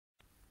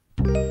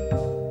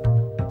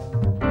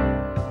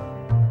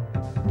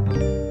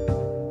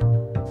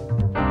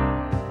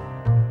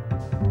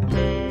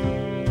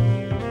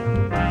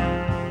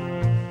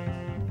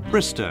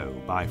Bristow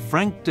by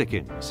Frank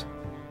Dickens,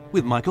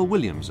 with Michael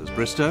Williams as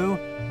Bristow,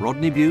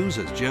 Rodney Bewes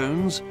as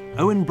Jones,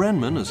 Owen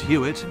Brenman as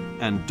Hewitt,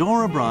 and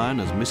Dora Bryan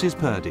as Mrs.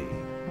 Purdy.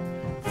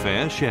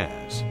 Fair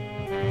shares.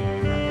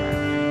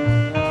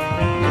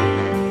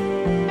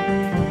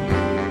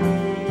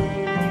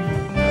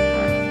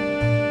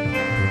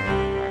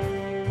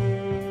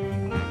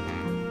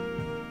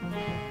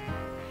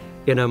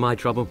 You know my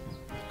trouble?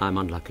 I'm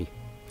unlucky.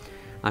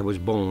 I was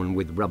born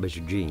with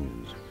rubbish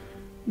genes.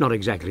 Not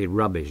exactly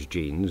rubbish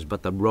genes,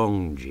 but the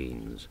wrong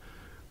genes.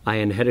 I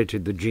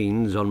inherited the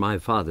genes on my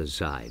father's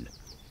side.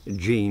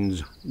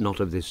 Genes not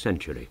of this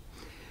century.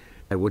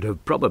 I would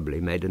have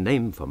probably made a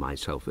name for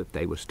myself if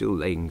they were still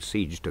laying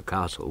siege to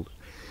castles,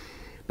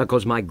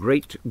 because my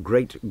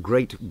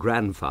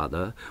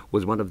great-great-great-grandfather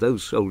was one of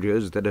those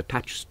soldiers that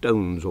attach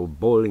stones or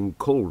boiling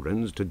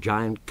cauldrons to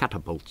giant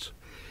catapults.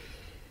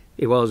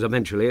 He was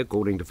eventually,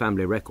 according to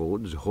family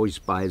records,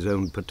 hoist by his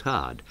own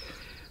petard,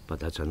 but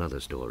that's another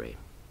story.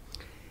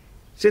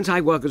 Since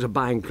I work as a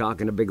buying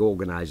clerk in a big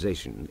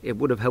organisation, it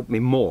would have helped me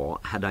more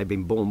had I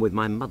been born with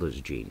my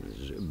mother's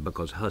genes,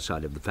 because her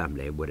side of the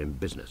family were in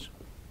business.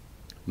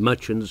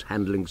 Merchants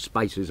handling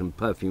spices and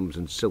perfumes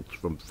and silks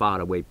from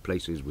faraway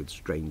places with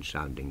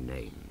strange-sounding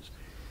names.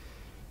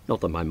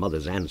 Not that my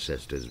mother's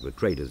ancestors were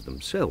traders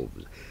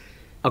themselves.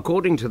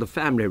 According to the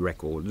family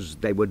records,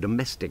 they were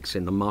domestics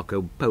in the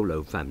Marco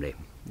Polo family,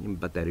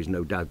 but there is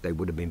no doubt they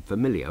would have been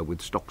familiar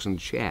with stocks and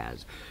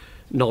shares,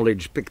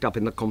 knowledge picked up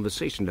in the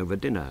conversation over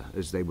dinner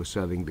as they were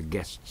serving the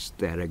guests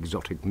their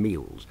exotic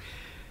meals.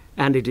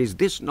 And it is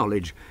this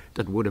knowledge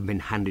that would have been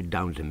handed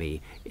down to me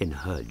in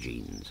her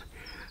genes.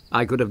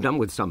 I could have done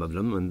with some of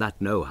them and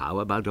that know-how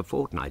about a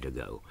fortnight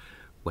ago,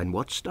 when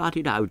what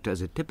started out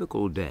as a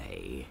typical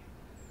day...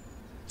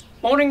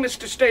 Morning,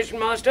 Mr. Station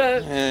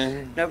Master.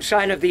 No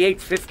sign of the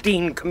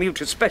 8:15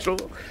 commuter special,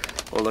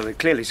 although it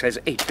clearly says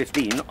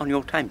 8:15 on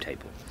your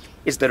timetable.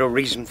 Is there a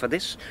reason for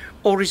this,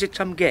 or is it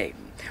some game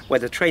where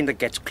the train that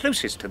gets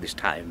closest to this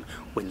time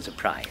wins a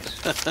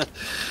prize?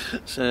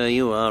 So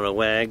you are a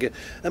wag.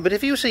 But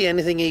if you see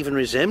anything even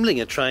resembling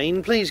a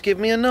train, please give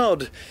me a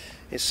nod.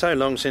 It's so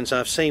long since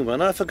I've seen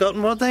one, I've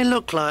forgotten what they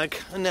look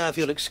like. And now, if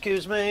you'll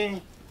excuse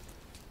me...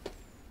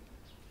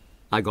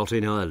 I got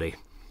in early.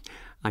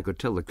 I could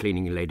tell the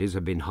cleaning ladies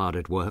had been hard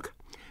at work.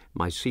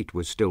 My seat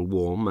was still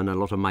warm, and a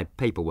lot of my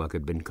paperwork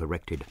had been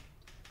corrected.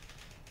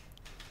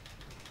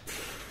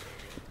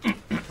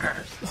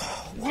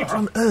 What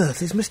on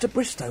earth is Mr.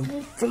 Bristow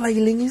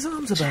flailing his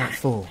arms about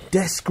for?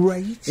 Desk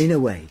raids? In a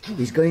way,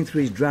 he's going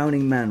through his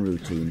drowning man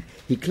routine.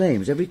 He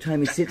claims every time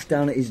he sits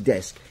down at his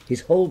desk,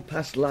 his whole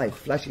past life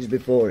flashes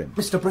before him.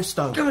 Mr.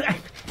 Bristow.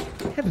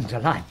 Heavens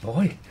alive,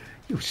 boy.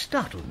 You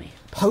startled me.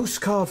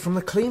 Postcard from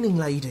the cleaning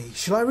lady.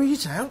 Shall I read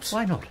it out?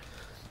 Why not?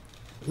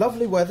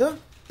 Lovely weather,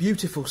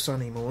 beautiful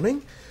sunny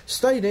morning.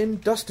 Stayed in,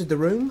 dusted the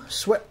room,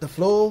 swept the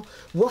floor,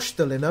 washed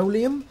the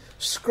linoleum,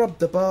 scrubbed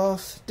the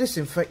bath,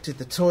 disinfected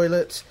the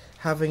toilet,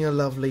 having a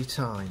lovely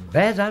time.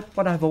 Bears out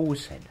what I've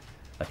always said.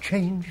 A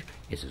change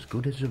is as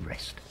good as a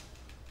rest.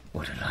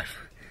 What a life.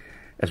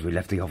 As we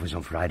left the office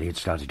on Friday, it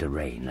started to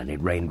rain, and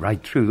it rained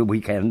right through the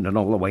weekend and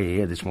all the way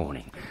here this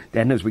morning.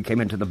 Then, as we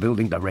came into the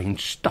building, the rain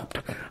stopped.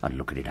 And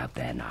look at it out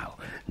there now.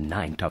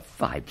 9 to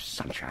 5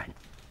 sunshine.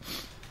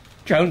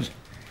 Jones,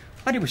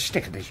 why do we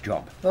stick at this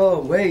job?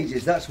 Oh,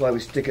 wages. That's why we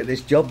stick at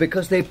this job,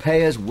 because they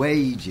pay us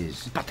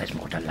wages. But there's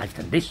more to life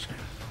than this.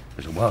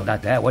 There's a world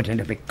out there waiting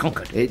to be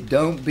conquered. It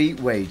don't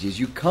beat wages.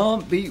 You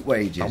can't beat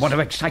wages. But what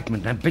of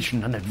excitement,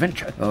 ambition and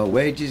adventure? Oh,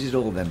 wages is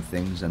all them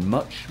things, and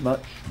much,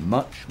 much,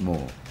 much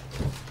more.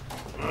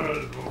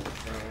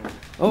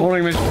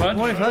 Morning, Mr. Flood.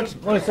 Morning,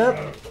 Flood. Morning,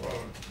 sir.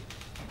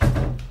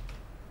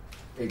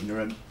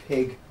 Ignorant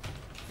pig.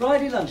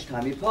 Friday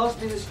lunchtime, he passed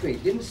me in the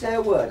street, didn't say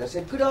a word. I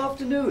said, good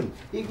afternoon.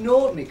 He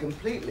ignored me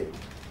completely.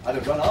 I'd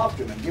have run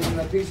after him and given him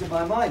a piece of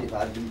my mind if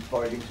I'd been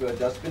foraging through a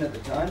dustbin at the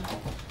time.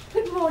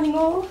 Good morning,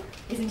 all.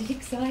 Isn't it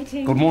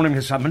exciting? Good morning,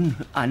 Miss Sutton.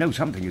 I know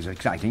something is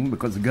exciting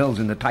because the girls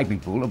in the typing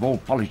pool have all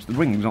polished the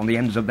rings on the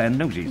ends of their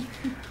noses.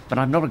 But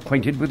I'm not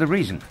acquainted with the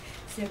reason.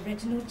 Sir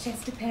Reginald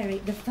Chester Perry,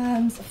 the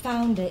firm's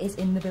founder, is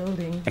in the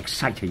building.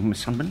 Exciting,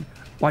 Miss Sunman?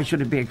 Why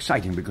should it be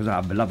exciting because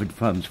our beloved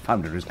firm's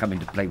founder has come in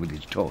to play with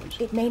his toys?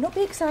 It may not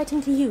be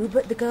exciting to you,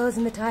 but the girls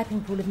in the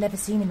typing pool have never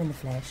seen him in the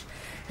flesh.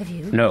 Have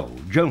you? No.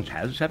 Jones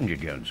has, haven't you,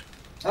 Jones?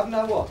 Haven't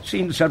I what?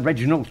 Seen Sir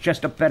Reginald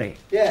Chester Perry?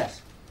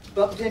 Yes.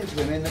 Bumped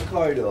into him in the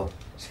corridor.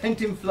 Sent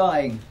him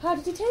flying. How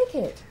did he take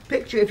it?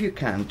 Picture, if you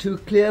can, 2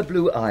 clear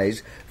blue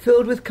eyes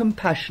filled with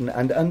compassion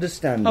and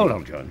understanding. Hold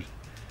on, Jones.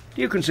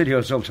 Do you consider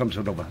yourself some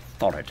sort of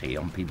authority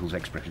on people's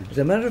expressions? As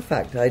a matter of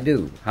fact, I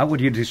do. How would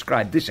you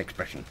describe this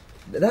expression?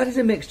 That is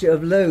a mixture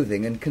of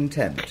loathing and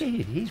contempt.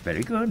 He's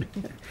very good.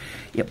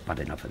 Yep, but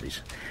enough of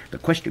this. The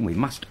question we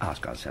must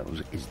ask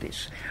ourselves is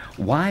this.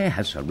 Why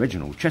has Sir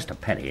Reginald Chester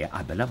Perry,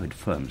 our beloved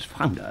firm's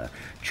founder,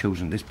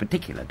 chosen this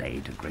particular day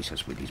to grace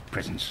us with his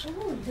presence?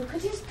 Oh, look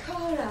at his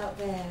car out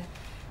there.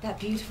 That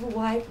beautiful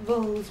white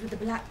Rolls with the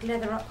black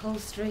leather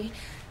upholstery.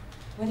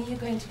 When are you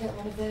going to get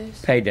one of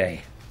those?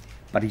 Payday.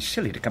 But he's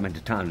silly to come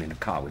into town in a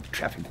car with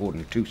Traffic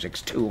Warden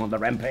 262 on the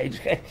rampage.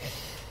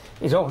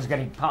 He's always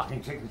getting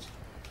parking tickets.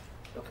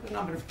 Look at the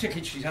number of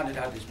tickets she's handed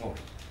out this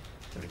morning.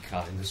 Every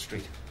car in the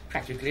street.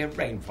 Practically a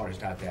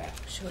rainforest out there.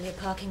 Surely a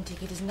parking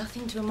ticket is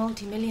nothing to a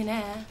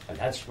multi-millionaire. And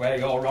that's where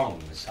you're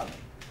wrong, Miss Sullivan.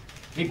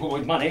 People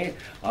with money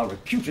are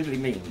reputedly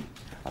mean.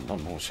 And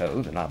none more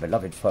so than our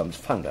beloved firm's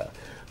founder,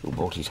 who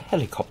bought his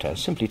helicopter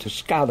simply to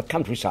scour the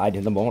countryside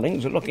in the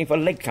mornings looking for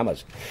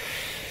latecomers.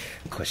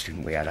 The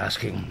question we are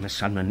asking,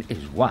 Miss Sunman,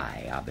 is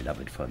why our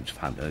beloved firm's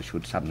founder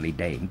should suddenly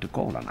deign to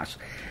call on us.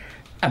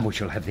 And we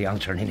shall have the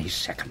answer in any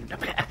second.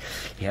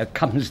 Here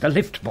comes the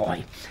lift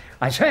boy.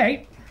 I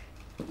say...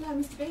 Hello,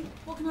 Mr. B.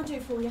 What can I do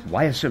for you?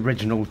 Why is Sir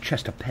Reginald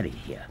Chester Perry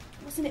here?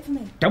 What's in it for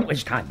me? Don't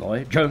waste time,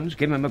 boy. Jones,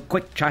 give him a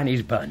quick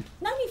Chinese burn.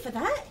 No need for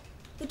that.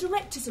 The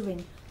directors are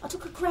in. I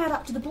took a crowd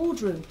up to the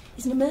boardroom.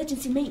 It's an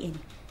emergency meeting.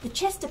 The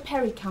Chester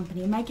Perry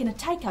Company are making a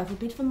takeover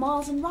bid for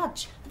Miles and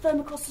Rudge, the firm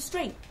across the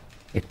street.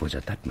 It was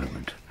at that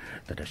moment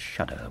that a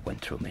shudder went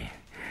through me.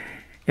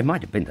 It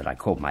might have been that I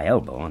caught my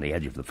elbow on the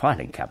edge of the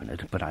filing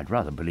cabinet, but I'd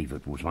rather believe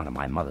it was one of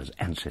my mother's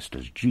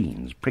ancestors'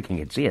 genes pricking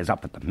its ears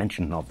up at the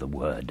mention of the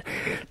word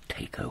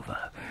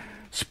takeover.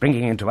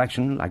 Springing into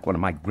action like one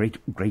of my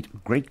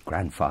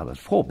great-great-great-grandfather's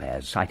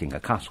forebears sighting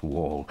a castle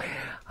wall,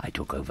 I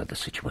took over the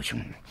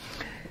situation.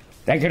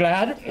 Thank you,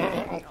 lad.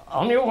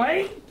 On your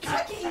way.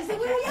 Easy,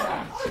 will you?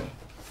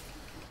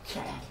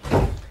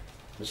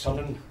 Miss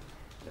Sullivan,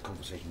 the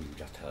conversation you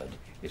just heard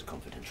is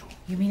confidential.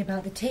 You mean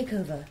about the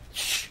takeover?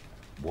 Shh.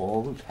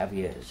 Walls have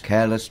ears.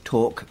 Careless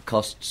talk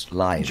costs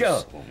lives.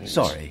 Jones.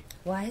 Sorry.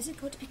 Why has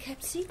it got to be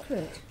kept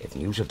secret? If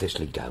news of this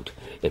leaked out,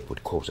 it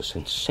would cause a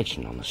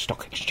sensation on the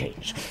stock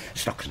exchange.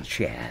 Stocks and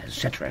shares,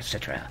 etc.,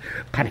 etc.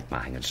 Panic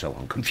buying and so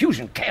on.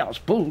 Confusion, chaos,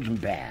 bulls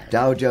and bears.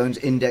 Dow Jones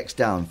index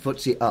down,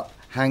 FTSE up,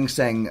 Hang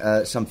Seng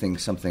something.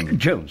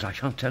 Jones, I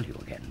shan't tell you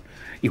again.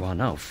 You are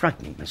now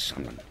frightening Miss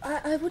Sunderland.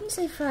 I wouldn't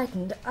say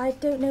frightened. I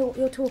don't know what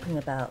you're talking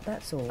about,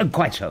 that's all.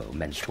 Quite so,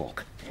 men's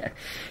talk.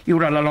 You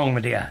run along,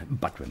 my dear.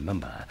 But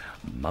remember,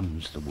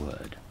 mum's the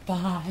word.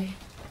 Bye.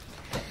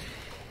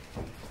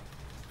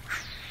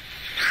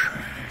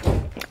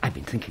 I've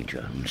been thinking,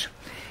 Jones,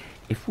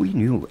 if we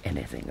knew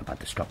anything about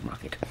the stock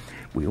market,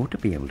 we ought to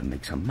be able to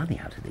make some money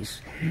out of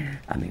this.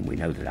 I mean, we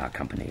know that our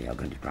company are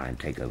going to try and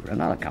take over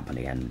another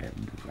company, and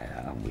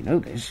we know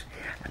this.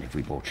 And if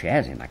we bought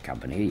shares in that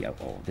company,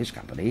 or this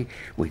company,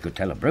 we could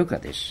tell a broker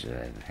this,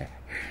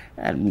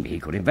 and he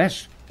could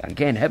invest and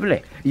gain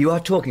heavily. You are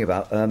talking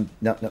about,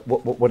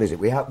 what is it?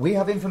 We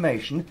have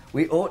information.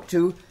 We ought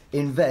to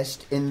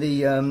invest in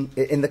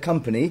the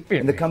company,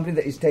 in the company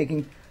that is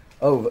taking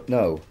over.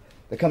 No.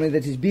 The company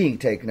that is being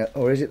taken,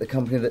 or is it the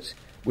company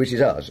which is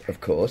us, of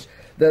course?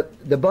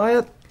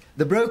 The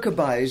broker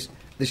buys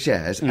the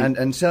shares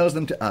and sells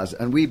them to us,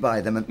 and we buy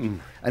them,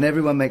 and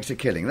everyone makes a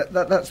killing.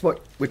 That's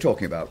what we're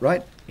talking about,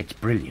 right? It's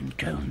brilliant,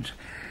 Jones.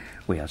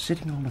 We are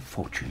sitting on a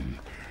fortune,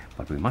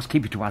 but we must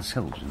keep it to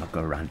ourselves and not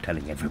go around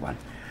telling everyone.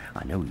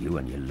 I know you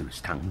and your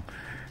loose tongue.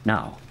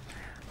 Now,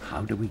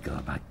 how do we go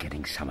about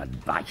getting some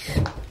advice?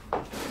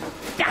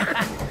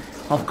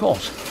 Of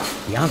course,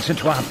 the answer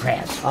to our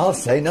prayers. I'll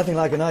say nothing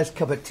like a nice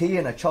cup of tea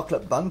and a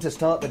chocolate bun to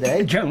start the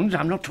day. Jones,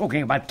 I'm not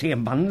talking about tea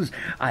and buns.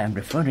 I am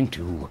referring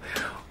to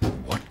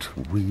what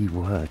we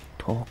were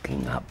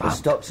talking about. The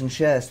stocks and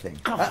shares thing.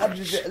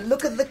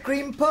 Look at the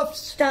cream puffs.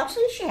 Stocks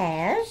and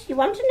shares? You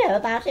want to know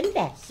about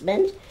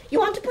investment? You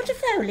want to put a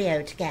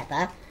folio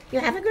together? You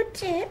have a good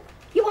tip?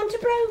 You want a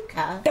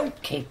broker?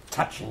 Don't keep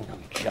touching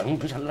them,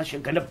 Jones, unless you're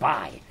going to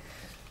buy.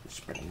 You're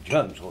spreading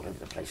germs all over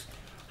the place.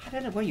 I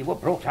don't know where you were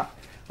brought up,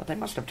 but they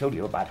must have told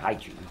you about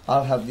hygiene.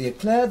 I'll have the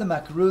eclair, the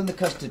macaroon, the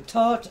custard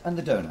tart, and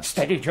the donut.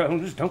 Steady,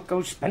 Jones. Don't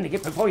go spending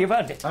it before you've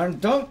earned it. And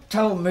don't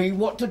tell me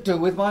what to do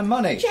with my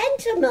money.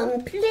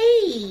 Gentlemen,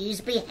 please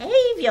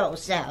behave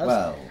yourselves.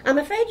 Well, I'm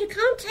afraid you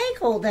can't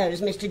take all those,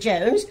 Mr.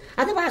 Jones.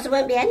 Otherwise there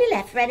won't be any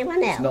left for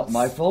anyone else. It's not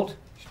my fault.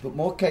 Put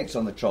more cakes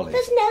on the trolley.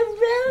 There's no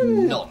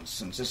room.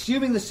 Nonsense.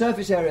 Assuming the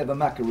surface area of a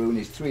macaroon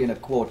is 3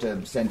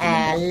 1/4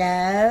 centimetres.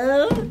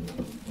 Hello?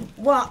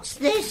 What's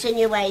this in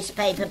your waste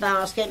paper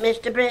basket,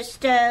 Mr.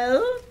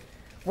 Bristow?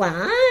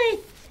 Why,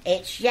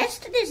 it's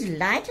yesterday's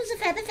light as a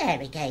feather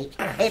fairy cake.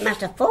 It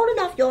must have fallen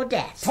off your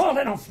desk.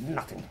 Fallen off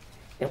nothing.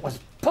 It was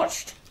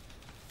pushed.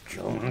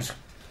 Jones,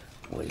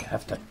 we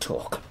have to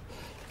talk.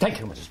 Thank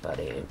you, Mrs.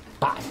 Purdy.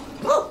 Bye.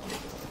 Oh!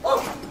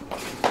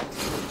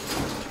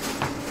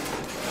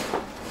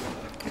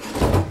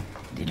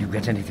 Did you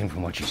get anything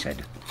from what she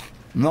said?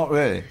 Not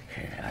really.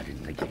 I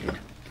didn't think you did.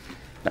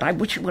 But I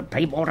wish you would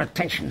pay more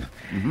attention.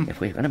 If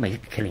we're going to make a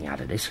killing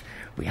out of this,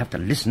 we have to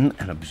listen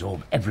and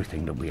absorb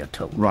everything that we are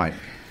told. Right.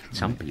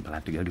 Some people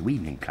have to go to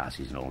evening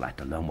classes and all that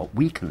to learn what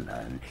we can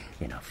learn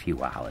in a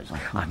few hours.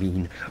 I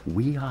mean,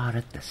 we are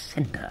at the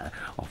centre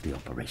of the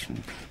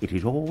operation. It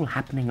is all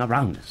happening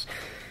around us.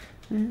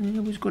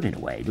 It was good in a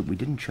way that we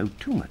didn't show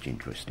too much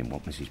interest in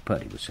what Mrs.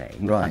 Purdy was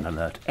saying and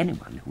alert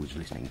anyone who was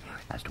listening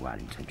as to our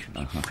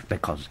intentions,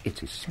 because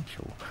it's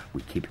essential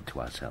we keep it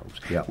to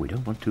ourselves. Yeah. We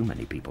don't want too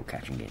many people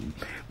catching in.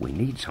 We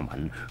need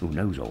someone who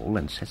knows all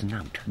and says an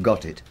out.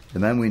 Got it. The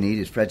man we need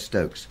is Fred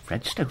Stokes.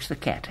 Fred Stokes, the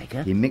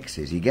caretaker? He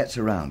mixes, he gets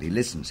around, he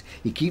listens.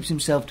 He keeps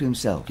himself to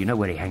himself. Do you know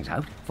where he hangs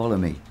out? Follow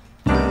me.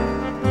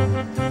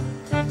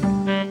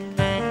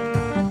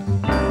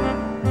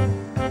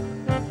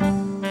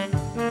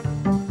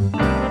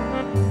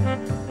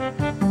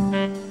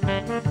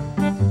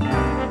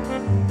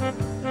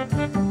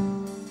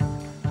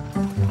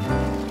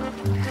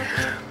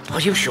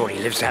 Are you sure he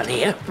lives down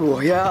here?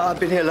 Oh, yeah, I've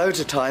been here loads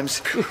of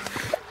times.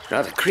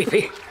 Rather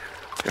creepy.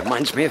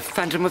 Reminds me of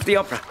Phantom of the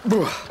Opera.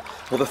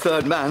 Or the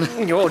third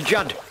man. Or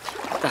Judd,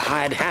 the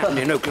hired hand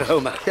in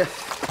Oklahoma.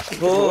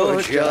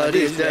 Poor Judd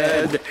is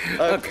dead,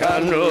 a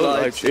candle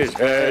lights his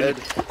head.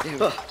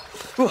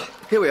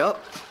 Here we are.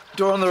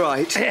 Door on the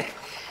right.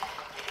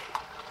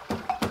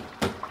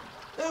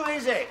 Who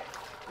is it?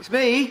 It's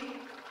me,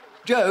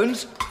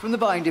 Jones, from the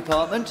buying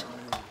department.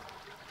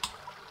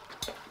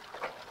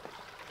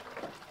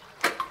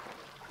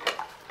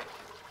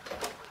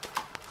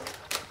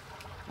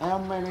 How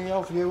many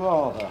of you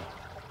are there?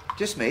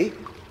 Just me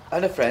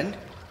and a friend.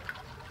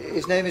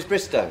 His name is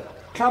Bristow.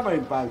 Come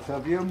in, both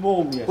of you, and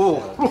warm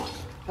yourselves.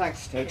 Oh,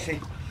 thanks,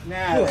 Stokesy.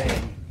 Now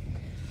then.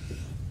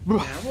 Now,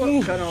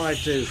 what can I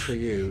do for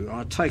you?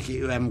 I take it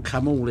you haven't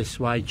come all this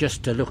way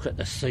just to look at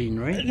the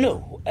scenery.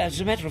 No, as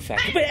a matter of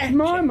fact.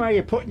 Mind where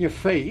you're putting your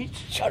feet.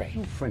 Sorry.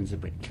 Your friend's a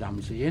bit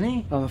clumsy, isn't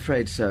he? I'm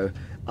afraid so.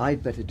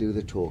 I'd better do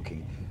the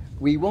talking.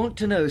 We want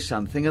to know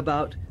something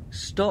about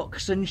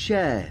stocks and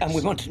shares. And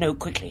we want to know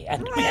quickly.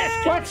 And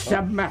What's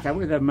the matter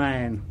with a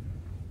man?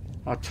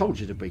 I told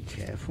you to be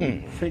careful.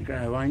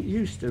 Figaro ain't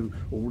used to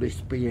all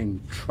this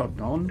being trodden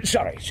on.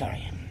 Sorry.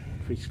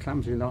 If he's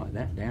clumsy like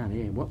that down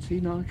here, what's he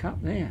like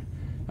up there?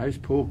 Those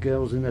poor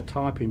girls in the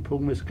typing pool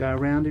must go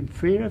around in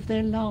fear of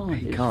their lives.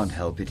 He can't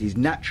help it. He's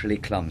naturally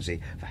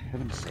clumsy. For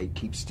heaven's sake,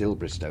 keep still,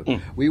 Bristow.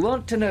 We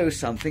want to know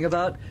something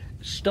about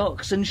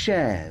stocks and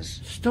shares.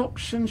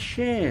 Stocks and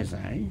shares,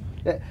 eh?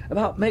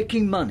 About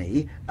making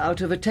money out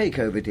of a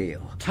takeover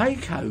deal.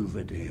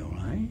 Takeover deal,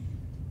 eh?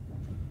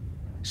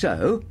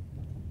 So?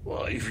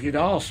 Well, if you'd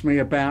asked me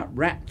about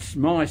rats,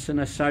 mice and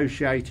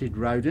associated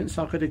rodents,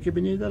 I could have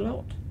given you the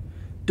lot.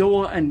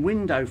 Door and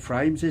window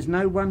frames is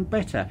no one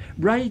better.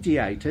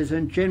 Radiators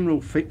and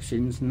general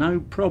fixings, no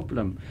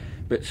problem.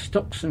 But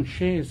stocks and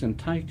shares and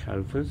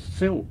takeovers,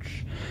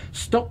 zilch.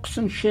 Stocks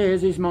and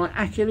shares is my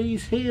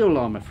Achilles heel,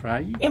 I'm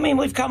afraid. You mean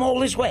we've come all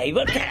this way,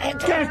 but...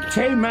 Get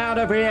him out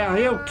of here,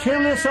 he'll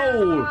kill us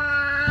all.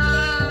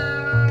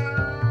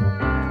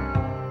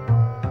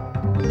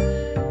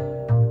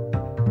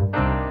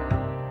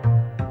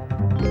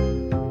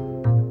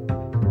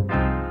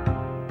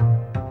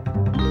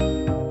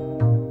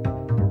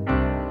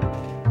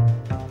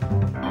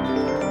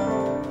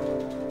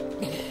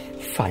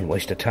 Fine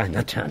waste of time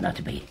that turned out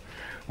to be.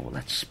 All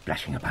that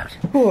splashing about.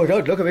 Oh,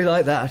 don't look at me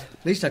like that.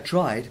 At least I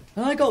tried.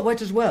 And I got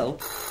wet as well.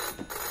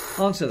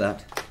 Answer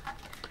that.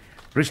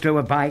 Bristow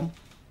of buying?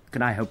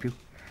 Can I help you?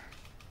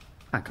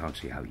 I can't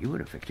see how you were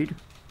affected.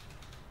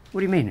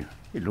 What do you mean?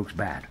 It looks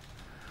bad.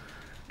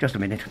 Just a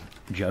minute.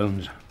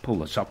 Jones, pull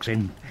the socks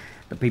in.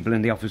 The people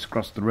in the office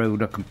across the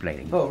road are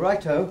complaining. Oh,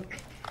 righto.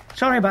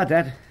 Sorry about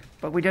that,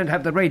 but we don't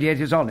have the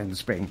radiators on in the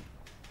spring.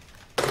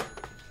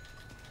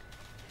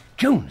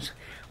 Jones,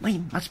 we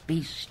must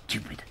be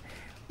stupid.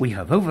 We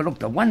have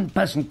overlooked the one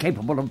person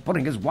capable of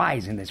putting us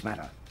wise in this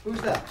matter. Who's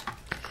that?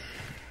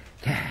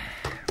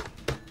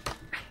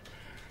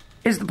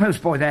 Is the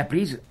postboy there,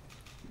 please?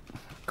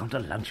 Gone to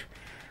lunch.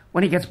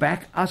 When he gets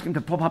back, ask him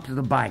to pop up to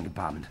the buying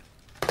department.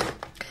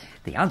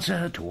 The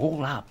answer to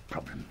all our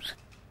problems.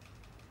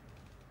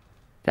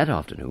 That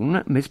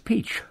afternoon, Miss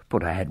Peach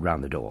put her head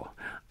round the door.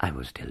 I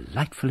was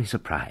delightfully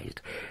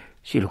surprised.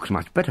 She looks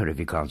much better if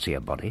you can't see her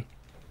body.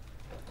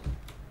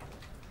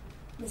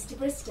 Mr.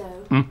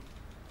 Bristow,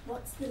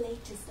 what's the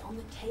latest on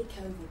the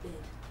takeover bid?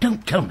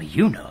 Don't tell me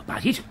you know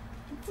about it.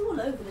 It's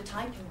all over the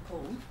typing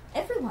pool.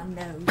 Everyone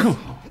knows.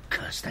 Oh,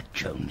 curse that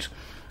Jones.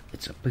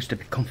 It's supposed to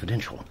be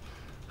confidential.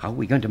 How are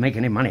we going to make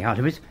any money out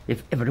of it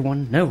if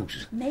everyone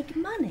knows? Make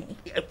money?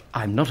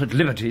 I'm not at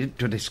liberty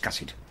to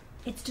discuss it.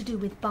 It's to do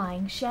with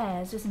buying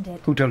shares, isn't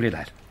it? Who told you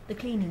that? The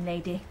cleaning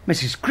lady.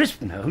 Mrs.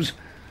 Crisp knows.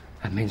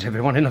 That means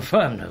everyone in the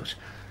firm knows.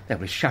 They'll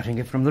be shouting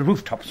it from the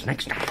rooftops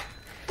next night.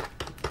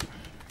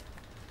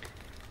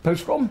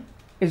 Postroom?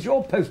 Is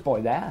your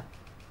postboy there?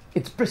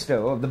 It's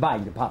Bristow of the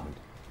buying department.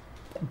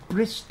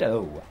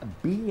 Bristow.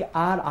 B-R-I-S-T-O-W.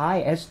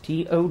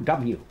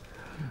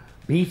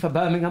 B for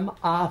Birmingham,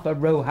 R for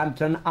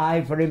Roehampton,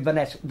 I for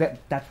Inverness.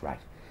 That's right.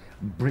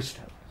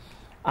 Bristow.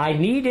 I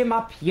need him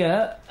up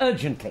here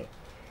urgently.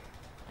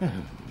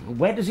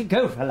 Where does he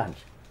go for lunch?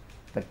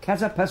 The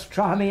Casa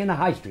Pastrami in the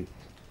High Street.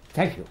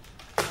 Thank you.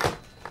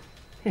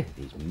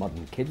 These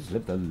modern kids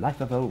live the life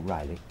of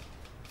O'Reilly.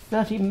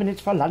 30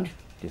 minutes for lunch?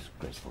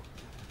 Disgraceful.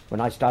 When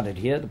I started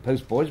here, the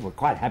postboys were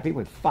quite happy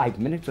with 5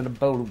 minutes and a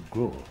bowl of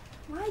gruel.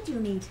 Why do you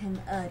need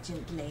him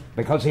urgently?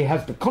 Because he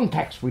has the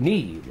contacts we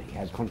need. He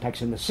has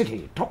contacts in the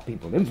city, top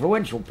people,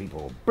 influential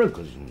people,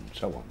 brokers and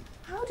so on.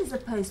 How does a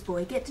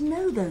postboy get to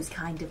know those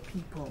kind of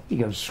people? He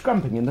goes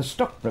scrumping in the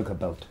stockbroker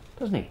belt,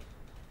 doesn't he?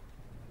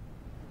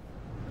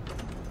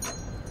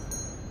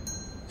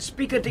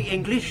 Speak the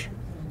English?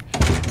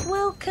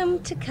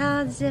 Welcome to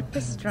Casa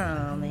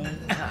Pastrami.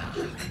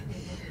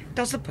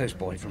 Does the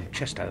postboy from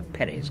Chester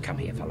Perry's come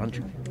here for lunch?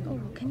 Oh,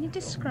 can you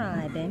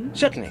describe him?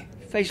 Certainly.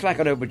 Face like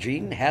an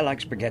aubergine, hair like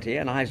spaghetti,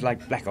 and eyes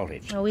like black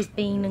olives. Oh, he's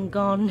been and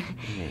gone.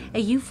 Are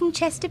you from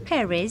Chester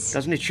Perry's?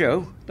 Doesn't it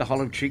show? The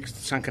hollow cheeks,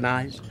 the sunken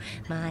eyes.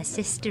 My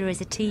sister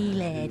is a tea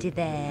lady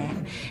there.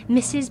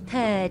 Mrs.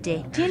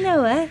 Purdy. Do you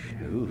know her?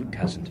 Who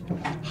doesn't?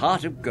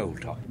 Heart of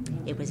gold top.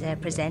 It was her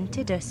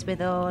presented us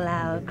with all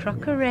our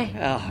crockery.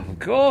 Oh, of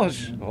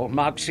course. All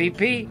marked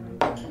CP.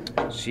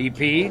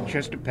 CP,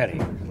 Chester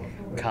Perry.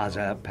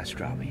 Casa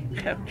Pastrami.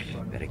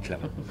 Very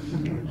clever.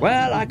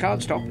 Well, I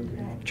can't stop.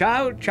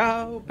 Ciao,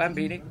 ciao,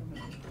 bambini.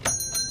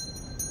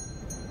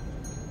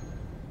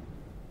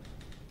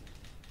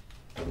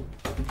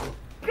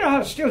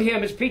 Oh, still here,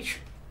 Miss Peach.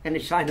 Any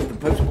sign of the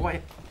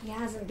postboy? He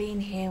hasn't been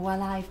here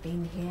while I've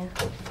been here.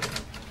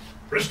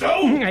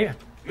 Bristow!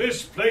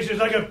 This place is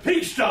like a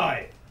pigsty.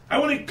 I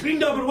want it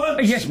cleaned up at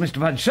once. Yes, Mr.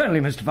 Fudge. Certainly,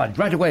 Mr. Fudge.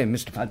 Right away,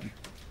 Mr. Fudge.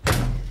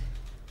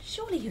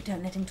 Surely you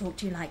don't let him talk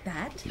to you like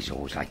that? He's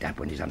always like that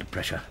when he's under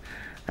pressure.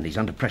 And he's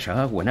under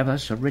pressure whenever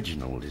Sir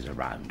Reginald is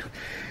around.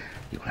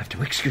 You'll have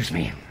to excuse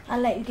me. I'll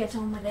let you get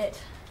on with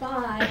it.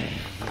 Bye.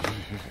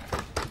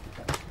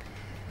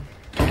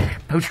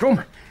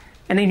 Postrom,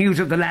 any news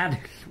of the lad?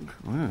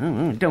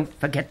 Don't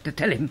forget to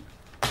tell him.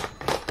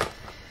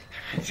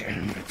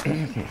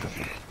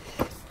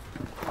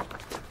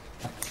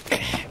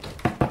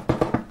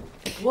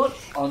 What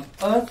on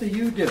earth are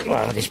you doing?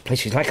 Well, this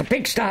place is like a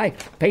pigsty.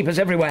 Papers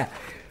everywhere.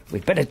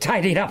 We'd better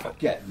tidy it up.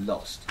 Get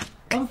lost.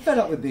 I'm fed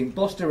up with being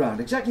bossed around.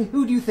 Exactly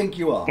who do you think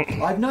you are?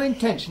 I've no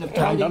intention of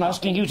tidying I'm not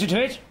asking you to do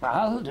it.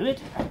 I'll do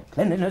it.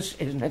 Cleanliness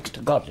is next to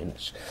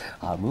godliness.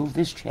 I'll move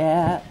this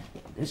chair,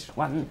 this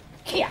one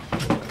here.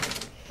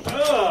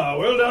 Ah,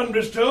 well done,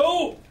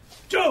 Bristow.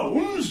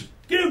 Jones,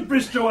 give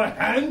Bristow a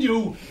hand,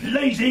 you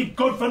lazy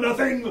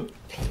good-for-nothing.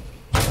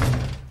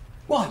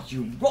 Why,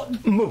 you rotten...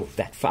 Move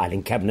that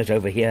filing cabinet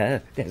over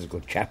here. There's a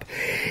good chap.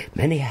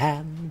 Many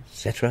hams,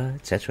 etc.,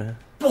 etc.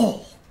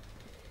 Ball!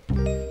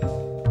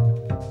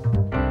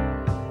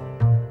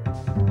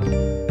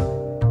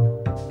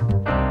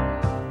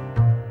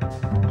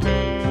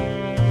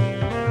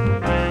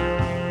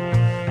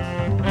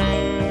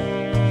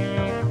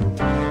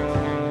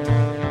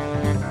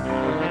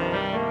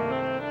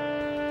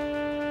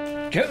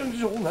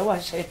 Jones, although I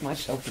say it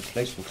myself, the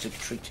place looks a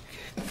treat.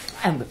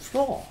 And the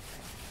floor.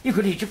 You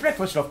could eat your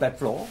breakfast off that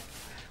floor.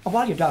 And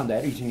while you're down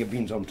there eating your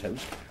beans on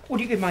toast, would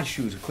you give my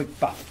shoes a quick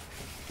buff?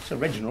 Sir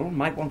Reginald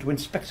might want to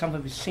inspect some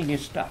of his senior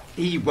stuff.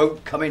 He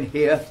won't come in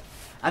here.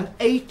 An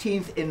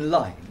 18th in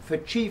line for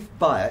chief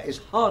buyer is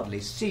hardly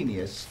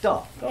senior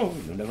stuff. Oh,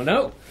 you never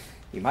know.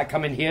 He might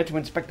come in here to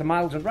inspect the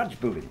Miles and Rudge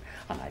building,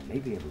 and I may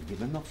be able to give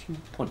him a few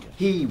pointers.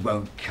 He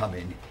won't come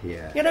in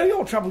here. You know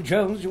your trouble,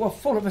 Jones. You are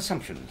full of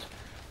assumptions.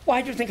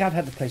 Why do you think I've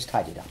had the place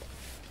tidied up?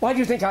 Why do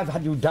you think I've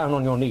had you down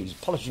on your knees,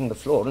 polishing the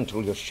floor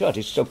until your shirt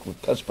is soaked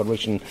with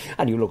perspiration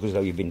and you look as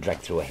though you've been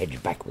dragged through a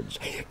hedge backwards?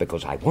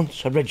 Because I want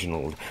Sir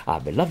Reginald,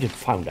 our beloved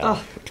founder,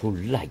 to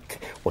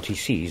like what he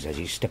sees as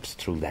he steps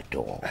through that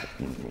door.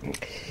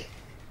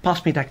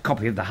 Pass me that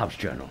copy of the House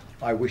Journal.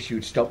 I wish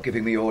you'd stop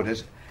giving me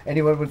orders.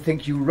 Anyone would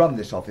think you run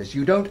this office.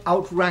 You don't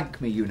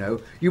outrank me, you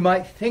know. You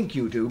might think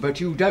you do,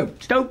 but you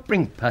don't. Don't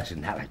bring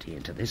personality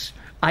into this.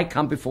 I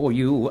come before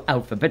you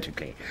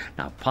alphabetically.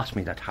 Now pass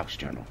me that House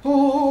Journal.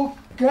 Oh,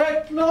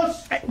 get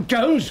lost!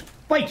 Jones,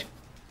 wait!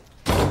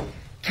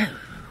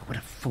 What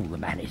a fool the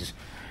man is.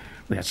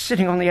 We are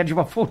sitting on the edge of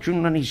a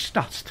fortune and he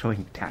starts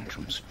throwing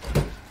tantrums.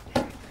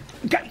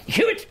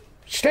 Hewitt,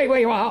 stay where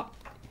you are.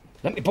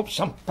 Let me put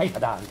some paper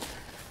down.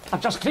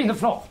 I've just cleaned the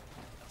floor.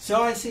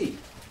 So I see.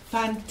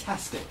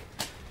 Fantastic.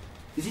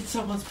 Is it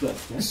someone's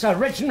birthday? Sir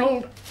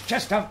Reginald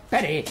Chester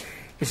Perry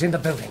is in the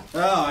building.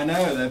 Oh, I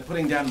know. They're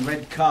putting down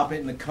red carpet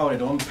in the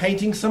corridor and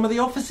painting some of the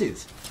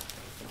offices.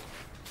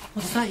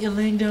 What's that you're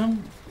laying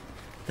down?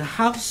 The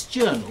House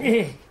Journal?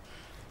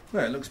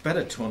 Well, it looks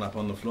better torn up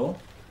on the floor.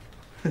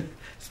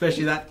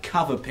 Especially that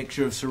cover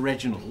picture of Sir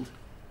Reginald.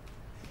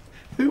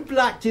 Who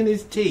blacked in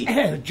his teeth?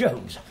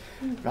 Jones.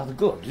 Rather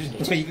good,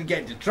 isn't it? Well, you could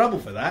get into trouble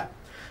for that.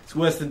 It's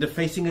worse than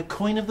defacing a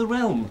coin of the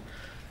realm.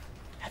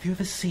 Have you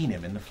ever seen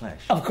him in the flesh?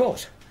 Of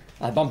course.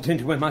 I bumped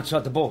into him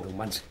outside the ballroom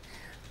once.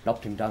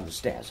 Knocked him down the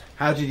stairs.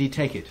 How did he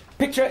take it?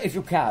 Picture, if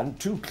you can,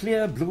 2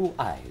 clear blue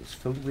eyes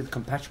filled with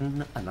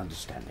compassion and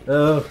understanding.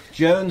 Oh,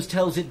 Jones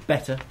tells it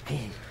better.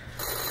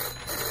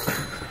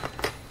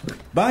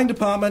 Buying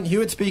department,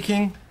 Hewitt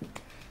speaking.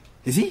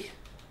 Is he?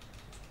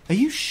 Are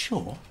you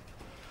sure?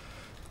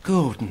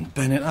 Gordon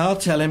Bennett, I'll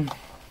tell him.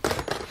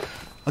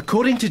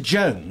 According to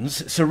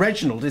Jones, Sir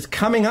Reginald is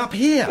coming up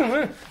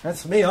here.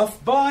 That's me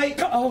off. Bye.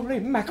 Holy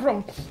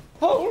mackerel!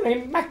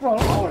 Holy mackerel!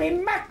 Holy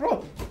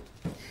mackerel!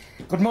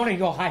 Good morning,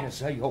 Your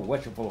Highness, Your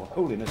Worshipful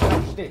Holiness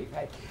Majesty.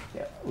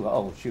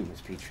 Oh, shoe, Miss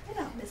Peach. Get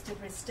up, Mr.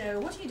 Bristow.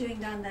 What are you doing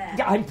down there?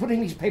 Yeah, I'm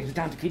putting these papers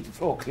down to keep the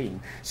floor clean.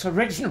 Sir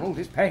Reginald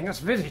is paying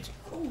us a visit.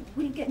 Oh,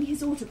 will you get me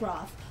his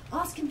autograph?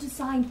 Ask him to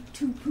sign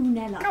to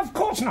Prunella. Of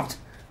course not.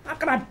 How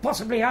can I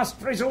possibly ask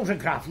for his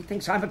autograph? He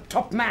thinks I'm a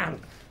top man.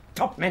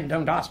 Top men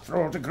don't ask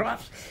for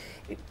autographs.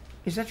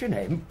 Is that your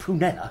name,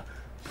 Prunella?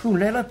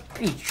 Prunella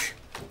Peach.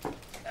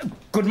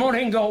 Good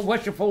morning, Your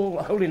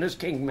Worshipful Holiness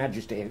King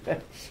Majesty.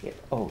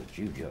 Oh, it's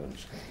you,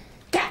 Jones.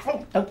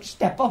 Careful! Don't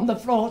step on the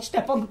floor,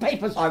 step on the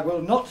papers. I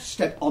will not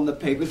step on the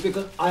papers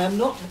because I am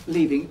not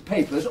leaving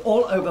papers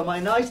all over my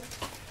nice,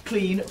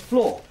 clean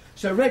floor.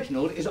 Sir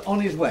Reginald is on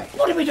his way.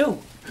 What do we do?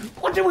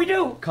 What do we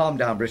do? Calm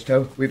down,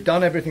 Bristow. We've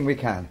done everything we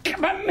can.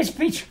 Miss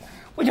Peach,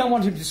 we don't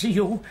want him to see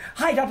you.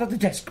 Hide under the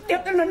desk.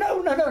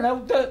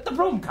 No. The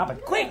broom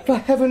cupboard, quick. For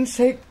heaven's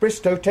sake,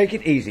 Bristow, take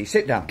it easy.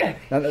 Sit down.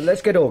 Now,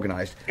 let's get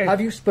organised. Have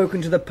you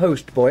spoken to the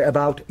post boy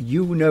about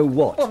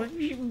you-know-what? Oh,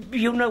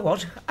 you know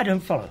what? I don't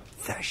follow.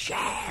 The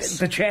chairs.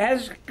 The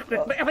chairs?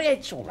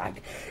 It's all right.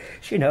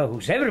 She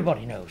knows.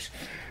 Everybody knows.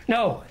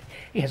 No,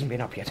 he hasn't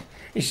been up yet.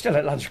 He's still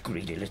at lunch,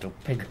 greedy little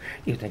pig.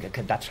 You think a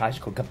kid that size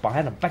could get by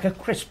on a bag of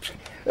crisps?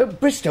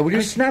 Bristow, will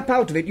you snap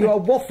out of it? You are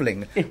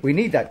waffling. We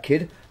need that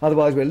kid,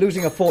 otherwise we're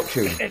losing a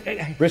fortune.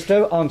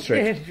 Bristow, answer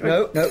it.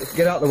 No,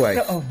 get out of the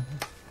way. Oh.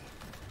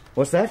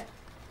 What's that?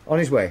 On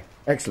his way.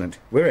 Excellent.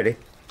 We're ready.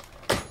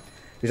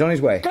 He's on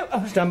his way.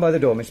 Stand by the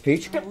door, Miss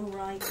Peach. All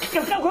right.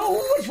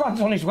 Which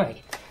one's on his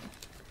way?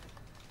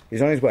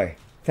 He's on his way.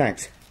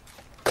 Thanks.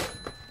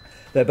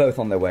 They're both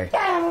on their way.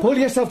 Pull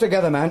yourself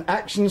together, man.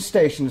 Action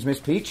stations, Miss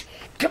Peach.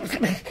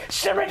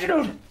 Sir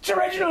Reginald! Sir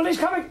Reginald is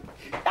coming!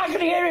 I can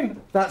hear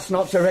him! That's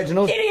not Sir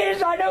Reginald. It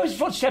is! I know his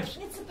footsteps!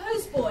 It's a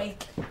postboy.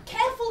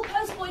 Careful,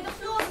 postboy, the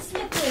floors are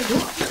slippery.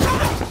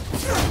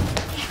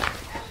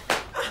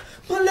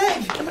 My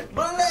leg!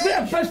 My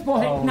leg!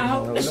 Postboy,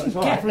 now, listen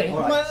carefully.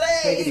 Right. My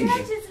leg! He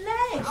hurt his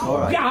leg. All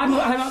right. Yeah,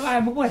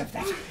 I'm aware of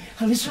that.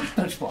 Listen,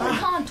 postboy. I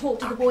can't talk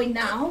to the boy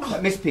now.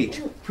 Miss Peach,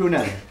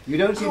 Prunella, you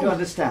don't seem to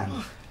understand.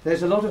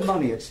 There's a lot of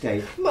money at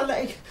stake. My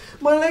leg!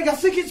 My leg, I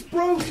think it's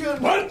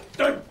broken! What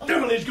the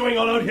devil is going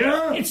on out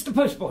here? It's the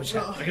postboy,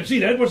 sir. I can see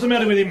that. What's the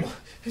matter with him?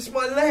 It's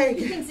my leg!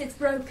 He thinks it's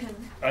broken.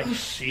 I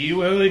see.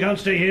 Well, they can't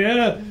stay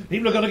here.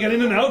 People have got to get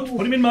in and out.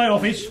 Put him in my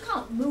office. You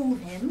can't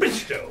move him.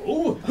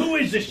 Bristow? Who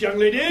is this young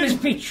lady? Miss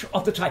Peach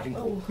of the typing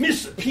pool.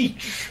 Miss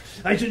Peach,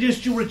 I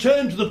suggest you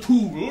return to the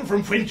pool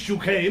from whence you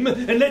came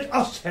and let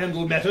us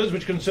handle matters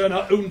which concern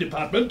our own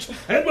department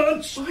at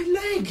once. My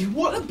leg!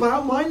 What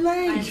about my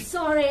leg? I'm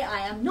sorry,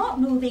 I am not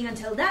moving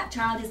until that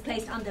child is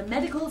placed under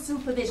medical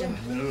supervision.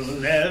 Well,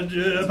 lad,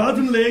 apart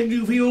from the leg, do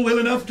you feel well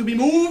enough to be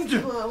moved?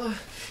 Well,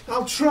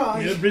 I'll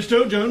try.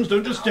 Bristow, Jones,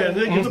 don't just stand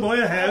there. Give the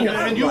boy a hand.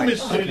 And you,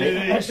 miss,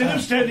 instead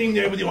of standing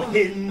there with your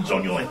hands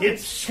on your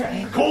hips,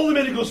 call the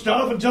medical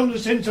staff and tell them to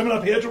send someone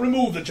up here to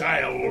remove the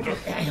child.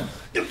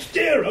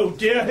 Oh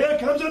dear, here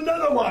comes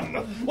another one.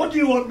 What do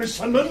you want, Miss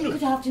Sunman?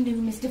 Good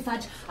afternoon, Mr.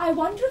 Fudge. I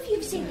wonder if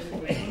you've seen...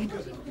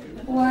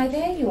 Why,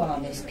 there you are,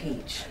 Miss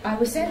Peach. I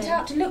was sent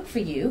out to look for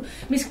you.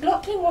 Miss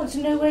Glockling wants to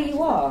know where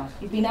you are.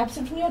 You've been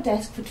absent from your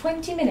desk for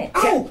 20 minutes.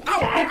 Ow!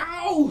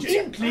 Ow!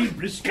 Gently,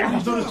 Bristow,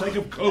 he's not a sick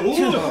of cold.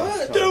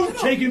 Don't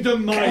take him to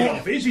my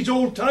office, it's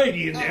all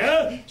tidy in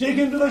there. Take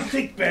him to the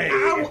sick bay.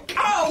 Ow!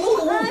 Ow!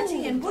 You're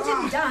hurting him, put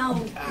him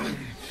down.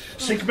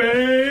 Sick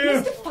bay.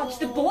 Mr. Fudge,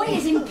 the boy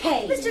is in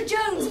pain. Mr.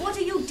 Jones, what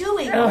are you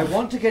doing? I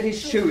want to get his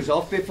shoes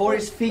off before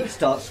his feet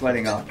start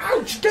swelling up.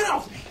 Ouch! Get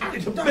off!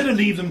 Better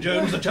leave them,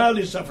 Jones. The child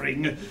is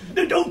suffering.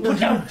 No, don't put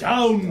him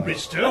down,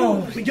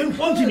 Bristow. We don't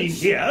want him in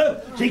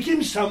here. Take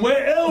him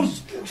somewhere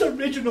else. Sir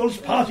Reginald's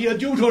party are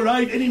due to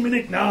arrive any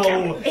minute now.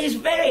 It's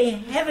very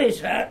heavy,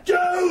 sir.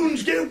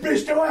 Jones, give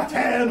Bristow a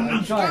hand.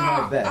 I'm trying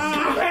my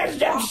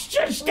best.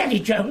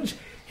 Steady, Jones.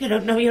 You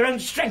don't know your own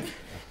strength.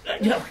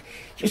 No,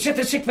 you said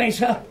the sick bay,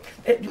 sir.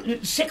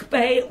 Sick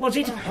bay, was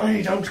it?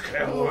 I don't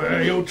care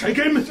where you take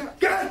him.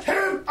 Get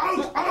him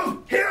out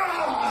of here!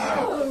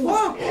 Ow!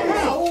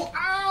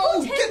 Ow!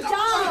 Put him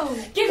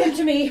down. Give him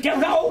to me.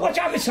 No, watch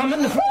out, Miss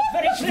Sunman. The floor's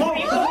very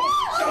slippery.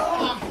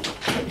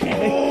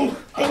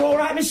 You're all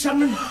right, Miss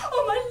Sunman?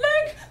 Oh, my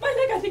leg! My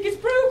leg, I think, is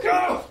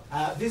broken.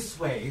 This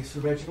way, Sir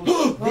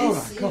Reginald.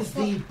 This is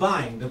the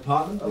buying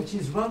department, which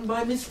is run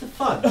by Mr.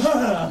 Fudge.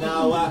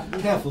 Now,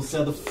 careful,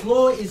 sir. The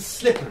floor is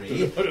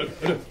slippery.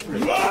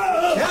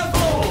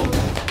 Careful!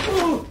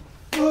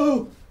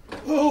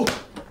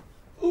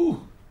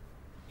 Oh.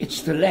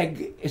 It's the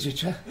leg, is it,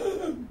 sir?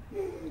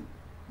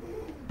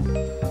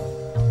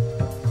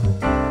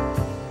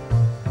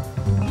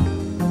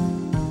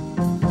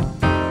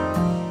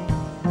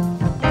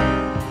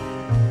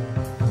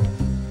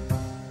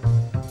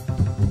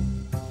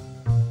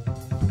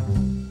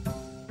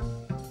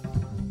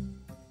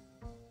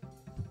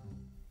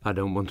 I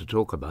don't want to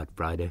talk about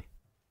Friday.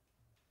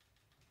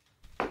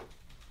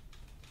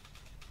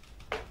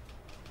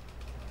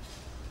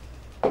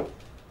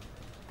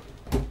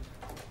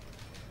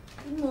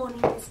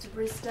 Mr.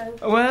 Bristow.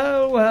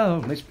 Well,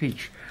 well, Miss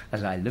Peach,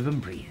 as I live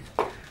and breathe.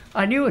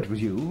 I knew it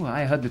was you.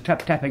 I heard the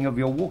tap-tapping of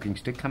your walking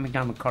stick coming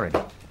down the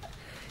corridor.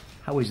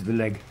 How is the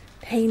leg?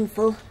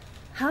 Painful.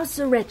 How's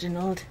Sir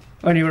Reginald?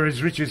 When you are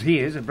as rich as he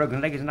is, a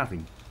broken leg is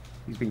nothing.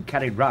 He's been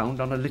carried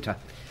round on a litter.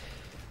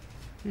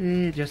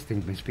 Just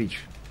think, Miss Peach.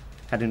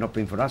 Had it not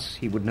been for us,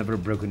 he would never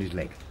have broken his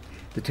leg.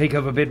 The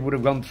takeover bid would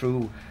have gone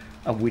through,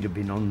 and we'd have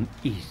been on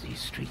easy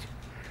street.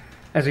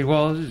 As it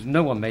was,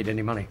 no one made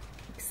any money.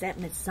 Except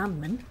Miss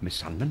Sunman.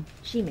 Miss Sunman?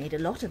 She made a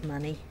lot of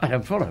money. I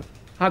don't follow.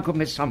 How could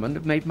Miss Sunman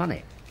have made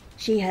money?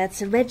 She heard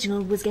Sir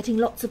Reginald was getting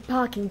lots of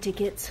parking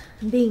tickets,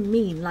 and being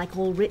mean like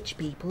all rich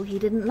people, he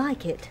didn't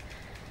like it.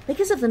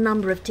 Because of the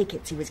number of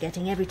tickets he was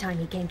getting every time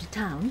he came to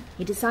town,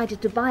 he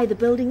decided to buy the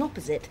building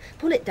opposite,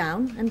 pull it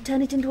down, and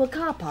turn it into a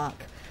car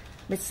park.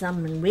 Miss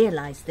Sunman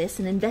realised this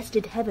and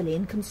invested heavily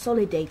in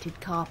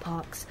consolidated car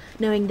parks,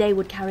 knowing they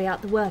would carry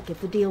out the work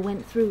if the deal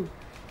went through.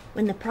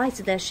 When the price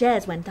of their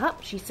shares went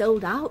up, she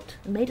sold out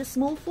and made a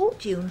small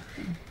fortune.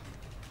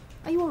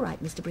 Are you all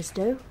right, Mr.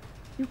 Bristow?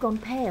 You've gone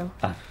pale.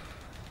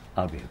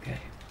 I'll be okay.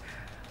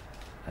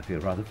 I feel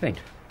rather faint.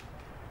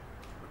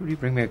 Could you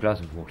bring me a glass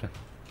of water?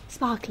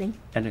 Sparkling?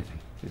 Anything.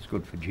 It's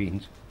good for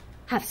genes.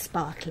 Have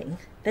sparkling.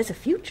 There's a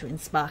future in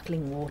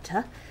sparkling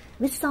water.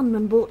 Miss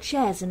Sunman bought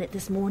shares in it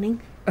this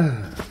morning.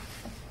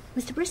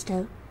 Mr.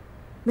 Bristow?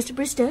 Mr.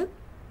 Bristow?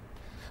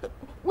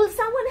 Will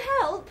someone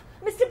help?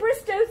 Mr.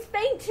 Bristow's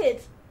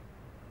fainted.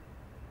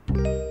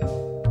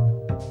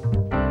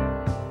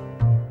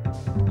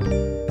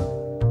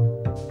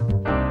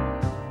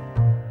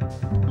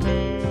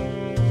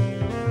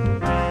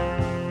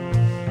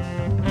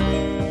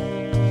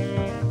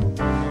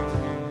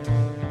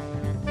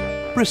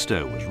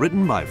 Bristow was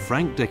written by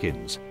Frank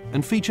Dickens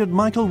and featured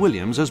Michael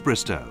Williams as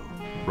Bristow,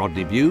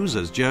 Rodney Bewes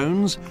as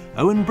Jones,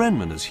 Owen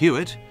Brenman as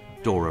Hewitt,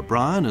 Dora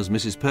Bryan as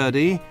Mrs.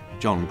 Purdy,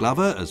 John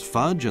Glover as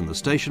Fudge and the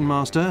station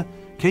master,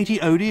 Katie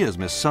Odie as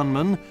Miss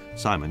Sunman,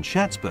 Simon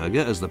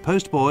Schatzberger as the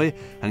postboy,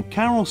 and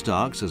Carol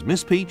Starks as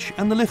Miss Peach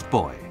and the lift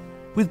boy,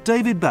 with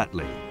David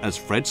Batley as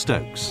Fred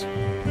Stokes.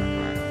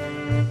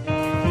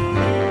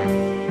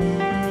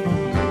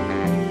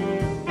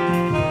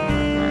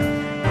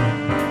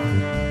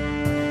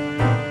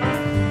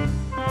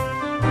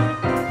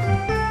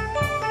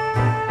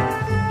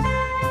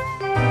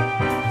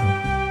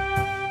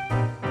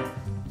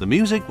 The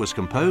music was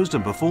composed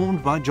and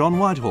performed by John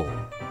Whitehall.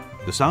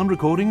 The sound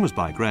recording was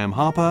by Graham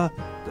Harper.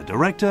 The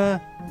director,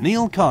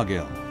 Neil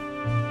Cargill.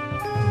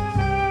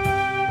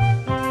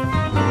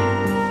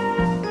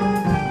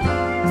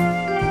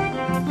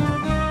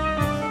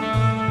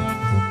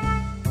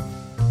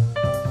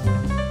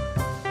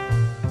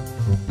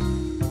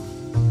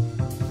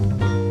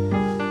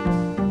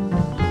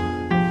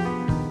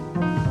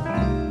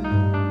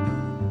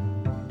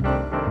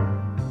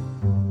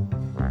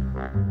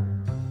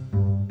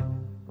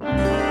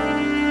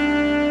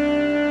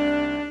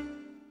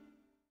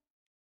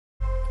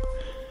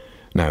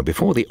 Now,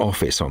 before The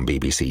Office on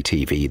BBC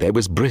TV, there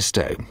was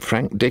Bristow,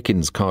 Frank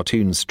Dickens'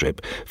 cartoon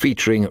strip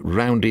featuring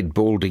rounded,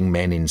 balding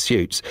men in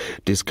suits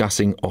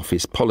discussing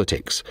office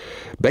politics.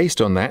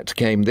 Based on that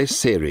came this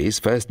series,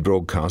 first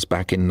broadcast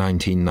back in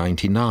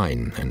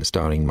 1999 and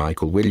starring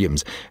Michael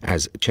Williams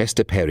as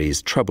Chester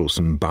Perry's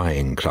troublesome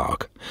buying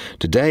clerk.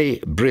 Today,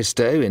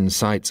 Bristow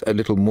incites a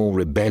little more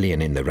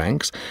rebellion in the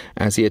ranks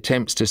as he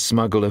attempts to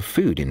smuggle a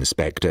food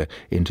inspector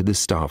into the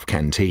staff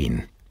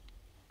canteen.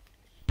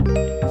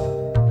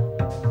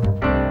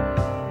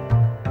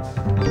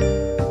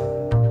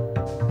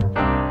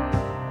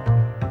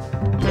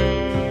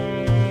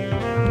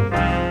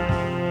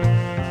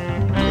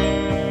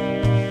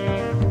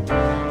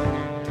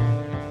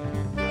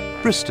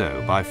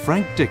 Bristow by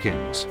Frank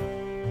Dickens,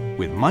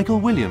 with Michael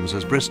Williams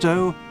as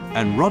Bristow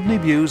and Rodney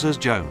Bewes as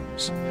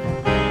Jones.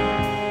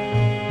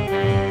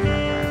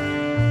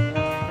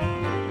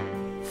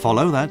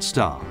 Follow that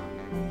star.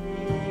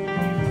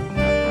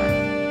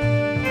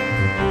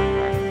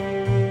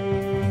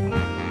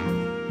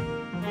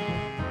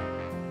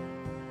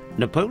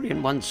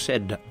 Napoleon once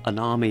said, "An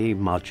army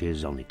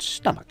marches on its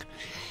stomach."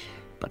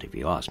 But if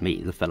you ask me,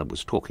 the fellow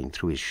was talking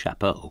through his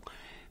chapeau,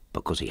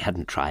 because he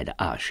hadn't tried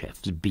our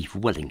chef's beef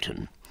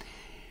Wellington.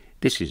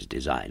 This is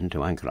designed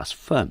to anchor us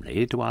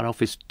firmly to our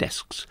office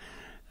desks,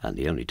 and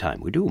the only time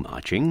we do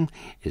marching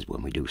is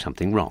when we do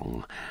something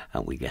wrong,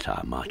 and we get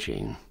our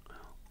marching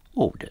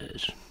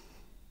orders.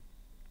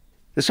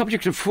 The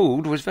subject of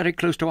food was very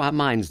close to our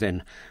minds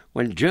then,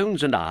 when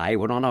Jones and I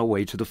were on our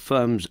way to the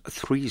firm's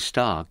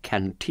 3-star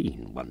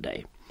canteen one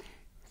day.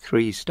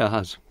 3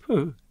 stars?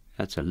 Oh,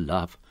 that's a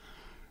laugh.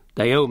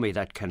 They owe me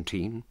that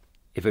canteen.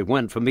 If it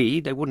weren't for me,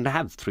 they wouldn't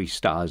have 3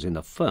 stars in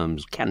the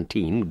firm's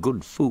canteen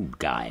good food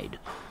guide.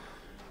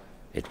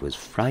 It was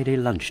Friday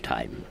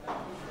lunchtime.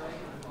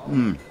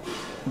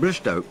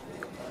 Bristow,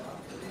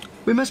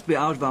 we must be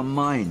out of our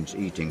minds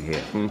eating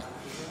here.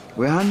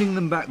 We're handing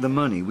them back the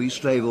money we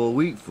slave all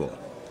week for.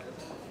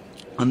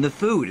 And the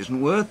food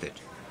isn't worth it.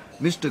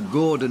 Mr.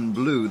 Gordon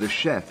Blue, the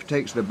chef,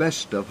 takes the best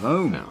stuff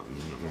home. No,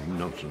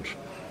 nonsense.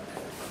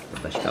 The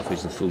best stuff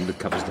is the food that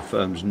covers the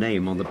firm's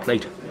name on the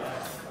plate.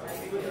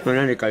 In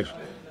any case,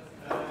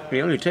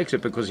 he only takes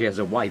it because he has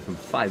a wife and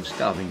 5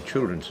 starving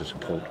children to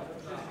support.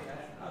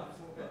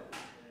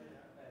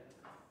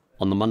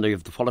 On the Monday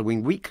of the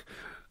following week,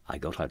 I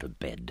got out of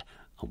bed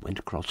and went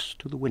across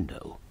to the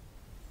window.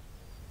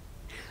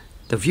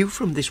 The view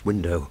from this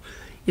window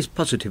is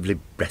positively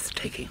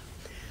breathtaking.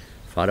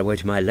 Far away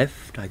to my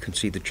left, I can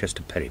see the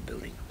Chester Perry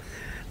building,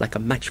 like a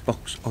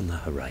matchbox on the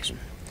horizon.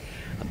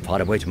 And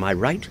far away to my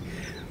right,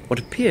 what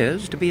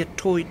appears to be a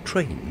toy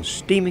train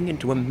steaming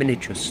into a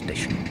miniature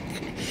station.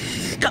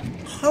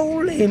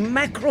 Holy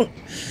mackerel!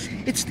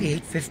 It's the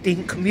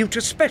 8:15 commuter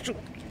special.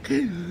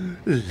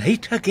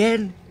 Late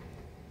again.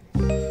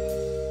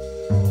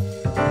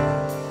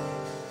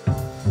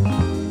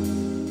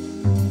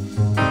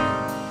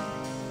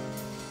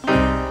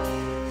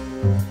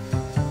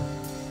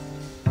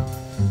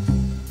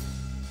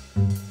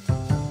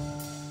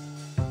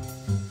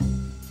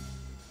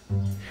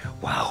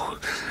 Wow,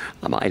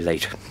 am I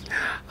late?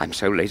 I'm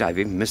so late I've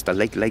even missed the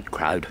late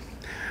crowd.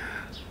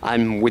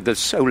 I'm with the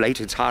so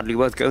late it's hardly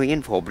worth going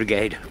in for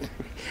brigade.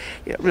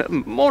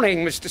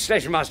 Morning, Mr.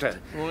 Station Master.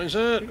 Morning,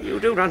 sir.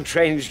 You do run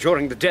trains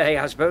during the day,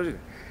 I suppose?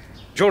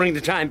 During the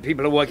time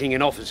people are working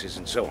in offices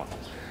and so on.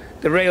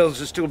 The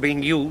rails are still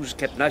being used,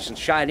 kept nice and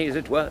shiny, as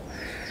it were.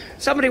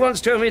 Somebody once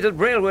told me that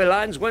railway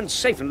lines weren't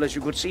safe unless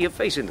you could see your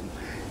face in them.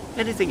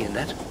 Anything in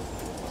that?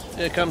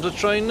 Here comes the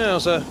train now,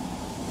 sir.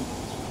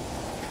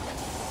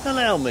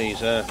 Allow me,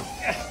 sir.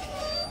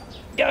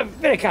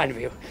 Very kind of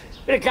you.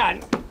 Very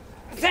kind.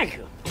 Thank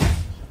you.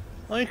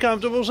 Are you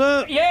comfortable,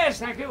 sir? Yes,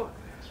 thank you.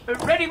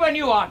 Ready when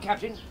you are,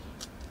 Captain.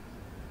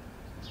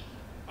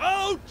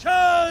 Oh,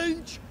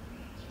 change!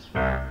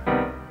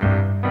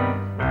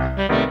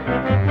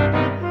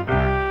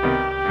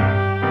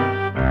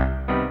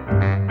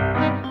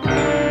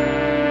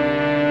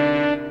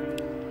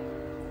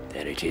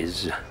 There it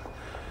is.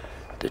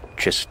 The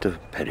Chester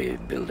Perry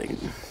building.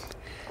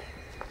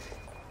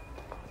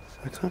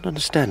 I can't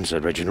understand Sir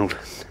Reginald.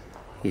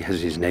 He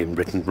has his name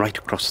written right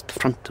across the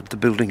front of the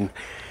building,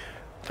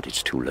 but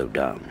it's too low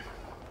down.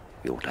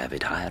 He ought to have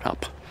it higher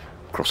up,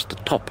 across the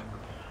top,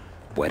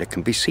 where it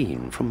can be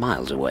seen from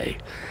miles away.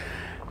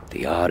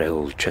 The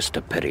R.L.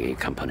 Chester Perry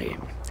Company.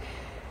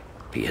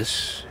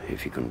 P.S.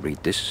 If you can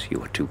read this,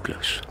 you are too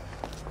close.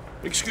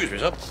 Excuse me,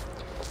 sir.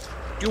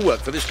 Do you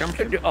work for this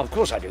company? Of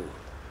course I do.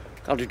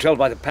 Can't you tell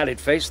by the pallid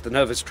face, the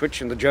nervous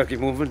twitch and the jerky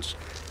movements?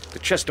 The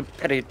Chester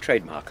Perry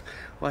trademark.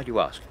 Why do you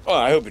ask? Oh,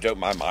 I hope you don't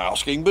mind my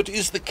asking, but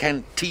is the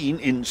canteen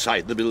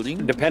inside the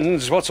building?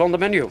 Depends what's on the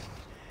menu.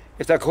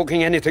 If they're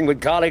cooking anything with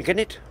garlic in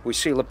it, we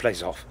seal the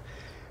place off.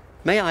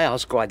 May I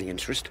ask why the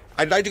interest?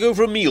 I'd like to go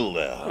for a meal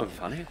there. Oh,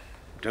 funny.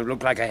 Don't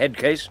look like a head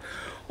case.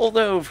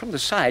 Although, from the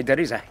side, there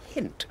is a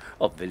hint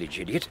of village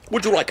idiot.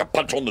 Would you like a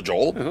punch on the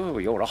jaw? Oh,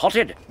 you're a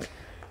hothead.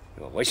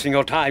 You're wasting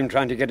your time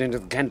trying to get into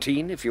the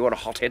canteen if you are a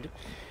hothead.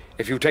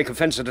 If you take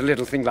offence at a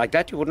little thing like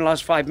that, you wouldn't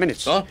last 5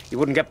 minutes. Huh? You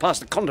wouldn't get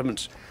past the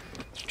condiments.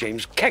 It's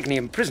James Cagney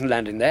in prison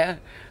land in there.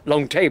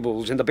 Long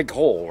tables in the big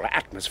hall,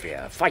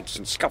 atmosphere, fights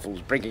and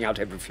scuffles breaking out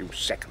every few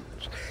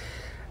seconds.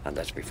 And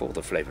that's before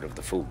the flavour of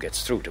the food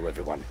gets through to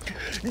everyone.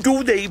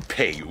 Do they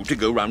pay you to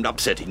go round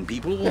upsetting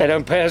people? They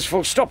don't pay us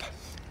full stop.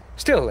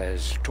 Still,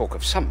 there's talk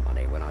of some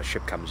money when our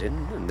ship comes in,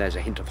 and there's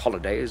a hint of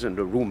holidays and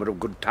a rumour of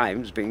good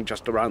times being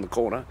just around the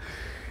corner.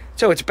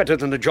 So it's better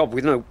than a job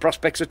with no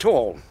prospects at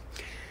all.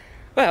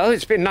 Well,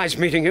 it's been nice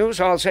meeting you,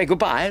 so I'll say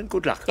goodbye and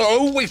good luck.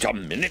 Oh, wait a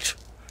minute.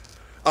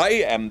 I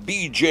am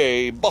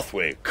B.J.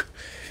 Bothwick,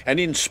 an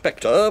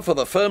inspector for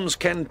the firm's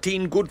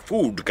Canteen Good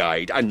Food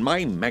Guide, and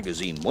my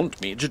magazine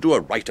want me to do a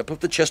write-up of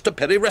the Chester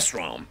Perry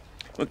restaurant.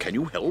 Well, can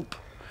you help?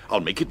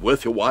 I'll make it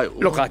worth your while.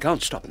 Look, I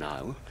can't stop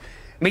now.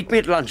 Meet me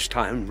at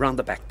lunchtime round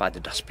the back by the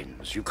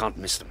dustbins. You can't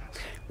miss them.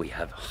 We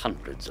have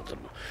hundreds of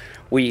them.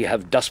 We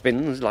have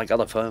dustbins like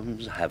other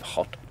firms have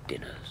hot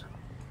dinners.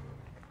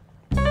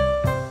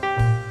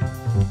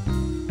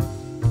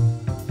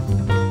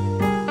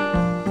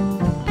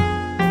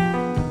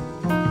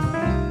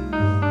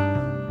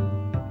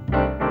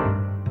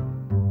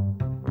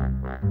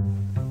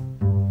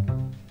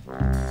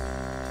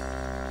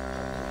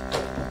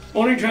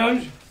 Morning,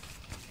 Jones.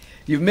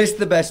 You've missed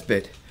the best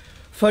bit.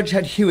 Fudge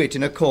had Hewitt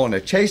in a corner,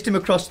 chased him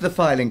across to the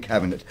filing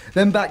cabinet,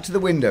 then back to the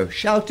window,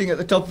 shouting at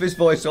the top of his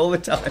voice all the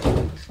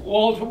time.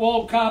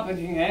 Wall-to-wall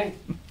carpeting, eh?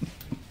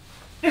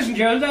 Listen,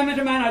 Jones, I met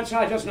a man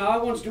outside just now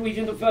who wants to eat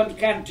in the firm's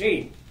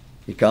canteen.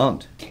 He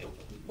can't.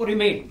 What do you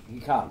mean, he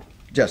can't?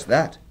 Just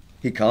that.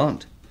 He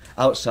can't.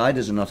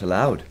 Outsiders are not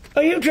allowed.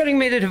 Are you telling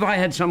me that if I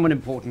had someone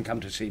important come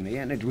to see me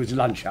and it was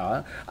lunch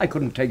hour, I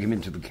couldn't take him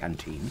into the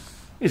canteen?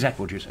 Is that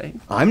what you're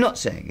saying? I'm not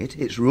saying it.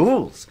 It's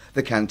rules.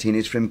 The canteen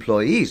is for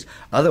employees.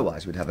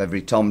 Otherwise we'd have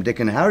every Tom, Dick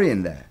and Harry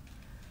in there.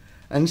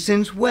 And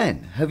since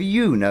when have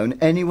you known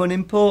anyone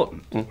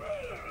important?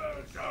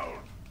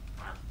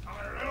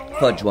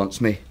 Fudge wants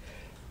me.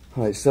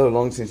 Oh, it's so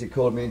long since he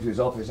called me into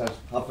his office,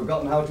 I've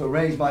forgotten how to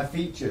arrange my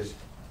features.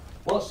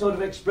 What sort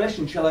of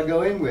expression shall I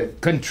go in with?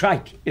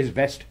 Contrite is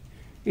best.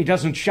 He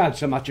doesn't shout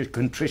so much as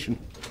contrition.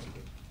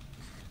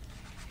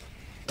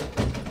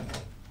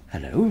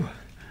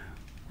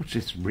 What's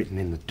this written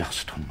in the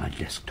dust on my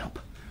desktop?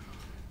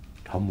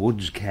 Tom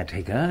Woods,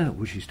 caretaker,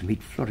 wishes to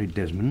meet Florid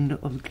Desmond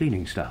of the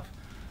cleaning staff.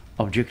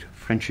 Object,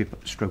 friendship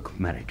 /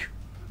 marriage.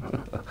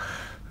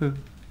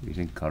 He's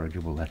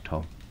incorrigible, that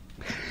Tom.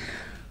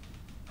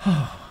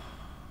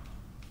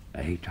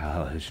 8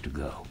 hours to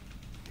go.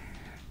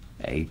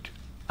 8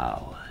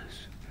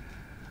 hours.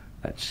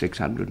 That's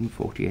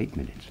 648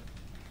 minutes.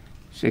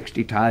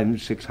 60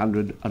 times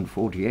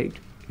 648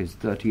 is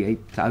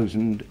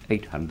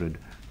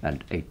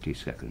 38,880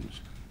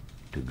 seconds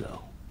to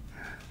go.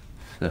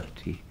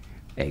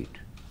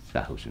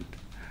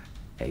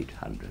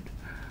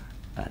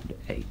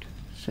 38,808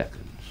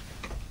 seconds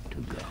to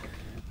go.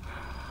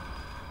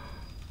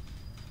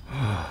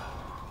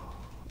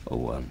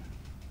 1,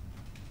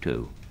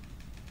 2,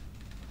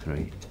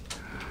 3,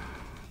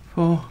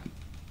 4.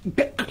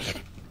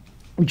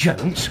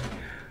 Jones,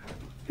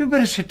 you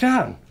better sit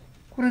down.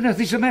 What on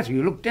earth is the matter?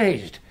 You look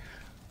dazed.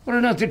 What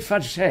on earth did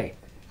Fudge say?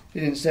 He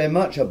didn't say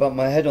much. I bumped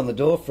my head on the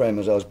door frame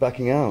as I was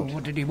backing out.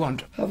 What did he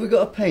want? Have we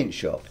got a paint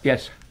shop?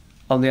 Yes,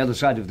 on the other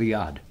side of the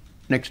yard,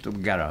 next to the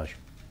garage.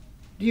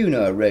 Do you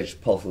know Reg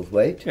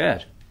Postlethwaite?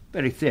 Yes,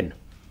 very thin.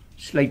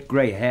 Slate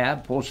grey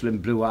hair, porcelain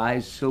blue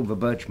eyes, silver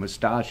birch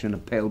moustache and a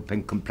pale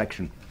pink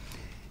complexion.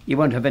 You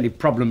won't have any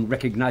problem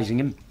recognising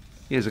him.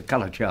 Here's a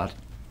colour chart.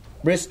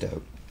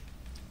 Bristow,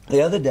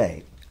 the other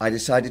day I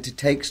decided to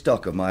take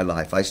stock of my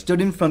life. I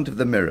stood in front of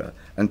the mirror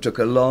and took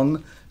a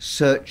long,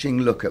 searching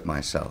look at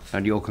myself.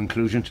 And your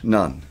conclusions?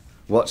 None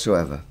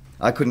whatsoever.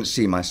 I couldn't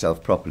see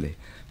myself properly.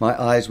 My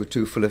eyes were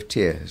too full of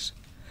tears.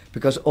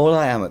 Because all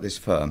I am at this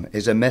firm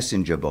is a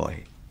messenger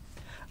boy.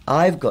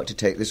 I've got to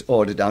take this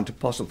order down to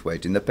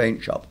Postlethwaite in the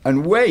paint shop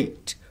and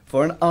wait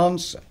for an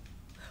answer.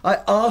 I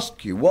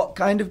ask you, what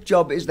kind of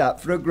job is that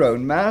for a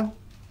grown man?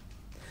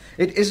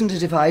 It isn't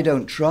as if I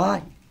don't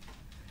try.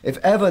 If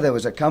ever there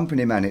was a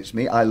company man, it's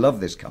me. I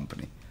love this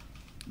company.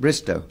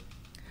 Bristow,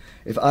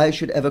 if I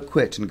should ever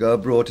quit and go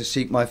abroad to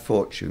seek my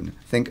fortune,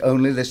 think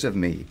only this of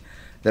me.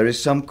 There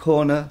is some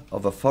corner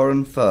of a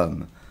foreign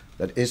firm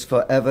that is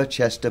forever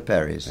Chester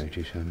Perry's.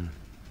 87,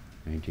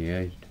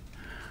 88,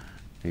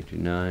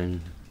 89...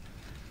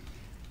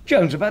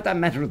 Jones, about that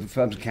matter of the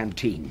firm's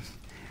canteen.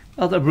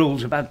 Are there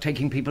rules about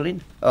taking people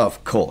in?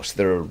 Of course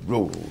there are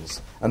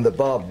rules. And the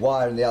barbed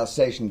wire and the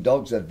Alsatian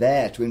dogs are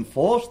there to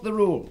enforce the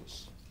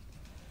rules.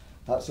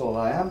 That's all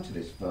I am to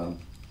this firm.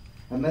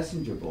 A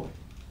messenger boy.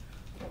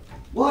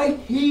 Why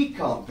he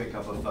can't pick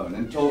up a phone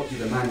and talk to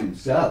the man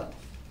himself?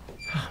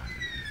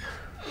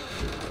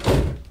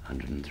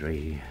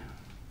 103,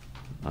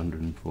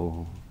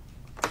 104...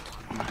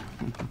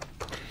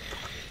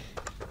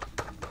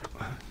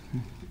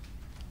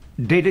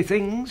 Daily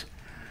things?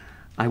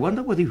 I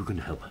wonder whether you can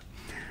help.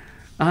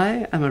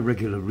 I am a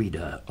regular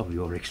reader of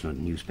your excellent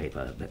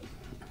newspaper.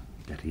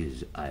 That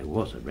is, I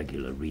was a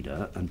regular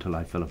reader until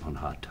I fell upon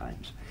hard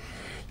times.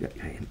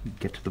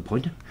 Get to the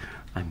point?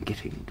 I'm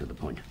getting to the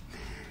point.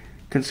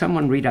 Can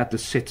someone read out the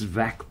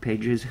Sitz-Vac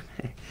pages?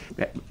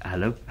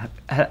 Hello?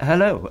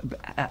 Hello?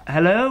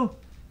 Hello?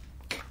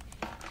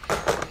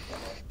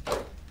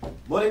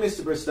 Morning,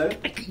 Mr. Bristow.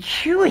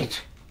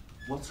 Hewitt!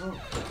 What's wrong?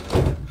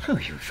 Oh,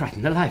 you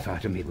frightened the life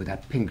out of me with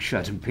that pink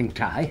shirt and pink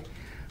tie.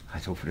 I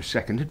thought for a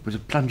second it was a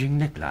plunging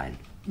neckline.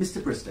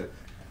 Mr. Bristow,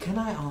 can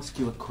I ask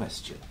you a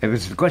question? If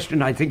it's the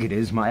question I think it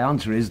is, my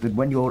answer is that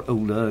when you're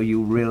older,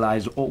 you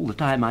realise all the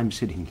time I'm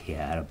sitting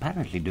here,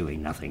 apparently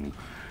doing nothing,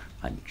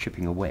 I'm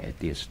chipping away at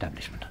the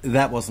establishment.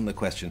 That wasn't the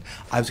question.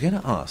 I was going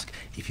to ask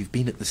if you've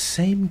been at the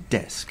same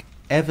desk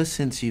ever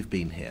since you've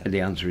been here.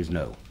 The answer is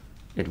no.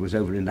 It was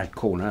over in that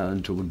corner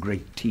until the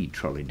great tea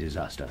trolley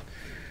disaster.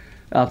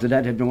 After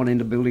that, everyone in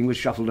the building was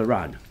shuffled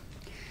around.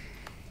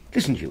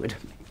 Listen, Hewitt,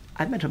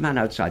 I met a man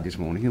outside this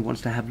morning who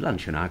wants to have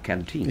lunch in our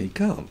canteen. He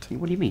can't.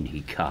 What do you mean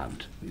he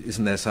can't?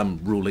 Isn't there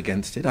some rule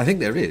against it? I think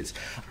there is.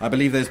 I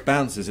believe those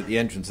bouncers at the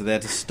entrance are there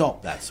to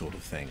stop that sort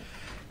of thing.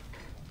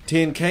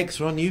 Tea and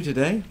cakes are on you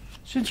today.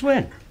 Since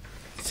when?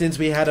 Since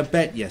we had a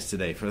bet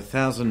yesterday for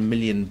 1,000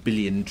 million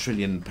billion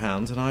trillion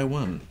pounds and I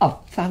won.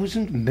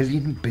 1,000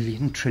 million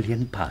billion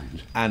trillion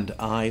pounds? And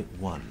I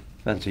won.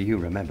 Fancy you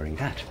remembering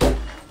that.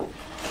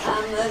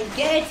 Come and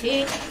get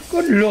it.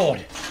 Good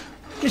Lord!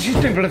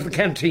 Mrs. Dimple of the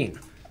canteen.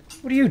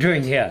 What are you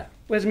doing here?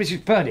 Where's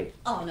Mrs. Purdy?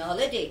 On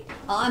holiday.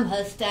 I'm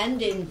her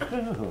stand-in.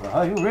 Oh,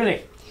 are you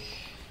really?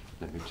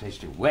 Let me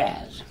taste your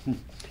wares.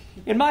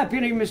 In my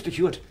opinion, Mr.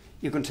 Hewitt,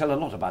 you can tell a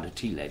lot about a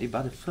tea lady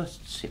by the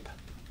first sip.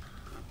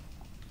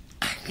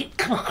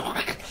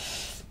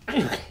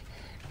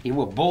 You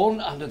were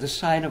born under the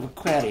sign of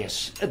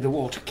Aquarius, the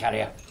water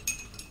carrier.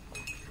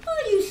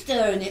 Are you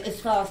stirring it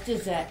as fast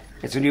as that?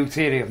 It's a new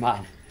theory of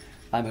mine.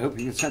 I'm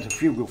hoping that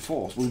centrifugal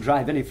force will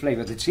drive any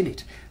flavour that's in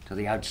it to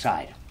the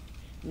outside.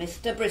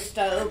 Mr.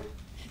 Bristow,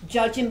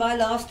 judging by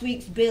last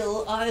week's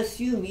bill, I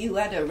assume you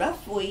had a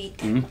rough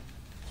week.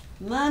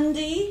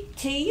 Monday,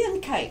 tea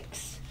and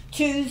cakes.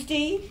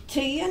 Tuesday,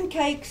 tea and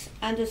cakes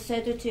and a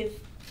sedative.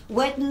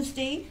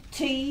 Wednesday,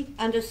 tea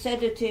and a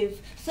sedative.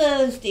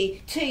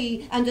 Thursday,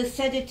 tea and a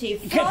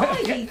sedative.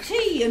 Friday,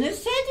 tea and a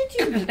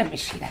sedative. Let me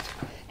see that.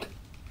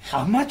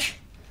 How much?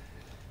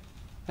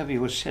 Have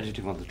you a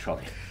sedative on the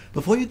trolley?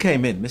 Before you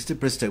came in, Mr.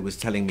 Bristow was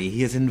telling me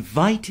he has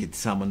invited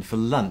someone for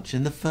lunch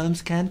in the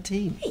firm's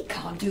canteen. He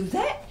can't do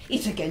that.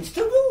 It's against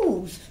the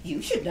rules.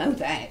 You should know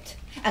that.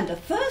 And the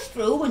first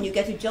rule when you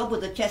get a job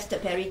with the Chester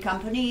Perry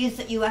Company is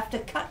that you have to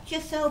cut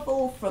yourself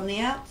off from the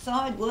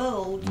outside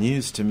world.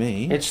 News to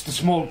me. It's the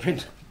small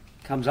print.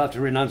 Comes after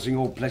renouncing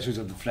all pleasures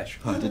of the flesh.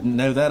 I didn't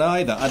know that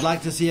either. I'd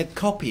like to see a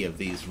copy of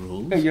these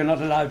rules. You're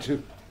not allowed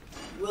to.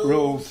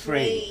 Rule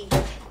 3.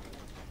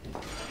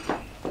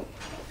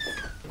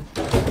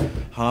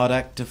 Hard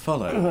act to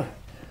follow.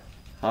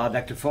 Hard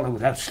act to follow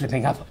without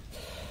slipping up.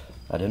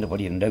 I don't know what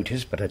you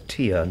noticed, but a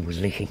tea urn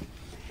was leaking.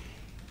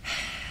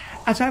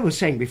 As I was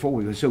saying before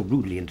we were so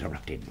rudely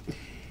interrupted,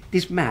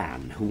 this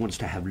man who wants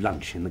to have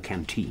lunch in the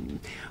canteen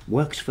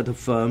works for the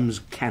firm's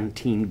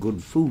Canteen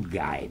Good Food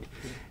Guide,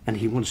 and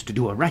he wants to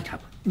do a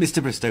write-up.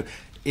 Mr. Bristow,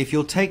 if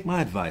you'll take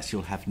my advice,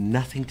 you'll have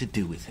nothing to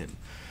do with him.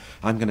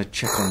 I'm going to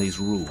check on these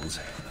rules.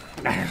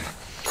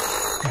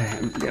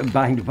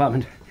 Buying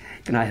department,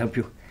 can I help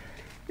you?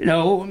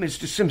 No,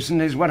 Mr.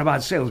 Simpson is one of our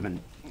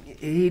salesmen.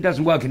 He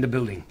doesn't work in the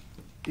building.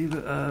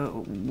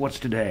 What's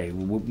today?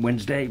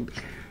 Wednesday?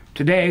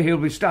 Today he'll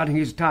be starting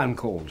his town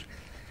calls.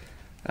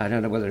 I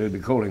don't know whether he'll be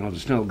calling on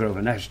Snellgrove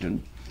and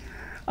Ashton.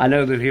 I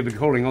know that he'll be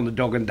calling on the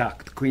Dog and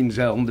Duck, the Queen's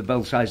Elm, the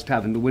Belsize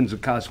Tavern, the Windsor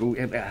Castle.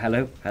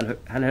 Hello?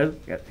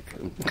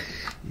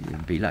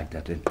 Be like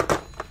that then.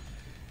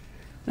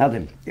 Now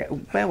then,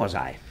 where was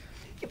I?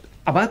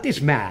 About this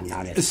man,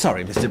 now then.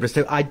 Sorry, Mr.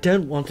 Bristow, I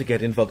don't want to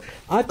get involved.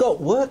 I've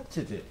got work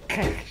to do.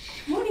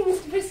 Morning,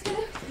 Mr. Bristow.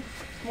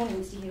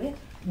 Morning, Mr. Hewitt.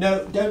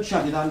 No, don't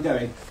shut it, I'm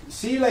going.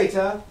 See you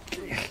later.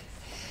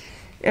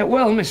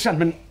 Well, Miss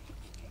Sandman,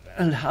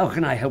 and how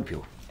can I help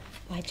you?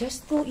 I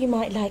just thought you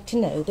might like to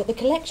know that the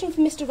collection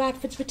for Mr.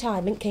 Radford's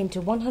retirement came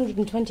to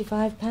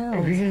 £125.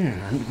 Oh,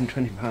 yeah,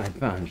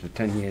 £125 for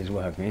 10 years'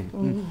 work, eh?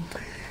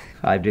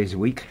 5 days a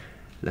week,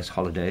 less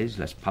holidays,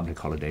 less public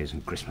holidays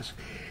and Christmas.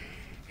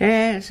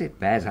 Yes, it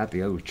bears out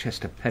the old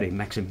Chester Perry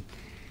maxim,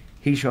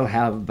 he shall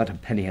have but a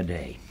penny a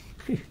day.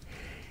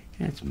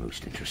 That's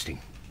most interesting,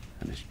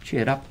 and has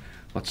cheered up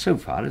what so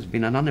far has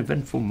been an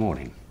uneventful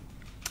morning.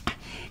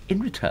 In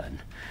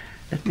return,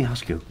 let me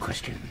ask you a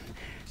question.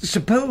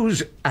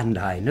 Suppose, and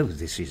I know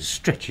this is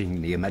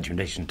stretching the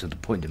imagination to the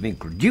point of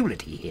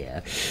incredulity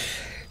here,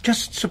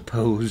 just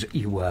suppose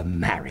you were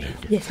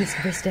married. Yes,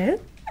 Mr. Bristow?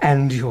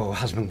 And your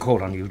husband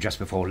called on you just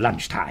before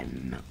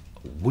lunchtime.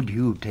 Would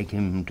you take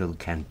him to the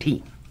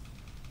canteen?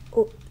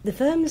 Oh, the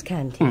firm's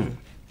canteen?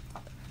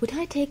 Would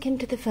I take him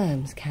to the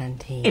firm's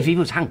canteen? If he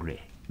was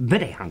hungry,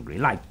 very hungry,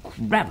 like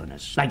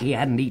ravenous, like he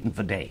hadn't eaten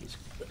for days.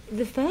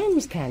 The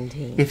firm's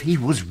canteen? If he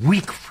was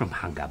weak from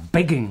hunger,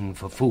 begging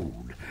for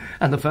food,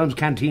 and the firm's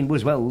canteen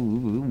was, well,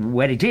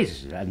 where it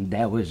is, and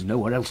there was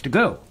nowhere else to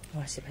go.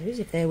 Well, I suppose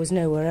if there was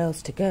nowhere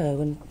else to go,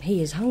 and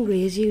he is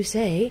hungry, as you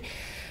say,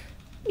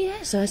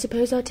 yes, I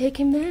suppose I'd take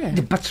him there.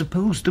 But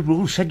suppose the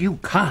rule said you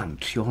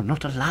can't. You're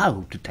not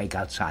allowed to take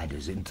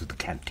outsiders into the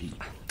canteen.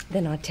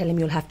 Then I'd tell him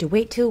you'll have to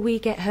wait till we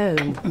get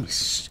home.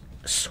 Miss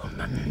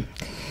Sonman,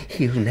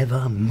 he'll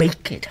never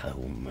make it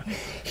home.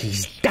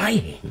 He's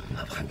dying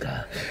of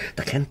hunger.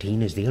 The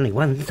canteen is the only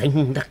one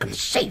thing that can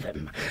save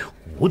him.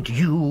 Would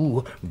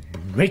you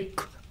break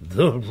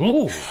the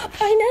rule?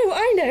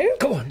 I know.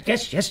 Go on,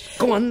 yes,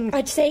 go on.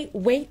 I'd say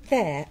wait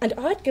there, and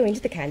I'd go into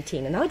the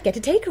canteen and I'd get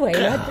a takeaway.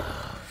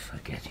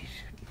 Forget it.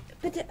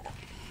 But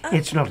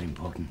It's not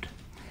important.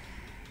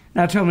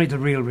 Now tell me the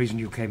real reason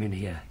you came in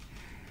here.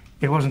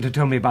 It wasn't to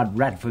tell me about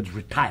Radford's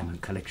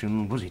retirement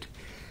collection, was it?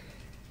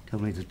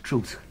 Tell me the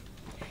truth.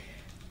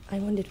 I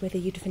wondered whether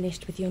you'd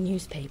finished with your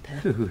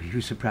newspaper. Oh, you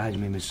surprise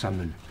me, Miss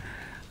Sunman.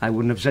 I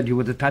wouldn't have said you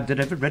were the type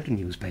that ever read a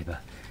newspaper.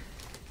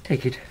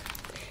 Take it.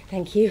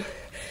 Thank you.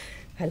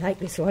 I like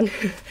this one.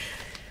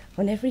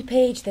 On every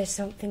page there's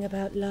something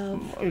about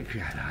love. I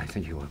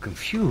think you are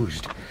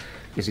confused.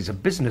 This is a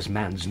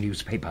businessman's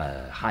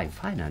newspaper. High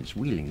finance,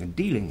 wheeling and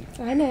dealing.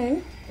 I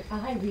know,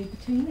 but I read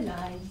between the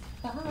lines.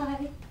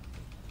 Bye.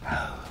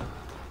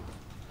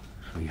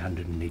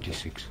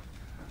 386,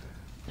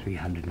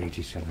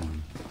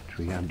 387,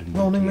 300.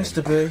 Morning,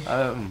 Mr. B.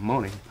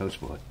 Morning,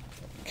 postboy.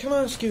 Can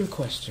I ask you a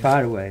question?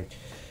 Fire away.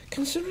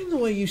 Considering the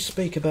way you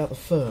speak about the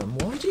firm,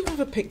 why do you have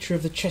a picture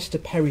of the Chester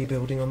Perry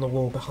building on the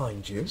wall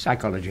behind you?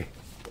 Psychology.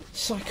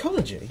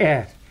 Psychology?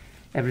 Yeah.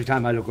 Every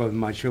time I look over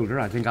my shoulder,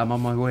 I think I'm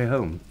on my way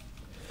home.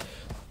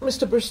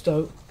 Mr.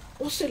 Bristow,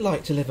 what's it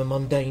like to live a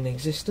mundane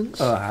existence?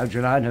 Oh, how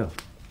should I know?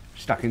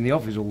 Stuck in the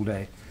office all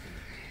day.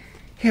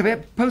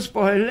 Here,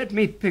 postboy, let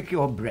me pick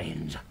your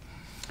brains.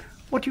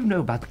 What do you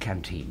know about the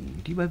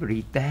canteen? Do you ever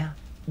eat there?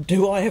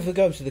 Do I ever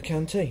go to the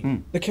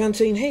canteen? The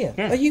canteen here?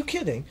 Yeah. Are you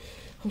kidding?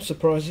 I'm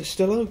surprised it's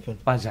still open.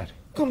 Why's that?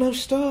 Got no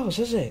stars,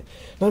 has it?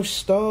 No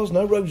stars,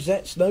 no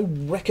rosettes, no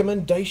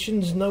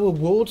recommendations, no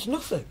awards,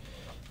 nothing.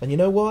 And you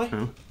know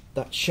why?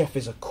 That chef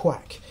is a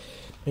quack.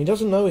 And he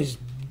doesn't know his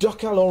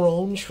duck à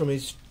l'orange from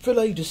his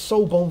filet de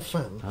sole bonne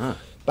femme.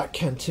 That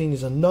canteen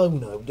is a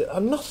no-no, a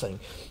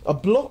nothing. A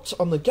blot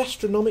on the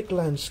gastronomic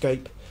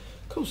landscape.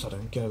 Of course I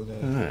don't go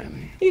there.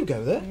 You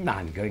go there?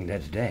 I'm going there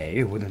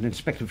today with an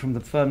inspector from the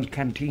firm's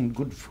canteen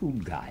good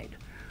food guide.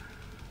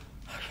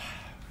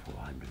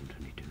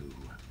 422.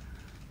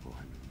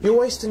 You're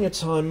wasting your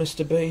time,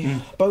 Mr.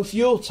 B. Both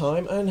your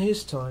time and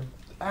his time.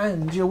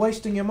 And you're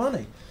wasting your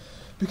money.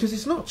 Because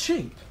it's not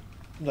cheap.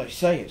 They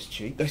say it's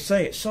cheap, they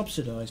say it's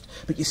subsidised,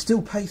 but you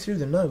still pay through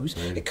the nose.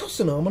 It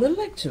costs an arm and a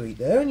leg to eat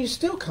there, and you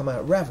still come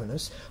out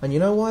ravenous. And you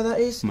know why that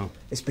is? No.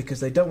 It's because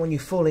they don't want you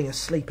falling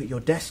asleep at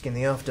your desk in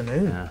the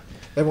afternoon.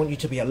 They want you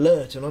to be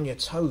alert and on your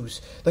toes.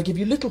 They give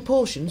you little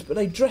portions, but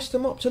they dress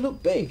them up to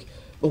look big.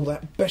 All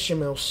that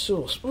bechamel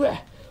sauce, bleh.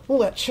 All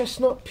that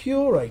chestnut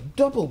puree,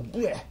 double,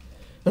 bleh.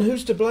 And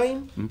who's to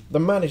blame? The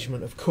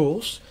management, of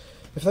course.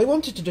 If they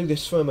wanted to do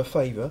this firm a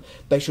favour,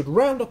 they should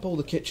round up all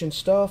the kitchen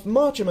staff,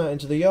 march them out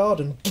into the yard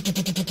and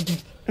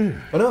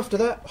after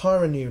that,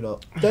 hire a new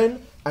lot.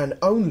 Then, and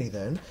only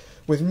then,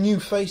 with new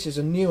faces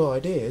and new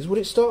ideas, would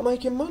it start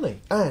making money.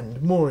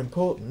 And, more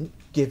important,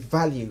 give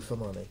value for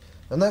money.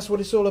 And that's what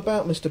it's all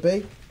about, Mr.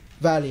 B.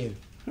 Value.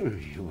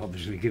 You've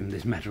obviously given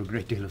this matter a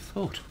great deal of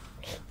thought.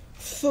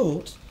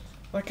 Thought?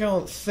 I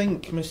can't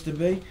think, Mr.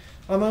 B.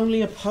 I'm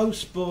only a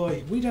post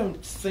boy. We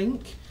don't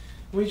think.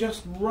 We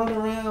just run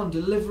around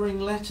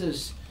delivering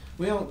letters.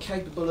 We aren't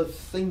capable of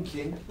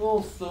thinking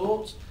or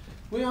thought.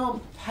 We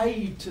aren't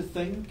paid to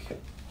think.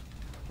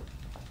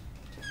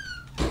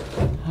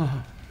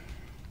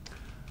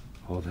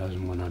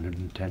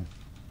 4,110.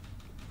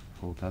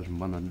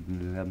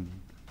 4,111.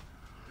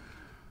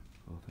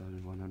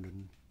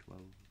 4,112.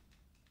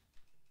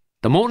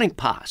 The morning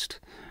passed,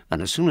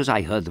 and as soon as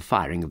I heard the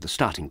firing of the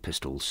starting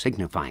pistol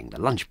signifying the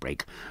lunch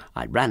break,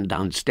 I ran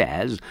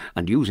downstairs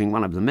and, using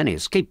one of the many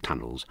escape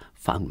tunnels,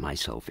 found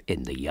myself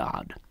in the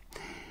yard.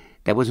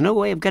 There was no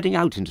way of getting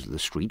out into the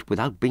street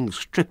without being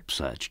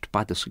strip-searched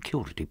by the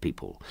security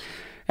people,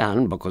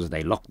 and because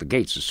they locked the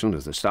gates as soon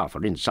as the staff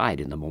were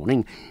inside in the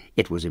morning,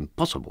 it was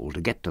impossible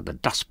to get to the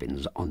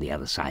dustbins on the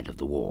other side of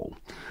the wall.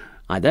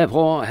 I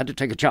therefore had to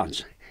take a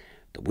chance.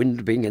 The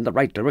wind being in the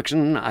right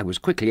direction, I was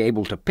quickly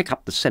able to pick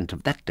up the scent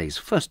of that day's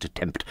first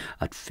attempt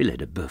at filet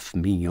de boeuf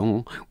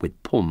mignon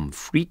with pommes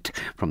frites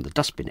from the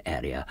dustbin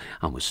area,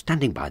 and was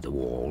standing by the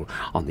wall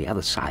on the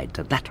other side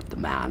to that of the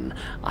man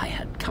I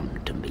had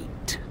come to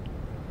meet.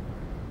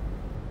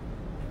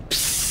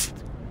 Psst!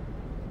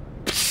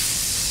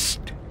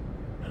 Psst!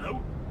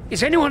 Hello?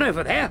 Is anyone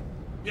over there?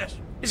 Yes.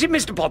 Is it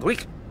Mr.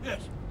 Bodwick?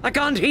 Yes. I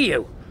can't hear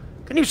you.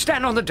 Can you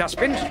stand on the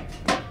dustbins? Just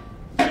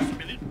a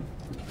minute.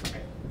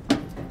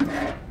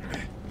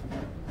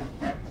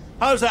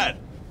 How's that?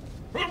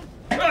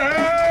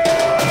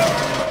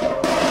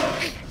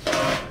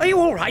 Are you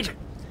all right?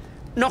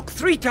 Knock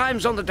 3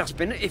 times on the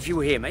dustbin if you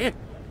hear me.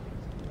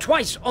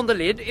 Twice on the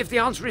lid if the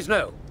answer is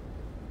no.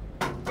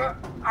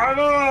 I'm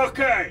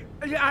okay.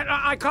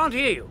 I can't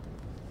hear you.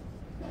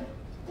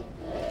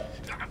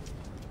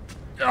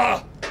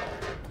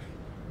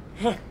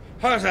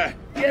 How's that?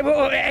 Yeah,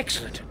 well,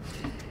 excellent.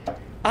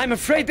 I'm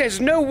afraid there's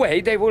no way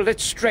they will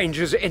let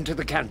strangers into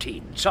the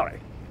canteen.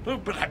 Sorry. Oh,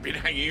 but I've been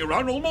hanging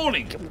around all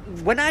morning.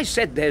 When I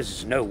said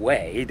there's no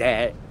way,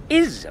 there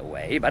is a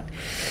way, but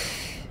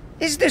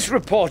is this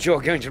report you're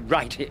going to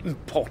write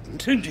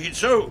important? Indeed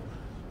so.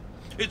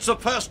 It's the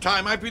first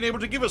time I've been able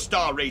to give a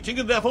star rating,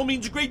 and therefore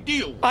means a great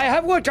deal. I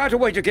have worked out a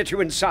way to get you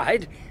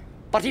inside,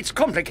 but it's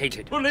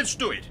complicated. Well, let's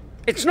do it.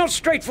 It's not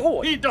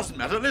straightforward. It doesn't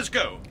matter. Let's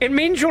go. It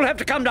means you'll have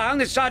to come down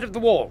this side of the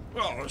wall.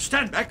 Oh,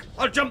 stand back.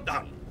 I'll jump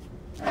down.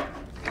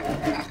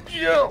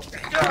 You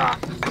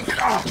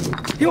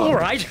all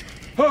right?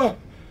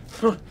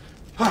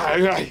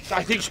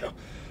 I think so.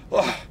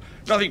 Oh,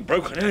 nothing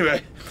broken,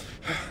 anyway.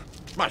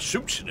 My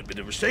suit's in a bit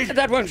of a state.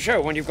 That won't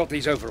show when you've got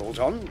these overalls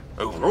on.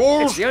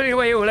 Overalls? It's the only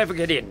way you'll ever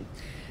get in.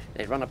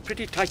 They run a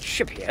pretty tight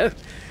ship here.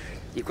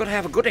 You've got to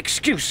have a good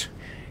excuse.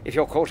 If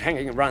you're caught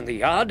hanging around the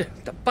yard,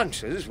 the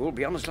bunches will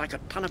be on us like a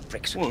ton of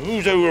bricks. Well,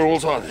 whose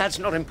overalls are they? That's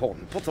not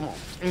important. Put them on.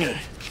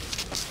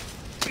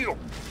 I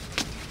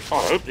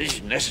hope this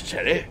is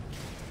necessary.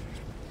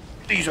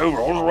 These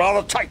overalls are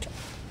rather tight.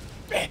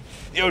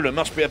 The owner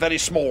must be a very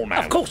small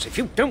man. Of course, if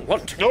you don't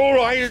want to. All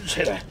right,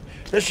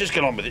 let's just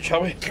get on with it,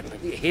 shall we?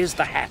 Here's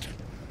the hat.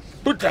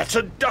 But that's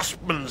a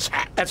dustman's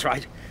hat. That's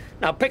right.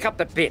 Now pick up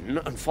the bin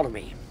and follow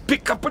me.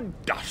 Pick up a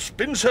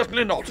dustbin?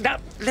 Certainly not. Now,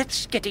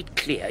 let's get it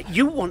clear.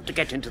 You want to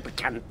get into the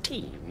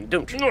canteen,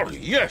 don't you? Oh,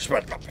 yes,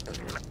 but...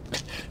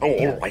 Oh,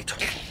 all right.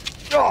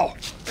 Oh!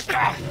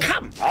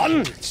 Come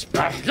on, it's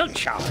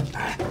lunch hour.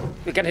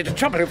 We get into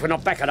trouble if we're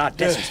not back at our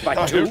desks by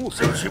 2. I don't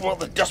see what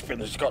the dustbin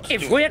has got to do.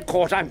 If we're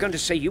caught, I'm going to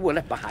say you were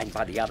left behind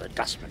by the other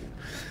dustman.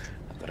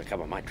 I've got to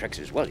cover my tracks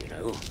as well, you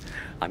know.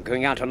 I'm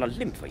going out on a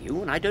limb for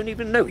you, and I don't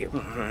even know you.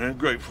 I'm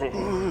grateful.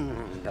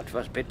 That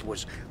first bit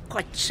was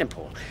quite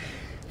simple.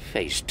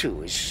 Phase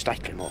 2 is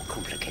slightly more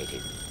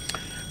complicated.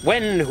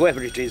 When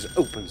whoever it is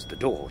opens the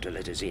door to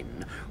let us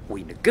in,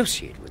 we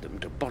negotiate with them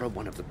to borrow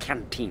one of the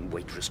canteen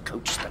waitress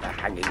coats that are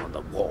hanging on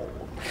the wall.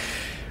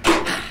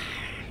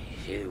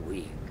 Here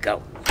we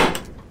go.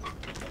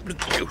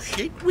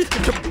 negotiate with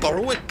to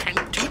borrow a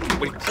canteen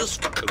waitress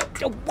coat?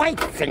 The white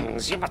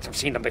things. You must have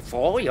seen them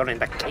before. You're in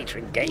the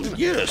catering game.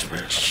 Yes,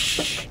 but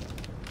shh.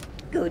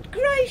 Good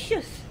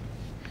gracious.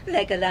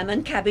 Leg of lamb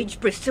and cabbage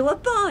Bristow are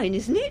buying,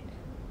 isn't it?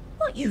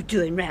 What you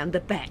doing round the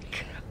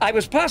back? I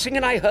was passing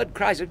and I heard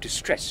cries of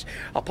distress.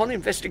 Upon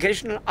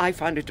investigation, I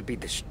found it to be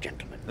this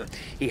gentleman.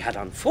 He had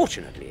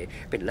unfortunately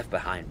been left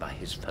behind by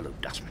his fellow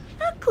dustman.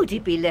 How could he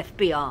be left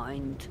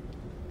behind?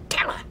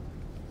 Tell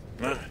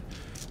her.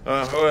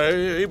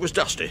 It was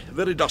dusty,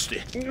 very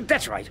dusty.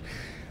 That's right.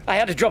 I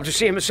had a job to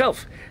see him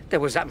myself. There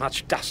was that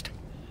much dust.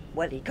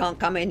 Well, he can't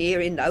come in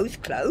here in those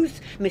clothes.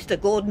 Mr.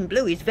 Gordon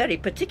Blue is very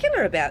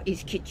particular about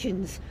his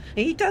kitchens.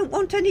 He don't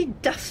want any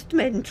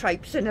dustmen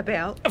traipsing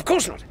about. Of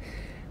course not.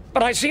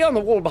 But I see on the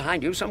wall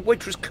behind you some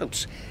waitress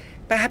coats.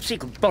 Perhaps he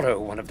could borrow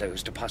one of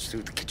those to pass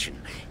through the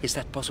kitchen. Is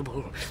that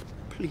possible?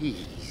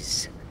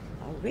 Please.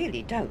 I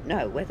really don't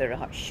know whether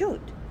I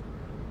should.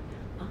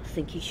 I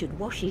think he should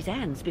wash his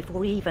hands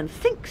before he even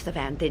thinks of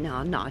handing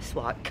our nice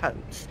white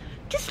coats.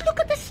 Just look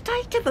at the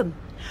state of them.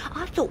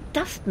 I thought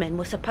dustmen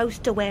were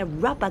supposed to wear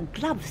rubber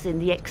gloves in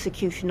the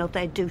execution of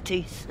their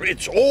duties.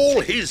 It's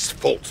all his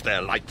fault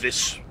they're like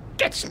this.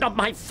 It's not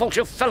my fault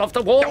you fell off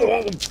the wall.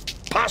 Oh,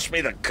 pass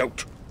me the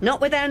coat. Not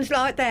with hands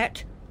like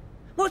that.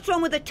 What's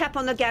wrong with the tap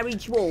on the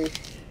garage wall?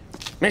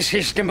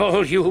 Mrs.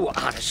 Dimble, you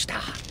are a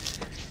star.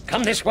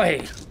 Come this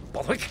way,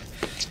 Bothwick.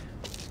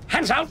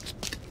 Hands out.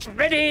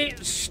 Ready,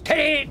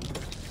 steady.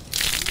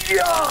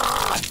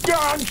 Yeah,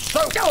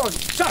 so good.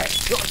 Sorry.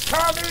 You're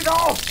turning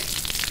off.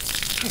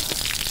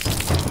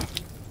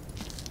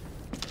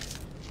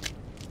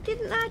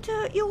 Didn't that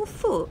hurt your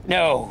foot?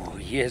 No.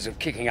 Years of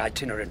kicking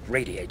itinerant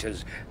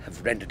radiators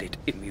have rendered it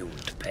immune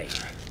to pain.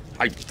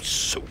 I'm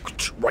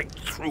soaked right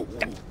through.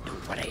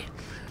 Don't worry.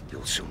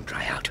 You'll soon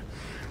dry out.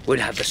 We'll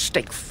have the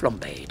steak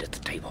flambéed at the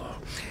table.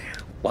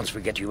 Once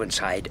we get you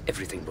inside,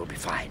 everything will be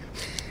fine.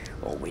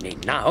 All we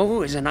need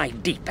now is an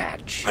ID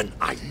badge. An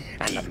ID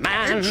And the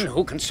man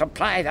who can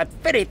supply that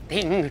very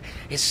thing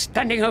is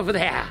standing over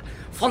there,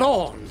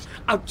 forlorn,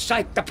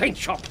 outside the paint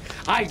shop.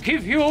 I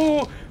give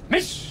you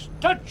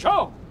Mr.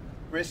 Jones.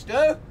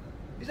 Bristow?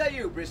 Is that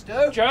you,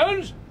 Bristow?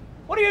 Jones?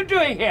 What are you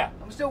doing here?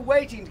 I'm still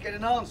waiting to get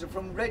an answer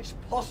from Reg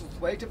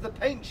Postlethwaite of the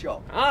paint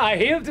shop. Ah,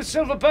 he of the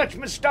silver birch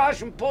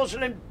moustache and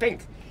porcelain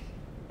pink.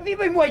 Have you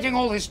been waiting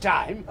all this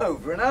time?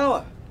 Over an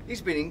hour.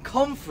 He's been in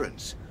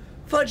conference.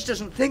 Fudge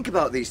doesn't think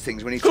about these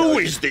things when he... Who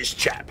is this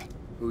chap?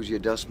 Who's your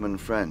dustman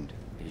friend?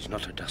 He's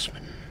not a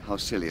dustman. How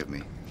silly of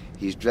me.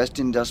 He's dressed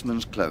in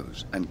dustman's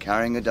clothes and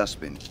carrying a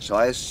dustbin, so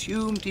I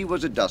assumed he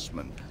was a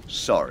dustman.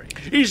 Sorry.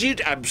 Is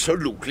it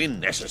absolutely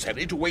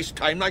necessary to waste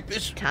time like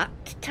this? Tut,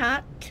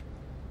 tut.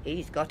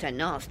 He's got a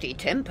nasty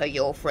temper,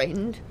 your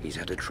friend. He's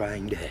had a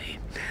trying day.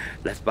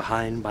 Left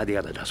behind by the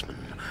other dustman.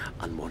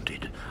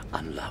 Unwanted,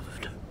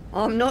 unloved.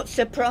 I'm not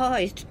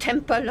surprised.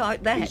 Temper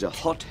like that. He's a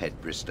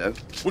hothead, Bristow.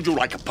 Would you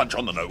like a punch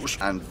on the nose?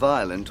 And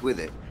violent with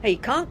it. He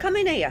can't come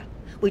in here.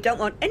 We don't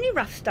want any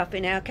rough stuff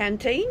in our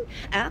canteen.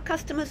 Our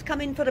customers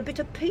come in for a bit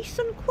of peace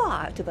and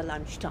quiet over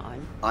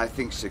lunchtime. I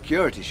think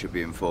security should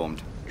be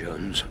informed.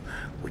 Jones,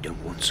 we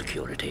don't want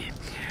security.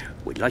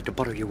 We'd like to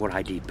borrow your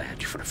ID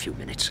badge for a few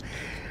minutes.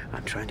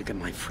 I'm trying to get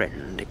my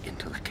friend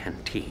into the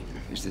canteen.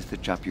 Is this the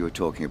chap you were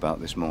talking about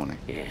this morning?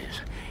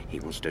 Yes. He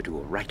wants to do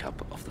a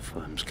write-up of the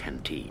firm's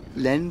canteen.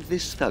 Lend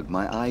this thug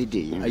my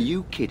ID? Are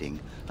you kidding?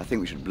 I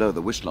think we should blow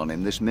the whistle on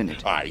him this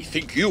minute. I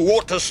think you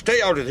ought to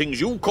stay out of things.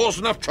 You cause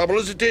enough trouble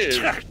as it is.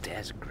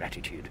 There's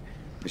gratitude.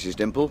 Mrs.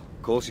 Dimple,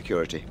 call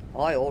security.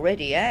 I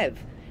already have.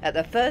 At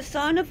the first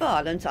sign of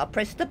violence, I'll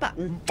press the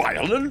button.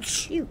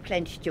 Violence? You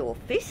clenched your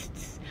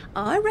fists.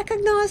 I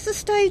recognise the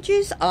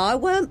stages. I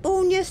weren't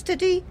born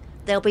yesterday.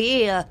 They'll be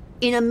here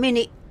in a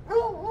minute.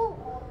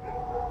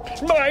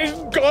 My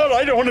God,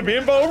 I don't want to be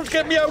involved.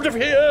 Get me out of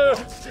here.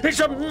 It's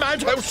a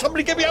madhouse.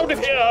 Somebody get me out of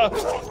here.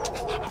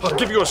 I'll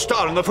give you a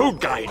star in the food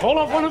guide. Call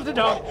off one of the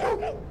dogs.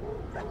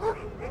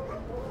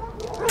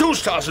 2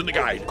 stars in the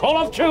guide. Call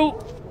off 2.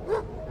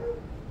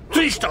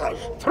 3 stars.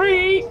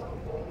 3.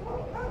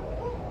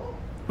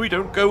 We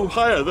don't go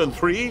higher than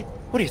 3.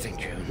 What do you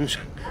think, Jones?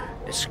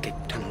 Escape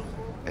tunnel.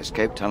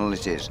 Escape tunnel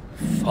it is.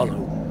 Follow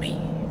me.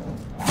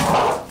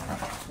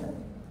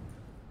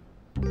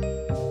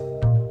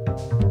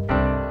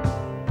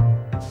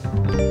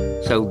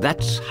 So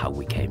that's how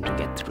we came to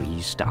get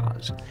 3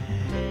 stars.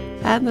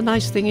 And the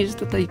nice thing is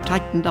that they've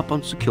tightened up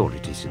on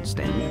security since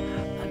then,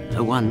 and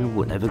no one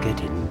will ever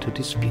get in to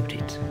dispute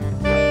it.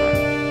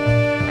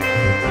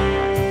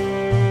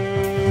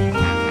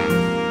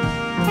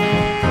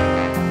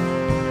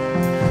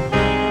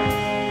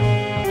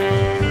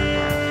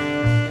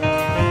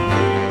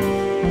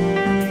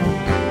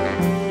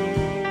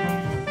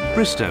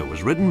 Bristow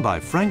was written by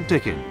Frank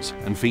Dickens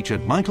and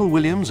featured Michael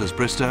Williams as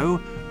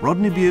Bristow,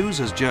 Rodney Bewes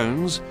as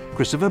Jones,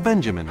 Christopher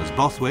Benjamin as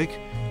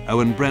Bothwick,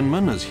 Owen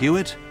Brenman as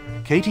Hewitt,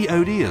 Katie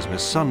Odie as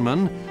Miss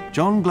Sunman,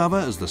 John Glover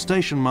as the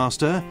station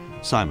master,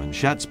 Simon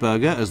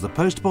Schatzberger as the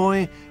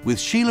postboy, with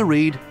Sheila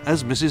Reid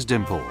as Mrs.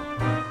 Dimple.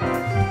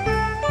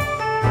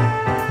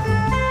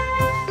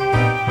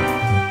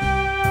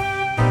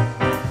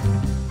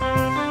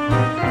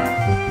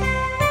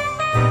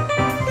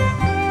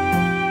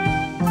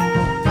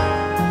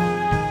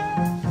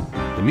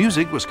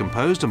 music was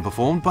composed and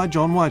performed by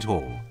John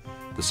Whitehall.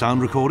 The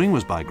sound recording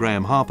was by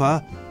Graham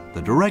Harper.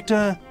 The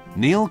director,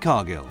 Neil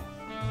Cargill.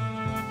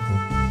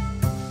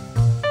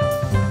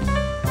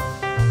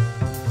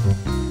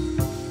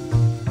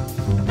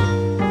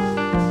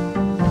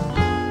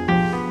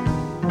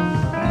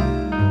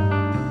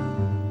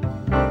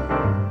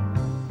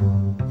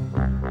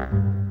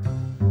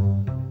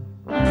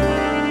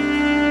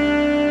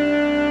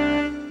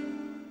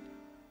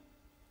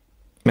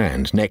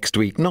 And next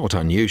week, not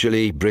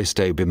unusually,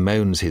 Bristow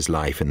bemoans his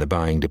life in the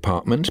buying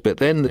department, but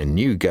then a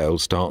new girl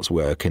starts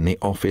work in the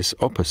office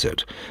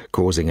opposite,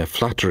 causing a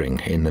fluttering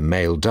in the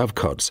male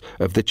dovecots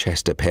of the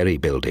Chester Perry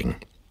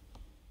building.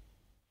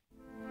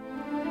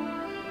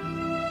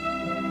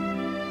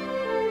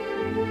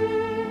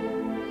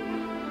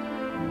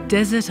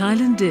 Desert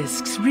Island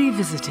Discs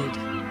Revisited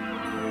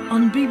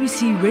on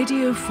BBC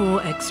Radio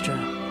 4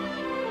 Extra.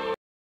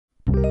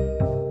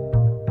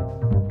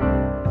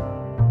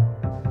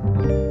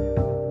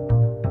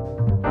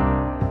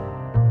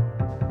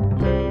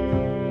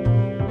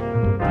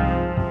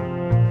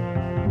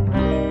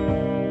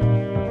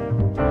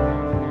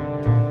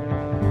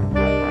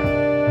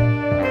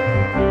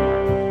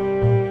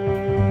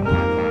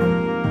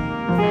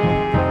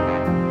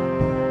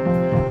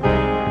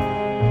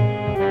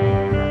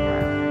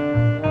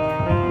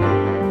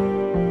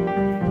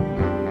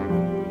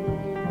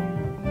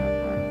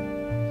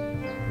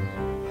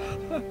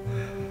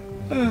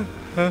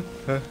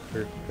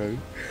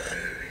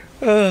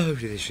 Oh,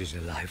 this is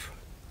a life.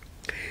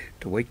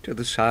 To wake to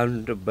the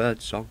sound of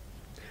birdsong,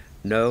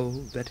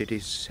 know that it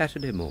is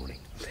Saturday morning,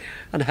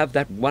 and have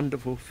that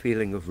wonderful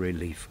feeling of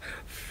relief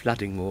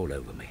flooding all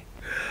over me.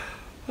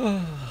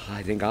 Oh,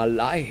 I think I'll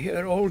lie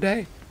here all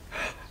day.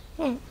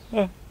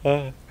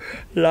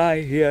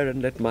 Lie here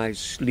and let my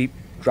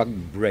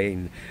sleep-drugged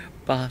brain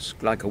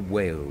bask like a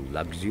whale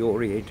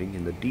luxuriating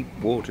in the deep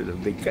waters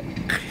of the...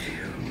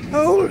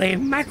 Holy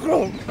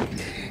mackerel!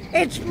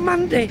 It's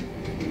Monday!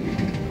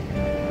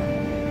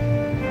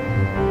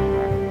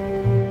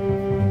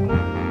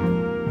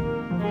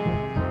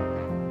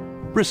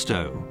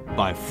 Bristow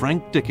by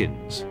Frank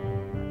Dickens,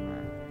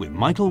 with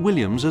Michael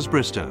Williams as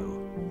Bristow,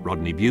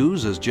 Rodney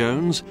Bewes as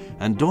Jones,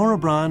 and Dora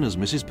Bryan as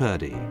Mrs.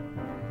 Purdy.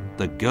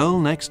 The Girl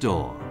Next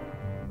Door.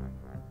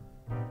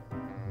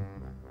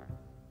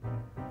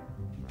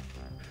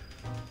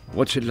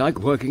 What's it like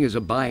working as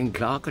a buying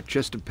clerk at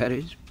Chester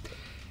Perry's?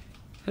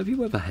 Have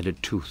you ever had a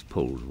tooth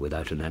pulled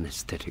without an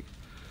anaesthetic?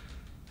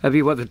 Have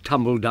you ever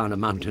tumbled down a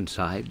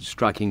mountainside,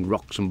 striking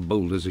rocks and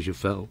boulders as you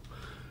fell,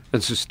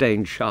 and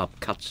sustained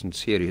sharp cuts and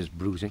serious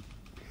bruising?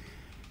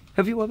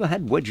 Have you ever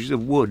had wedges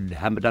of wood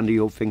hammered under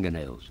your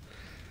fingernails?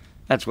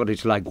 That's what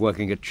it's like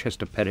working at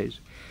Chester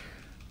Perry's.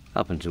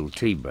 Up until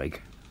tea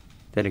break.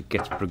 Then it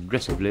gets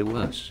progressively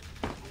worse.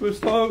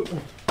 Bristow!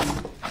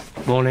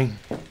 Morning.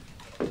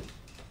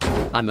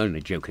 I'm only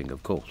joking,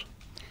 of course.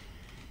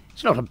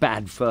 It's not a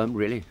bad firm,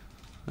 really.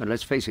 And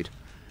let's face it,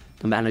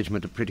 the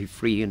management are pretty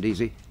free and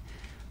easy.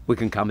 We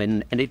can come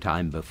in any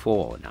time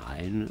before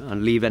 9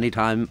 and leave any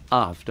time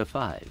after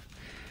 5.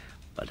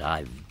 But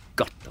I've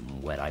got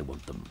them where I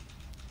want them.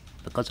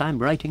 Because I'm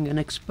writing an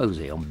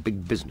exposé on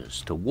big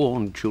business to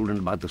warn children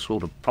about the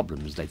sort of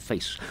problems they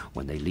face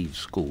when they leave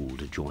school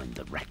to join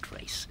the rat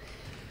race.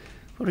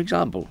 For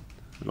example,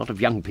 a lot of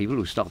young people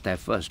who start their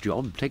first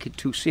job take it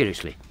too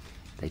seriously.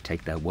 They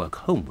take their work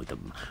home with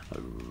them.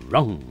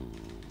 Wrong.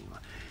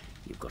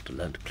 You've got to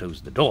learn to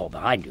close the door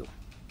behind you.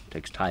 It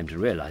takes time to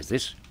realise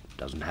this. It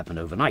doesn't happen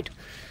overnight.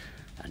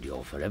 And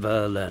you're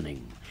forever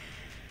learning.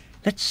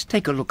 Let's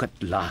take a look at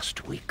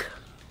last week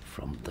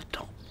from the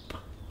top.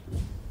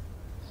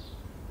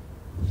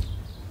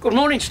 Good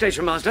morning,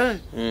 Station Master.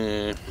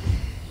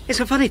 It's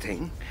a funny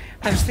thing.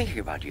 I was thinking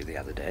about you the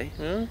other day.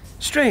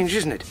 Strange,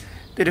 isn't it,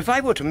 that if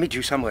I were to meet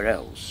you somewhere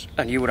else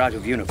and you were out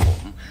of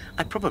uniform,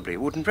 I probably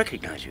wouldn't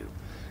recognise you.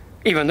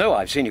 Even though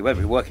I've seen you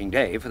every working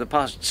day for the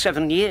past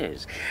 7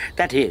 years.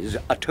 That is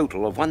a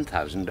total of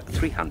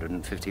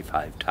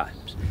 1,355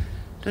 times.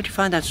 Don't you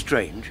find that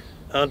strange?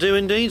 I do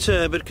indeed,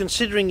 sir, but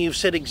considering you've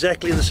said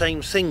exactly the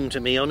same thing to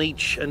me on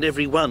each and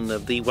every one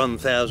of the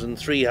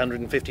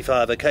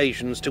 1,355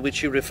 occasions to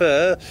which you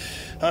refer,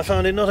 I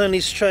find it not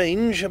only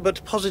strange,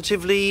 but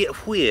positively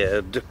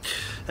weird.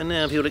 And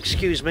now, if you'll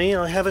excuse me,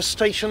 I have a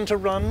station to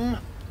run.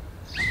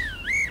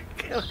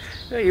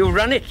 You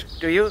run it,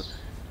 do you?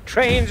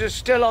 Trains are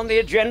still on the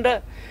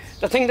agenda?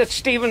 The thing that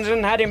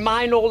Stevenson had in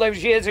mind all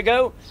those years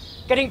ago?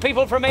 Getting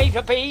people from A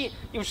to B?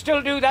 You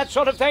still do that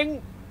sort of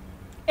thing?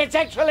 It's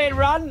actually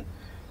run?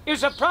 You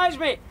surprised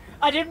me.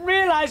 I didn't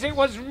realise it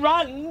was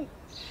run.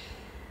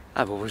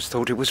 I've always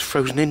thought it was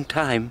frozen in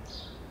time.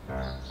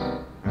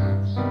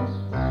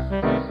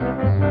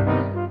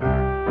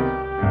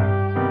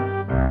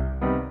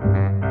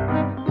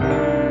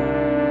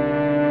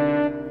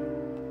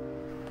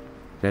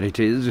 There it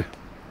is,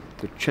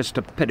 the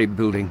Chester Perry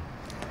building,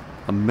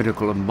 a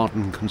miracle of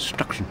modern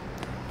construction.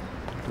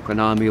 It took an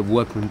army of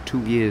workmen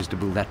 2 years to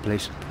build that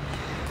place.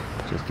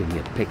 Just give me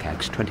a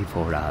pickaxe,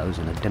 24 hours,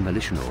 and a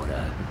demolition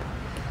order.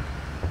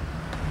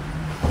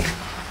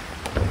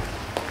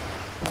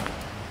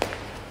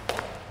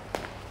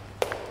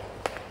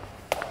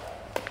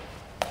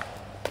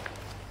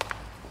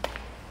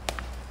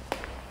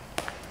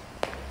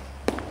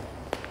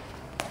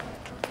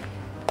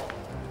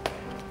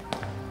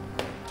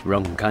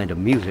 Wrong kind of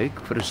music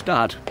for a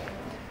start.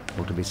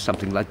 Ought to be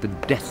something like the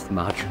Death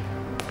March.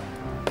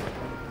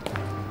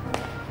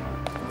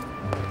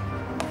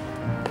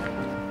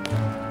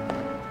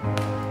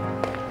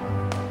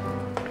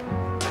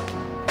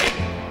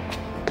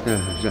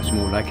 That's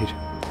more like it.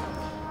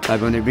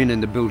 I've only been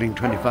in the building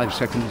 25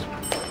 seconds,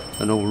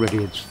 and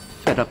already it's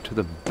fed up to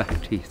the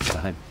back teeth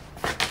time.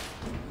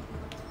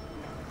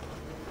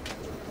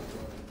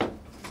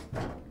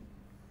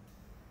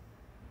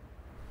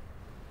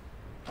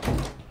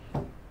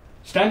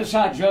 Stand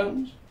aside,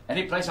 Jones.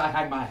 Any place I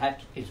hang my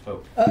hat is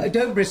home.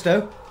 Don't,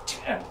 Bristow.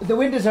 The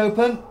window's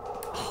open.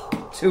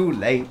 Oh, too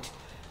late.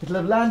 It'll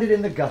have landed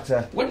in the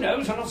gutter.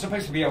 Windows are not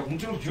supposed to be open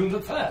till June the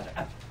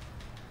 3rd.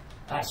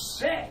 I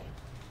say,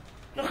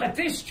 look at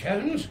this,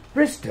 Jones.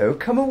 Bristow,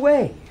 come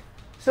away.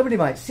 Somebody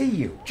might see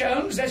you.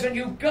 Jones, there's a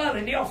new girl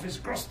in the office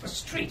across the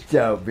street.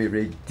 Don't be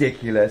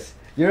ridiculous.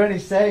 You're only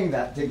saying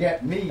that to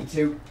get me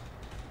to...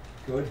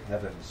 Good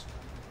heavens.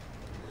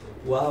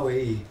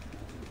 Wowee.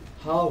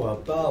 How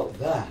about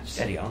that?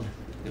 Steady on.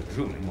 You're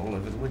drooling all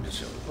over the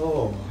windowsill.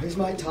 Oh, is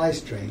my tie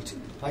straight?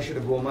 I should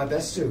have worn my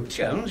best suit.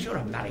 Jones, you're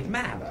a married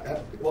man.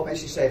 What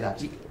makes you say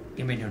that?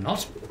 You mean you're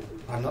not?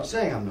 I'm not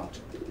saying I'm not.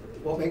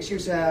 What makes you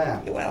say I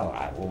am? Well,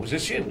 I've always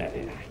assumed that.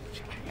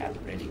 I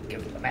haven't really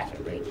given the matter,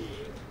 really.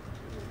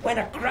 When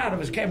a crowd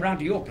of us came round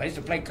to your place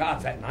to play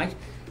cards that night,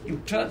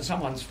 you turned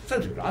someone's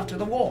photograph to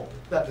the wall.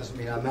 That doesn't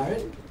mean I'm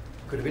married.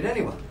 Could have been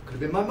anyone. Could have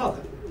been my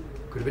mother.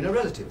 Could have been a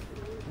relative.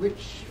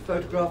 Which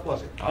photograph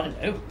was it? I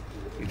don't know.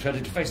 You turned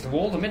it to face the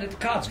wall the minute the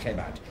cards came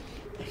out.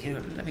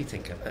 Here, let me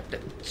think.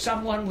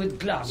 Someone with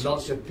glasses.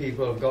 Lots of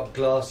people have got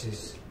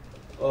glasses.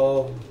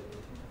 Oh,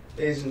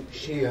 isn't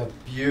she a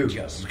beauty?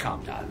 Just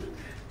calm down.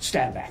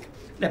 Stand back.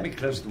 Let me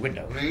close the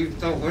window. Leave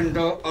the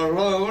window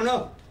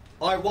alone.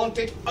 I want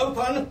it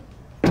open.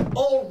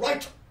 All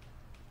right.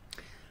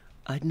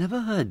 I'd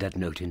never heard that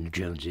note in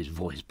Jones's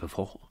voice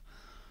before.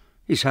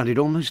 He sounded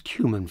almost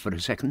human for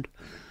a second,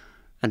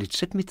 and it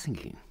set me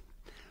thinking.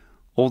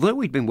 Although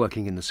we'd been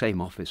working in the same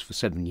office for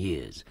 7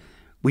 years,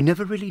 we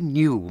never really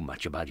knew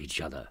much about each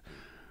other.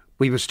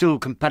 We were still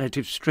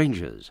comparative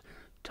strangers,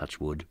 touch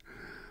wood,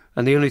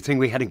 and the only thing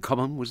we had in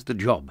common was the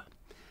job.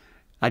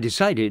 I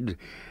decided,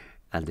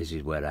 and this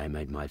is where I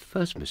made my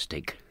first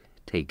mistake,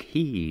 take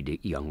heed,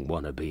 young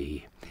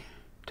wannabe,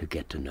 to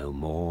get to know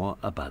more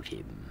about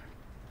him.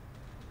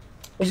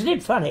 Isn't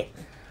it funny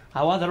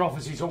how other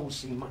offices all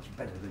seem much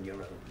better than your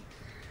own?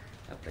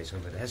 That place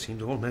over there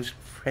seems almost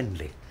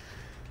friendly.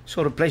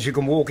 Sort of place you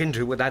can walk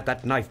into without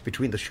that knife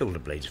between the shoulder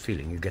blades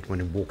feeling you get when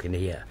you walk in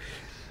here.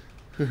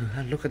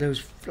 And look at those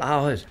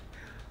flowers.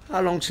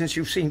 How long since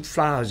you've seen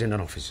flowers in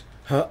an office?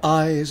 Her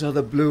eyes are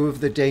the blue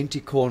of the dainty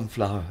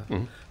cornflower.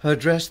 Her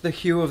dress the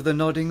hue of the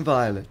nodding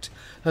violet.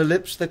 Her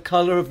lips the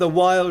colour of the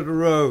wild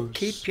rose.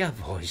 Keep your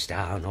voice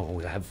down or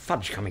we'll have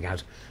fudge coming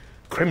out.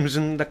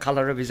 Crimson, the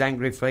colour of his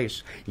angry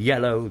face.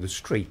 Yellow, the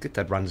streak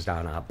that runs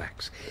down our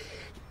backs.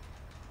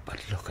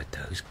 But look at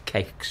those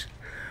cakes.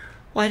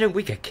 Why don't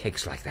we get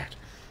cakes like that?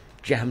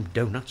 Jam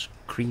donuts,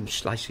 cream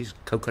slices,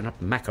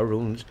 coconut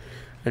macaroons,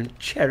 and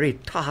cherry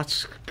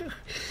tarts.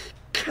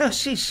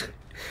 Curses!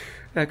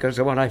 There goes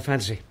the one I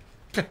fancy.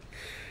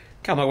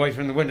 Come away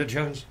from the window,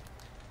 Jones.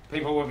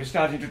 People will be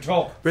starting to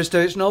talk. Bristow,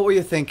 it's not what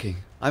you're thinking.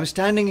 I'm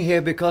standing here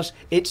because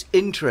it's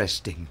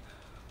interesting.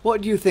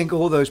 What do you think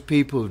all those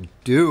people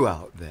do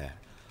out there?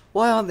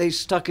 Why aren't they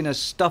stuck in a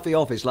stuffy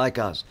office like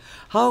us?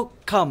 How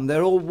come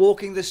they're all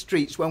walking the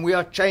streets when we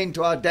are chained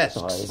to our desks?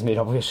 Oh, isn't it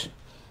obvious?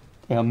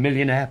 They are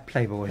millionaire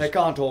playboys. They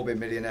can't all be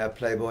millionaire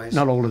playboys.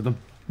 Not all of them.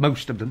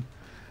 Most of them.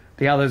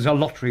 The others are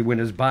lottery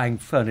winners buying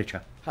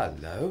furniture.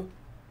 Hello.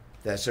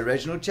 There's Sir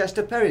Reginald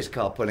Chester Perry's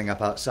car pulling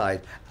up outside.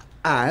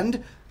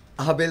 And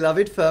our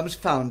beloved firm's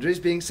founder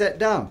is being set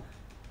down.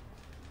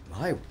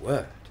 My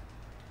word.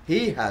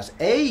 He has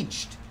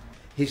aged.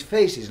 His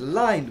face is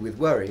lined with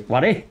worry.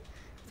 Worry?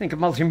 Think a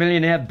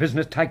multi-millionaire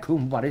business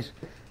tycoon worries.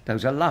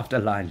 Those are laughter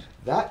lines.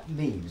 That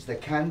means the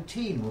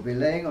canteen will be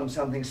laying on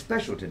something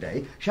special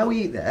today. Shall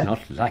we eat there?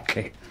 Not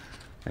likely.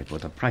 They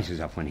put the prices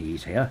up when he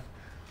eats here.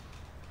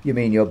 You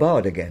mean you're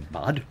barred again?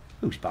 Barred?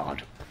 Who's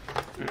barred?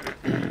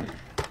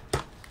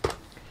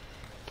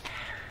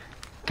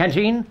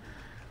 Canteen,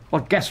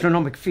 what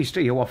gastronomic feast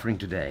are you offering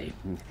today?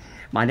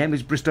 My name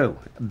is Bristow.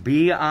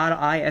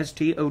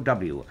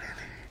 Bristow.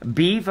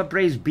 B for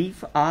braised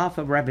beef, R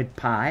for rabbit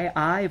pie,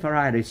 I for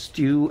Irish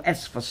stew,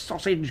 S for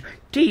sausage,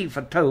 T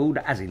for toad,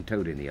 as in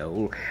toad in the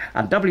hole,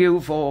 and W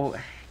for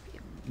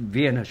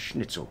Vienna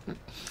schnitzel.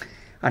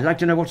 I'd like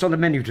to know what's on the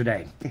menu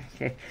today.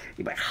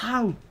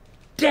 How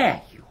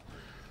dare you?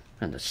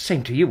 And the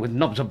same to you with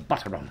knobs of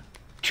butter on.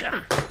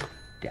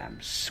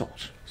 Damn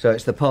sauce. So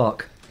it's the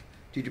park.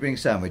 Did you bring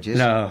sandwiches?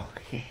 No.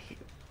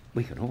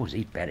 We can always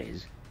eat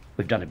berries.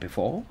 We've done it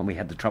before, when we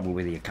had the trouble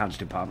with the accounts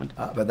department.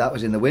 But that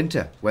was in the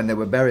winter, when there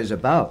were berries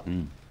about.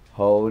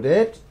 Hold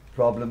it.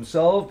 Problem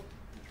solved.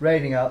 It's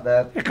raining out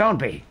there. It can't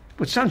be. It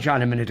was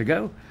sunshine a minute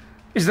ago.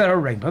 Is there a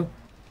rainbow?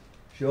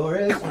 Sure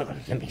is. Come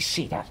on, let me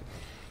see that.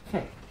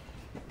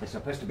 There's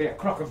supposed to be a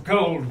crock of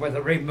gold where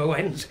the rainbow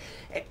ends.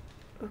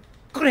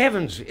 Good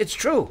heavens, it's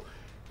true.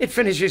 It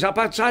finishes up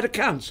outside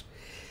accounts.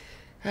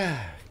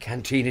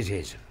 Canteen it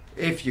is.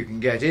 If you can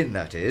get in,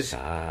 that is.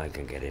 I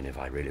can get in if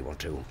I really want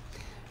to.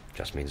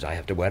 Just means I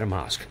have to wear a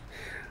mask.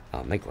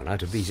 I'll make one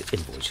out of these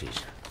invoices.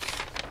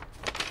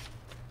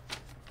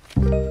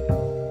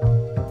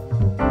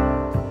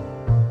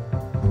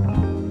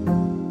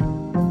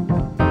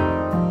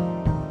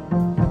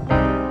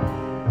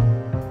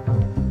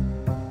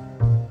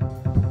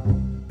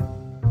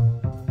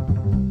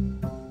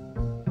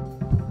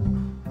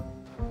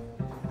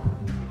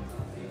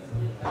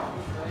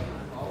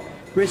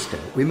 Bristow,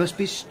 we must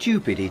be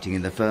stupid eating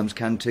in the firm's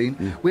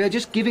canteen. We are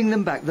just giving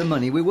them back the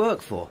money we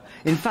work for.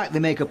 In fact, they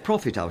make a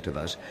profit out of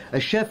us. A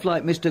chef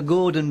like Mr.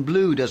 Gordon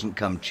Blue doesn't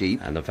come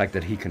cheap. And the fact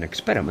that he can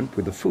experiment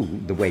with the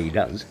food the way he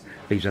does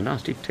leaves a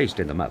nasty taste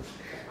in the mouth.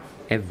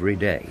 Every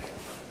day.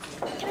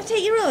 Can I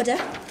take your order?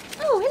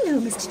 Oh, hello,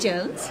 Mr.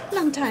 Jones.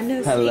 Long time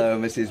no see. Hello,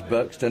 Mrs.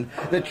 Buxton.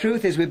 The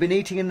truth is we've been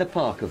eating in the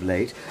park of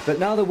late, but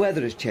now the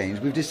weather has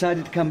changed, we've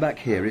decided to come back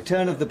here.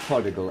 Return of the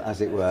prodigal,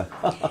 as it were.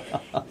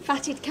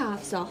 Fatted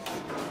calves off.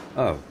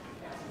 Oh,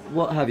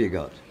 what have you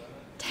got?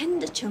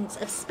 Tender chunks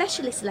of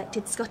specially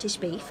selected Scottish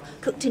beef,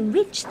 cooked in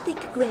rich,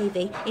 thick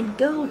gravy in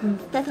golden,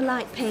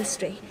 feather-like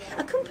pastry,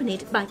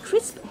 accompanied by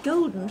crisp,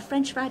 golden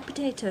French fried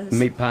potatoes.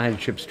 Meat pie and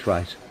chips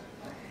twice.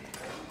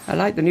 I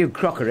like the new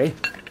crockery.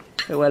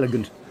 So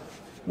elegant.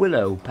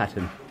 Willow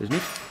pattern, isn't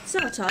it?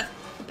 Sort of.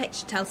 The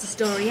picture tells the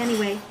story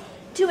anyway.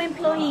 2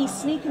 employees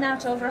sneaking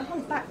out over a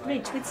humpback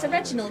bridge with Sir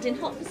Reginald in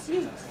hot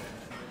pursuit.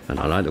 And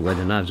I like the way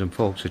the knives and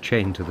forks are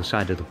chained to the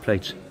side of the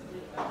plates.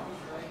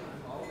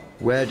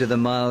 Where do the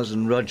Miles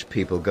and Rudge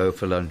people go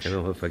for lunch?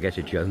 Oh, forget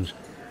it, Jones.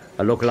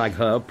 A look like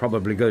her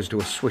probably goes to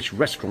a Swiss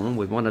restaurant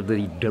with one of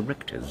the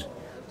directors.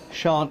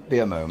 Shan't be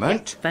a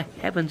moment. For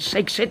heaven's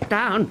sake, sit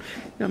down.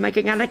 You're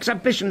making an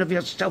exhibition of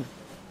yourself.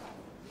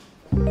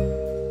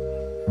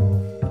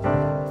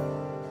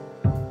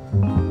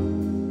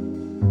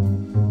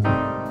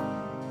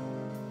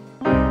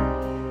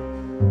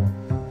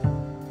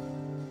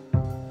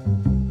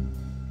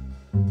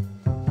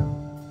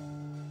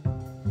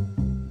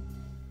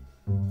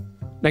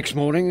 Next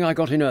morning, I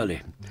got in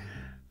early.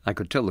 I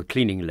could tell the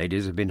cleaning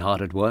ladies had been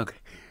hard at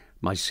work.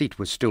 My seat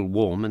was still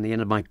warm and the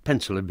end of my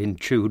pencil had been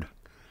chewed.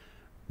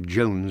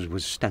 Jones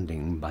was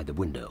standing by the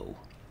window.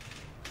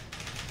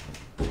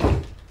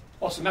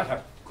 What's the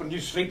matter? Couldn't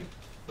you sleep?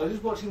 I was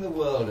just watching the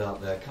world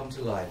out there come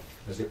to life,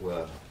 as it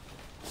were.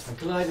 A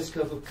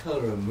kaleidoscope of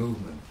colour and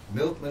movement.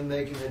 Milkmen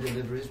making their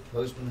deliveries,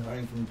 postmen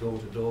hurrying from door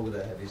to door with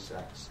their heavy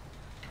sacks.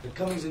 The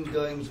comings and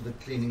goings of the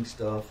cleaning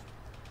staff,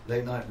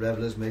 late-night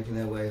revellers making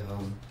their way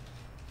home.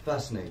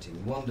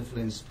 Fascinating, wonderful,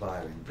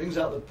 inspiring. Brings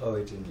out the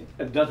poet in you.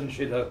 Doesn't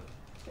she, though?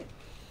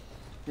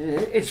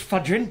 It's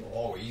fudging.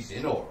 Oh, he's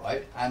in all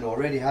right. And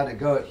already had a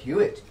go at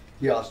Hewitt.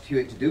 He asked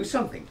Hewitt to do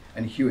something,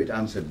 and Hewitt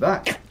answered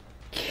back.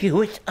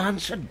 Hewitt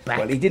answered back?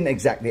 Well, he didn't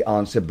exactly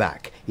answer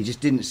back. He just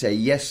didn't say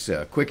yes,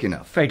 sir, quick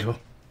enough. Fatal.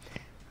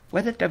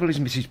 Where the devil is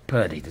Mrs.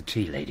 Purdy, the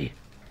tea lady?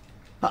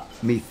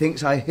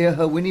 Methinks I hear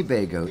her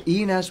Winnebago,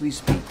 e'en as we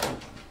speak.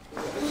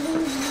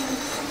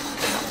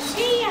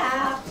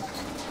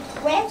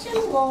 Wet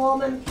and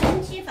warm and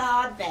plenty of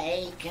hard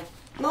bake.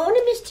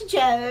 Morning, Mr.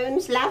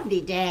 Jones. Lovely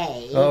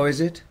day. Oh,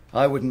 is it?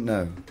 I wouldn't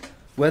know.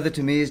 Weather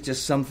to me is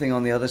just something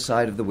on the other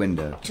side of the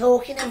window.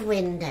 Talking of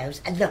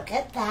windows, look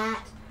at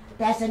that.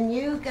 There's a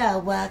new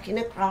girl working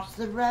across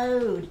the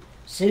road.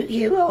 Suit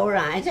you all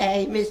right,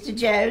 eh, Mr.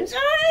 Jones?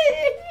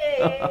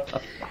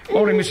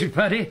 Morning, Mrs.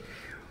 Purdy.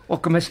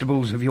 What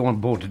comestibles have you on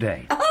board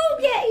today? Oh,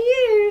 get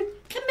you.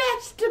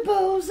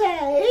 Comestibles,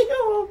 eh?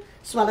 Oh,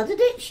 swallowed the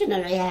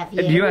dictionary, have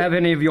you? Do you have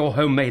any of your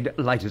homemade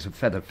light as a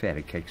feather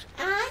fairy cakes?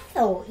 I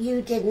thought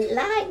you didn't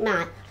like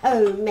my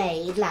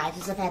homemade light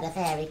as a feather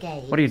fairy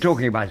cake. What are you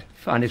talking about?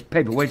 Finest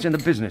paperweights in the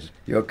business.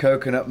 Your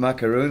coconut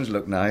macaroons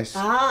look nice.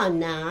 Ah,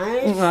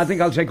 nice. I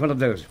think I'll take one of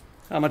those.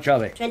 How much are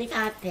they?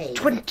 25p.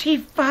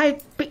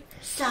 25p?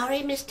 Sorry,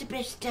 Mr.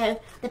 Bristow.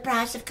 The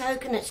price of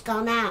coconut's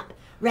gone up.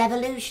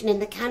 Revolution in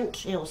the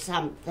country or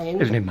something.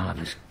 Isn't it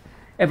marvellous?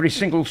 Every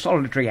single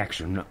solitary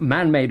action,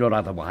 man-made or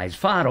otherwise,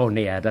 far or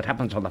near, that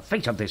happens on the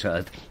face of this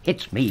earth,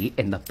 hits me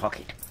in the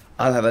pocket.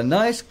 I'll have a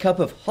nice cup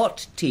of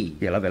hot tea.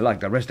 You'll have it like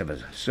the rest of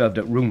us, served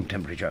at room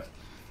temperature.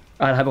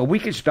 I'll have a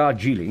weakest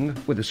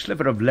Darjeeling with a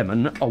sliver of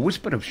lemon, a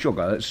whisper of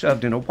sugar,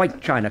 served in a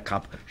white china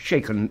cup,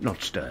 shaken,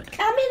 not stirred.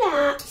 Coming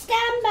up.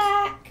 Stand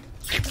back.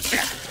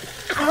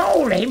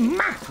 Holy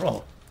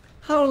mackerel!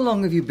 How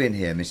long have you been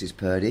here, Mrs.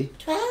 Purdy?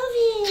 12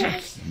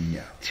 years.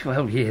 No.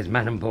 12 years,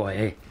 man and boy,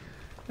 eh?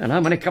 And how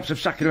many cups of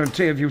succulent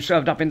tea have you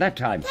served up in that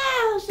time?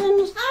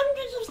 Thousands,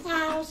 hundreds of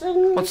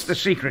thousands. What's the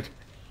secret?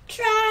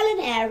 Trial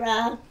and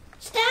error.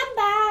 Stand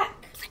back.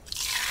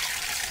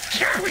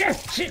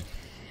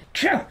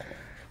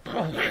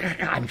 Oh,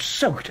 I'm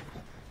soaked.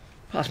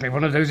 Pass me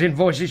one of those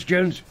invoices,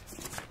 Jones.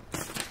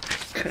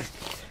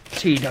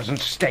 Tea doesn't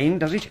stain,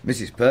 does it?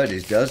 Mrs.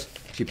 Purdy's does.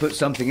 She put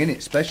something in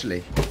it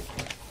specially.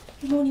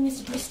 Good morning,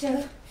 Mr.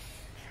 Bristow.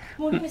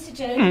 Morning, Mr.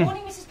 Jones.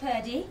 Morning, Mrs.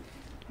 Purdy.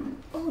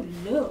 Oh,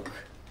 look.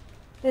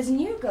 There's a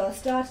new girl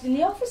started in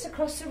the office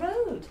across the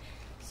road.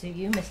 So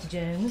you, Mr.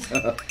 Jones.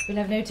 We'll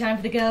have no time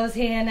for the girls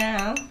here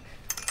now.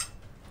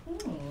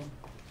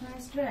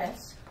 Nice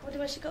dress. Wonder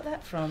where she got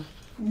that from?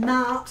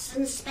 Marks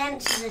and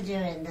Spencer's are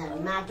doing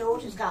them. My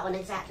daughter's got one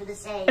exactly the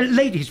same.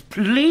 Ladies,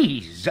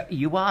 please.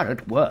 You are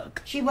at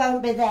work. She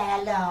won't be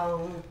there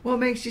long. What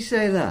makes you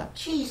say that?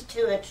 She's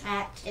too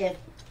attractive.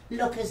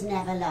 Lookers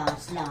never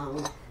last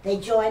long. They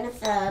join a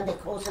firm, they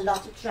cause a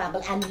lot of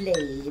trouble and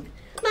leave.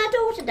 My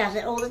daughter does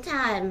it all the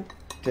time.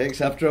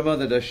 Takes after her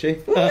mother, does she?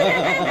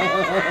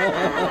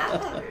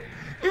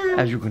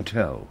 As you can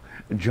tell,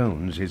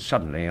 Jones is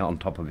suddenly on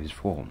top of his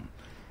form.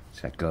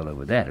 It's that girl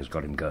over there has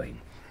got him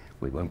going.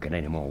 We won't get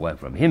any more word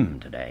from him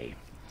today.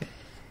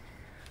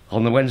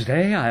 On the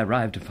Wednesday, I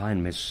arrived to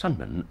find Miss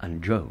Sunman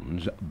and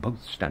Jones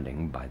both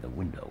standing by the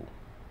window.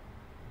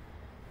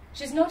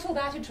 She's not all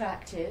that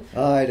attractive.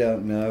 I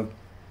don't know.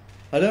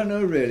 I don't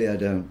know, really, I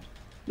don't.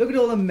 Look at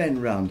all the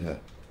men round her.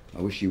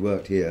 I wish she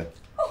worked here.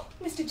 Oh,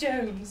 Mr.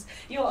 Jones,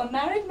 you're a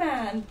married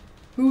man.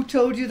 Who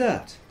told you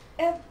that?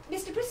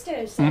 Mr.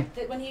 Bristow said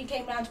that when he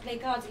came round to play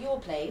cards at your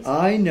place...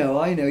 I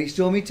know. He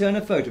saw me turn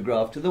a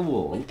photograph to the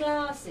wall. With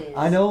glasses.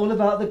 I know all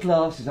about the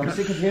glasses. I'm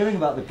sick of hearing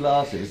about the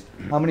glasses.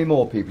 How many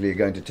more people are you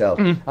going to tell?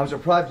 I'm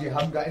surprised you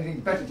haven't got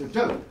anything better to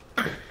do.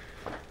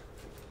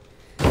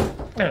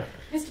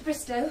 Mr.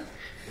 Bristow,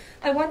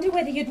 I wonder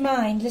whether you'd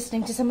mind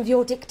listening to some of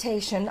your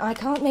dictation. I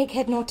can't make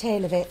head nor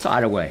tail of it.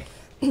 Fire away.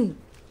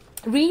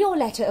 Read your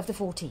letter of the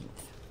 14th.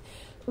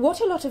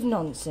 What a lot of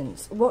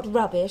nonsense, what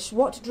rubbish,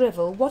 what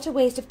drivel, what a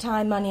waste of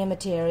time, money and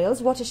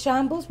materials, what a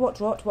shambles, what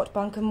rot, what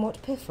bunkum,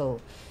 what piffle.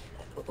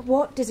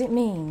 What does it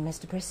mean,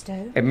 Mr.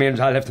 Bristow? It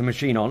means I left the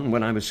machine on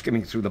when I was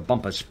skimming through the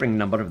bumper spring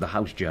number of the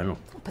House Journal.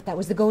 But that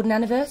was the golden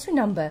anniversary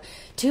number.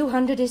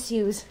 200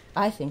 issues.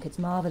 I think it's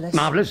marvellous.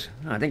 Marvellous?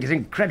 I think it's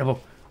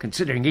incredible.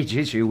 Considering each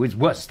issue is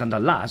worse than the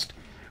last,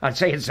 I'd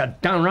say it's a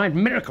downright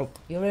miracle.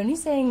 You're only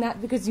saying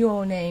that because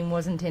your name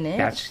wasn't in it.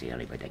 That's the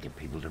only way to get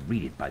people to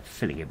read it, by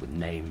filling it with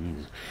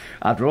names.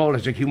 After all,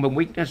 it's a human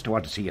weakness to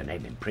want to see your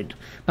name in print.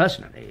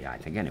 Personally, I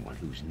think anyone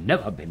who's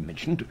never been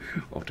mentioned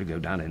ought to go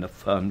down in the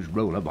firm's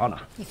roll of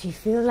honour. If you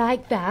feel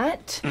like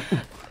that,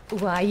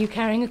 why are you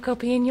carrying a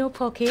copy in your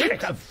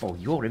pocket? For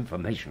your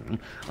information,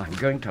 I'm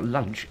going to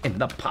lunch in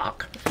the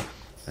park.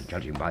 And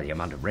judging by the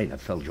amount of rain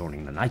that fell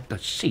during the night, the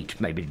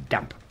seat may be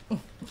damp.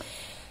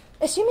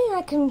 Assuming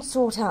I can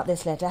sort out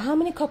this letter, how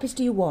many copies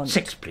do you want?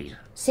 6, please.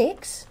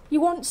 6? You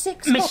want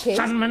 6 Miss copies? Miss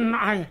Sunman,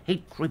 I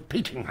hate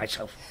repeating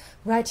myself.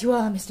 Right you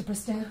are, Mr.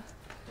 Bristow.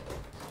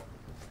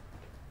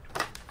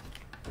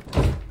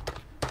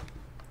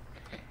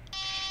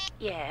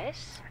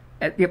 Yes?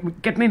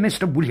 Get me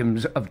Mr.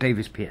 Williams of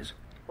Davis Piers.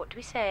 What do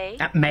we say?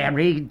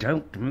 Mary,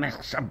 don't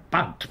mess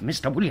about.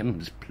 Mr.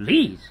 Williams,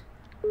 please.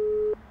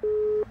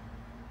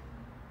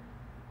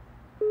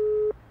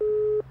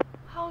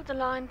 Hold the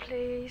line,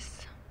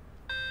 please.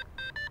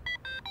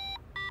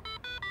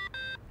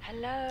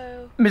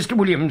 Hello? Mr.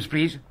 Williams,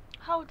 please.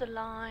 Hold the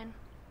line.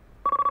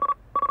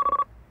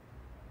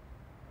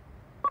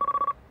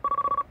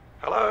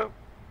 Hello?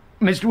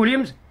 Mr.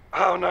 Williams?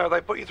 Oh, no, they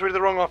put you through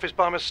the wrong office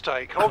by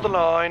mistake. Hold the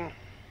line.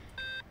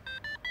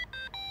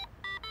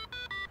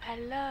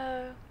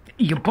 Hello?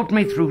 You put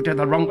me through to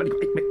the wrong...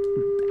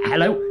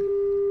 Hello?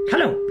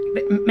 Hello?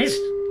 Miss?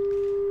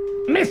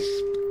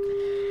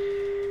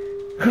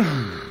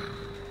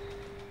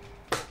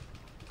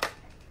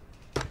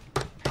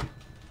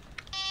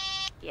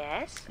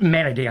 Yes?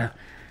 Mary, dear,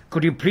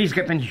 could you please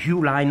get me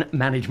Hugh Line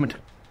Management?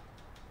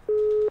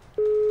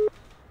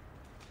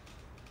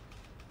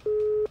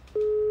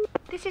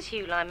 This is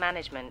Hugh Line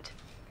Management.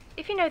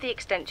 If you know the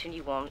extension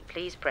you want,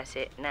 please press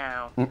it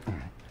now.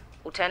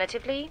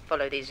 Alternatively,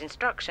 follow these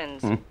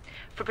instructions.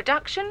 For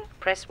production,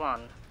 press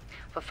 1.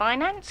 For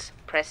finance,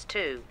 press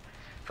 2.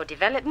 For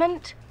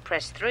development,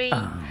 press 3.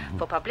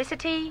 For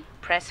publicity,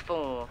 press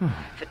 4.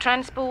 For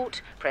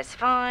transport, press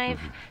 5.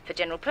 For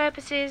general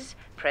purposes,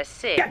 press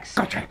 6. Yeah,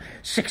 gotcha.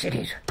 6 it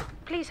is.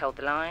 Please hold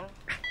the line.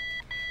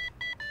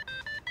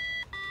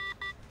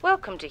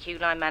 Welcome to Hugh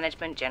Line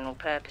Management General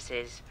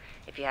Purposes.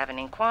 If you have an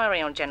inquiry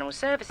on general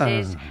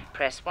services,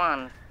 press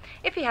 1.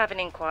 If you have an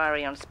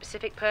inquiry on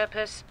specific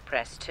purpose,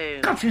 press 2.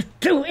 Gotcha.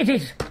 2 it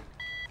is.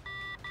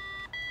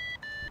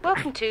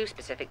 Welcome to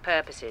Specific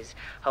Purposes.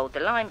 Hold the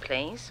line,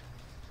 please.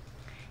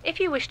 If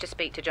you wish to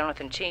speak to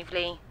Jonathan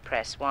Cheveley,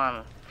 press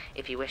 1.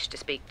 If you wish to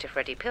speak to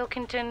Freddie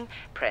Pilkington,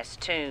 press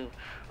 2.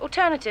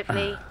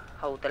 Alternatively,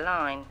 hold the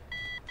line.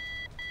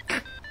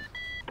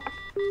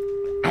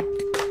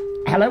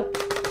 Hello?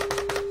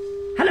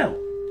 Hello?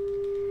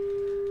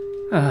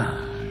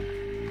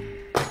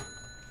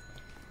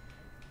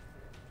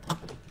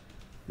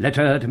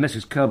 Letter to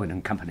Mrs. Kerwin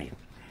and Company.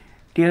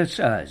 Dear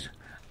Sirs,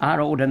 our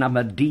order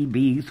number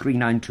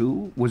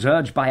DB392 was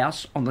urged by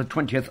us on the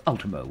 20th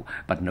ultimo,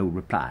 but no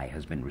reply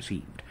has been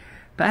received.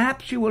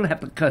 Perhaps you will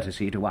have the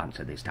courtesy to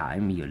answer this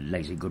time, you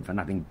lazy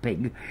good-for-nothing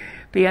pig.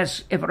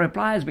 P.S. If a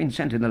reply has been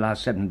sent in the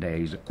last 7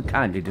 days,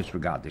 kindly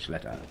disregard this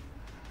letter.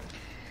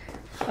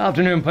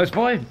 Afternoon,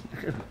 postboy.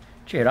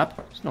 Cheer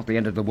up, it's not the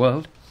end of the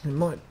world. It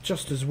might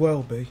just as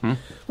well be.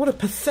 What a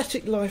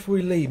pathetic life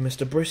we lead,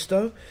 Mr.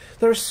 Bristow.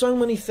 There are so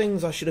many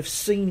things I should have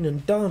seen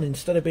and done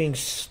instead of being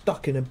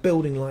stuck in a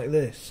building like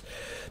this.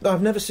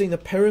 I've never seen the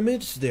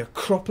pyramids, the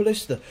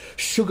Acropolis, the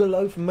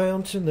Sugarloaf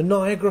Mountain, the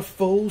Niagara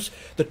Falls,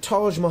 the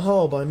Taj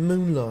Mahal by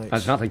moonlight.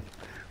 That's nothing.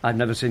 I've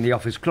never seen the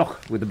office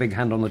clock with the big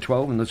hand on the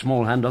 12 and the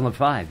small hand on the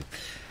 5.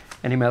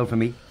 Any mail for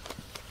me?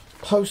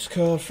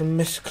 Postcard from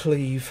Miss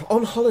Cleve,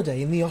 on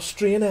holiday in the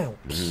Austrian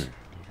Alps.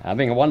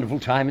 Having a wonderful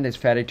time in this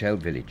fairy tale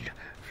village.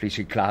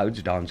 Fleecy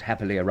clouds dance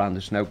happily around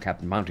the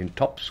snow-capped mountain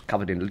tops,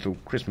 covered in little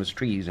Christmas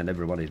trees, and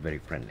everyone is very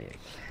friendly.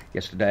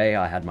 Yesterday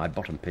I had my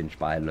bottom pinched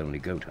by a lonely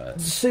goat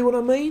herd. See what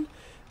I mean?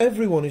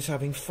 Everyone is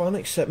having fun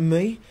except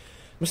me.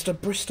 Mr.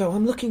 Bristow,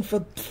 I'm looking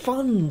for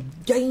fun,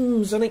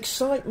 games and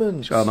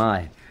excitement. So am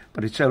I.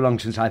 But it's so long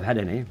since I've had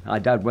any, I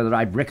doubt whether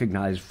I'd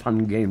recognise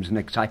fun, games and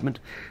excitement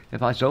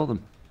if I saw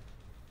them.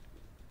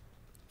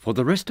 For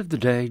the rest of the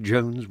day,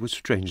 Jones was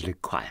strangely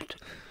quiet,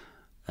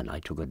 and I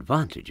took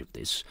advantage of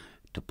this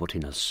to put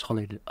in a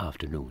solid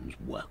afternoon's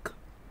work.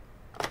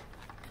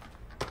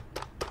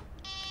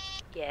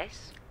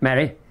 Yes?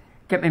 Mary,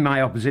 get me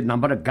my opposite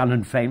number at Gun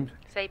and Famed.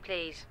 Say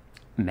please.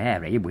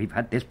 Mary, we've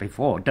had this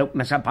before. Don't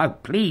mess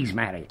about, please,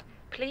 Mary.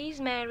 Please,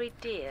 Mary,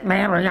 dear.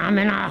 Mary, I'm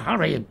in a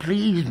hurry.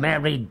 Please,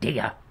 Mary,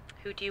 dear.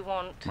 Who do you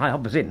want? My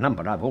opposite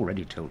number, I've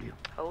already told you.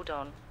 Hold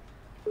on.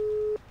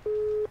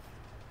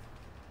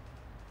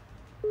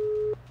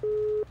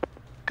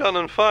 Gun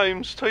and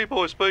Fames,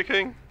 T-Boy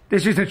speaking.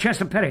 This is the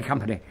Chester Perry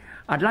Company.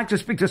 I'd like to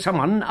speak to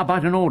someone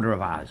about an order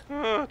of ours.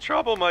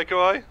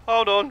 Troublemaker, eh?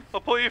 Hold on, I'll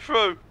put you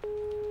through.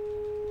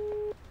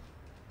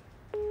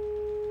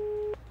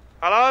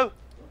 Hello?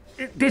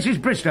 This is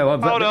Bristow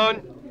of... Hold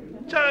on.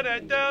 Turn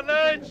that down,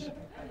 lads.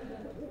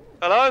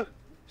 Hello?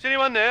 Is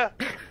anyone there?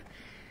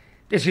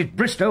 This is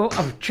Bristow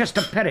of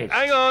Chester Perry.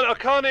 Hang on, I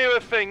can't hear a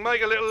thing.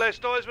 Make a little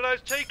less noise with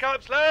those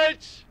teacups,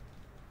 lads.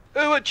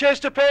 Who at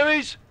Chester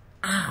Perry's?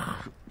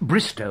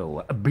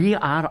 Bristow,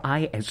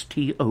 B-R-I-S-T-O-W.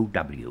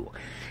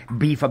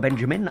 B for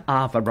Benjamin,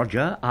 R for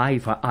Roger, I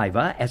for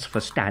Ivor, S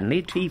for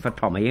Stanley, T for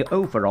Tommy,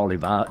 O for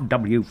Oliver,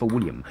 W for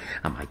William.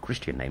 And my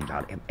Christian names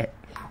are...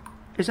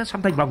 Is there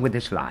something wrong with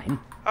this line?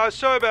 Oh,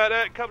 sorry about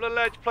that. A couple of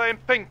lads playing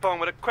ping-pong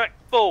with a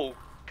cracked ball.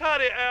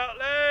 Cut it out,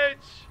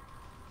 lads.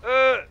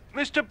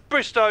 Mr.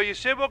 Bristow, you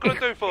said, what can I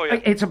do for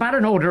you? It's about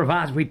an order of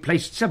ours we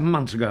placed 7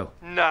 months ago.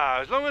 No,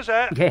 as long as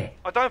that. Yeah.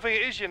 I don't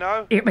think it is, you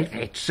know.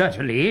 It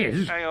certainly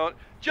is. Hang on.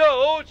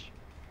 George,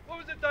 what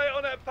was the date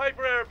on that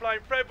paper aeroplane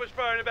Fred was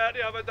throwing about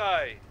the other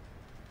day?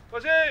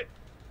 Was it?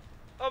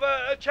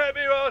 About a chap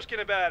here asking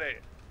about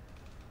it.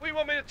 What do you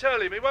want me to tell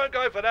him? He won't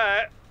go for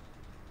that.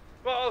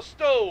 Right, I'll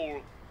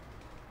stall.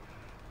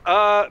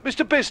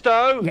 Mr.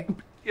 Bristow,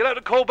 you'll have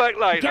to call back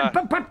later. Yeah,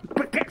 but...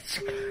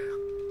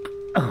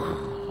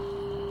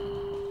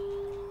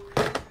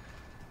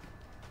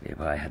 If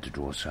I had to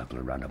draw a circle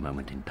around a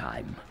moment in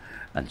time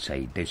and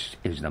say this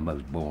is the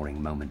most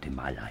boring moment in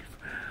my life,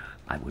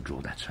 I would draw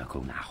that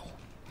circle now.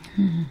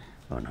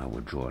 And I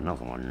would draw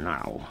another one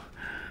now.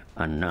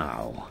 And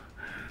now.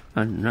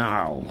 And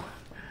now.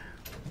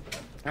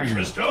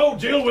 Bristow,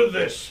 deal with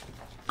this.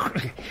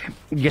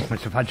 Yes,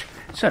 Mr. Fudge.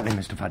 Certainly,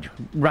 Mr. Fudge.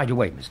 Right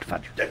away, Mr.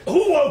 Fudge.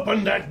 Who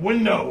opened that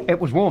window? It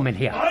was warm in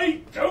here.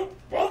 I don't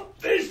want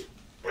this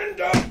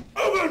window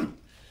open.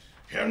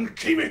 And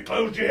keep it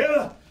closed, you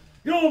hear?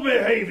 Your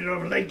behaviour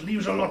of late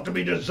leaves a lot to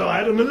be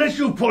desired, and unless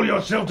you pull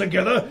yourself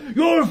together,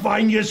 you'll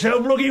find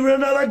yourself looking for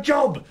another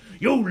job.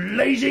 You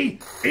lazy,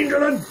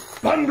 indolent,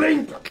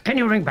 bungling... Can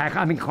you ring back?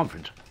 I'm in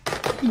conference.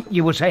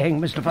 You were saying,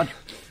 Mr. Fudge?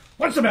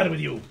 What's the matter with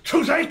you?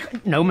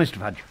 Toothache? No, Mr.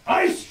 Fudge.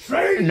 Eye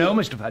strain? No,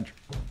 Mr. Fudge.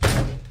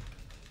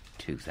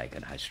 Toothache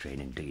and eye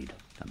strain, indeed.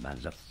 The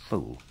man's a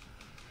fool.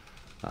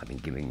 I've been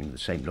giving him the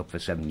same look for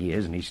 7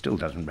 years, and he still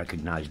doesn't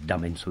recognise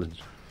dumb insolence.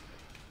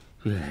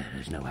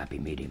 There's no happy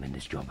medium in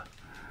this job.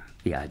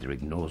 He either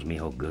ignores me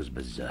or goes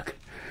berserk.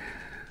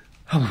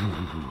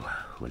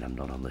 When I'm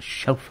not on the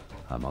shelf,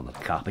 I'm on the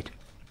carpet.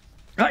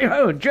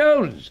 Oh,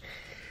 Jones!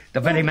 The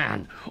very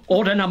man.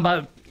 Order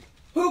number...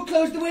 Who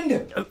closed the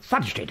window?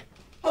 Fudge did.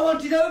 I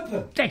want it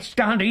open. That's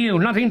down to you.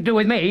 Nothing to do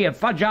with me. If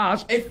Fudge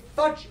asks... If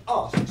Fudge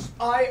asks,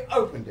 I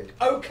opened it,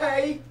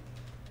 OK?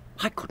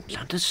 I couldn't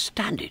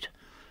understand it.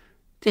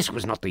 This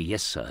was not the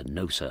yes, sir,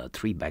 no, sir,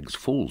 3 bags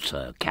full,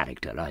 sir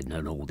character I'd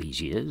known all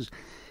these years.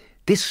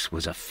 This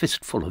was a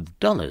fistful of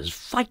dollars,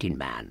 fighting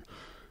man.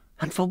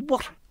 And for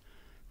what?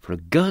 For a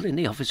girl in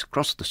the office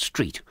across the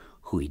street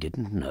who he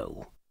didn't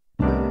know.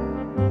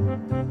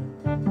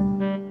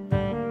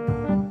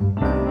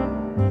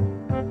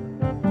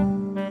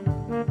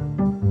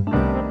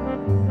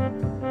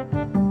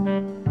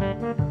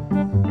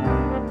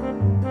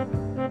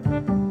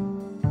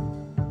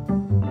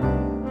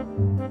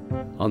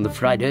 On the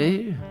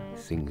Friday,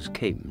 things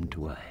came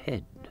to a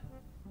head.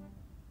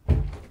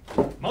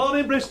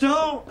 Morning,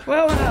 Bristow.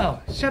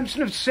 Well,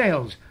 Samson of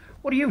Sales.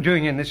 What are you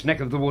doing in this neck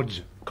of the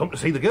woods? Come to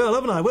see the girl,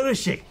 haven't I? Where is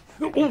she?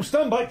 Oh,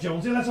 stand back,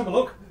 Jonesy. Let's have a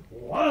look.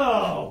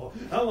 Wow!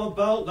 How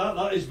about that?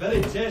 That is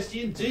very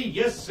tasty indeed.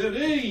 Yes,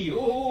 sirree.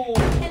 Oh.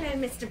 Hello,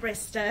 Mr.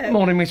 Bristow.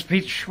 Morning, Miss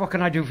Peach. What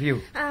can I do for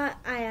you?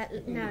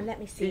 Now, let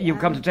me see. You've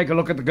come to take a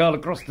look at the girl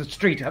across the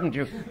street, haven't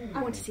you?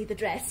 I want to see the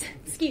dress.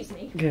 Excuse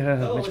me.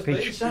 Yeah, Miss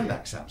Peach. Stand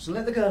back, Samson.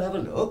 Let the girl have a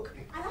look.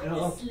 I like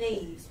the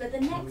sleeves, but the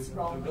neck's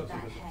wrong with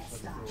that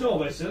hairstyle. Don't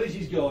worry, silly.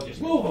 She's gorgeous.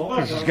 Move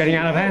on. This is getting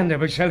out of hand. They'll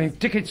be selling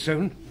tickets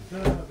soon.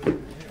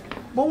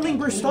 Morning,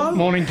 Bristow.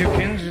 Morning,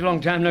 Dickens.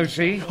 Long time no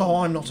see. Oh,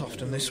 I'm not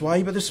often this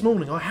way, but this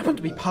morning I happened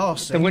to be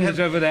passing. The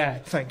window's over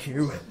there. Thank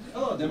you.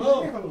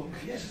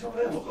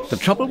 The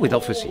trouble with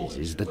offices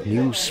is that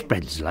news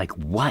spreads like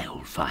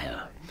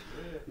wildfire.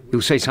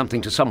 You say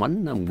something to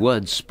someone, and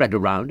words spread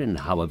around in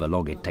however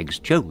long it takes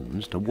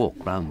Jones to walk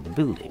round the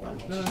building.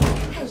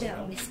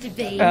 Hello, Mr.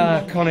 B.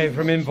 Connie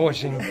from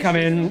invoicing. Come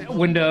in,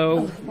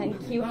 window.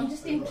 Thank you. I'm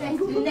just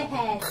interested in the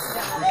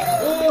hairstyle.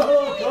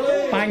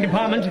 Buying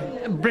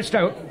department,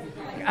 Bristow.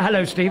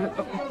 Hello, Steve.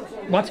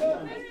 What?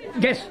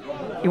 Yes,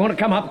 you want to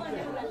come up?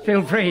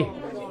 Feel free.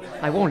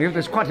 I warn you,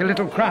 there's quite a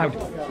little crowd.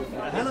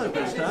 Hello,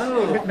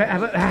 Bristow.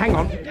 Hang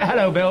on.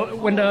 Hello, Bill.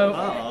 Window.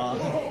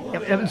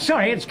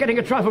 Sorry, it's getting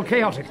a trifle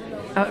chaotic.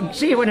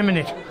 See you in a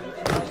minute.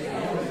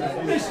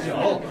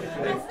 Bristow,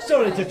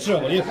 sorry to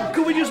trouble you.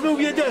 Could we just move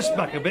your desk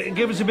back a bit and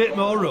give us a bit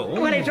more room?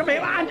 Well,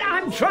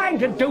 I'm trying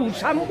to do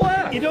some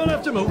work. You don't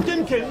have to move.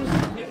 Dinkins,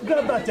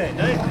 grab that end,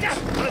 eh?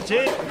 That's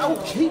it.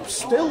 Oh, keep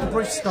still,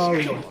 Bristow.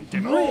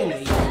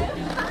 Really?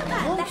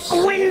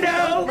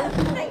 Window!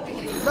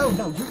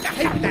 No, you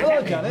take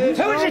that.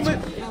 Who is it?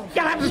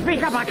 You'll have to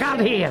speak up, I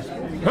can't hear.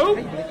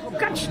 Who?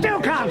 God, still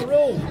can't.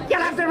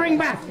 You'll have to ring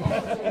back.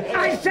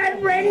 I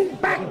said ring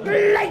back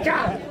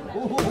later.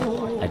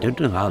 I don't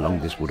know how long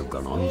this would have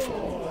gone on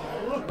for,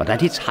 but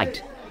at its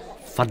height,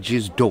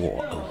 Fudge's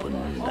door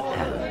opened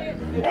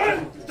and...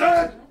 What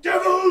the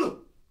devil?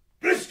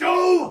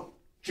 Bristow!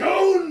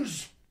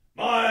 Jones!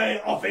 My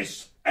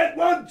office at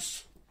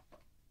once!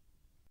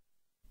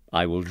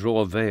 I will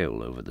draw a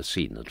veil over the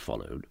scene that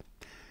followed.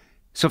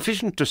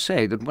 Sufficient to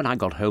say that when I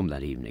got home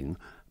that evening,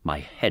 my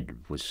head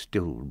was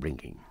still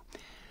ringing.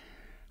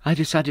 I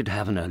decided to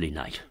have an early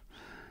night.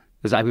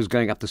 As I was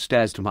going up the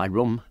stairs to my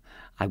room,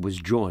 I was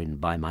joined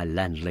by my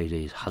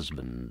landlady's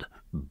husband,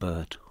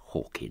 Bert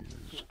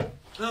Hawkins.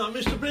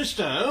 Mr.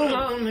 Bristow?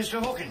 Oh,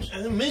 Mr. Hawkins.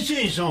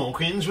 Mrs.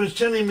 Hawkins was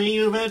telling me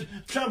you've had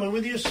trouble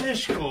with your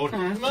sesh cord.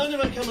 Mind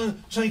if I come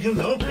and take a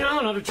look?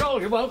 No, not at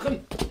all. You're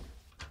welcome.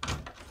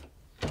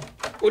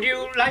 Would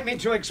you like me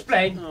to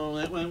explain? Oh,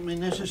 that won't be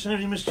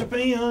necessary, Mr.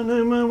 P. I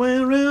know my way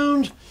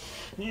around.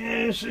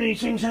 Yes,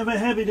 these things have a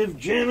habit of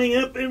jamming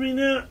up every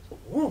now...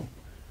 Oh,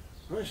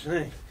 I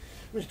say.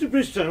 Mr.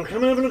 Bristow,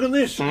 come have a look at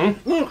this.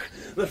 Look,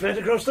 the flat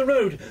across the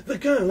road. The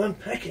girl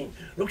unpacking.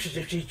 Looks as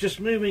if she's just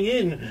moving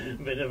in.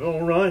 Bit of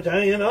all right,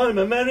 eh? And I'm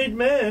a married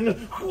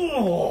man.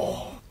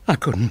 Oh. I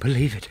couldn't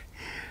believe it.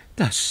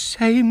 The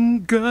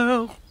same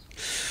girl.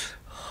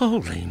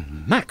 Holy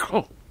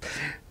mackerel.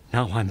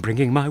 Now I'm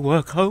bringing my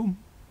work home.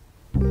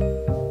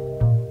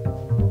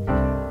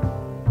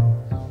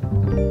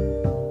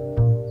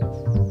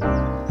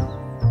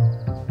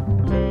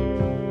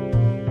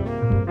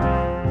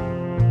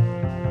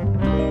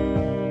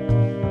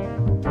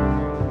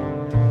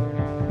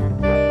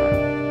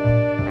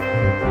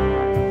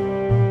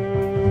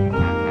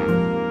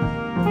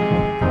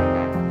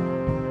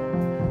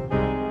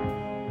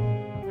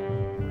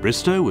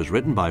 Bristow was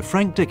written by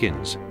Frank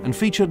Dickens and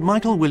featured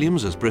Michael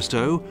Williams as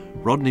Bristow,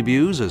 Rodney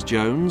Bewes as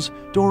Jones,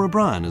 Dora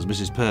Bryan as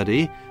Mrs.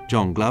 Purdy,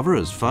 John Glover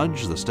as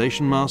Fudge, the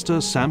station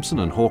master, Sampson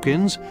and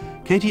Hawkins,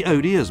 Katie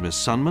Odie as Miss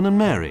Sunman and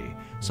Mary,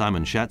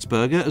 Simon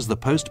Schatzberger as the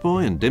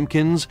postboy and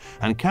Dimkins,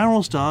 and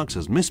Carol Starks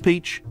as Miss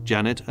Peach,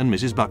 Janet and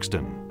Mrs.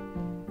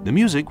 Buxton. The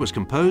music was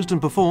composed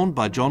and performed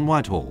by John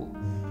Whitehall.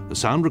 The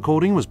sound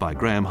recording was by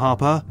Graham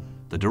Harper.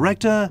 The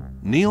director,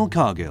 Neil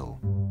Cargill.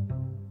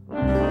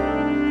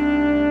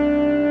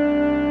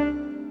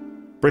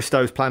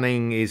 Bristow's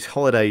planning his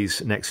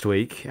holidays next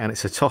week, and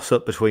it's a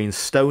toss-up between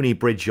Stony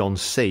Bridge on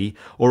Sea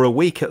or a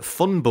week at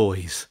Fun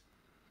Boys.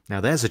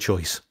 Now there's a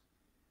choice.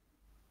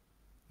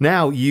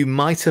 Now, you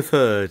might have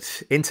heard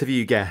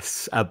interview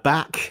guests are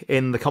back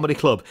in the Comedy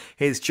Club.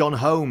 Here's John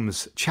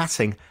Holmes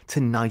chatting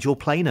to Nigel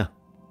Planer.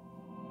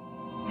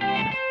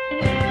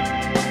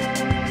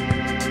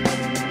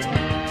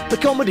 The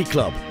Comedy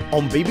Club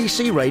on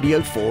BBC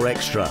Radio 4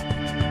 Extra.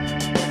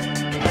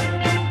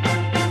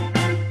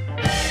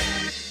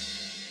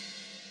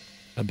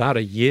 About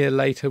a year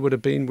later would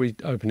have been we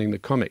opening the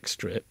comic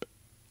strip.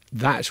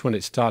 That's when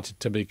it started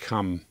to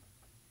become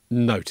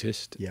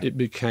noticed. Yeah. It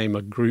became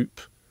a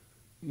group.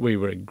 We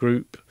were a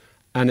group,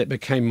 and it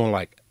became more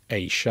like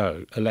a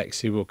show.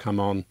 Alexi will come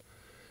on.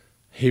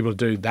 He will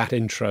do that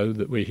intro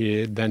that we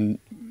hear. Then,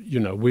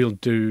 we'll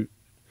do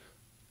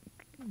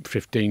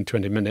 15,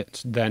 20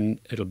 minutes. Then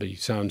it'll be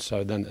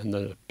so-and-so. Then in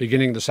the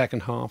beginning of the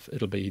second half,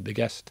 it'll be the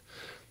guest.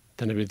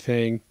 Then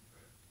everything,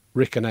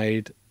 Rick and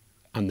Aid,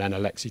 and then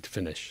Alexi to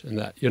finish. And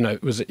that,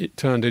 it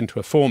turned into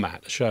a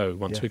format, a show,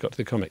 once we got to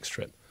the comic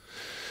strip,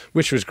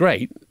 which was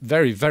great.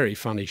 Very, very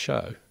funny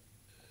show.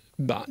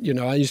 But, you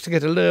know, I used to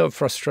get a little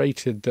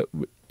frustrated that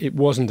it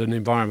wasn't an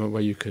environment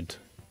where you could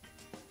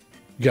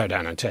go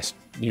down and test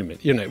new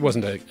material. You know, it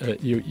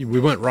wasn't we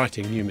weren't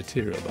writing new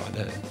material by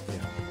then.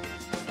 Yeah.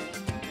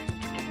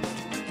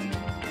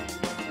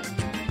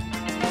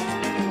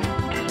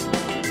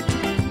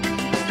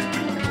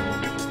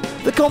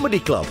 The Comedy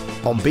Club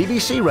on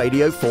BBC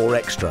Radio 4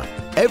 Extra.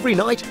 Every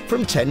night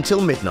from 10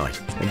 till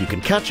midnight. And you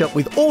can catch up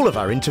with all of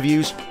our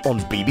interviews on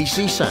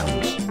BBC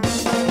Sounds.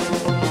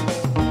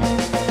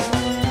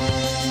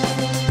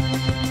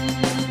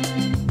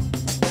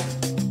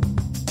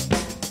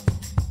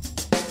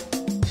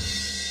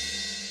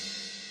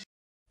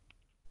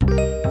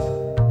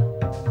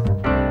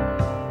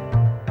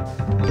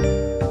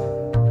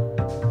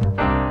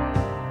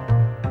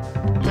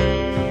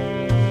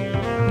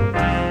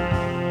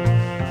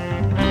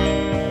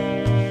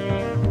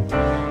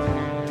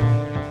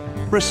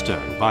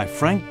 Bristow by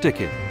Frank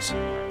Dickens,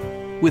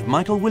 with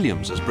Michael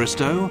Williams as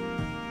Bristow,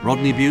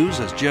 Rodney Bewes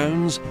as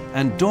Jones,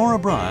 and Dora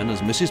Bryan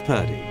as Mrs.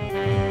 Purdy.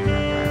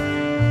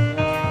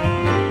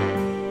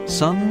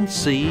 Sun,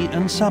 Sea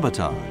and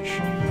Sabotage.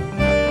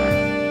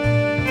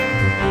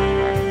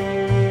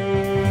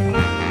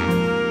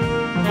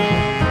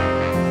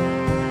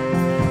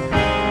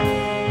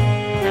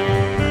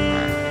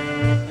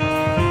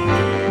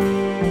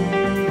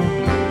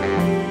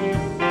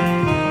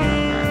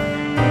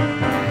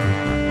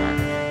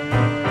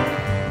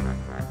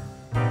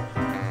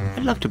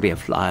 I'd love to be a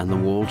fly on the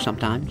wall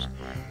sometimes.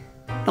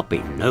 Not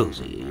being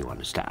nosy, you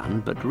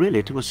understand, but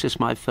really to assist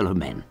my fellow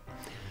men.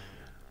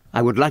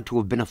 I would like to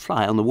have been a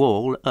fly on the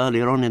wall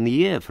earlier on in the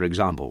year, for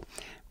example,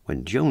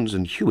 when Jones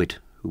and Hewitt,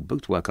 who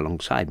both work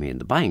alongside me in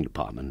the buying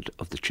department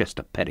of the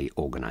Chester Petty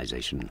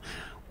organisation,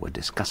 were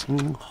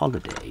discussing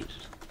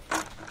holidays.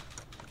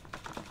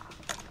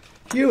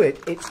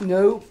 Hewitt, it's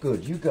no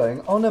good you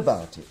going on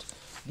about it.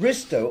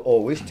 Bristow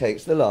always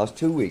takes the last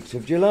 2 weeks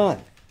of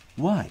July.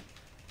 Why?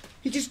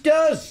 He just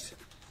does.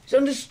 It's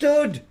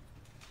understood.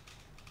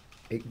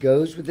 It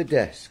goes with the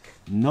desk.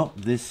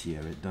 Not this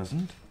year, it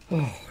doesn't.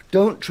 Oh,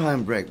 don't try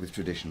and break with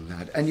tradition,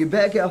 lad. And you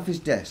better get off his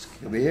desk.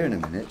 He'll be here in a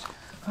minute.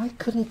 I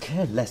couldn't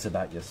care less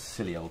about your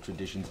silly old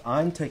traditions.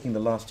 I'm taking the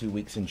last 2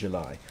 weeks in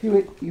July.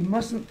 Hewitt, you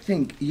mustn't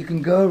think you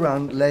can go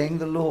around laying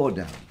the law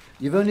down.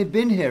 You've only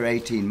been here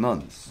 18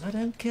 months. I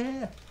don't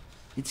care.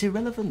 It's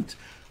irrelevant.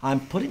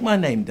 I'm putting my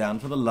name down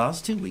for the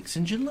last 2 weeks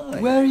in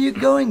July. Where are you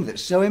going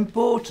that's so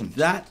important?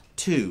 That,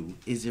 too,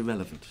 is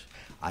irrelevant.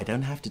 I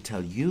don't have to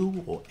tell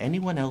you or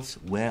anyone else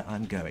where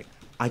I'm going.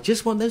 I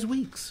just want those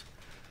weeks.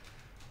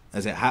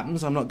 As it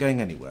happens, I'm not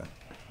going anywhere.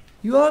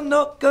 You are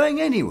not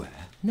going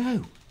anywhere?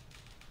 No.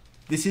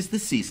 This is the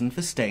season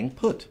for staying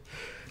put.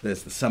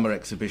 There's the summer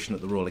exhibition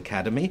at the Royal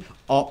Academy,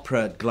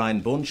 opera at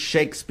Glyndebourne,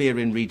 Shakespeare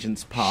in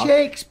Regent's Park.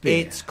 Shakespeare?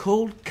 It's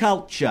called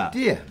culture.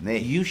 Dear me.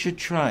 You should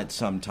try it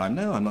sometime.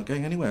 No, I'm not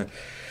going anywhere.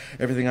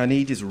 Everything I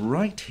need is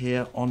right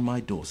here on my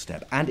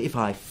doorstep. And if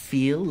I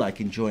feel like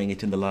enjoying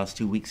it in the last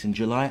 2 weeks in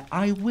July,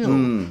 I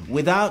will,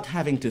 without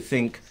having to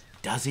think,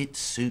 does it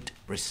suit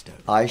Bristow?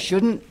 I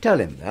shouldn't tell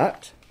him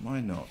that. Why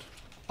not?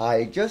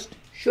 I just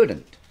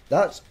shouldn't.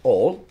 That's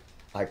all.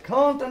 I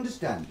can't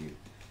understand you.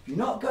 If you're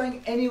not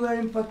going anywhere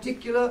in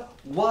particular,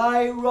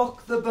 why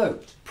rock the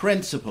boat?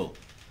 Principle.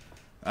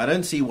 I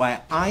don't see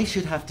why I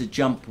should have to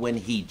jump when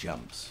he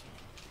jumps.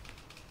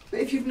 But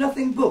if you've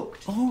nothing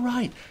booked... All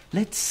right,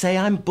 let's say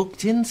I'm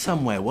booked in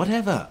somewhere,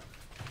 whatever.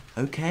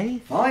 Okay?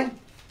 Fine.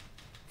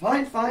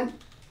 Fine.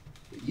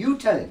 But you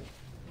tell him.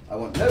 I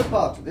want no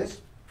part of this.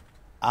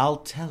 I'll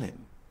tell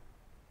him.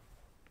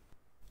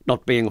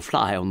 Not being a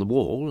fly on the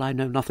wall, I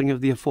know nothing of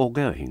the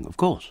aforegoing, of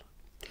course.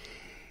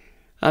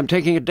 I'm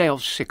taking a day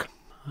off sick.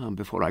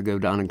 Before I go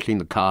down and clean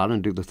the car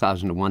and do the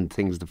 1,001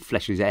 things the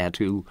flesh is heir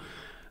to,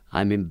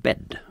 I'm in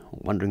bed,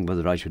 wondering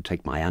whether I should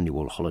take my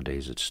annual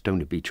holidays at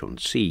Stony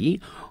Beach-on-Sea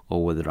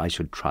or whether I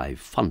should try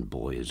Fun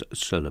Boys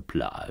sur la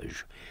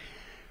plage.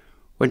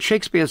 When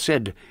Shakespeare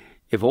said,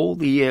 if all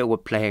the year were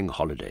playing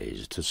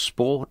holidays, to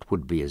sport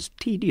would be as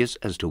tedious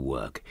as to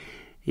work,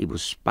 he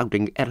was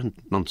spouting errant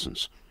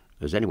nonsense,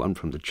 as anyone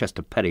from the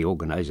Chester Petty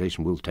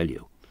organisation will tell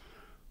you.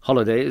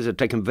 Holidays are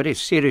taken very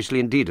seriously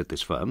indeed at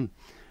this firm,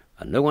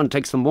 and no one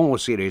takes them more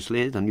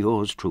seriously than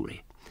yours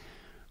truly.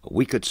 A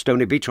week at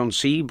Stony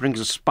Beach-on-Sea brings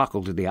a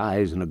sparkle to the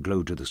eyes and a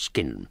glow to the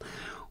skin,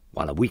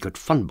 while a week at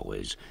Fun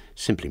Boys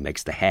simply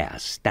makes the hair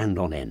stand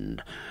on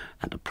end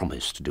and a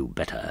promise to do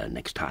better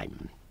next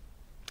time.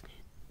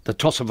 The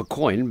toss of a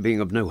coin being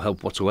of no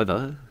help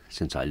whatsoever,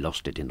 since I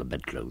lost it in the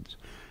bedclothes,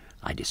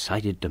 I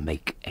decided to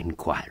make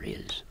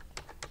enquiries.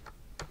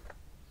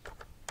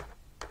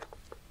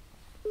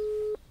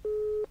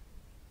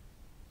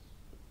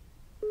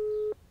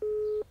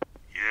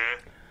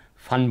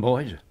 Fun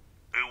Boys?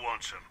 Who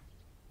wants 'em?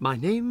 My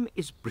name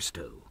is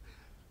Bristow.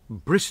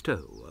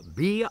 Bristow.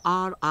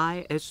 B-R-I-S-T-O-W.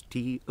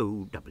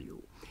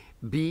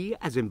 B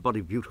as in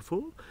body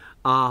beautiful,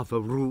 R for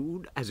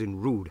rude as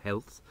in rude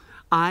health,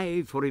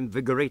 I for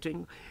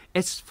invigorating,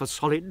 S for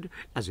solid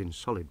as in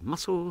solid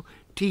muscle,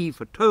 T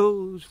for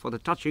toes, for the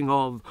touching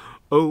of,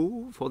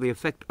 O for the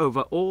effect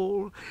over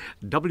all,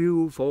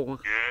 W for...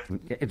 Yeah?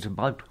 It's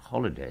about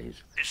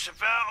holidays. It's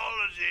about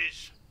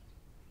holidays.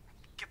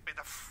 Give me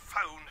the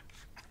phone.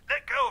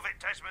 Let go of it,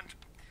 Desmond.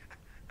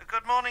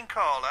 Good morning,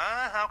 caller.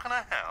 How can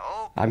I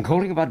help? I'm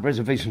calling about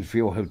reservations for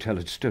your hotel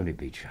at Stony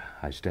Beach.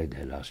 I stayed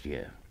there last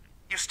year.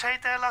 You stayed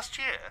there last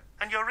year,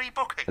 and you're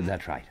rebooking?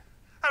 That's right.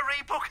 A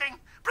rebooking?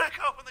 Break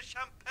open the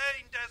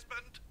champagne,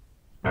 Desmond.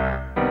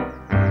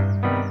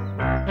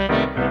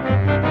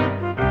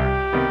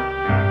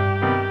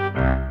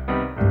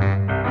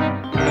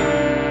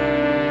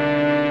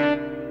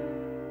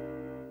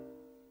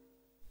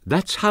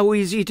 That's how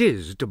easy it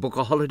is to book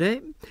a holiday.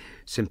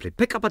 Simply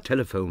pick up a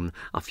telephone,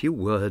 a few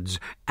words,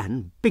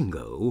 and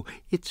bingo,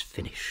 it's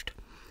finished.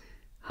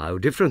 How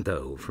different,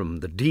 though, from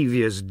the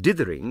devious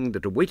dithering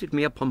that awaited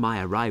me upon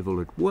my arrival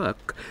at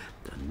work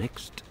the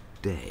next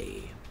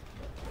day.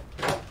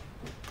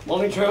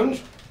 Morning,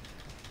 Jones.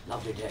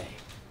 Lovely day.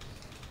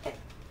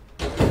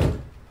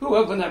 Who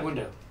opened that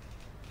window?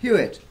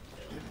 Hewitt.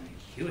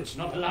 Hewitt's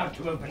not allowed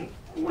to open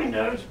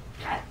windows.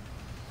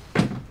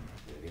 He'll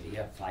be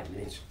here 5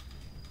 minutes.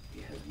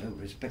 He has no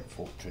respect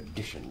for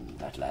tradition,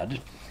 that lad.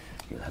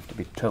 He'll have to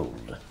be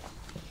told.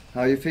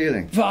 How are you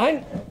feeling?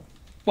 Fine.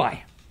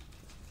 Why?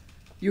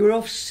 You were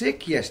off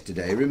sick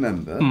yesterday,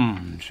 remember?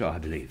 So I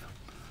believe.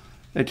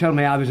 They tell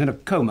me I was in a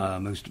coma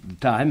most of the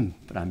time,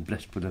 but I'm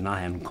blessed with an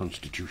iron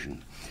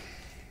constitution.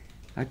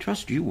 I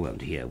trust you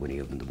weren't here when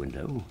he opened the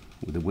window.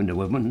 With the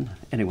window open,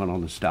 anyone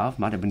on the staff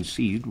might have been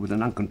seized with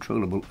an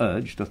uncontrollable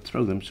urge to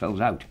throw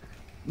themselves out.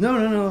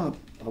 No.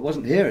 I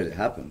wasn't here as it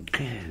happened.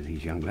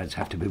 These young lads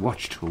have to be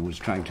watched, always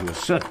trying to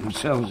assert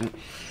themselves.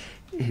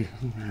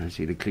 I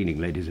see the cleaning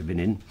ladies have been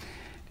in.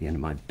 The end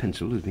of my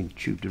pencil has been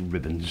chewed to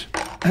ribbons.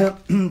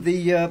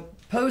 The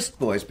post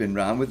boy's been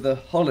round with the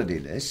holiday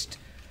list.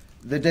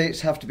 The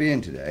dates have to be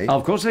in today.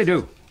 Of course they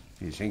do.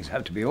 These things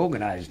have to be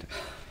organised.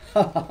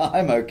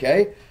 I'm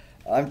okay.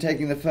 I'm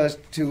taking the first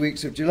 2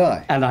 weeks of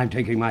July. And I'm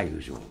taking my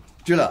usual.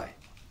 July?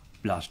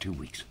 Last 2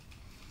 weeks.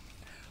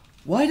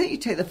 Why don't you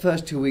take the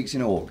first 2 weeks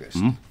in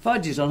August?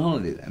 Fudge is on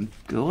holiday then.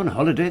 Go on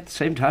holiday at the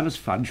same time as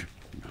Fudge?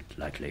 Not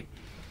likely.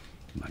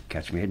 You might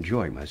catch me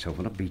enjoying myself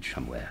on a beach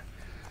somewhere.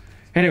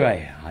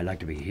 Anyway, I like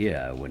to be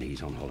here when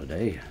he's on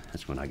holiday.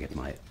 That's when I get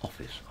my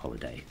office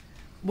holiday.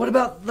 What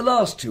about the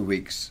last 2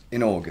 weeks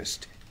in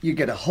August? You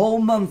get a whole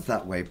month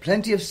that way.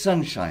 Plenty of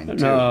sunshine, too.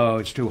 No,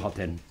 it's too hot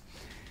then.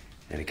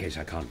 In any case,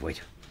 I can't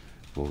wait.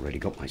 I've already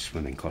got my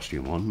swimming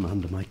costume on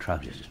under my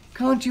trousers.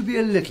 Can't you be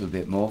a little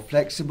bit more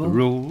flexible?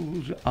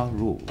 Rules are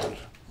rules.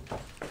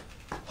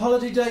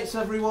 Holiday dates,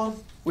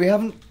 everyone? We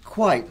haven't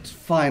quite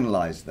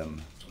finalised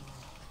them.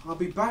 I'll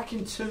be back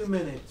in 2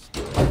 minutes.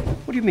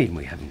 What do you mean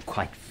we haven't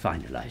quite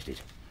finalised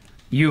it?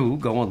 You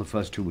go on the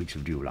first 2 weeks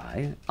of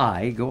July.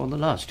 I go on the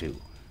last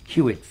two.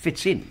 Hewitt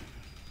fits in.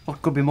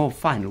 What could be more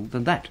final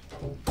than that?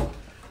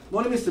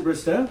 Morning, Mr.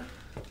 Bristow.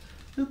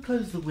 Who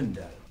closed the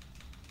window?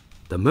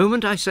 The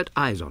moment I set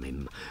eyes on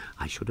him,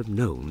 I should have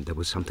known there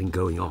was something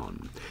going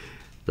on.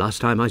 Last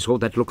time I saw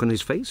that look on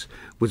his face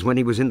was when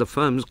he was in the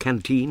firm's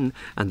canteen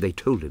and they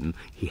told him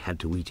he had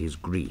to eat his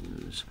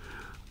greens.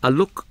 A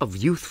look of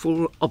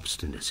youthful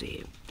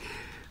obstinacy.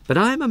 But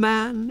I'm a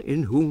man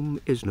in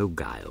whom is no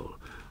guile.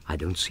 I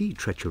don't see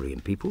treachery in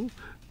people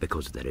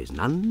because there is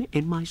none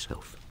in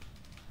myself.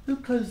 Who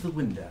closed the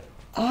window?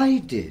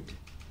 I did.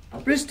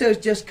 Bristow's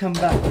just come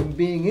back from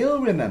being ill,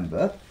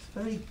 remember? It's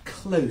very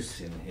close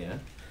in here.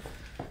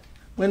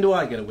 When do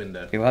I get a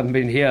window? You haven't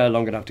been here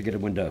long enough to get a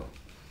window.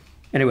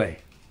 Anyway,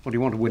 what do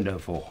you want a window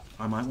for?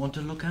 I might want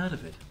to look out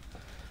of it.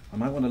 I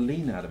might want to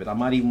lean out of it. I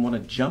might even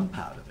want to jump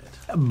out of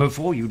it.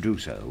 Before you do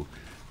so,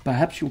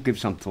 perhaps you'll give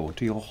some thought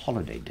to your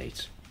holiday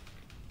dates.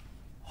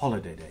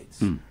 Holiday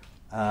dates?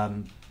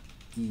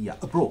 Yeah,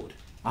 abroad.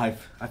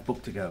 I've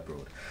booked to go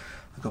abroad.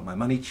 I've got my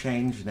money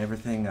changed and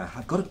everything.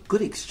 I've got a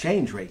good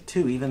exchange rate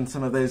too, even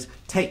some of those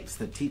tapes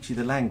that teach you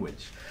the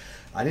language.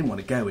 I didn't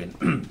want to go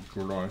in,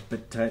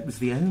 but it was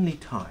the only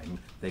time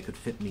they could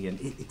fit me in.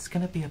 It's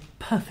going to be a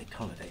perfect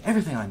holiday.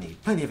 Everything I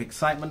need. Plenty of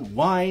excitement,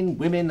 wine,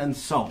 women and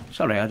song.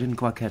 Sorry, I didn't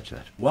quite catch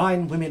that.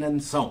 Wine, women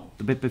and song.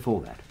 The bit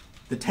before that.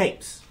 The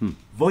tapes.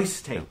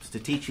 Voice tapes to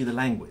teach you the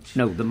language.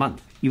 No, the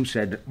month. You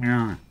said...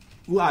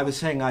 Well, I was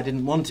saying I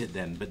didn't want it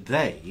then, but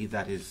they,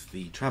 that is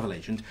the travel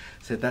agent,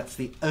 said that's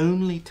the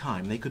only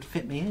time they could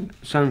fit me in.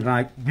 Sounds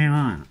like...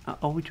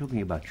 Are we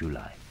talking about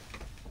July?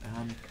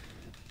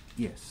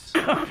 Yes.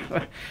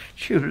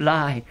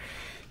 July.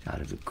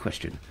 Out of the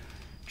question.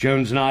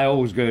 Jones and I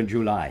always go in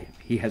July.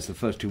 He has the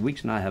first 2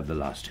 weeks and I have the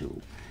last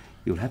two.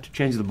 You'll have to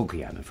change the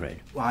booking, I'm afraid.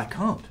 Well, I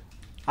can't.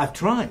 I've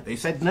tried. They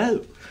said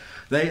no.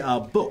 They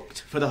are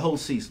booked for the whole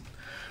season.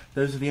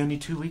 Those are the only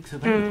 2 weeks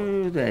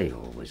available. They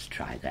always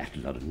try that. A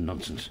lot of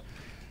nonsense.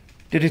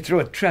 Did it through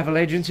a travel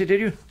agency, did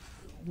you?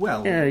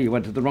 Well... you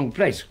went to the wrong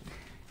place.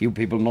 You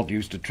people not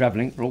used to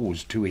travelling are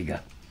always too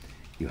eager.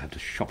 You have to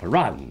shop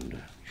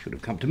around. Should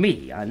have come to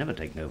me. I never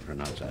take no for an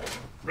answer.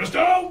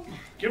 Bristow,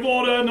 give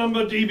order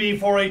number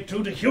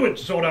DB482 to Hewitt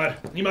to sort out.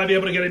 He might be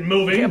able to get it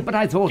moving. Yeah, but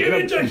I thought... Give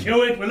it to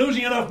Hewitt. We're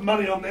losing enough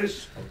money on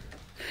this.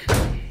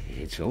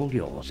 It's all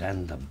yours,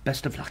 and the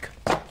best of luck.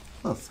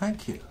 Well,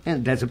 thank you.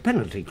 And there's a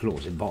penalty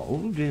clause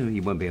involved.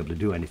 You won't be able to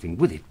do anything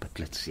with it, but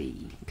let's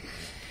see.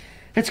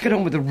 Let's get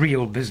on with the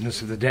real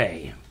business of the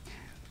day.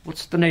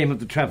 What's the name of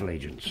the travel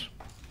agents?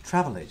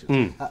 Travel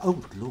agents?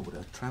 Oh,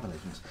 Lord, travel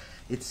agents.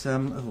 It's,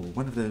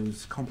 one of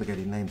those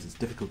complicated names that's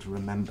difficult to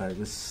remember. It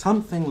was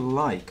something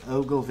like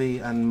Ogilvy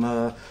and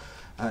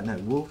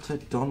Walter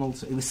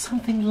Donaldson. It was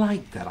something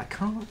like that. I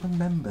can't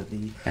remember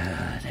the...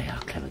 They are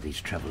clever,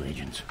 these travel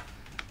agents.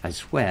 I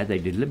swear they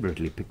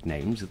deliberately pick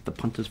names that the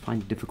punters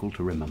find difficult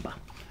to remember,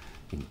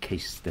 in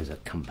case there's a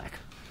comeback.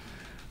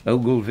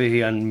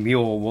 Ogilvy and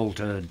Muir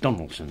Walter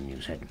Donaldson,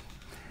 you said.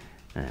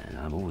 And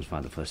I've always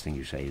found the first thing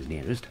you say is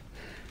nearest.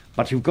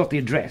 But you've got the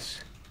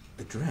address.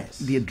 Address?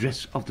 The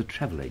address of the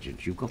travel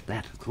agent. You've got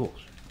that, of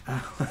course.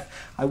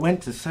 I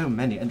went to so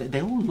many, and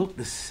they all looked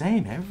the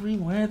same,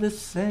 everywhere the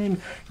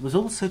same. It was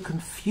all so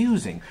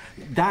confusing.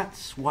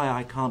 That's why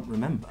I can't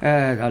remember.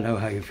 I know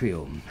how you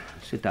feel.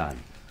 Sit down.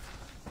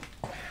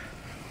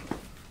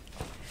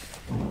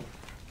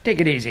 Take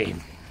it easy.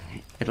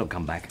 It'll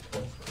come back.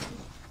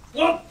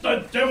 What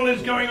the devil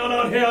is going on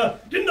out here?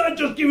 Didn't I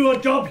just give you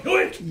a job,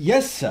 Hewitt?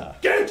 Yes, sir.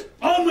 Get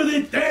on with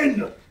it,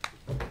 then!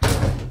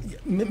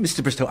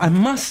 Mr. Bristow, I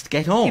must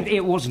get on.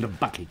 It wasn't a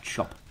bucket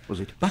shop, was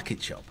it?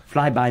 Bucket shop?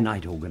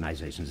 Fly-by-night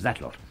organisations,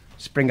 that lot.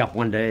 Spring up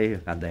one day,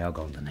 and they are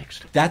gone the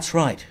next. That's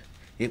right.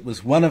 It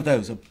was one of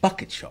those, a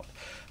bucket shop.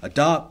 A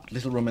dark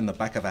little room in the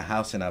back of a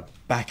house in a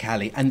back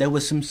alley, and there were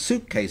some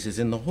suitcases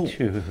in the hall.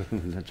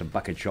 That's a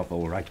bucket shop,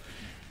 all right.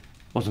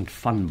 Wasn't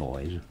Fun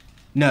Boys?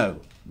 No,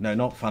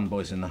 not Fun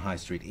Boys in the High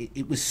Street.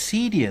 It was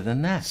seedier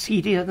than that.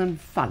 Seedier than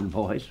Fun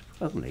Boys?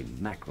 Holy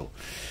mackerel.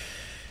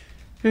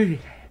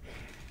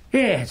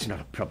 Yeah, it's not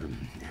a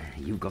problem.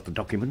 You've got the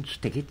documents,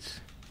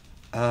 tickets?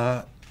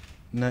 No,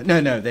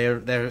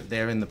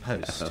 they're in the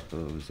post.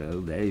 Oh,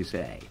 so they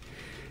say.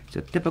 It's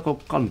a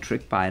typical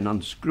con-trick by an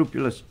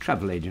unscrupulous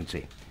travel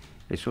agency.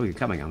 They saw you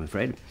coming, I'm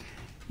afraid.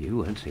 You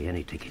won't see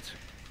any tickets.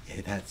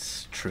 Yeah,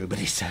 that's true,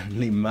 but it's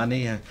only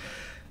money.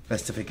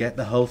 Best to forget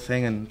the whole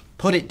thing and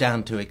put it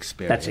down to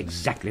experience. That's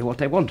exactly what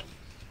they want.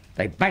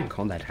 They bank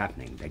on that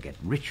happening. They get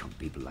rich on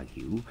people like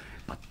you,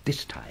 but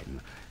this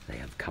time they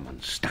have come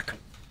unstuck.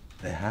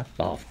 They have?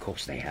 Oh, of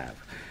course they have.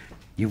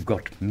 You've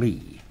got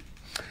me.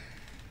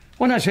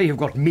 When I say you've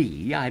got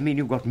me, I mean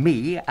you've got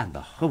me and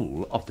the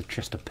whole of the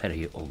Chester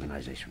Perry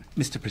organisation.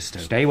 Mr. Bristow.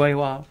 Stay where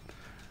you are.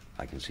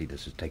 I can see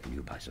this has taken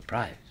you by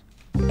surprise.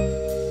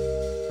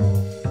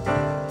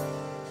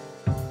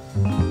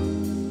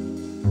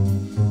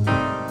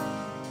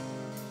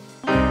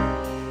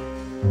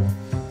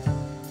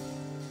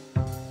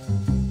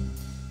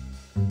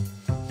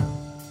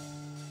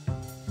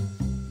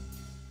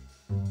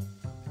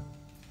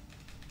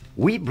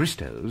 We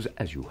Bristows,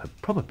 as you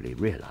have probably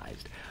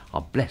realised,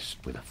 are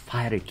blessed with a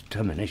fiery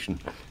determination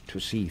to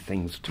see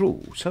things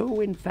through.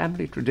 So, in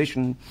family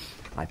tradition,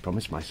 I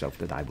promised myself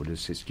that I would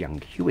assist young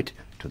Hewitt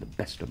to the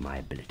best of my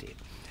ability.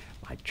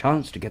 My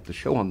chance to get the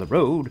show on the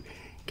road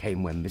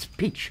came when Miss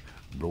Peach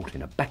brought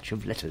in a batch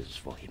of letters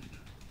for him.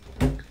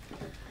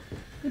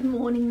 Good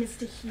morning,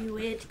 Mr.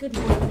 Hewitt. Good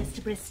morning,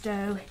 Mr.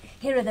 Bristow.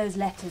 Here are those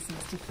letters,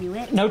 Mr.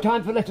 Hewitt. No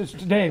time for letters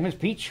today, Miss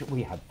Peach.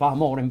 We have far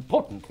more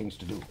important things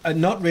to do.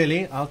 Not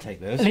really. I'll take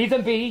those. Leave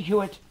them be,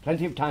 Hewitt.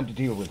 Plenty of time to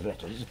deal with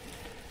letters.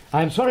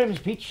 I'm sorry, Miss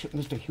Peach.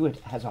 Mr. Hewitt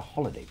has a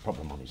holiday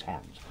problem on his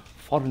hands.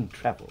 Foreign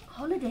travel.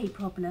 Holiday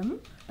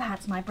problem?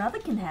 Perhaps my brother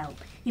can help.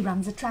 He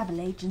runs a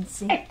travel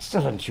agency.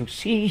 Excellent. You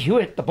see,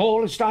 Hewitt, the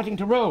ball is starting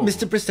to roll.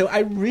 Mr. Bristow, I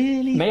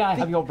really... May I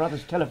have your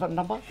brother's telephone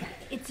number?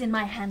 It's in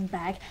my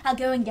handbag. I'll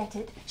go and get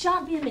it.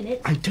 Shan't be a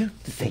minute. I don't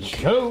think... The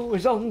show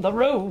is on the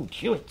road,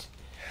 Hewitt.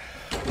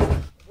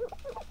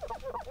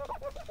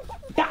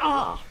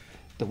 Ah!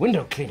 The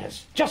window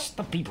cleaners. Just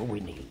the people we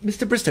need.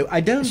 Mr. Bristow,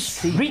 I don't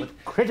see... Street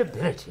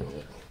credibility.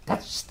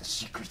 That's the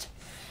secret.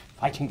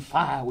 Fighting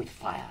fire with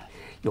fire.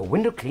 Your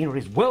window cleaner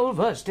is well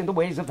versed in the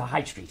ways of the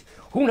High Street.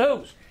 Who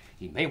knows?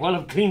 He may well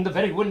have cleaned the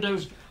very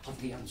windows of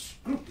the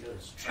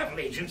unscrupulous travel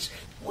agents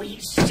we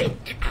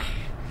seek.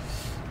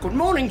 Good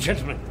morning,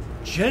 gentlemen.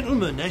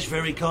 Gentlemen, that's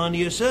very kind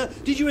of you, sir.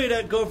 Did you hear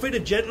that, Godfrey? The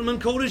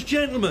gentleman called us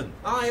gentlemen.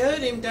 I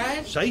heard him,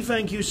 Dad. Say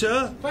thank you,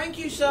 sir. Thank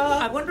you, sir.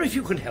 I wonder if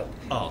you can help.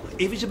 Oh,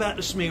 if it's about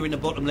the smear in the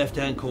bottom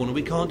left-hand corner,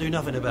 we can't do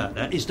nothing about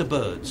that. It's the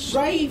birds.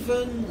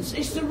 Ravens.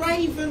 It's the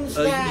ravens,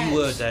 Dad.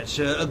 You heard that,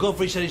 sir.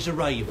 Godfrey said it's the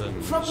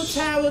ravens. From the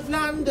Tower of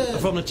London.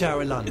 From the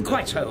Tower of London.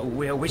 Quite so.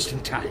 We're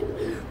wasting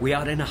time. We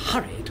are in a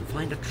hurry to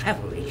find a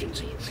travel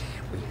agency.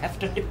 We have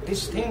to nip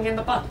this thing in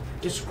the bud.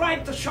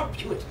 Describe the shop,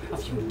 Hewitt. A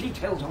few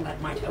details on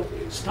that might help.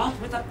 Start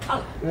with the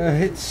colour.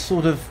 It's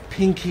sort of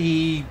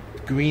pinky,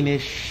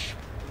 greenish,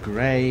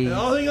 grey.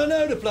 I think I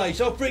know the place,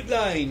 off Brick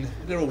Lane.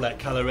 They're all that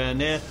colour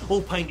around there,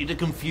 all painted to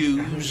confuse.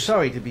 I'm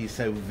sorry to be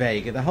so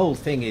vague. The whole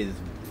thing is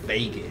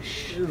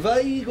vaguish.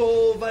 Vague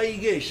or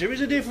vaguish? There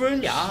is a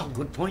difference. Yeah,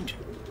 good point.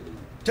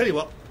 Tell you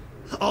what,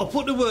 I'll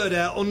put the word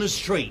out on the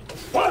street.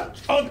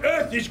 What on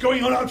earth is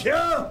going on out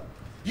here?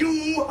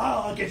 You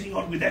are getting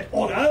on with that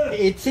order.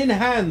 It's in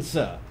hand,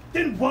 sir.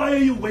 Then why are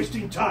you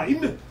wasting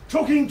time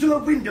talking to the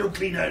window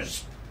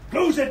cleaners?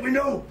 Close that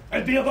window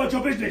and be about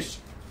your business.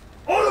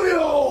 All of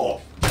you!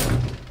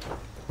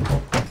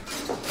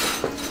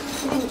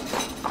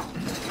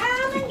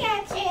 Come and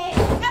get it.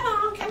 Come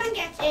on, come and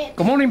get it.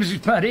 Good morning,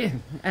 Mrs. Purdy.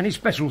 Any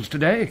specials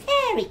today?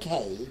 Fairy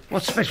cake.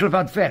 What's special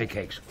about fairy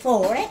cakes?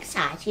 4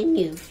 exciting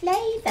new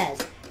flavours.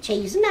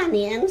 Cheese and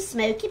onion,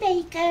 smoky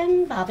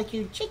bacon,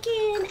 barbecued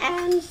chicken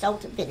and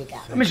salt and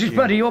vinegar. Mrs.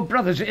 Purdy, your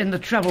brother's in the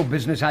travel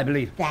business, I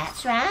believe.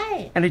 That's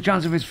right. Any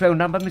chance of his phone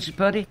number, Mrs.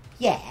 Purdy?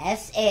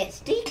 Yes, it's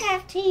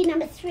decaf tea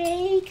number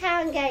 3,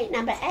 Carngate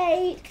number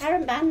 8,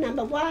 currant bun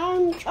number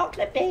 1,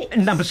 chocolate bits.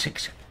 Number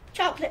 6.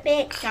 Chocolate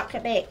bits,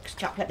 chocolate bits,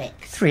 chocolate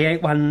bits.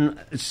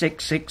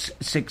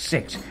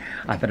 3816666.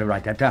 I'd better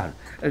write that down.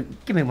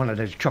 Give me one of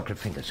those chocolate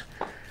fingers.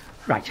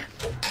 Right.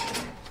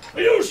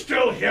 Are you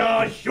still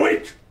here,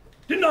 Hewitt?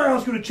 Didn't I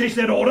ask you to chase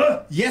that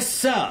order? Yes,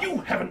 sir. You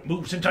haven't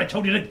moved since I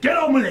told you to get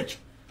on with it.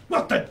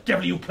 What the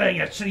devil are you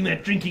playing at sitting there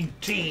drinking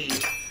tea?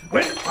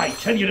 When I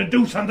tell you to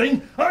do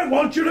something, I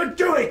want you to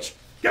do it.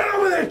 Get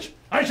on with it.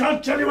 I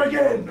shan't tell you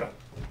again.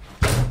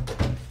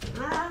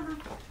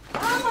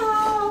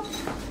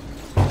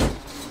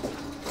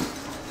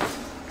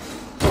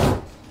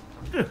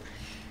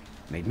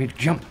 Made me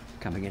jump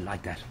coming in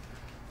like that.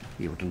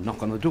 He ought to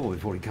knock on the door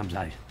before he comes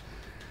out.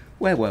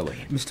 Where were we?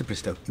 Mr.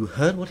 Bristow, you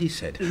heard what he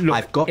said. Look,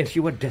 I've got... if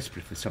you were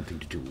desperate for something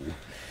to do,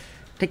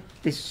 take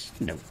this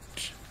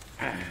note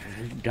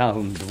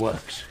down the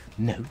works.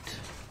 Note?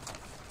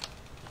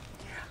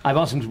 I've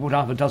asked them to put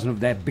half a dozen of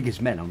their biggest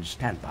men on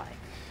standby,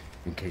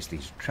 in case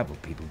these trouble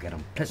people get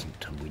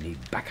unpleasant and we need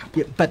backup.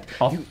 Yeah, but...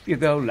 Off you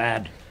go,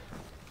 lad.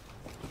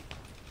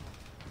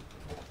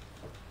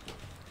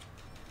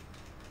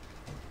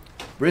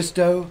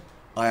 Bristow,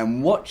 I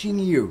am watching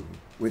you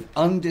with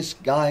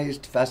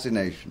undisguised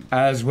fascination.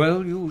 As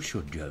well you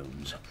should,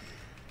 Jones.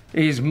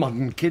 These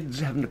modern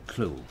kids haven't a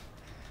clue.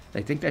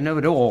 They think they know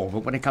it all,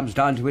 but when it comes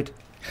down to it,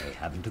 they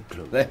haven't a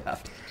clue. They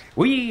have.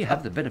 We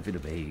have the benefit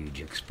of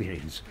age,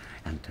 experience,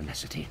 and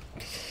tenacity.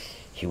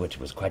 Hewitt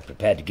was quite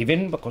prepared to give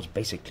in because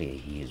basically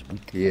he is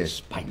weak and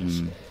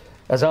spineless,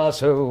 as are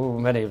so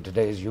many of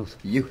today's youth.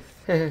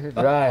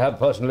 But I have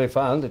personally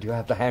found that you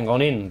have to hang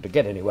on in to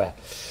get anywhere.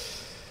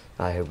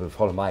 I hope you'll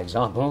follow my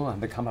example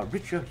and become a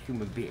richer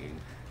human being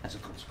as a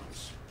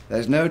consequence.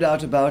 There's no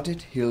doubt about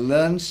it. He'll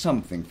learn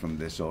something from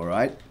this, all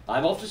right?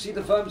 I'm off to see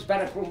the firm's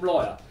backroom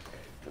lawyer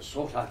to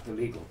sort out the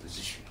legal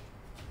position.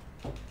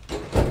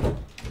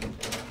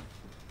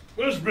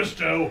 Where's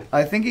Bristow?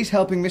 I think he's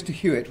helping Mr.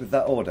 Hewitt with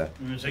that order.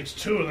 It takes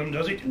 2 of them,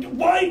 does it?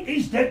 Why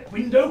is that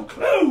window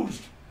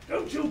closed?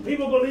 Don't you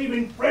people believe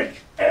in fresh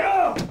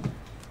air?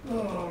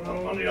 Oh,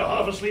 no wonder you're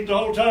half asleep the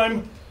whole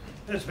time.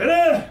 That's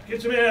better.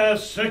 Get some air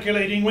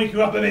circulating, wake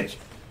you up a bit.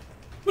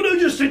 Well, don't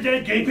just sit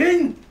there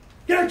gaping.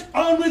 Get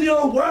on with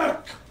your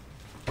work.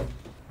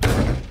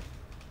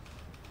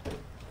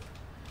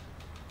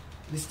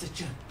 Mr.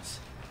 Jones.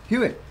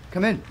 Hewitt,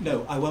 come in.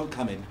 No, I won't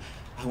come in.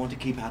 I want to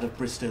keep out of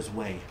Bristow's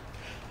way.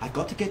 I've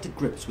got to get to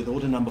grips with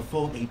order number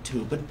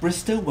 482, but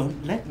Bristow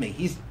won't let me.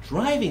 He's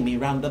driving me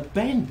round the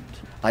bend.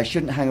 I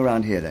shouldn't hang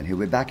around here then. He'll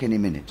be back any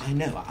minute. I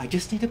know. I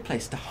just need a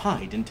place to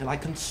hide until I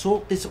can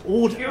sort this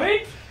order.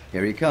 Hewitt?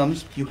 Here he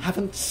comes. You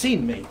haven't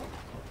seen me.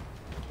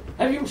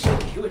 Have you seen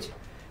Hewitt?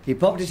 He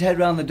popped his head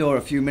round the door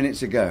a few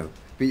minutes ago,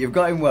 but you've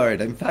got him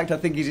worried. In fact, I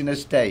think he's in a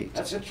state.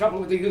 That's the trouble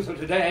with the youth of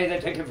today. They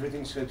take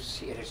everything so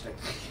seriously.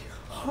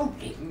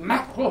 Holy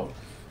mackerel!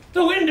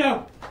 The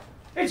window!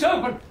 It's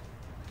open!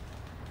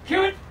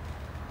 Hewitt!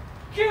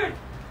 Hewitt!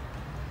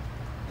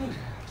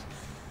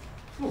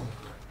 Oh,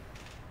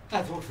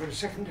 I thought for a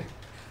second.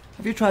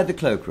 Have you tried the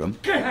cloakroom?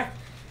 Good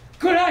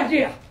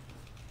idea!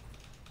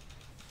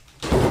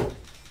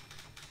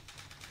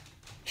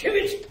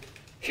 Hewitt!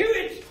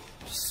 Hewitt!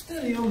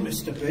 Steady on,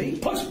 Mr. B.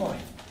 Postboy!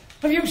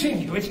 Have you seen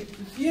Hewitt?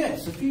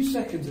 Yes, a few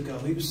seconds ago.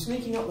 He was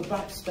sneaking up the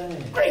back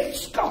stairs. Great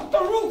Scott, the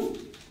roof!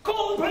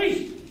 Call the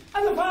police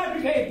and the fire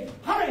brigade!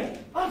 Hurry!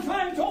 I'll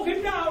try and talk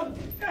him down!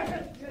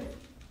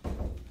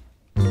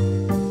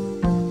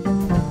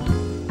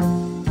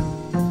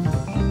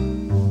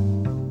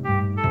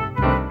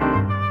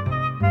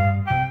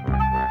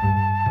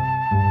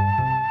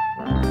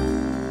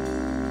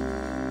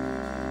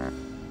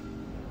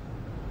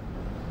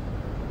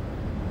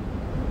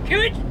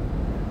 Hewitt!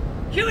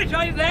 Hewitt,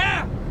 are you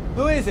there?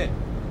 Who is it?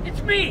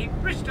 It's me,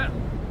 Bristow.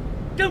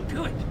 Don't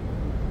do it.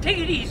 Take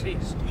it easy.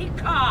 Stay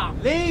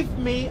calm. Leave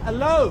me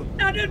alone.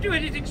 Now, don't do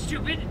anything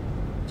stupid.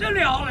 It's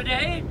only a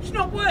holiday. It's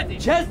not worth it.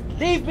 Just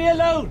leave me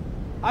alone.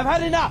 I've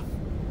had enough.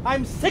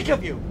 I'm sick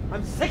of you.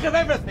 I'm sick of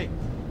everything.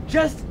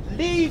 Just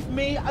leave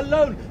me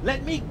alone.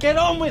 Let me get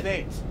on with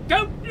it.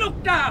 Don't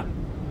look down.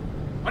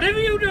 Whatever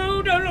you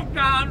do, don't look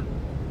down.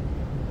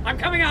 I'm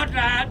coming out,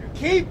 lad.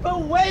 Keep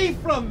away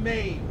from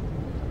me.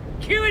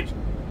 Hewitt,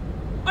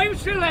 are you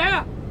still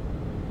there?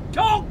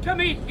 Talk to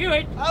me,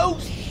 Hewitt. Oh,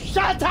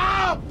 shut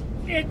up!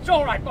 It's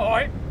all right,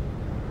 boy.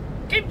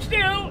 Keep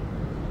still.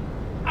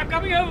 I'm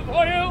coming over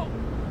for you.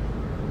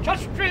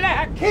 Just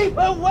relax. Keep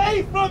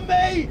away from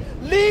me!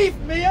 Leave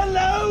me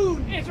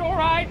alone! It's all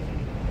right.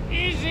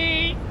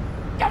 Easy.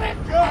 Got it.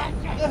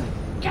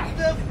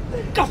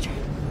 Gotcha.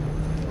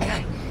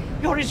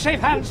 You're in safe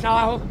hands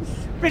now.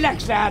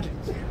 Relax, lad.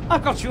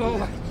 I've got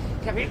you.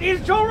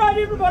 It's all right,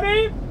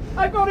 everybody.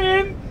 I've got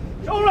him.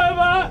 It's all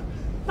over.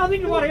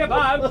 Nothing to worry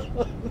about.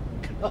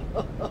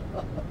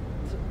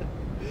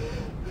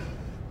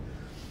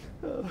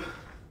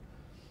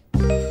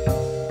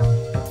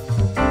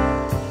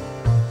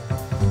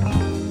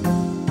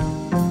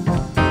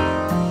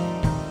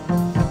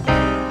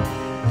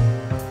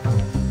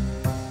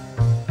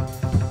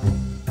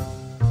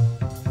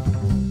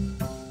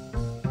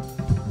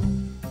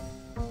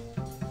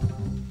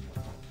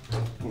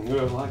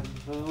 I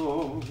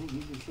found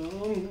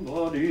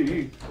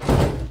somebody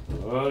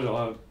as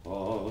I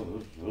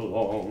passed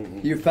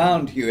along. You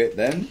found Hewitt,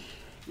 then?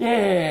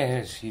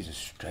 Yes, he's a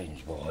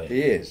strange boy.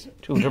 He is.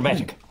 Too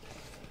dramatic.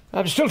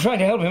 I'm still trying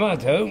to help him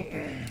out, though.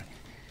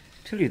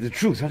 Tell you the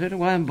truth, I don't know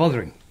why I'm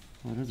bothering.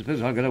 I don't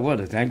suppose I'll get a word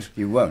of thanks.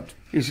 You won't.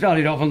 He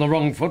started off on the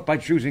wrong foot by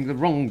choosing the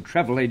wrong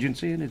travel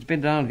agency, and it's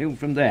been downhill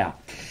from there.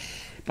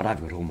 But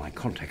I've got all my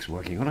contacts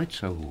working on it,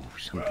 so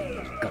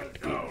something's got to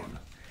give.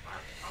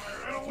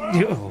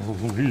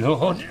 Oh,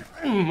 Lord.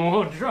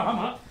 More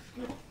drama.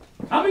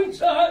 Coming,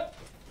 sir.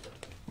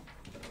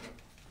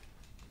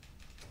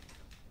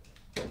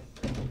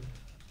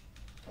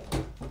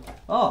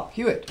 Ah,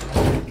 Hewitt.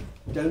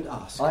 Don't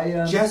ask.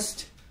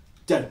 Just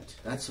don't,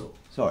 that's all.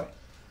 Sorry.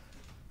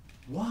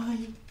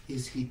 Why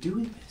is he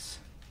doing this?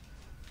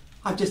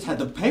 I've just had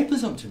the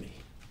papers onto me.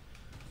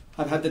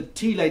 I've had the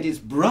tea lady's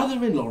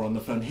brother-in-law on the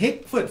phone.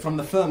 Hickford from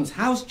the firm's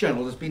house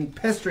journal has been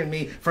pestering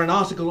me for an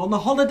article on the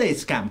holiday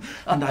scam.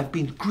 And I've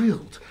been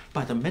grilled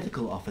by the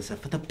medical officer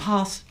for the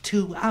past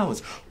 2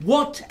 hours.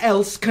 What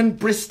else can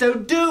Bristow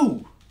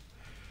do?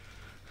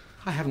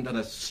 I haven't done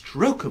a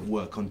stroke of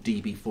work on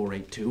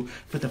DB482.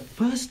 For the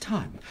first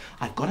time,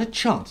 I've got a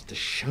chance to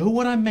show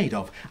what I'm made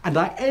of, and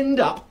I end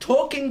up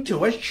talking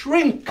to a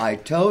shrink. I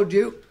told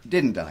you,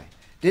 didn't I?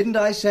 Didn't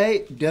I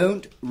say,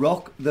 don't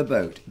rock the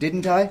boat?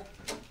 Didn't I?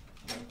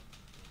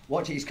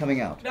 Watch, he's coming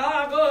out.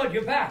 Ah, good,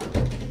 you're back.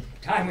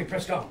 Time we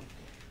pressed on.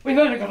 We've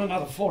only got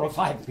another 4 or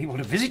 5 people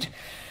to visit.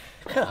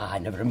 I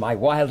never in my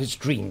wildest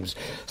dreams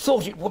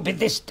thought it would be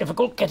this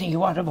difficult getting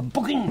you out of a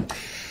booking.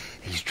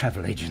 These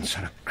travel agents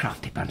are a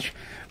crafty bunch,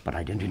 but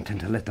I don't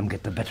intend to let them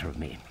get the better of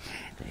me.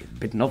 They've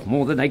bitten off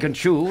more than they can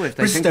chew if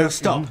they Bristow, think...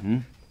 stop. Mm-hmm.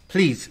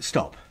 Please,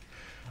 stop.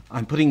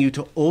 I'm putting you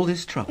to all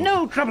this trouble.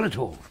 No trouble at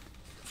all.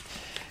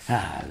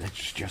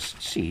 Let's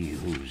just see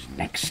who's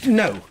next.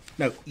 No,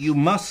 you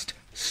must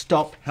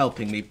stop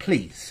helping me,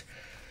 please.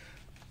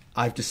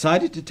 I've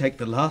decided to take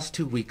the last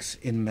 2 weeks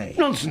in May.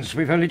 Nonsense,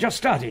 we've only just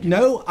started.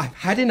 No, I've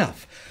had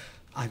enough.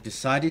 I've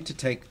decided to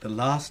take the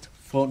last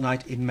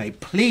fortnight in May.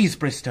 Please,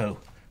 Bristow.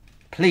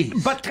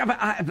 Please. But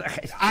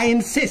I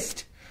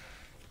insist.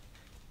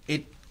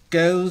 It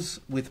goes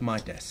with my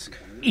desk.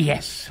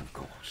 Yes, of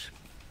course.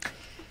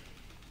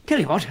 Tell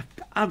you what,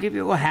 I'll give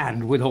you a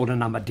hand with order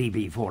number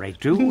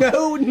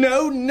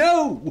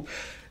DB482.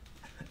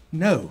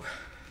 No.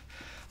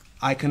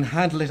 I can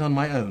handle it on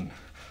my own,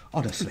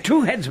 honestly.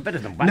 2 heads are better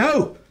than 1.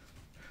 No!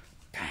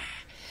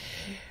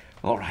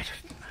 All right,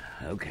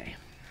 OK.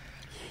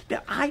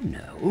 Now, I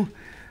know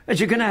that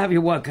you're going to have your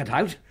work cut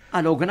out.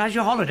 I'll organise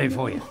your holiday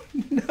for you.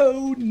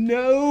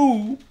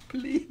 No,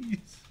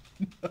 please.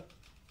 No.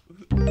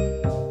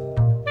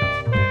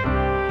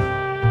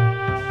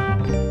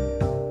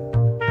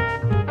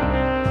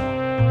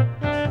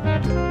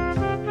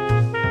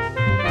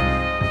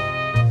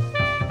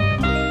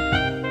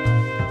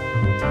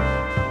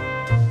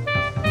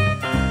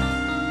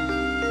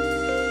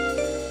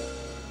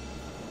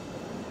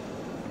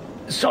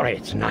 Sorry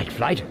it's night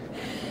flight.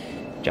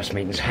 Just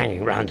means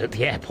hanging around at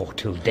the airport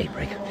till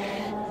daybreak.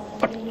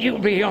 But you'll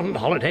be on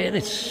holiday and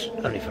it's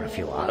only for a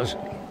few hours.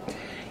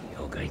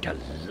 You're going to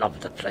love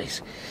the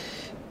place.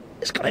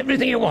 It's got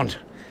everything you want.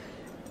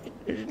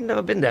 I've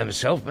never been there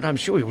myself, but I'm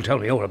sure you'll tell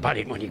me all about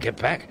it when you get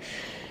back.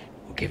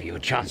 We'll give you a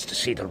chance to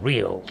see the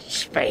real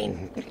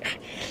Spain.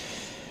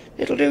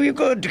 It'll do you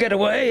good to get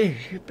away.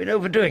 You've been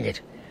overdoing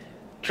it.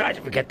 Try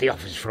to forget the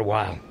office for a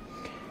while.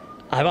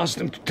 I've asked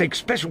them to take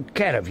special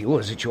care of you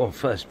as it's your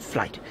first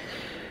flight.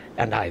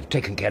 And I've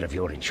taken care of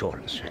your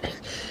insurance.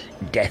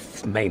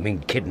 Death,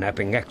 maiming,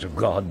 kidnapping, acts of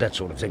God, that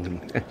sort of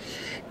thing.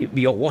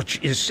 Your watch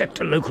is set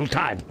to local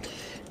time.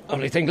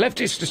 Only thing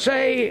left is to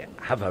say,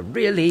 have a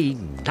really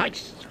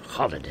nice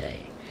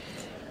holiday.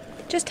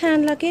 Just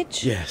hand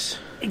luggage? Yes.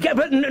 Yeah,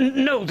 but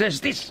no, there's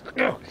this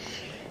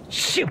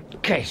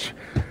suitcase.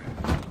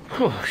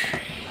 Oh.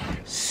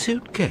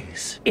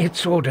 Suitcase?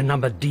 It's order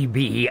number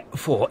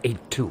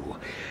DB482.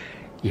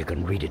 You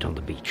can read it on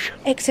the beach.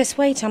 Excess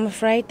weight, I'm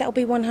afraid. That'll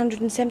be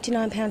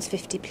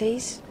 £179.50,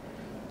 please.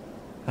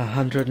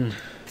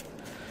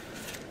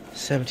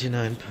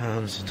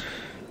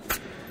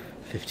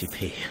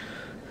 £179.50.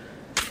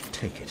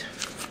 Take it.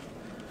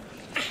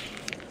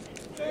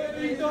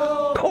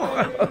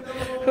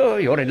 Oh,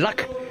 you're in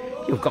luck.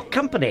 You've got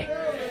company.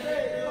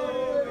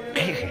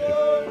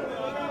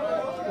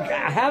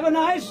 Have a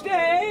nice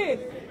day.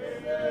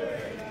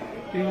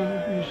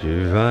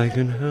 If I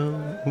can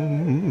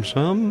help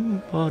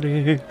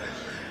somebody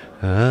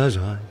as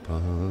I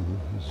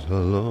pass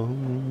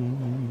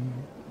along.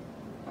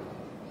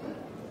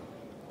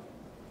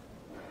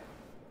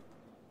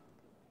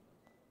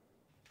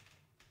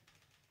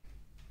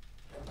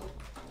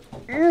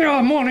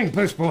 Oh, morning,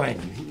 postboy.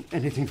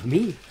 Anything for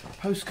me?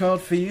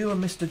 Postcard for you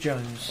and Mr.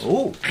 Jones.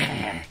 Oh,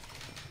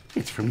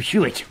 it's from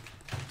Hewitt.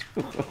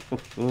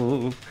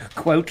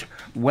 Quote,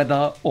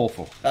 weather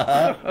awful.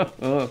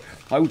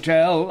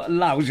 Hotel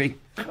lousy.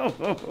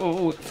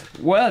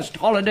 Worst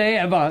holiday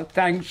ever,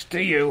 thanks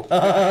to you. You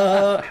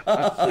ought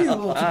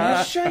to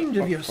be ashamed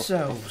of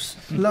yourselves,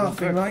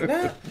 laughing like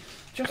that.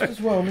 Just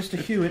as well Mr.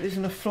 Hewitt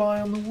isn't a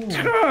fly on the wall.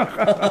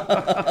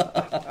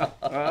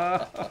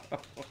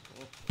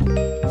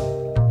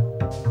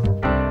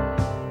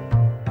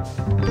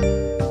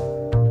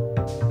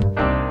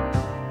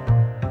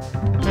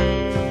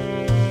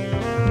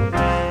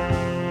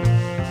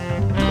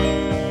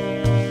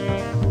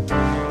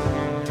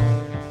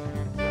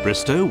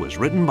 Bristow was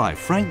written by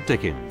Frank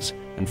Dickens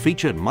and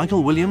featured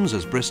Michael Williams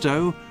as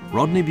Bristow,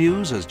 Rodney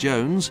Bewes as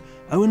Jones,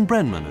 Owen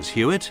Brenman as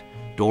Hewitt,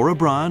 Dora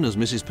Bryan as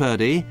Mrs.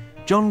 Purdy,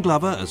 John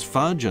Glover as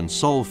Fudge and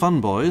Sol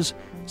Funboys,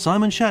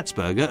 Simon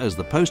Schatzberger as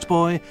the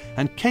postboy,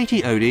 and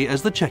Katie Odie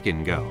as the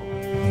check-in girl.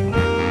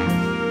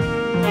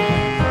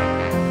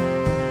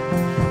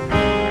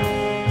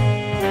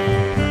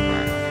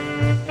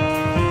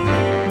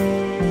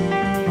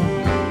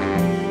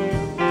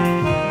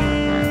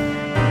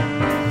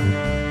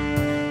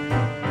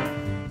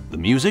 The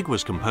music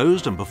was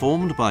composed and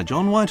performed by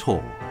John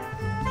Whitehall.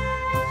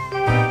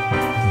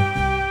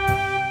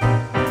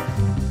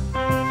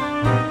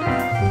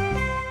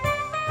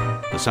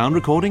 The sound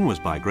recording was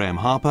by Graham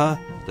Harper,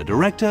 the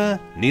director,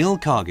 Neil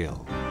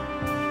Cargill.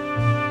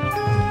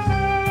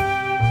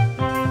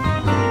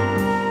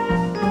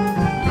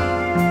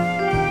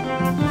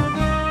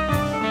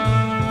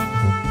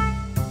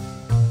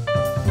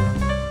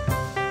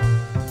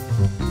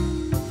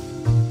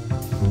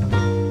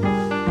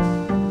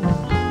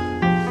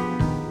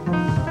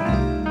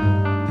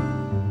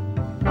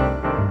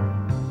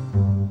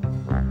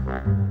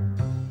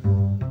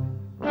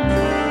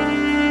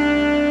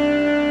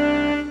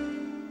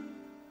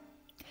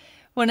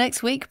 Well,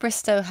 next week,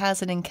 Bristow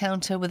has an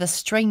encounter with a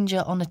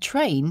stranger on a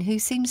train who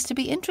seems to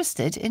be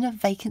interested in a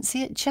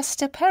vacancy at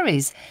Chester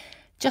Perry's,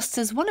 just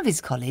as one of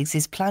his colleagues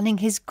is planning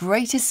his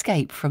great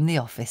escape from the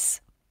office.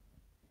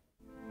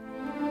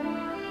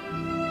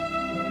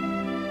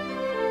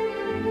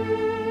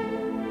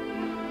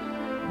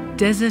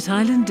 Desert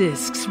Island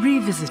Discs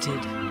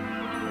Revisited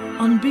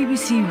on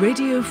BBC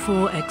Radio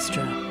 4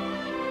 Extra.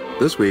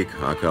 This week,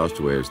 our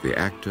castaway is the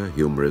actor,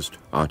 humorist,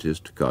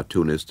 artist,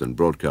 cartoonist and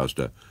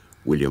broadcaster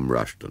William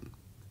Rushton.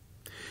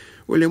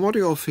 William, what are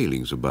your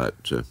feelings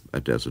about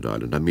a desert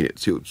island? I mean, it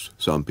suits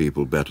some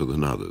people better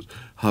than others.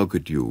 How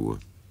could you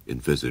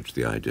envisage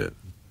the idea?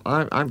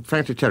 I'm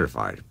frankly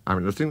terrified. I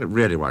mean, the thing that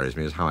really worries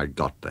me is how I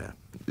got there.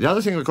 The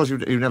other thing, of course, you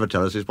never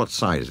tell us is what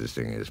size this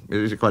thing is.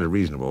 Is it quite a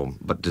reasonable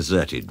but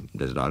deserted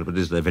desert island? But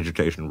is there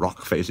vegetation,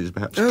 rock faces,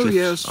 perhaps? Oh, cliffs?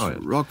 yes,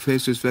 rock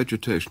faces,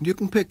 vegetation. You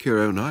can pick your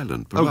own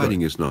island,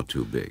 providing it's not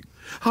too big.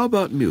 How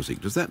about music?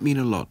 Does that mean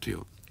a lot to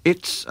you?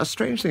 It's a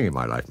strange thing in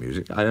my life,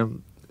 music. I have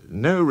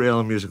no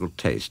real musical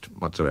taste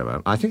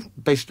whatsoever. I think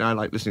basically I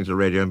like listening to the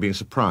radio and being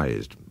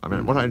surprised. I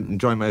mean, what I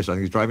enjoy most, I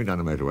think, is driving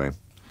down the motorway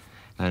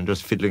and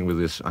just fiddling with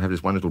this. I have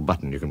this one little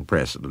button you can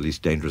press at the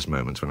least dangerous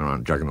moments when there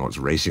aren't juggernauts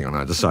racing on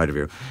either side of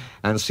you,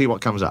 and see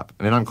what comes up.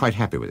 And then I'm quite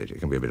happy with it. It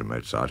can be a bit of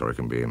Mozart, or it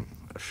can be a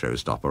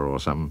showstopper, or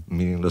some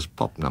meaningless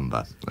pop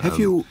number. Have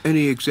you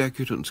any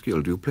executant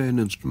skill? Do you play an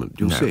instrument?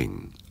 Do you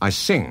sing? I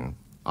sing,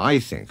 I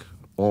think,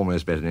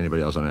 almost better than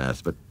anybody else on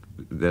earth, but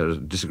there are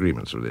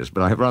disagreements with this.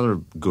 But I have rather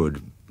a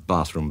good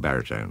bathroom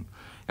baritone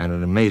and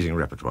an amazing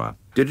repertoire.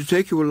 Did it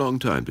take you a long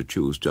time to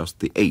choose just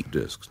the 8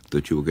 discs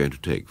that you were going to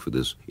take for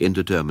this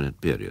indeterminate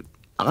period?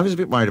 I was a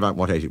bit worried about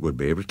what 8 it would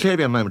be. It would clearly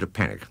be a moment of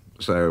panic.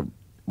 So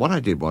what I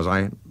did was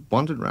I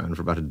wandered around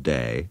for about a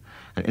day,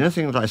 and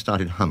anything that I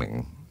started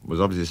humming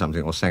was obviously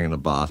something or sang in a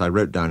bath I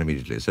wrote down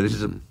immediately. So this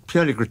is a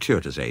purely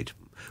gratuitous 8.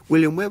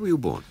 William, where were you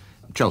born?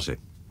 Chelsea.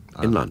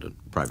 In London?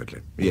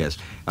 Privately, yes.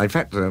 In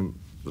fact, the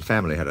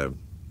family had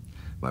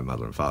my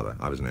mother and father,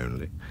 I was an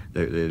only.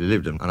 They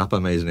lived in an upper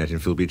maisonette in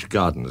Filbeach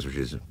Gardens, which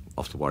is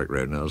off the Warwick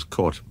Road in Earl's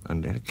Court,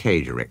 and they had a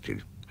cage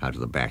erected out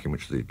of the back in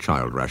which the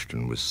child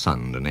Rushton was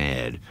sunned and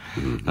aired.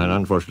 And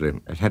unfortunately,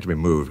 it had to be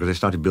moved because they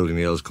started building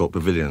the Earl's Court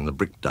Pavilion and the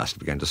brick dust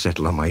began to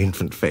settle on my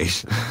infant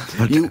face.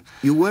 But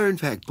you were, in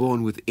fact,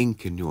 born with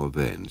ink in your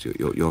veins.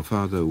 Your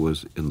father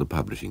was in the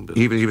publishing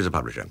business. He was a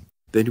publisher.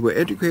 Then you were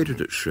educated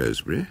at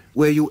Shrewsbury,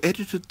 where you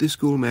edited the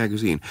school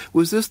magazine.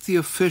 Was this the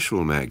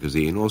official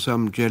magazine or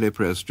some jelly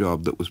press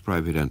job that was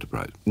private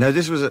enterprise? No,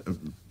 this was,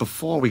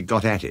 before we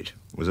got at it,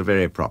 was a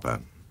very proper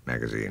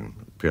magazine,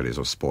 purely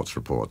sort of sports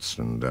reports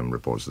and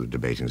reports of the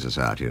debating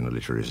society and the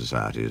literary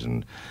societies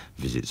and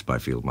visits by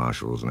field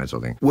marshals and that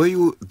sort of thing. Were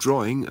you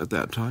drawing at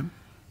that time?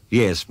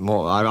 Yes,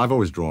 more. I've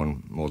always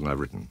drawn more than I've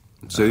written.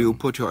 So you'll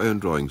put your own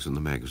drawings in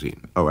the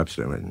magazine? Oh,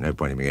 absolutely. No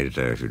point in being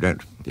editor if you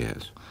don't.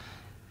 Yes.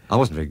 I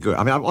wasn't very good.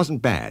 I mean, I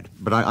wasn't bad,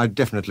 but I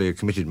definitely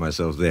committed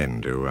myself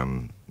then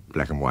to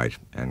black and white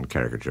and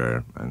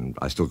caricature, and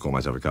I still call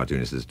myself a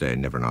cartoonist to this day,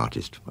 never an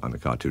artist. I'm a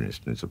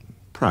cartoonist, and it's a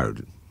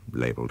proud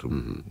label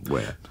to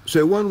wear.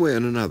 So one way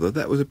and another,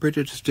 that was a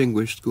pretty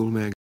distinguished school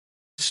magazine.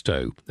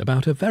 Bristow,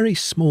 about a very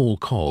small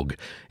cog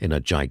in a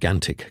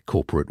gigantic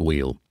corporate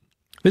wheel.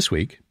 This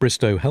week,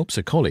 Bristow helps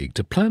a colleague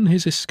to plan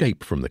his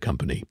escape from the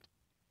company.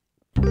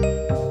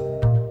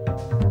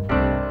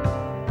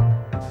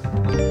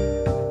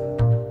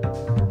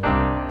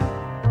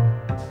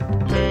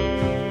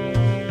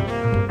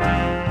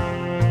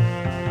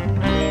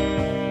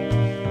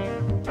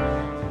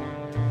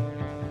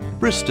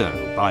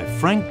 Bristow by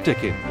Frank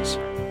Dickens,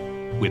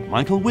 with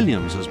Michael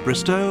Williams as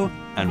Bristow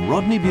and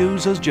Rodney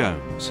Bewes as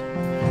Jones.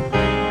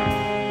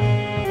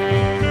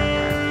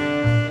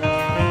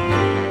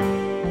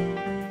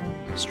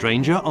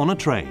 Stranger on a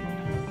Train.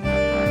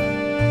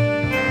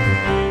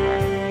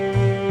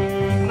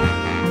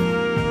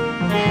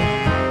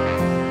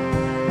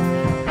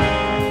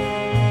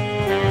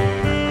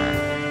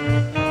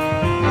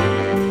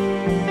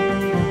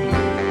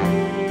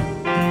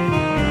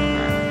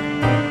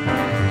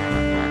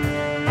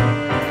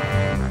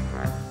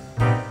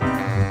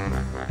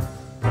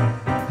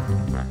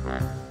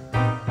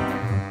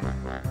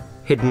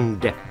 Hidden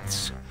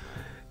depths.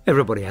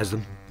 Everybody has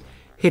them.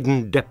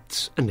 Hidden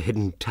depths and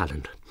hidden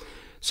talent.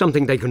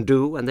 Something they can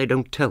do and they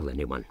don't tell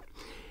anyone.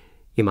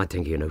 You might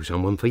think you know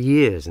someone for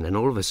years and then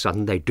all of a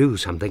sudden they do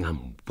something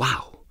and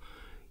wow,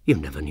 you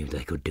never knew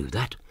they could do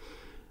that.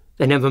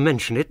 They never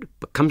mention it,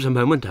 but comes a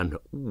moment and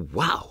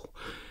wow,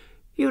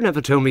 you never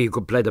told me you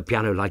could play the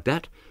piano like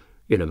that.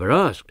 You never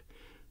asked.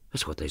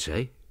 That's what they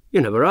say.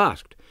 You never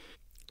asked.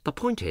 The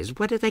point is,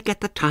 where do they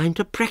get the time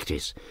to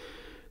practice?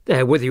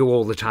 They're with you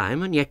all the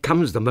time, and yet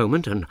comes the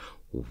moment and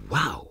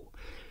wow.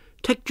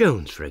 Take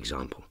Jones, for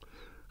example.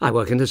 I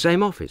work in the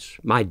same office.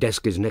 My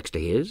desk is next to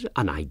his,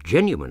 and I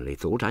genuinely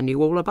thought I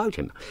knew all about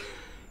him.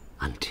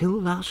 Until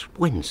last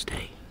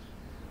Wednesday.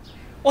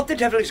 What the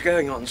devil is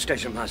going on,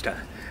 Station Master?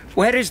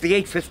 Where is the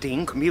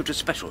 8:15 commuter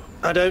special?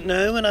 I don't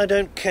know and I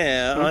don't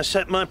care. I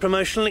sat my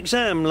promotional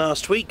exam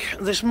last week.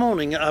 This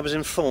morning I was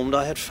informed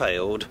I had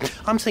failed.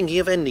 I'm thinking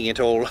of ending it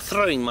all,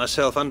 throwing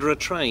myself under a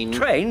train.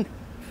 Train?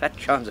 Fat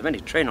chance of any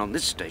train on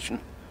this station.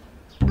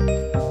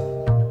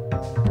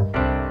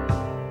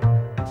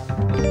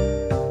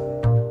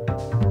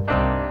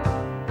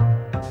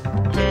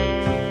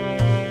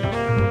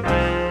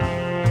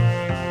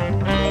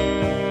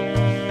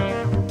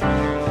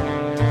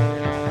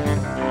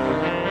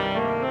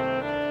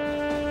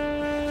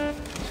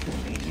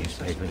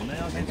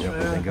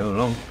 Go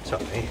along.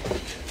 Sorry.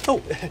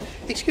 Oh,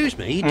 excuse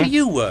me, do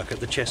you work at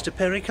the Chester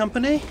Perry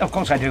Company? Of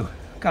course I do.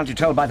 Can't you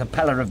tell by the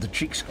pallor of the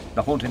cheeks,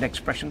 the haunted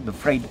expression, the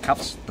frayed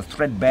cuffs, the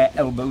threadbare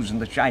elbows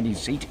and the shiny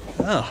seat?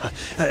 Oh,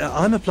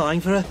 I'm applying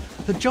for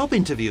a job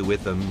interview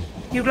with them.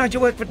 You'd like to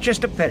work for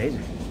Chester Perry?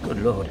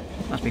 Good Lord.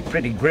 Must be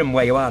pretty grim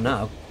where you are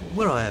now.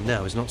 Where I am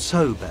now is not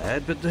so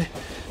bad, but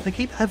they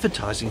keep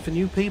advertising for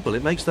new people.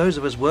 It makes those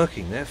of us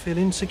working there feel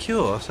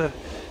insecure, so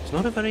it's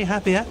not a very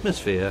happy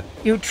atmosphere.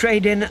 You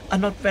trade in a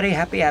not very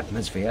happy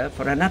atmosphere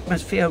for an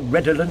atmosphere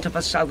redolent of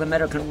a South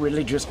American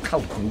religious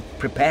cult group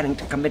preparing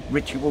to commit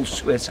ritual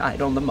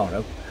suicide on the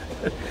morrow.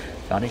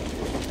 Funny,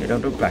 they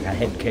don't look like a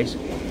head case.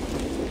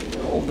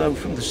 Although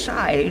from the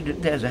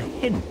side, there's a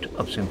hint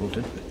of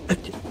simpleton.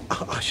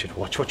 I should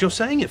watch what you're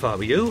saying if I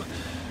were you.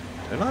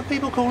 I don't like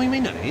people calling me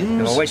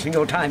names. You're wasting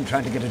your time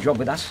trying to get a job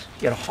with us.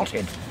 You're a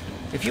hothead.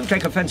 If you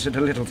take offence at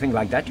a little thing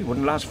like that, you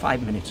wouldn't last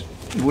 5 minutes.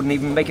 You wouldn't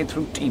even make it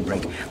through tea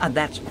break. And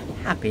that's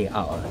happy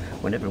hour,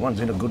 when everyone's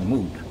in a good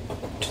mood.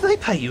 Do they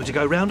pay you to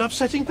go round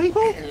upsetting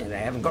people? They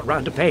haven't got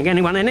round to paying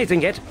anyone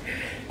anything yet.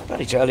 But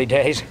it's early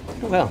days.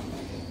 Well,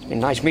 it's been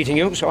nice meeting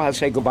you, so I'll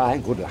say goodbye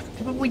and good luck.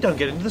 But we don't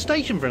get into the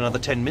station for another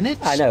 10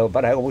 minutes. I know,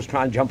 but I always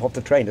try and jump off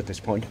the train at this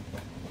point.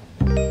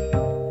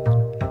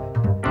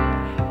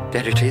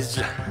 There it is,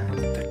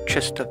 the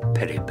Chester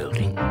Perry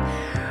Building.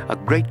 A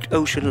great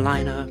ocean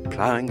liner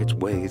ploughing its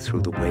way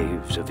through the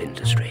waves of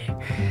industry.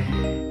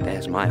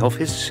 There's my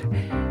office,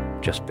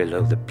 just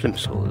below the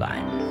Plimsoll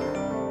line.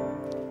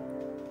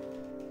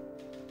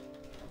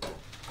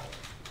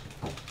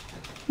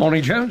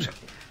 Morning, Jones.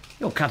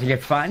 You're cutting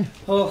it fine.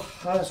 Oh,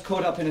 I was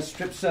caught up in a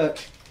strip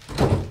search.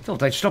 Thought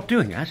they'd stop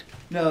doing that.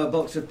 No, a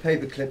box of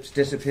paper clips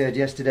disappeared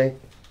yesterday.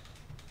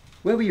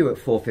 Where were you at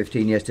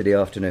 4:15 yesterday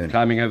afternoon?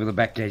 Climbing over the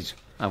back gates.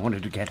 I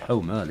wanted to get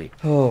home early.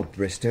 Oh,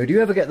 Bristow, do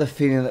you ever get the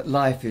feeling that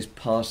life is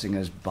passing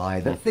us by,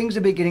 that things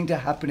are beginning to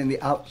happen in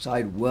the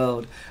outside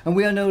world, and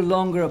we are no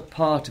longer a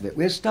part of it?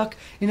 We're stuck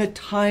in a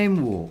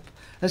time warp,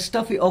 a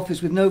stuffy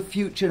office with no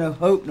future, no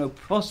hope, no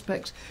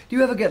prospects. Do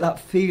you ever get that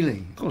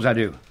feeling? Of course I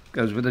do.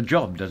 Goes with the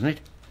job, doesn't it?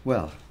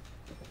 Well,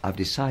 I've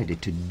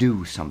decided to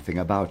do something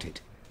about it.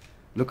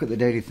 Look at the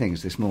Daily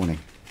Things this morning.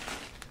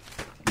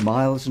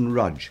 Miles and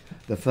Rudge,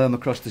 the firm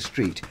across the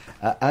street,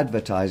 are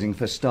advertising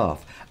for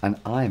staff, and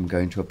I'm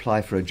going to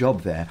apply for a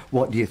job there.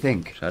 What do you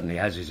think? Certainly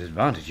has its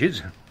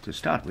advantages. To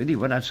start with, you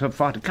won't have so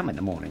far to come in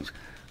the mornings.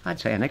 I'd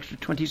say an extra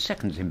 20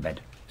 seconds in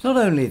bed. It's not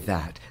only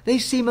that. They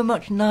seem a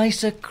much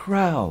nicer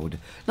crowd.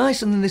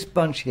 Nicer than this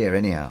bunch here,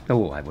 anyhow.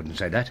 Oh, I wouldn't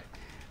say that.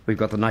 We've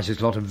got the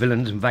nicest lot of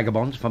villains and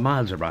vagabonds for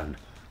miles around.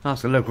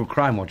 Ask the local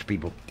crime watch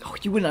people. Oh,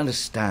 you wouldn't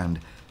understand.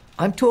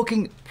 I'm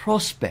talking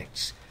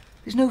prospects.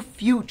 There's no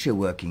future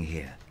working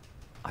here.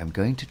 I'm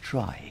going to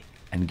try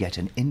and get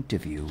an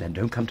interview. Then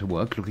don't come to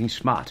work looking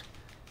smart.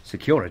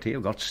 Security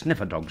have got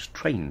sniffer dogs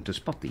trained to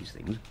spot these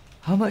things.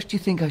 How much do you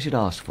think I should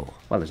ask for?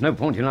 Well, there's no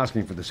point in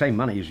asking for the same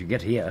money as you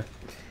get here.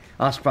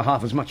 Ask for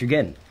half as much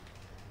again.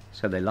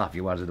 So they laugh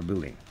you out of the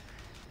building.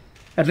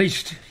 At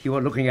least you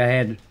are looking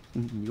ahead.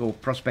 Your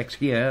prospects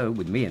here,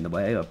 with me in the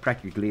way, are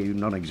practically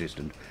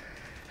non-existent.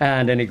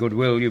 And any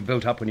goodwill you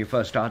built up when you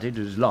first started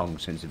is long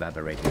since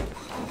evaporated.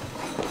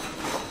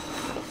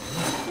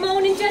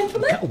 Morning,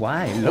 gentlemen.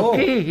 Why,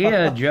 looky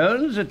here,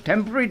 Jones, a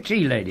temporary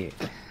tea lady.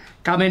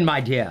 Come in,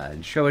 my dear,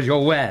 and show us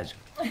your wares.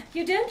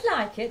 You don't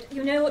like it,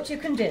 you know what you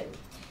can do.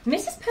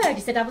 Mrs. Purdy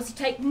said I was to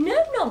take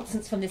no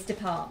nonsense from this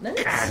department.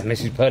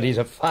 Mrs. Purdy's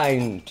a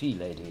fine tea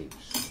lady.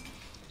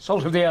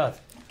 Salt of the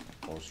earth.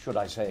 Or should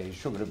I say,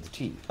 sugar of the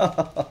tea.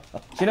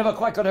 She never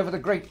quite got over the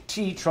great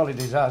tea trolley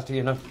disaster,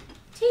 you know.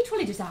 Tea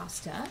trolley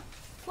disaster?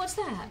 What's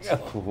that?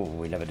 Oh,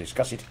 we never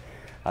discuss it.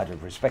 Out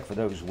of respect for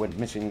those who went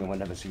missing and were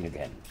never seen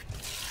again.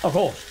 Of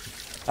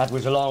course, that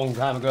was a long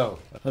time ago.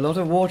 A lot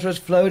of water has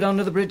flowed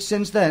under the bridge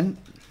since then.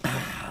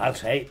 I'll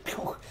say,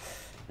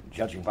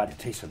 judging by the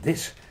taste of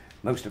this,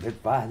 most of it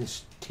via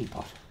this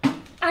teapot.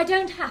 I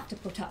don't have to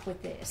put up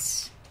with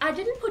this. I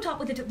didn't put up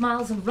with it at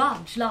Miles and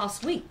Rudge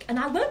last week, and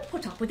I won't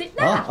put up with it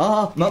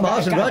now.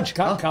 Miles and Rudge.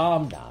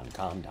 Calm down.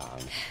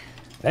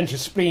 Vent your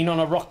spleen on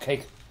a rock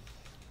cake.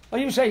 Are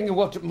you saying you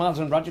worked at Miles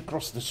and Rudge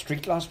across the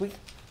street last week?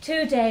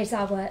 2 days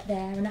I worked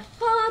there, and a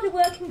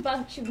harder-working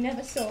bunch you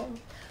never saw.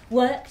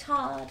 Worked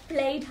hard,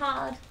 played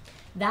hard.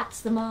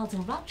 That's the Miles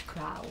and Rudge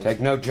crowd.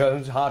 Take note,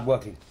 Jones,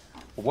 hard-working.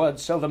 A word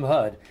seldom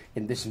heard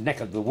in this neck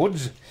of the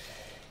woods.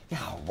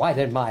 Why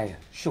then, my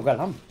sugar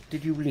lump,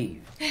 did you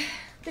leave?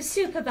 The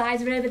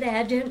supervisor over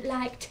there don't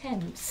like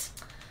temps.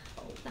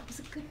 Oh, that was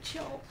a good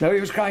job. No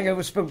use crying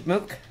over spilt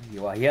milk.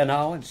 You are here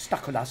now and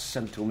stuck with us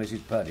until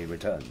Mrs. Purdy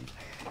returns.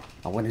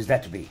 And when is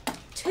that to be?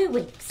 2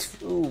 weeks.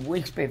 2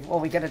 weeks before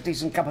we get a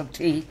decent cup of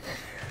tea.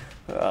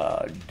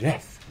 Ah,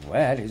 death,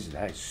 where is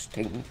thy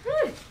sting?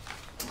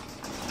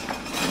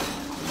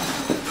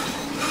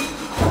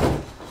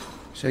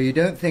 So you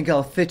don't think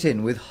I'll fit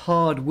in with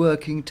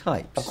hard-working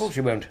types? Of course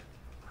you won't.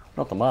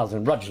 Not the Miles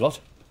and Rudge lot.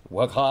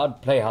 Work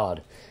hard, play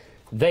hard.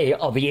 They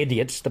are the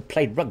idiots that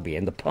played rugby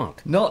in the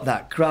park. Not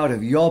that crowd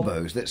of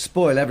yobbos that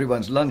spoil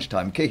everyone's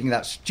lunchtime kicking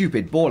that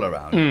stupid ball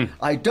around.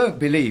 I don't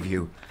believe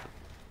you.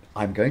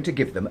 I'm going to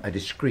give them a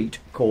discreet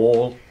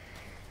call.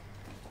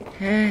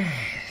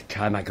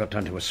 Time I got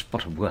down to a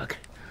spot of work.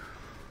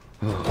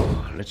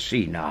 Oh, let's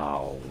see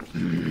now.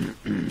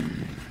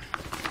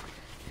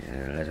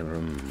 Letter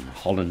from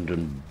Holland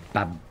and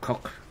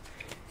Babcock.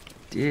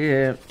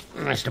 Dear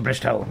Mr.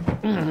 Bristow,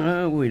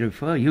 we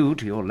refer you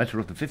to your letter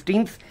of the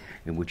 15th,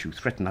 in which you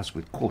threaten us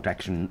with court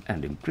action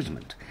and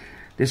imprisonment.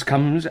 This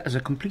comes as a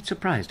complete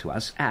surprise to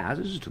us,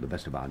 as, to the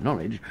best of our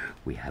knowledge,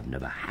 we have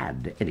never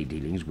had any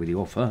dealings with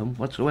your firm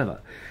whatsoever.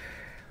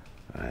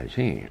 I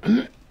see.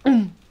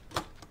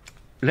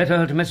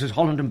 Letter to Messrs.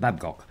 Holland and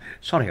Babcock.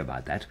 Sorry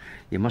about that.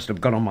 You must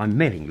have gone on my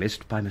mailing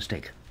list by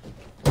mistake.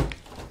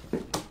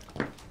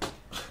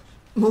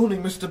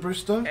 Morning, Mr.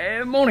 Bristow.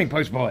 Morning,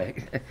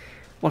 postboy.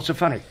 What's so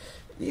funny?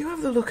 You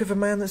have the look of a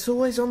man that's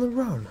always on the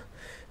run.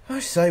 I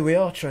say we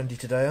are trendy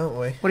today, aren't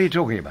we? What are you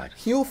talking about?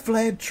 Your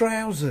flared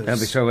trousers. Don't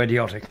be so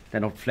idiotic.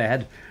 They're not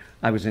flared.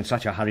 I was in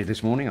such a hurry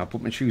this morning, I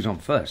put my shoes on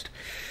first.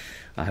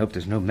 I hope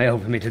there's no mail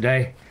for me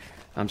today.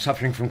 I'm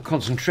suffering from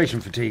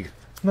concentration fatigue.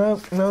 No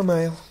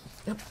mail.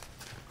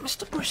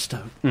 Mr.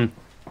 Bristow,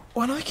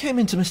 when I came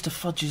into Mr.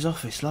 Fudge's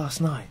office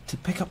last night to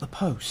pick up the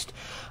post,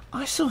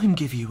 I saw him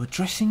give you a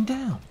dressing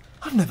down.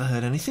 I've never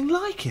heard anything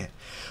like it.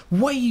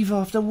 Wave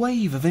after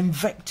wave of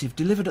invective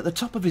delivered at the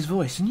top of his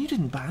voice, and you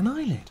didn't bat an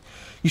eyelid.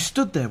 You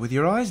stood there with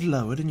your eyes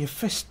lowered and your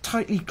fists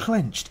tightly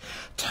clenched,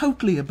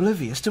 totally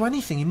oblivious to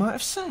anything he might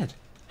have said.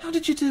 How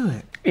did you do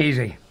it?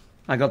 Easy.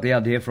 I got the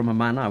idea from a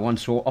man I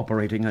once saw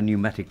operating a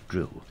pneumatic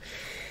drill.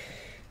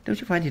 Don't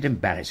you find it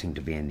embarrassing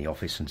to be in the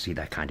office and see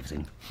that kind of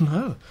thing?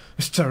 No,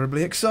 it's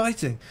terribly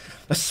exciting.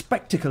 A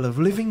spectacle of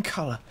living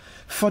colour.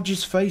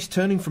 Fudge's face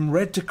turning from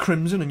red to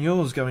crimson and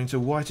yours going to a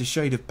whiter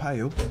shade of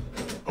pale.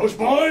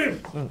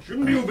 Postboy,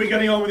 shouldn't you be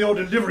getting on with your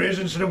deliveries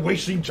instead of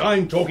wasting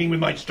time talking with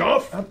my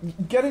staff?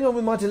 Getting on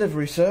with my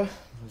delivery, sir.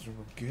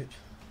 Miserable git.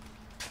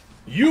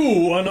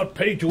 You are not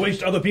paid to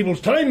waste other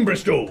people's time,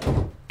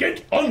 Bristow.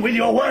 Get on with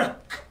your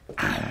work.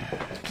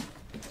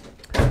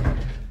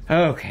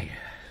 OK,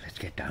 let's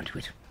get down to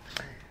it.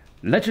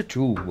 Letter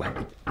to...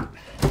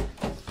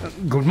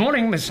 good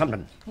morning, Miss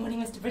Sunderland.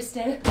 Morning, Mr.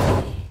 Bristow.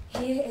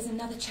 Here is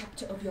another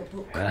chapter of your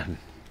book.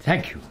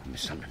 Thank you,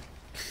 Miss Sunman.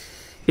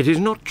 It is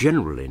not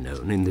generally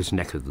known in this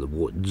neck of the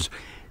woods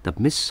that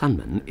Miss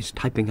Sunman is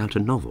typing out a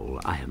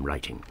novel I am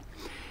writing.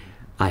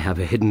 I have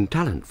a hidden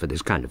talent for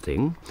this kind of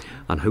thing,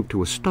 and hope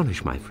to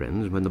astonish my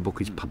friends when the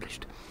book is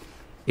published.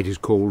 It is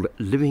called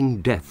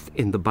Living Death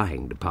in the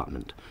Buying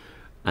Department,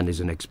 and is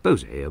an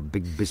exposé of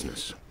big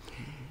business.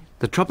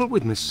 The trouble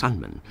with Miss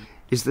Sunman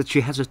is that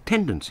she has a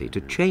tendency to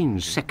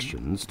change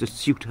sections to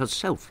suit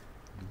herself.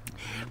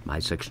 My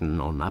section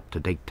on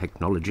up-to-date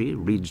technology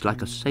reads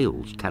like a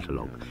sales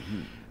catalogue.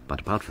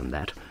 But apart from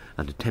that,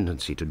 and a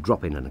tendency to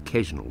drop in an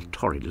occasional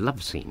torrid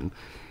love scene,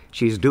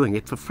 she is doing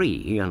it for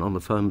free and on the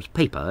firm's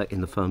paper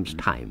in the firm's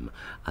time,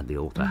 and the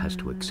author has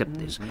to accept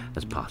this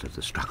as part of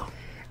the struggle.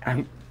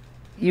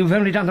 You've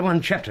only done the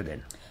one chapter,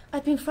 then?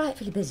 I've been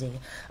frightfully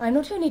busy. I'm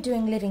not only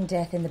doing Living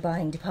Death in the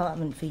Buying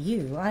Department for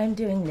you, I'm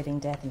doing Living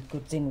Death in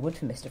Goods Inward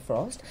for Mr.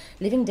 Frost,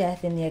 Living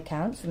Death in the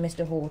Accounts for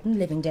Mr. Horton,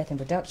 Living Death in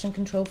Production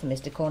Control for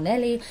Mr.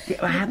 Cornelli.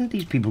 Yeah, haven't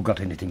these people got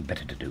anything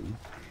better to do?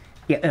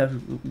 Yeah,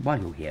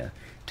 while you're here,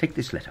 take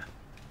this letter.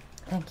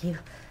 Thank you.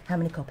 How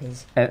many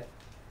copies?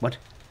 What?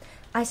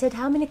 I said,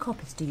 how many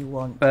copies do you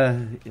want?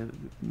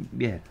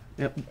 Yeah.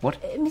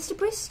 What? Mr.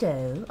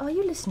 Bristow, are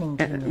you listening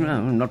to me?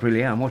 No, not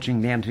really. I'm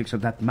watching the antics of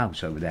that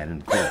mouse over there in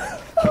the corner.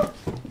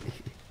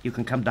 You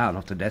can come down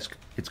off the desk.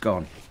 It's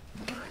gone.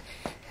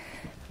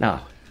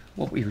 Now,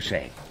 what were you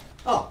saying?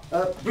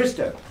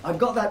 Bristow, I've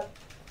got that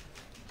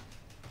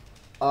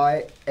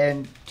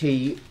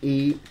Interview.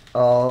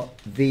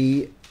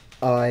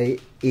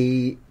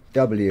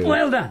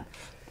 Well done.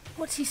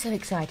 What's he so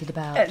excited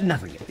about?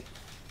 Nothing.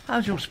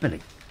 How's your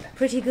spelling?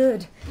 Pretty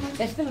good.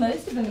 That's the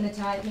most of them in the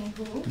typing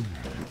pool.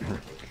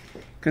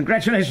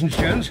 Congratulations,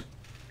 Jones.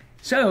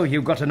 So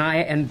you've got an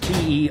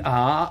Interview.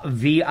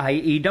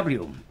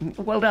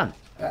 Well done.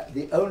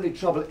 The only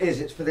trouble is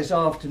it's for this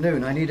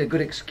afternoon. I need a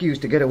good excuse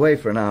to get away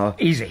for an hour.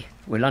 Easy.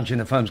 We'll lunch in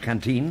the firm's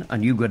canteen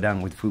and you go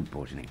down with food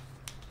poisoning.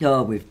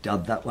 Oh, we've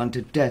done that one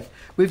to death.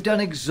 We've done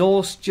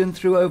exhaustion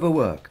through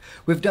overwork.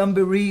 We've done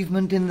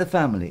bereavement in the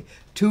family.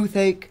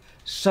 Toothache,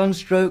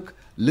 sunstroke,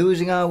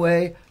 losing our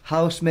way,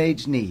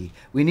 housemaid's knee.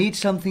 We need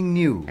something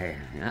new.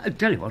 I'll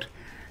tell you what.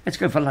 Let's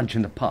go for lunch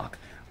in the park.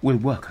 We'll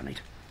work on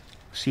it.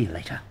 See you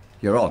later.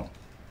 You're on.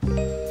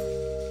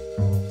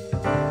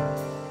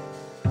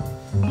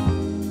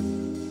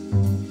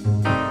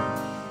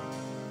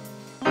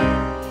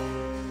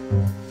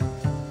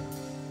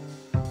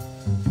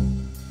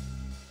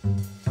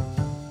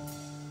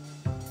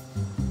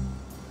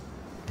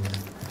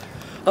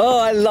 Oh,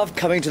 I love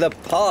coming to the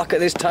park at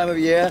this time of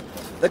year.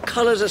 The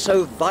colours are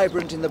so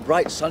vibrant in the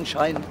bright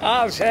sunshine.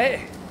 I'll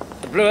say.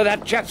 The blue of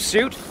that chap's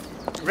suit,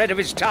 the red of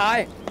his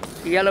tie,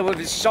 the yellow of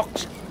his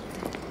socks.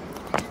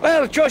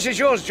 Well, the choice is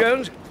yours,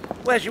 Jones.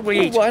 Where should we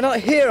eat? Why not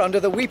here under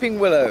the weeping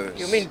willows?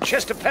 You mean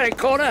Chester Perry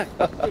Corner?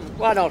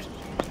 Why not?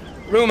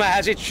 Rumour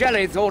has it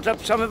Shelley thought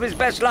up some of his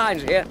best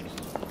lines here.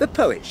 The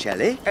poet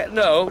Shelley?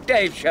 No,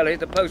 Dave Shelley,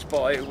 the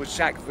postboy who was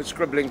sacked for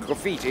scribbling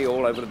graffiti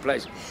all over the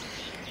place.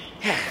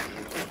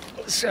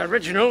 Sir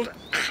Reginald,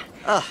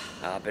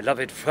 our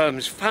beloved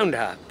firm's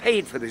founder,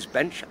 paid for this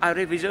bench out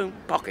of his own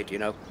pocket, you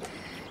know.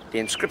 The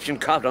inscription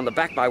carved on the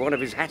back by one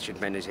of his hatchet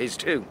men is his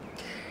too.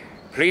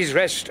 Please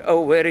rest,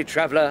 O weary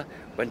traveller,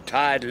 when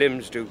tired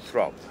limbs do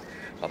throb.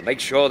 But make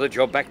sure that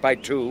you're back by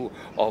 2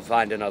 or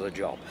find another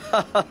job.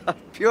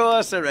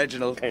 Pure Sir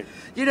Reginald.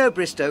 You know,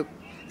 Bristow,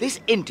 this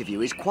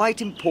interview is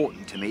quite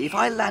important to me. If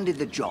I landed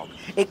the job,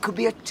 it could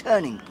be a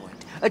turning point.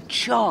 A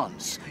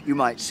chance, you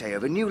might say,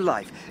 of a new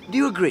life. Do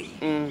you agree?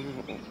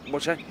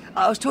 What's that?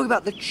 I was talking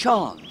about the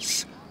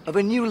chance of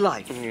a new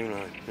life. A new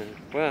life.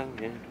 Well,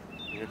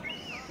 yeah.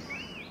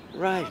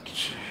 Right.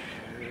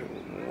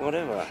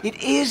 Whatever.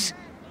 It is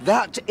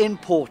that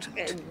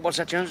important. What's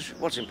that, Jones?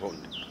 What's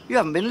important? You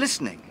haven't been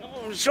listening.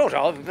 Sort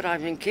of, but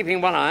I've been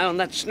keeping one eye on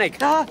that snake.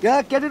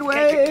 Yeah, get it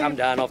away. Come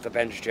down off the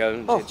bench,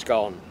 Jones. Oh. It's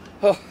gone.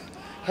 Oh,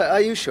 are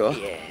you sure?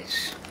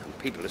 Yes. And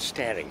people are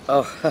staring.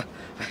 Oh,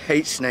 I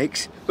hate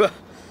snakes.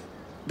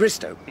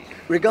 Bristow,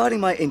 regarding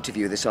my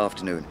interview this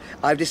afternoon,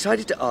 I've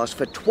decided to ask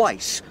for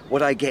twice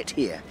what I get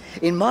here.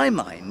 In my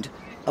mind,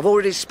 I've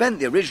already spent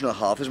the original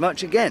half as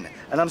much again,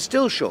 and I'm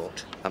still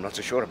short. I'm not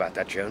so sure about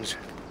that, Jones.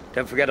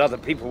 Don't forget other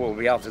people will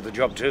be after the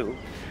job too.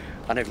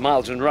 And if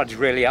Miles and Rudge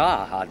really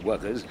are hard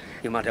workers,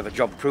 you might have a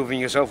job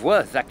proving yourself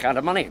worth that kind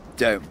of money.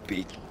 Don't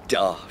be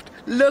daft.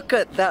 Look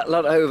at that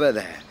lot over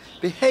there,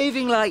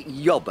 behaving like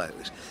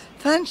yobbos.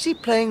 Fancy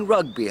playing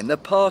rugby in the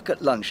park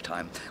at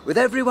lunchtime, with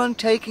everyone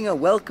taking a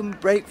welcome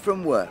break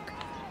from work.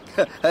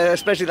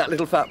 Especially that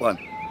little fat one.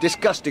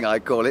 Disgusting, I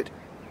call it.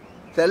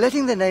 They're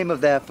letting the name of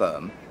their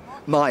firm,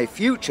 my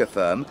future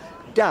firm,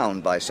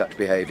 down by such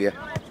behaviour.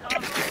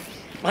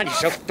 Mind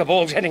yourself, the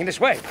ball's heading this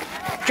way.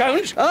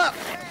 Jones!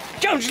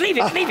 Jones, leave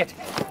it, leave it!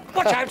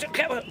 Watch out!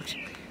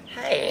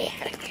 Hey,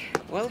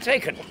 well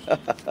taken.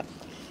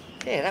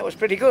 Yeah, that was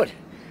pretty good.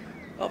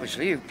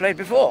 Obviously, you've played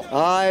before.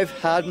 I've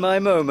had my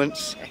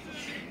moments.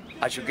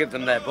 I shall give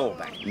them their ball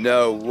back.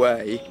 No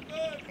way.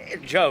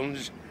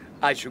 Jones,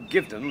 I shall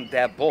give them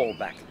their ball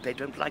back. They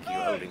don't like you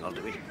holding on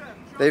to it.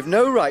 They've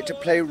no right to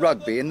play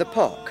rugby in the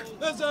park.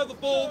 Let's have the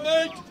ball,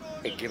 mate.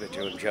 Give it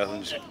to him,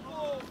 Jones.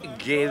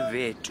 Give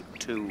it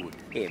to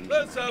him.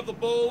 Let's have the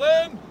ball,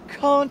 then.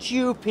 Can't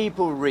you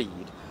people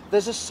read?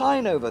 There's a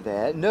sign over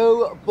there,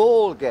 no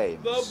ball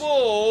games. The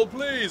ball,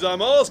 please,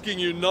 I'm asking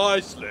you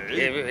nicely.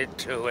 Give it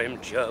to him,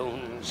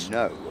 Jones.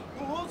 No.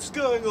 What's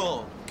going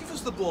on? Give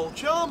us the ball,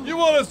 chum. You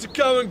want us to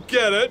come and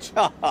get it?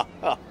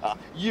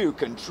 You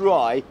can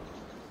try.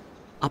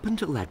 Up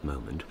until that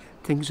moment,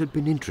 things had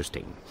been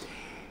interesting.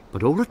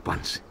 But all at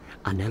once,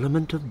 an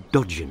element of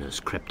dodginess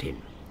crept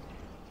in.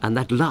 And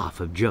that laugh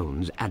of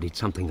Jones added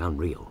something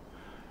unreal.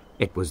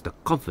 It was the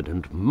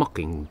confident,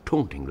 mocking,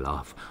 taunting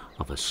laugh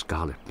of a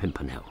Scarlet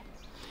Pimpernel.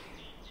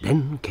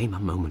 Then came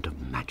a moment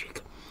of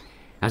magic.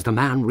 As the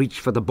man reached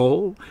for the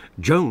ball,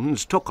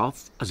 Jones took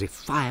off as if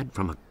fired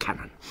from a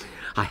cannon.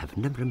 I have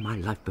never in my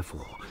life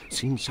before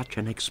seen such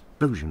an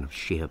explosion of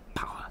sheer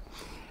power.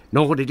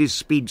 Nor did his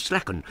speed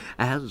slacken,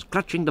 as,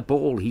 clutching the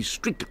ball, he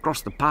streaked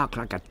across the park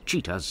like a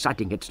cheetah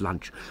sighting its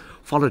lunch,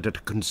 followed at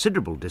a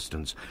considerable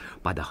distance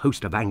by the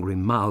host of angry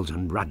Miles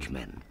and Rudge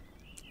men.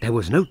 There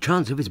was no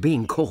chance of his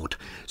being caught,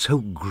 so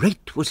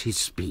great was his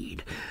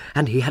speed,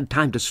 and he had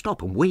time to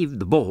stop and wave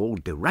the ball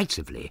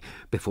derisively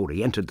before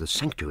he entered the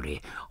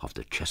sanctuary of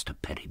the Chester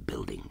Perry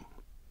building.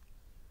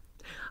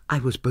 I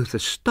was both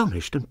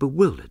astonished and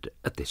bewildered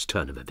at this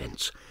turn of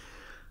events.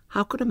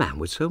 How could a man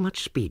with so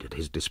much speed at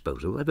his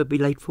disposal ever be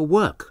late for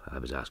work, I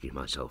was asking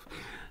myself,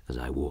 as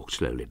I walked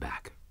slowly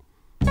back.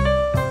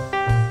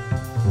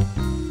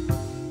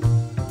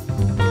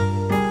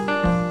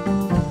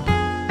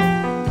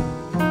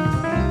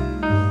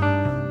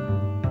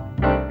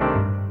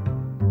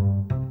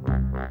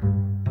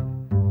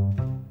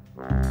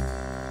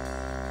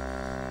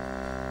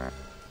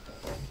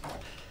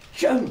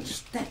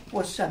 Jones, that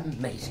was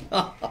amazing.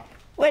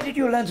 Where did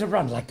you learn to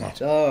run like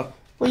that?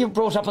 Were you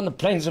brought up on the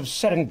plains of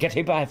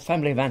Serengeti by a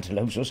family of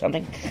antelopes or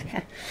something?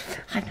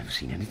 I've never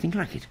seen anything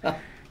like it.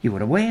 You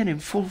were away and in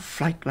full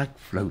flight like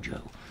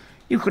Flojo.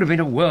 You could have been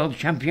a world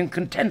champion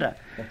contender.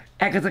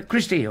 Agatha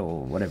Christie,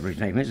 or whatever his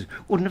name is,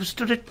 wouldn't have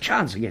stood a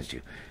chance against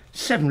you.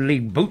 7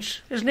 league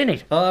boots, isn't in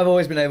it? I've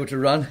always been able to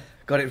run.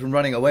 Got it from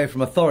running away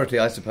from authority,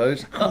 I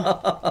suppose.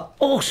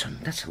 Awesome,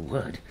 that's the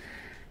word.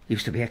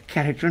 Used to be a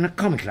character in a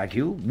comic like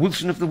you,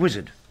 Wilson of the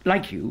Wizard.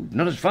 Like you,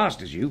 not as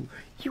fast as you.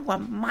 You are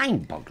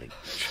mind-boggling.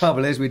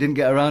 Trouble is, we didn't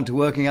get around to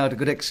working out a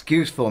good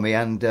excuse for me,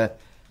 and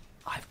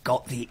I've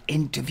got the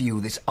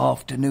interview this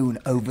afternoon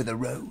over the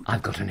road.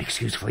 I've got an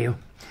excuse for you.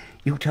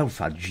 You tell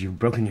Fudge you've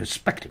broken your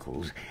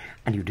spectacles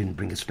and you didn't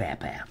bring a spare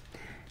pair.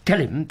 Tell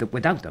him that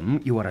without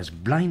them you are as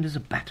blind as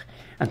a bat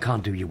and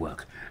can't do your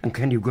work. And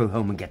can you go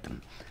home and get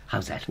them?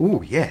 How's that?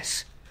 Oh,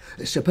 yes.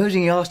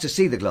 Supposing he asks to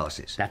see the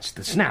glasses? That's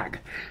the snag.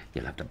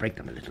 You'll have to break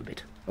them a little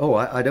bit. Oh,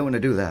 I don't want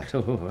to do that.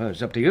 Oh,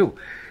 it's up to you.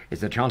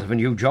 Is the chance of a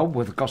new job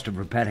worth the cost of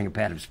repairing a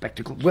pair of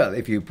spectacles? Well,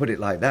 if you put it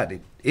like that,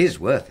 it is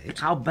worth it.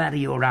 How bad are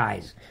your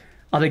eyes?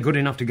 Are they good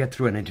enough to get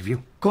through an interview?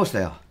 Of course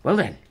they are. Well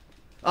then.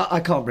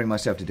 I can't bring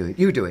myself to do it.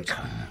 You do it.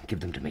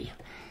 Give them to me.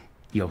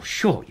 You're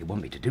sure you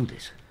want me to do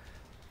this?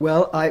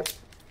 Well, I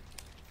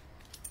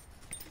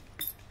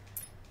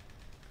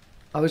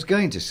was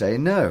going to say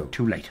no.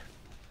 Too late.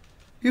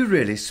 You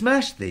really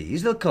smashed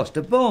these. They'll cost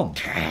a bomb.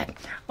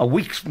 A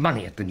week's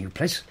money at the new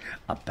place.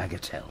 A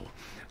bagatelle.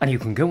 And you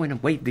can go in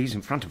and wave these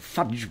in front of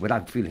Fudge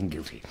without feeling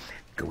guilty.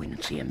 Go in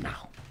and see him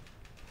now.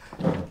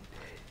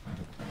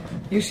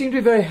 You seem to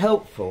be very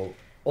helpful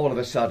all of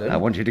a sudden. I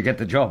want you to get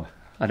the job.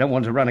 I don't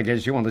want to run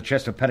against you on the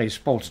Chester Perry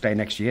Sports Day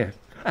next year.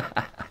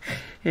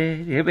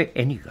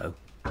 In you go.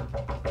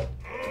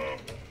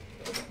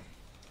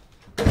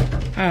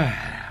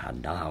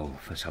 And now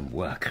for some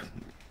work.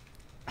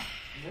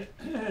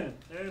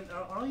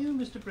 Are you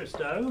Mr.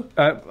 Bristow?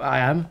 I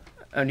am.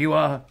 And you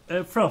are?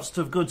 Frost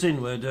of Goods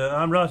Inward.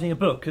 I'm writing a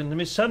book, and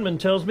Miss Sandman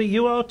tells me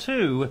you are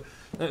too.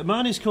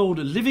 Mine is called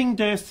Living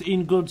Death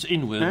in Goods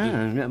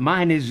Inward.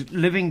 Mine is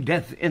Living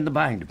Death in the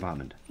Buying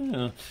Department.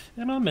 Am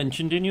I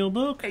mentioned in your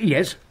book?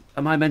 Yes.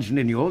 Am I mentioned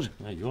in yours?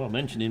 You are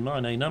mentioned in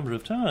mine a number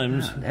of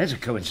times. There's a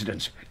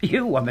coincidence.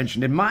 You are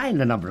mentioned in mine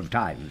a number of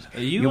times.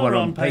 You are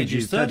on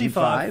pages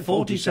 35,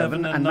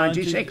 47 and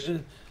 96.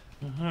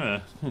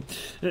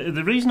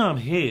 The reason I'm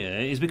here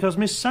is because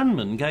Miss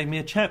Sandman gave me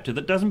a chapter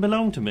that doesn't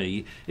belong to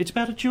me. It's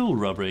about a jewel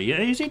robbery.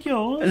 Is it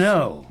yours?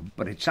 No,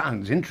 but it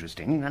sounds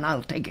interesting, and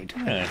I'll take it.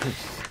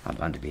 I'm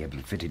bound to be able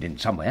to fit it in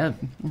somewhere.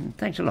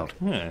 Thanks a lot.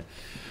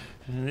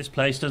 This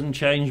place doesn't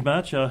change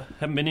much. I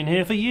haven't been in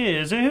here for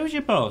years. Who's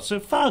your boss?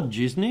 Fudge,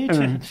 isn't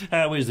it?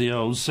 How is the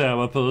old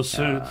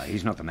sourpuss?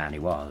 He's not the man he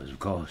was, of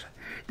course.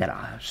 There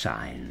are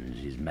signs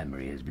his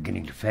memory is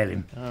beginning to fail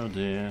him. Oh,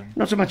 dear.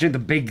 Not so much in the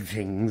big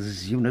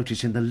things, you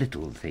notice in the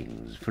little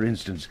things. For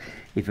instance,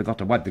 he forgot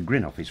to wipe the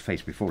grin off his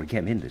face before he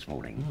came in this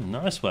morning.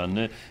 Nice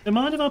one.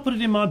 Mind if I put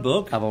it in my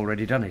book? I've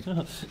already done it.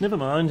 Never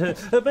mind.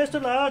 Best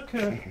of luck.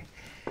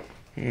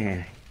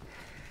 Yeah.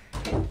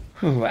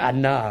 Oh,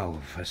 and now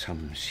for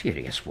some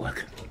serious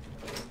work.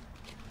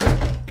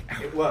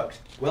 It worked.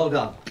 Well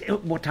done.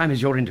 What time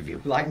is your interview?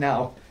 Like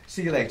now.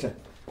 See you later.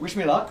 Wish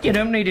me luck. You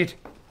don't need it.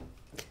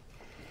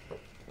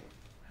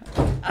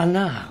 And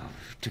now,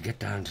 to get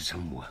down to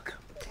some work.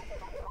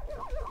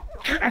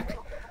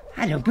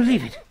 I don't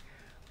believe it.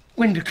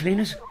 Window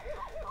cleaners.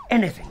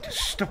 Anything to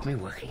stop me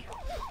working.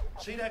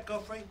 See that,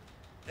 Godfrey?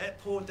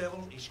 That poor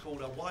devil is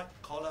called a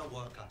white-collar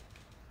worker.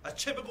 A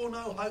typical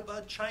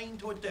no-hoper chained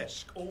to a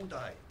desk all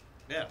day.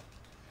 Now,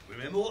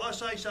 remember what I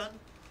say, son?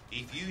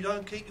 If you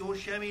don't keep your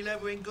chamois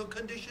leather in good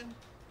condition,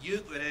 you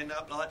could end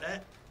up like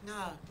that.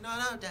 No,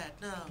 Dad,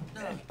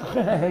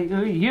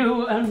 no.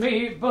 You and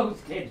me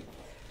both, kid.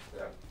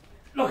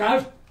 Look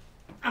out.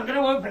 I'm going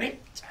to open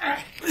it.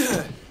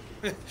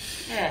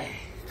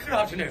 Good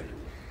afternoon.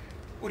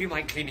 Would you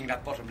mind cleaning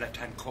that bottom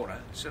left-hand corner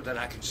so that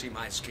I can see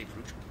my escape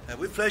route?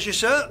 With pleasure,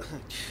 sir.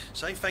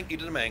 Say thank you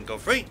to the man,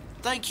 Godfrey.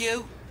 Thank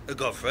you.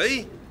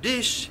 Godfrey,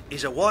 this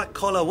is a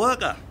white-collar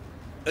worker.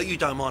 You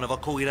don't mind if I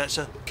call you that,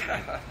 sir?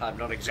 I'm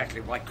not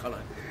exactly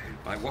white-collar.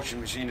 My washing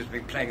machine has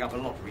been playing up a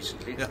lot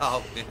recently.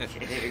 Oh.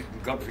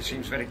 Godfrey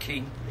seems very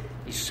keen.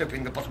 He's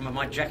soaping the bottom of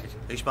my jacket.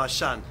 He's my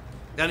son.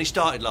 He only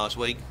started last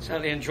week.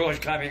 Sally enjoys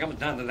climbing up and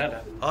down the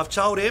ladder. I've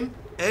told him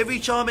every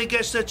time he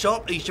gets to the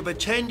top, he's to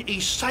pretend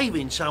he's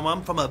saving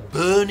someone from a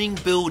burning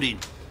building.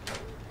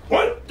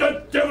 What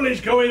the devil is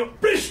going on?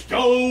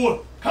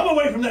 Bristow! Come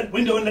away from that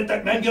window and let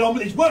that man get on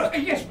with his work.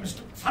 Yes,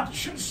 Mr.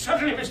 Fudge.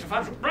 Certainly, Mr.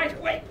 Fudge. Right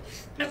away.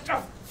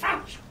 Mr.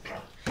 Fudge.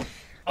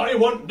 I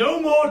want no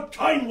more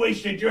time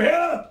wasted, you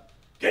hear?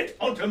 Get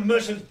onto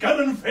Mercer's gun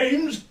and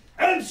frames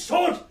and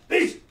sort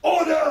this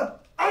order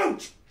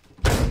out!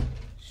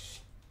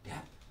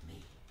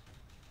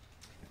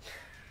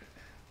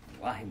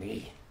 Why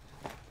me?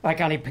 Why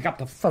can't he pick up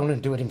the phone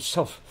and do it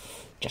himself?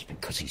 Just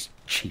because he's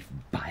chief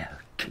buyer.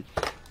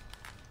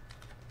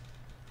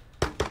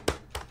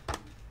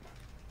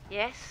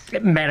 Yes?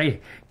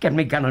 Mary, get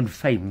me gun and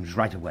fames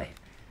right away.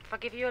 If I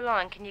give you a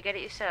line, can you get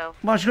it yourself?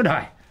 Why should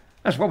I?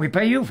 That's what we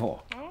pay you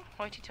for. Oh,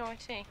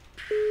 hoity-toity.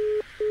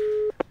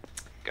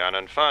 Gun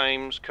and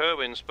Fames,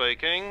 Kerwin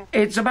speaking.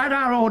 It's about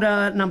our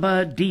order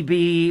number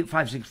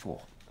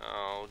DB564.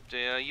 Oh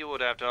dear, you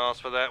would have to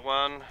ask for that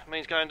one.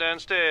 Means going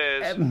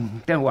downstairs.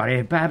 Don't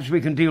worry, perhaps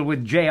we can deal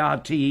with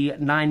JRT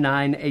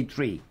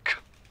 9983.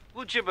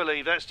 Would you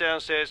believe that's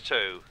downstairs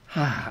too?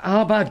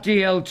 How about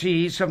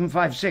DLT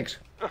 756?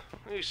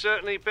 You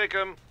certainly pick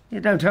 'em. You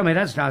don't tell me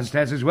that's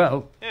downstairs as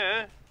well.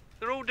 Yeah,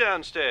 they're all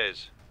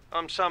downstairs.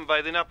 I'm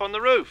sunbathing up on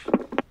the roof.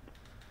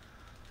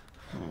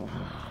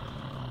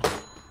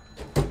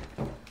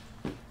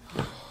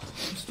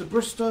 Mr.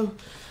 Bristow,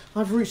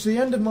 I've reached the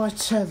end of my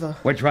tether.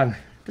 Which one?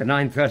 The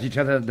 9:30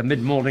 tether, the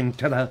mid-morning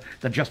tether,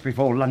 the just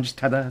before lunch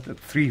tether, the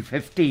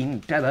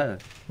 3:15 tether.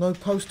 No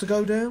post to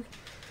go down?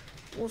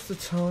 What's the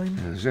time?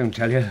 I'll soon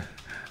tell you.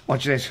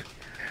 Watch this.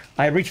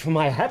 I reach for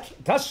my hat,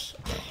 thus.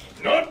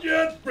 Not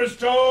yet,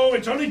 Bristow.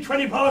 It's only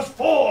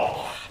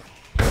 4:20.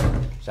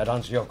 Does that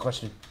answer your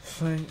question?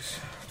 Thanks.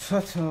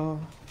 Ta-ta.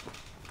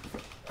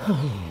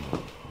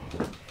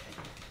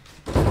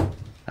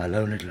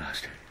 Alone at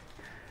last.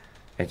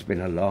 It's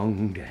been a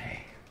long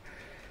day.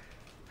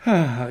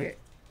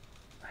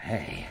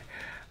 Hey,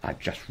 I've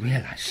just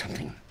realised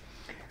something.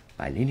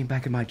 By leaning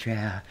back in my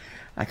chair,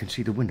 I can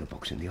see the window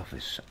box in the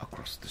office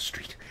across the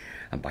street.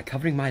 And by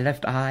covering my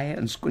left eye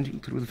and squinting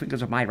through the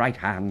fingers of my right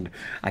hand,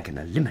 I can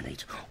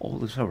eliminate all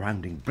the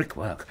surrounding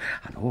brickwork,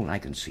 and all I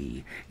can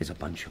see is a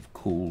bunch of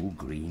cool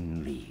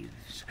green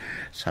leaves.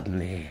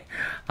 Suddenly,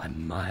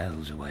 I'm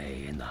miles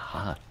away in the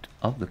heart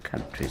of the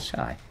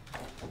countryside.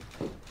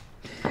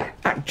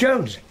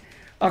 Jones,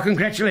 our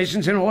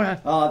congratulations in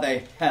order. Are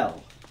they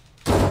hell?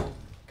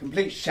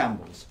 Complete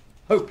shambles.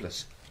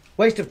 Hopeless.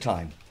 Waste of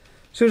time.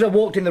 As soon as I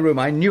walked in the room,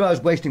 I knew I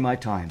was wasting my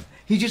time.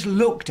 He just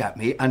looked at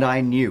me and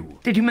I knew.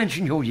 Did you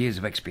mention your years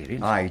of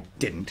experience? I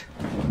didn't.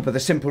 For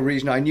the simple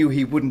reason I knew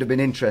he wouldn't have been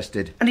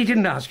interested. And he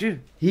didn't ask you?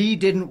 He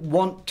didn't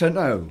want to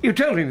know. You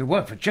told him you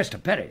worked for Chester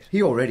Perry's.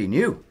 He already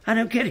knew. I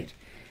don't get it.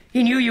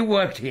 He knew you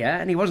worked here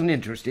and he wasn't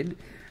interested.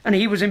 And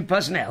he was in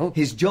personnel.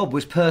 His job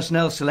was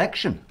personnel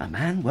selection. A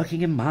man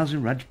working in Miles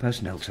and Rudge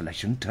personnel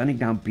selection, turning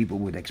down people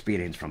with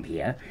experience from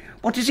here.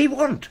 What does he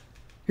want?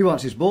 He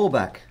wants his ball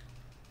back.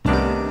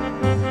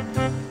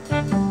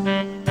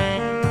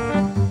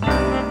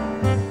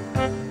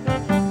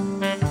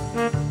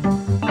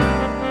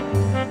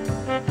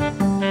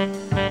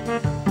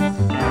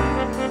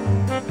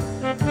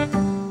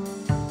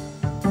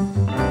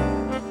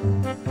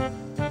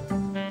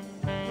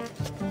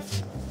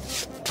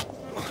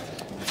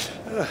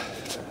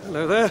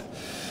 Hello there.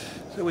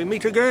 So we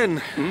meet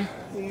again.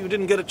 You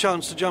didn't get a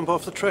chance to jump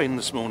off the train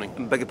this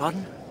morning. Beg your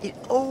pardon?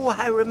 Oh,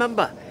 I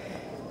remember.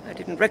 I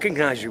didn't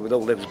recognise you with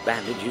all those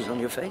bandages on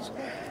your face.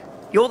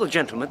 You're the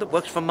gentleman that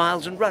works for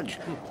Miles and Rudge,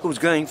 who was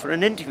going for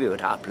an interview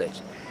at our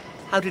place.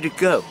 How did it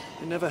go?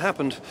 It never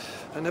happened.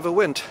 I never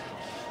went.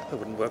 I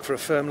wouldn't work for a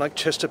firm like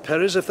Chester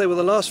Perry's if they were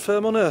the last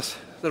firm on earth.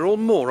 They're all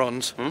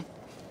morons.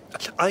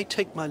 I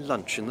take my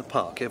lunch in the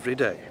park every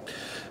day.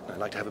 I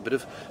like to have a bit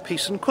of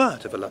peace and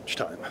quiet over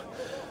lunchtime.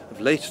 Of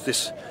late,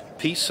 this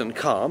peace and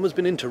calm has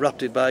been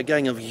interrupted by a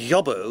gang of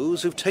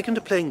yobbos who've taken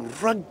to playing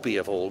rugby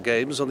of all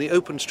games on the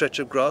open stretch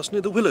of grass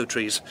near the willow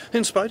trees,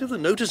 in spite of the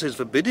notices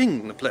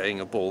forbidding the playing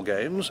of ball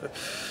games.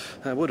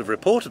 I would have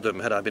reported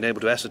them had I been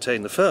able to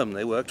ascertain the firm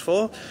they worked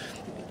for.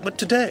 But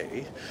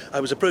today,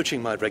 I was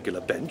approaching my regular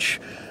bench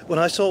when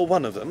I saw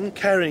one of them,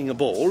 carrying a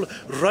ball,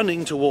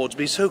 running towards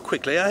me so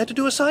quickly I had to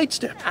do a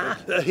sidestep.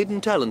 A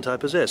hidden talent I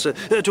possess,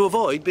 to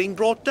avoid being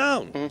brought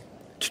down.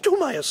 To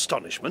my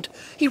astonishment,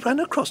 he ran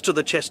across to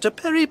the Chester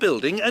Perry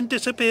building and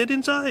disappeared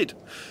inside.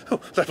 Oh,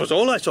 that was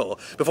all I saw,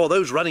 before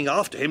those running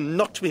after him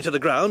knocked me to the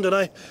ground and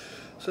I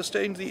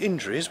sustained the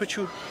injuries which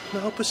you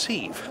now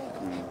perceive.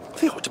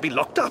 They ought to be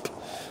locked up.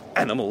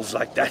 Animals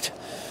like that.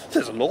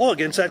 There's a law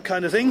against that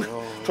kind of thing.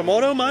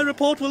 Tomorrow my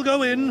report will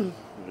go in.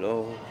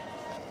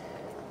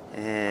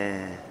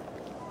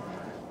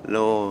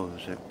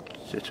 Laws,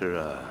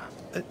 etc.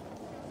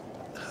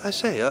 I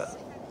say,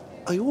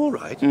 are you all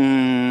right?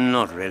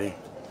 Not really.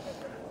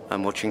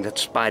 I'm watching that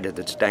spider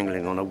that's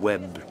dangling on a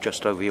web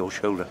just over your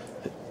shoulder.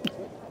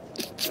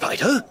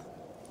 Spider?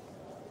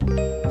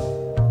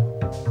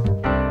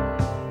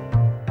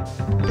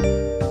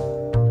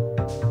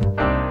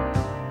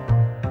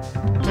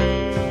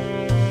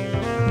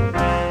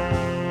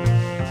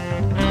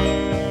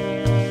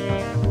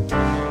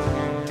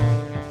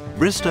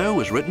 Bristow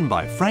was written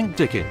by Frank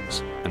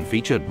Dickens and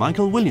featured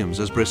Michael Williams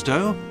as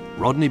Bristow,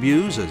 Rodney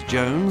Bewes as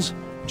Jones,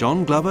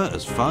 John Glover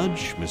as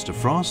Fudge, Mr.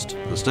 Frost,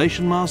 the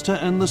station master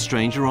and the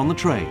stranger on the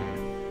train,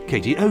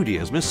 Katie Odie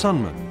as Miss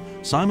Sunman,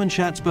 Simon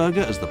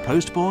Schatzberger as the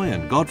postboy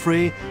and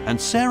Godfrey, and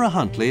Sarah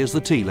Huntley as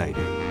the tea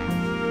lady.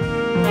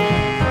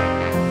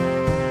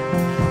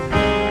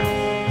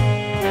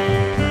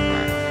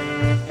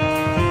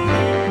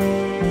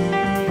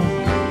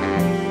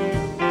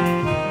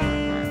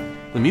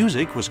 The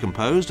music was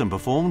composed and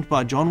performed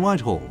by John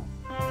Whitehall.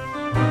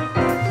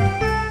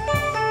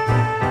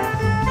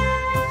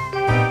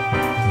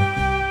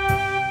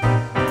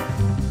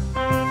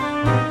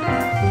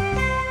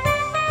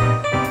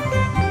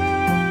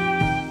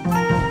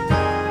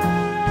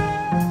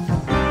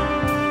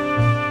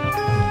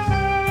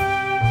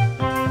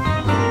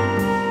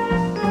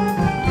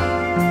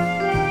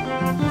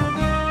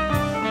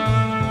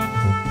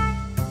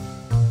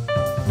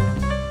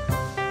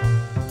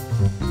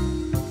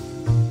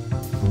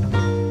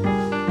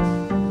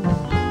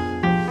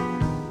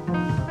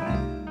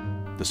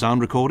 The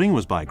sound recording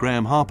was by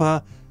Graham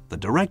Harper, the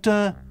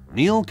director,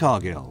 Neil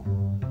Cargill.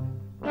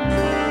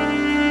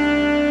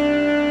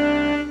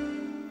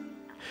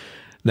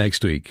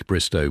 Next week,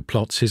 Bristow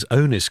plots his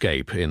own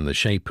escape in the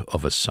shape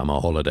of a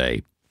summer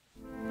holiday.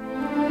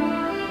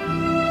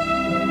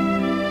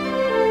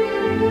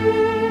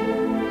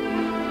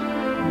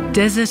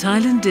 Desert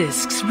Island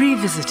Discs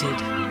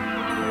Revisited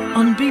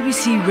on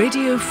BBC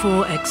Radio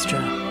 4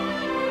 Extra.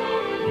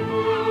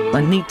 I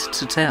need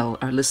to tell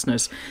our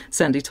listeners,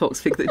 Sandy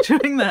Toksvig, that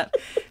during that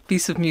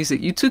piece of music,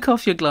 you took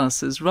off your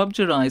glasses, rubbed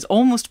your eyes,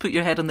 almost put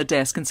your head on the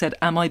desk and said,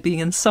 "Am I being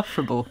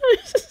insufferable?"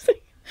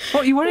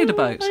 What are you worried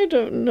about? I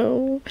don't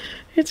know.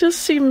 It just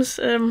seems,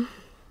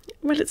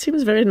 it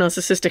seems very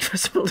narcissistic,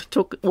 first of all, to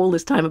talk all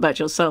this time about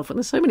yourself, and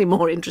there's so many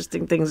more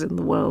interesting things in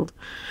the world.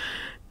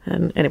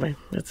 And anyway,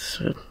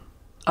 that's...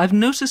 I've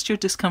noticed your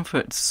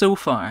discomfort so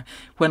far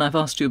when I've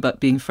asked you about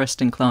being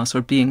first in class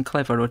or being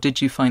clever, or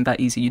did you find that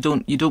easy? You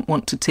don't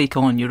want to take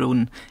on your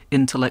own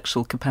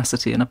intellectual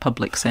capacity in a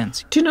public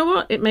sense. Do you know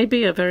what? It may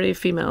be a very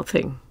female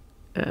thing,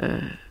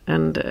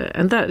 and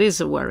that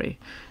is a worry.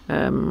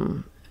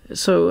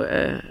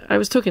 So I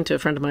was talking to a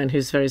friend of mine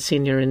who's very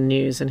senior in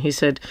news, and he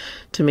said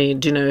to me,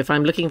 do you know, if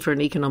I'm looking for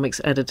an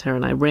economics editor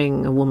and I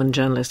ring a woman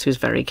journalist who's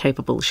very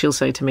capable, she'll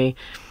say to me,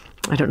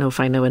 I don't know if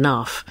I know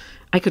enough.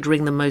 I could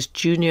ring the most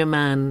junior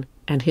man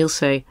and he'll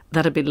say,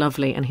 that'd be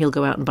lovely, and he'll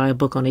go out and buy a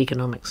book on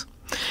economics.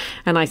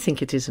 And I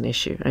think it is an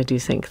issue. I do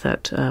think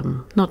that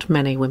not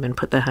many women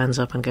put their hands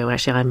up and go,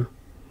 actually,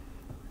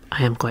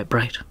 I am quite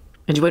bright.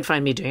 And you won't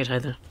find me doing it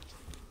either.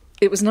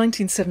 It was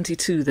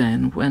 1972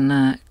 then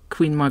when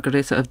Queen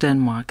Margaretha of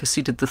Denmark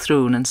acceded the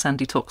throne and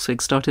Sandy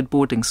Toksvig started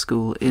boarding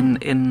school in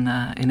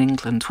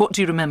England. What do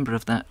you remember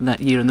of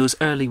that year and those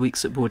early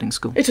weeks at boarding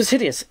school? It was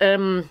hideous,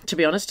 to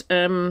be honest.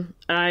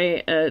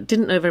 I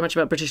didn't know very much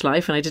about British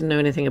life, and I didn't know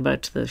anything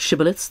about the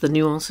shibboleths, the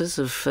nuances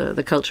of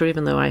the culture,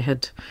 even though I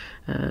had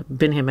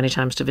been here many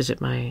times to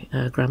visit my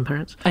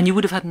grandparents. And you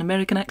would have had an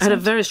American accent? I had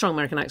a very strong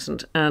American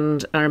accent,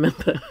 and I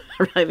remember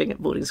arriving at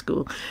boarding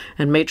school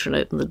and matron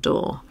opened the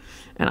door.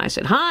 And I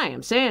said, hi,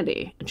 I'm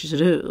Sandy. And she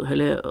said, oh,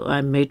 hello,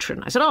 I'm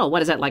matron. I said, oh,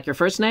 what is that, like your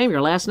first name,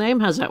 your last name?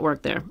 How's that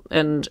work there?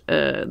 And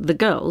the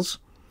girls,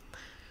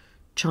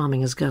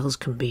 charming as girls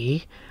can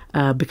be,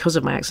 because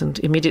of my accent,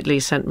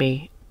 immediately sent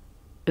me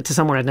to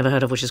somewhere I'd never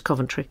heard of, which is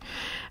Coventry.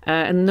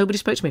 And nobody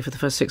spoke to me for the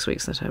first 6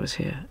 weeks that I was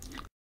here.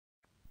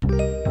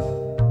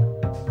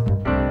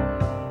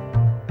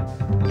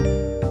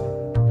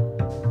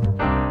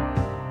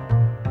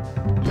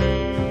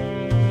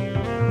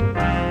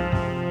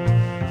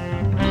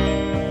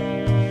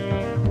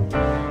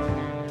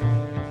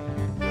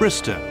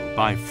 Bristow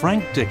by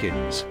Frank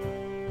Dickens.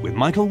 with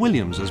Michael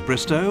Williams as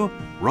Bristow,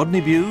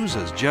 Rodney Bewes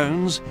as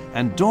Jones,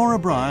 and Dora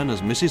Bryan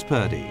as Mrs.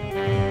 Purdy.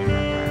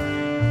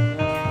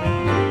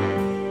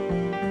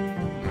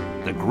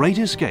 The Great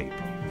Escape.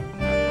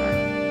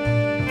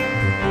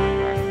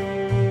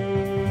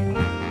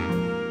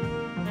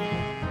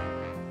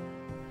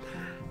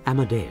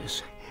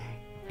 Amadeus.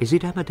 Is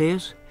it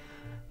Amadeus?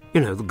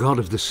 You know, the god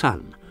of the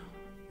sun.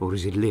 Or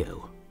is it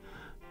Leo?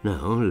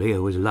 No,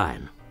 Leo is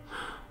lion.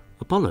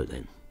 Apollo,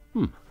 then.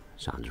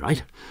 Sounds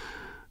right.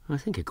 I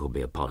think it could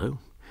be Apollo.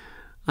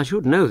 I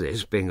should know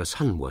this, being a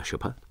sun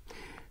worshipper.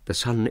 The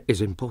sun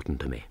is important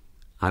to me.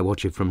 I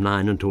watch it from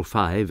 9 until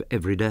 5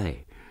 every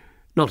day.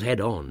 Not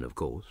head on, of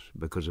course,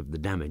 because of the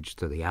damage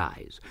to the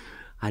eyes.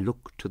 I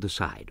look to the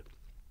side.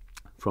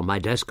 From my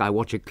desk I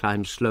watch it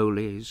climb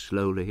slowly,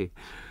 slowly,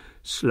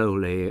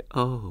 slowly,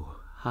 oh,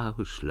 how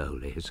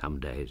slowly some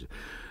days,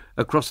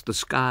 across the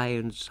sky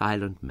in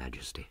silent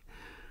majesty.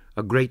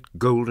 A great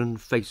golden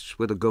face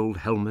with a gold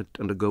helmet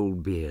and a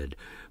gold beard,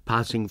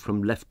 passing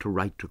from left to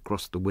right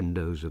across the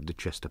windows of the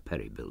Chester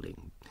Perry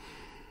building.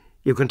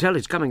 You can tell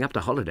it's coming up to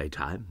holiday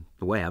time,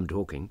 the way I'm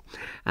talking,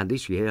 and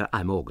this year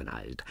I'm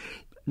organised.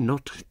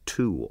 Not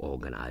too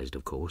organised,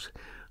 of course.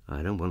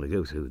 I don't want to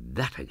go through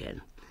that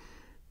again.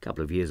 A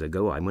couple of years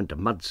ago I went to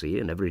Mudsey,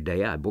 and every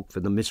day I booked for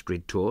the mystery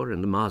tour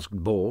and the masked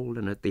ball,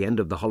 and at the end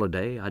of the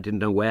holiday I didn't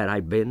know where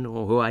I'd been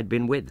or who I'd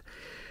been with.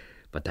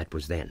 But that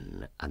was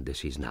then, and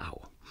this is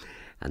now.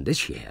 And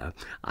this year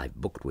I've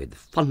booked with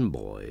Fun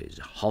Boys,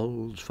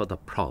 Halls for the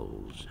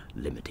Prols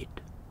Limited.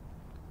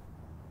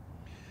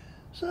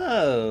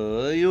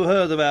 So, you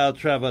heard of our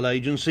travel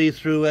agency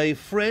through a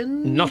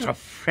friend? Not a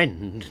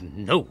friend,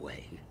 no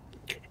way.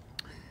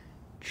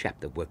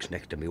 Chap that works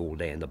next to me all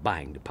day in the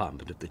buying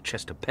department of the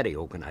Chester Perry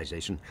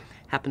organisation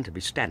happened to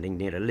be standing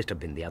near a litter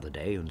bin the other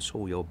day and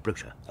saw your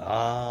brochure.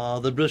 Ah,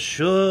 the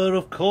brochure,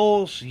 of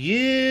course.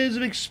 Years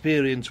of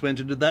experience went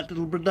into that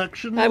little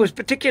production. I was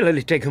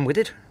particularly taken with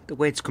it. The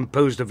way it's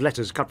composed of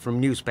letters cut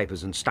from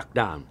newspapers and stuck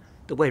down.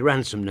 The way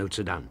ransom notes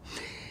are done.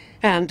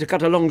 And to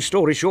cut a long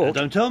story short...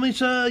 Don't tell me,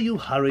 sir, you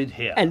hurried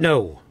here. And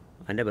no,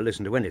 I never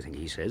listen to anything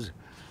he says.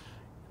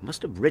 I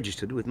must have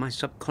registered with my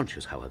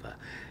subconscious, however,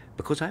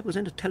 because I was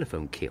in a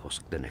telephone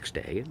kiosk the next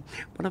day,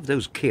 one of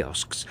those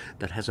kiosks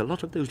that has a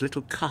lot of those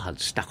little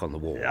cards stuck on the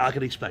wall. I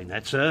can explain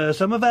that, sir.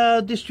 Some of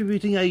our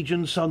distributing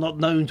agents are not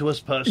known to us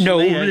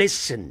personally. No,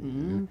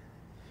 listen.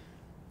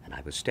 And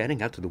I was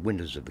staring out to the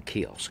windows of the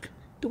kiosk,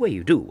 the way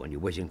you do when you're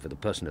waiting for the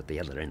person at the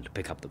other end to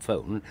pick up the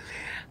phone,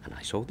 and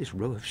I saw this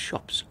row of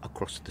shops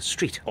across the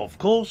street. Of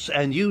course,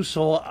 and you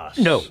saw us.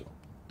 No,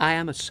 I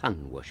am a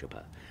sun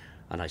worshipper,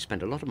 and I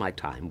spend a lot of my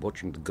time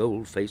watching the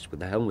gold face with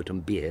the helmet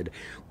and beard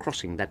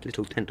crossing that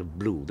little tent of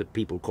blue that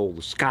people call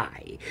the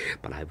sky.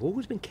 But I've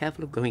always been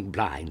careful of going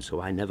blind, so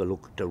I never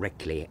look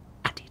directly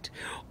at it,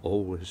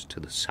 always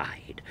to the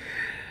side.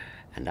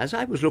 And as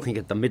I was looking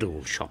at the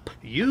middle shop...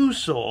 You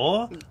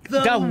saw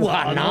the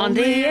one on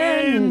the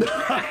end!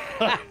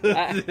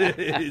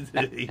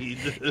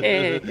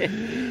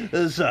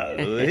 So,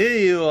 here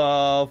you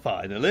are,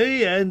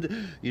 finally,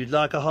 and you'd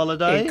like a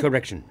holiday?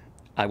 Correction.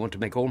 I want to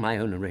make all my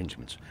own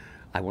arrangements.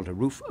 I want a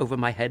roof over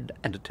my head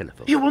and a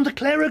telephone. You want a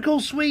clerical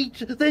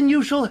suite? Then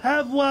you shall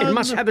have one. It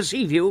must have a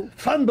sea view.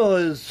 Fun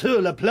Boys sur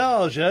la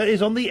plage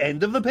is on the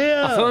end of the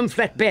pier. A firm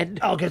flat bed.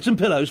 I'll get some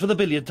pillows for the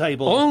billiard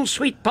table. All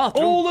suite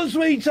bathroom. All the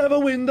suites have a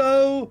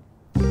window.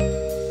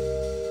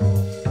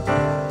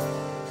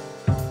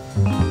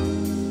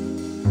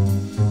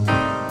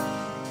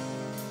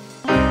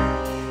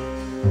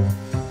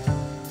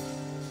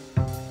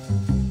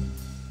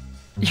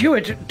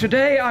 Hewitt,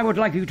 today I would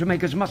like you to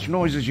make as much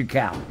noise as you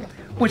can.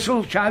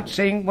 Whistle, shout,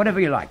 sing, whatever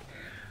you like.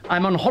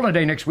 I'm on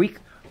holiday next week,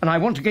 and I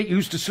want to get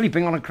used to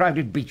sleeping on a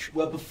crowded beach.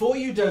 Well, before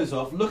you doze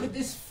off, look at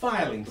this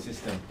filing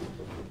system.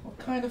 What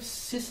kind of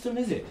system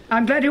is it?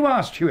 I'm glad you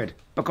asked, Hewitt,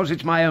 because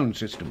it's my own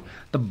system,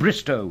 the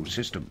Bristow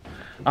system.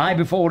 I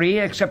before E,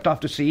 except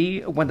after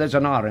C, when there's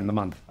an R in the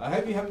month. I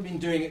hope you haven't been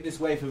doing it this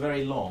way for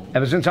very long.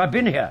 Ever since I've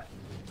been here.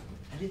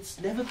 And it's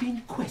never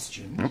been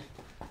questioned?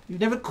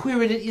 You've never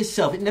queried it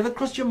yourself? It never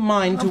crossed your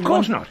mind to... Of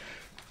course not.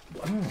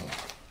 Oh.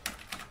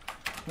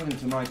 According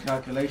to my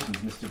calculations,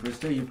 Mr.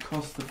 Bristow, you've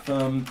cost the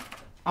firm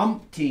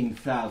umpteen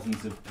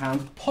thousands of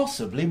pounds,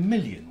 possibly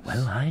millions.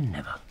 Well, I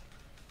never.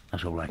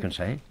 That's all I can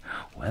say.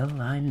 Well,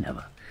 I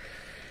never.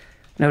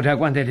 No doubt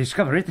when they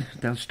discover it,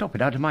 they'll stop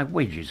it out of my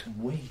wages.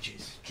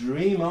 Wages?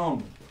 Dream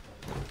on.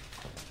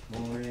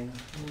 Morning.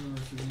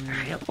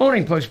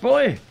 Morning,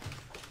 postboy.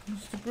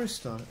 Mr.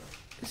 Bristow,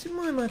 is it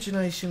my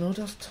imagination or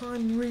does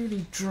time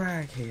really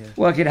drag here?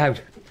 Work it out.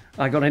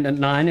 I got in at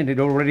 9 and it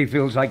already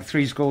feels like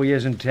 70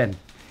 years and 10.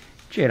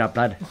 Cheer up,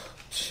 lad. Oh,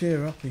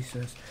 cheer up, he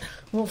says.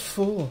 What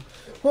for?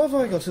 What have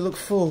I got to look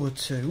forward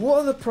to?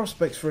 What are the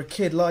prospects for a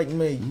kid like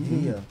me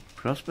here?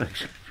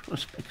 Prospects?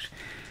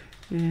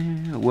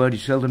 Yeah, a word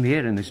is seldom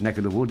here in this neck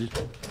of the woods.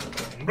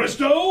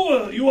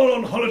 Bristow, you are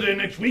on holiday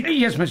next week?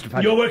 Yes, Mr.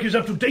 Fudge. Your work is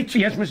up to date?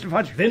 Yes, Mr.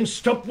 Fudge. Then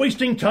stop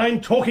wasting time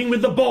talking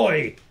with the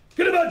boy.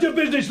 Get about your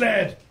business,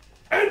 lad.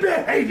 And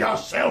behave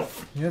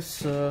yourself. Yes,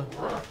 sir.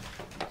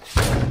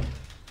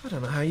 I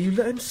don't know how you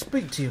let him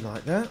speak to you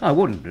like that. I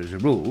wouldn't, as a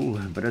rule,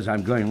 but as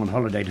I'm going on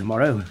holiday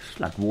tomorrow, it's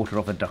like water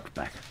off a duck's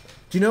back.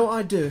 Do you know what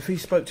I'd do if he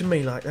spoke to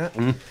me like that?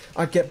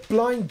 I'd get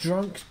blind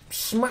drunk,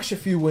 smash a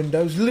few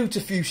windows, loot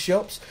a few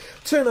shops,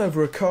 turn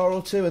over a car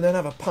or two, and then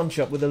have a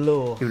punch-up with the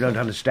law. You don't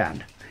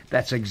understand.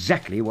 That's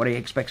exactly what he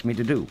expects me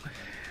to do.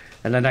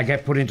 And then I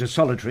get put into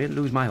solitary and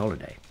lose my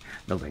holiday.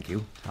 No, thank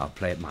you. I'll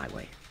play it my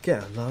way.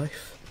 Get a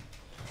life.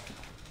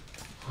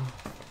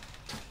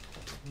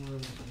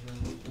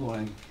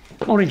 Morning.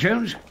 Morning,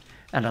 Jones.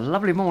 And a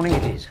lovely morning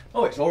it is.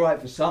 Oh, it's all right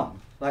for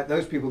some. Like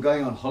those people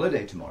going on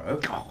holiday tomorrow.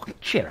 Oh,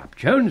 cheer up,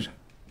 Jones.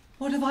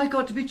 What have I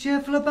got to be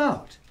cheerful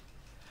about?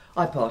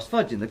 I passed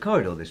Fudge in the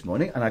corridor this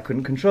morning and I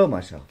couldn't control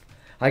myself.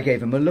 I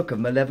gave him a look of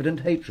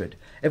malevolent hatred.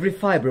 Every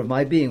fibre of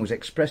my being was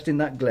expressed in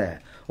that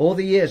glare. All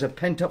the years of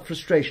pent-up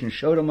frustration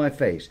showed on my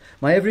face.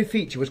 My every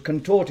feature was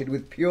contorted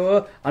with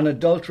pure,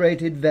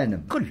 unadulterated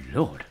venom. Good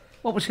Lord.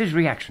 What was his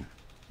reaction?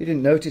 He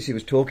didn't notice he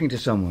was talking to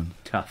someone.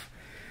 Tough.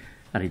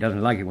 And he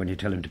doesn't like it when you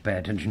tell him to pay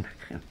attention.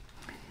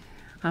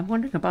 I'm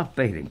wondering about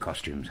bathing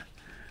costumes.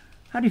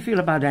 How do you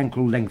feel about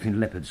ankle length in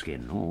leopard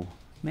skin? Or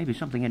maybe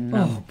something in...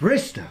 Oh,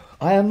 Bristow,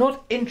 I am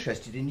not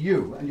interested in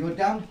you and your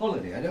damned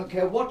holiday. I don't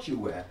care what you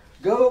wear.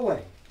 Go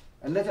away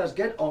and let us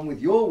get on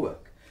with your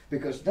work,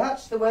 because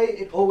that's the way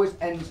it always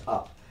ends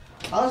up.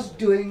 Us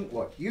doing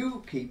what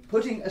you keep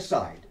putting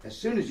aside as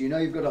soon as you know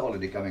you've got a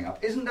holiday coming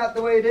up. Isn't that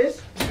the way it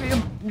is?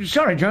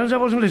 Sorry, Jones, I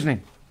wasn't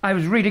listening. I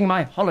was reading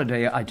my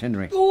holiday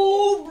itinerary.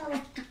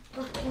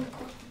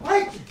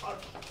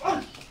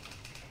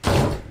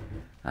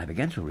 I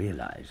began to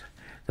realise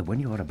that when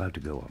you are about to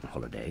go on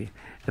holiday,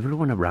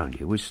 everyone around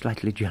you is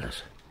slightly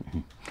jealous.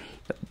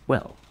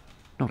 Well,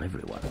 not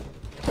everyone.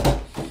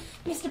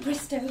 Mr.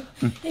 Bristow,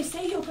 they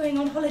say you're going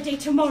on holiday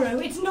tomorrow.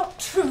 It's not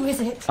true, is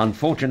it?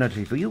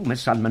 Unfortunately for you,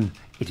 Miss Sandman,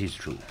 it is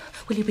true.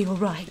 Will you be all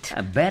right?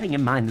 Bearing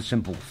in mind the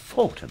simple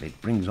thought of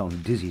it brings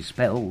on dizzy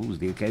spells,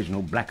 the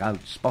occasional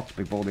blackout spots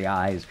before the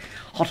eyes,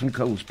 hot and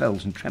cold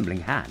spells and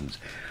trembling hands,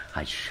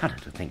 I shudder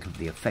to think of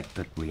the effect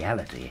that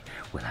reality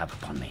will have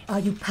upon me. Are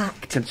you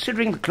packed?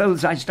 Considering the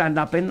clothes I stand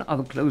up in are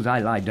the clothes I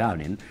lie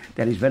down in,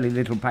 there is very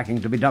little packing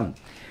to be done.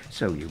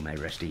 So you may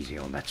rest easy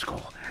on that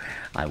score.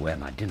 I wear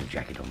my dinner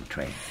jacket on the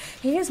train.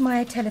 Here's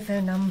my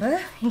telephone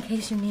number, in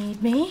case you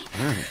need me.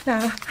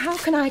 Now, how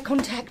can I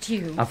contact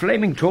you? A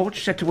flaming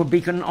torch set to a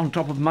beacon on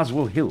top of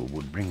Muswell Hill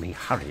would bring me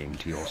hurrying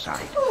to your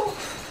side. Oh.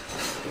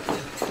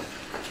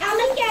 Come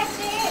and get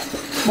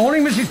it!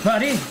 Morning, Mrs.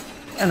 Purdy.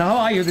 And how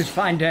are you this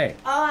fine day?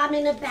 Oh, I'm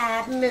in a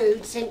bad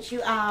mood since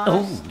you asked.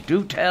 Oh,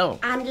 do tell.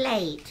 I'm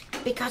late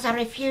because I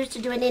refused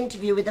to do an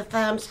interview with the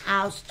firm's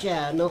house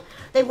journal.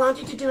 They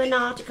wanted to do an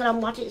article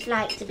on what it's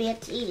like to be a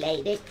tea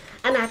lady,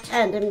 and I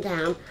turned them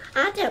down.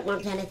 I don't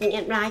want anything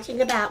in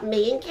writing about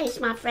me in case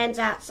my friends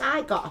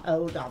outside got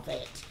hold of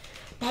it.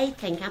 They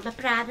think I'm a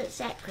private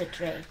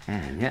secretary.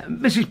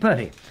 Mrs.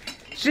 Purdy,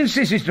 since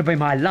this is to be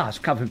my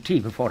last cup of tea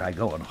before I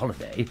go on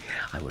holiday,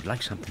 I would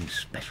like something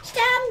special.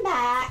 Stand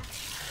back.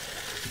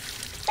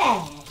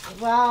 There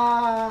you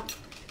are.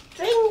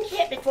 Drink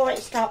it before it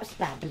stops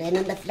bubbling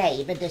and the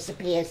flavour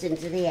disappears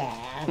into the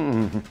air.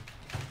 Going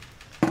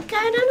on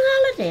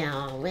holiday,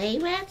 are we?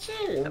 Where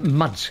to?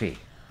 Mudsey.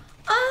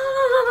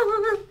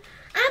 Oh,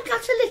 I've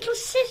got a little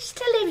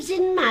sister lives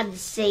in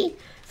Mudsey.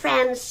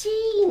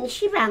 Francine,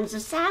 she runs a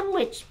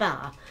sandwich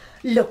bar.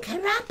 Look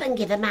her up and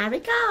give her my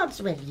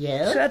regards, will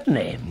you?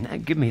 Certainly.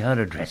 Give me her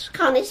address.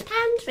 Connie's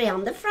Pantry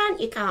on the front.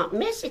 You can't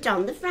miss it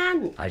on the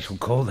front. I shall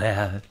call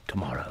there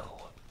tomorrow.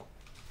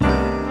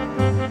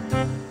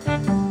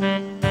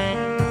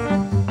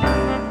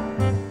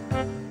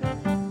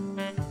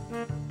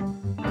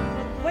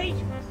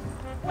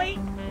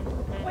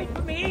 Wait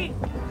for me.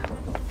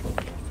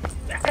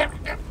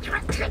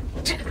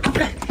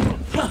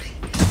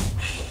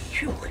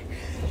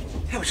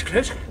 That was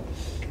close.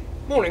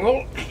 Morning,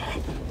 all.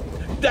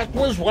 That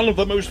was one of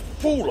the most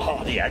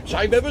foolhardy acts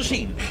I've ever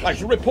seen. I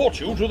shall report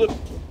you to the...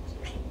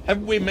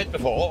 Have we met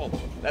before?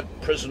 That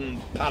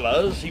prison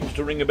pallor seems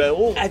to ring a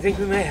bell. I think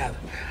we may have.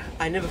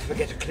 I never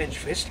forget a clenched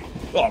fist.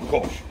 Oh, of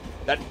course.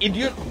 That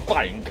idiot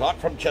buying clerk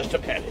from Chester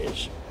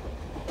Perry's.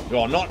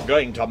 You're not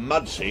going to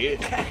Mudsey.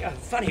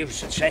 Funny you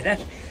should say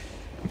that.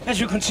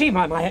 As you can see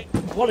by my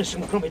Wallace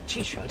and Gromit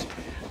T-shirt,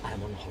 I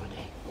am on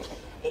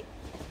holiday.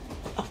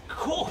 Of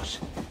course,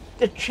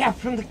 the chap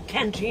from the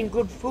Canteen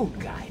Good Food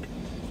Guide.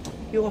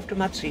 You off to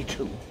Mudsey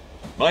too?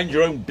 Mind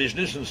your own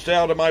business and stay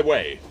out of my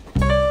way.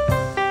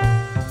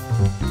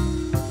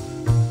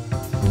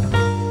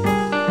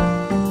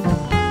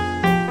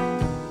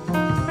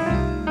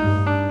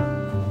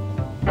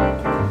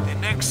 The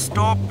next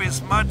stop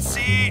is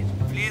Mudsey.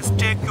 Please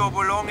take your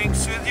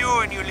belongings with you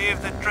when you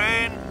leave the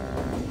train.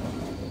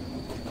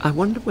 I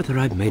wonder whether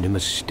I've made a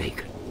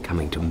mistake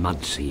coming to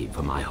Mudsey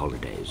for my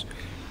holidays.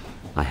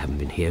 I haven't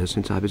been here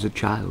since I was a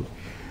child,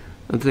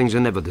 and things are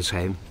never the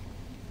same.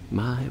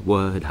 My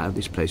word, how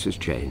this place has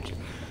changed.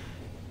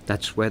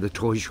 That's where the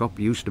toy shop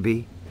used to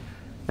be.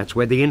 That's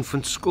where the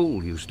infant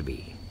school used to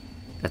be.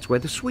 That's where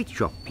the sweet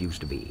shop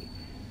used to be.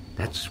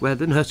 That's where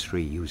the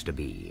nursery used to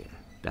be.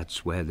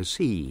 That's where the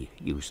sea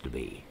used to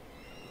be.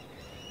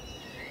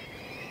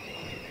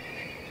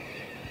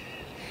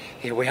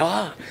 Here we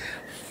are,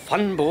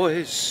 Fun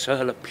Boys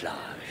sur la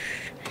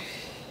plage.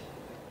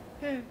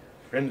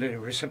 Friendly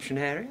reception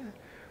area,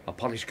 a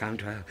polished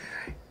counter,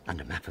 and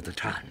a map of the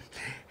town.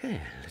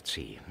 Let's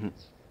see.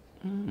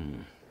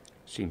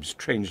 Seems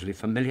strangely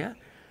familiar.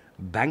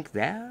 Bank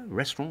there,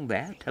 restaurant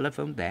there,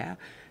 telephone there,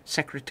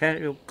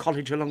 secretarial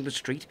college along the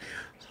street.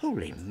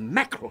 Holy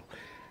mackerel!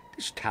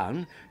 This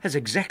town has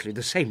exactly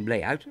the same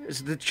layout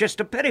as the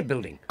Chester Perry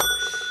building.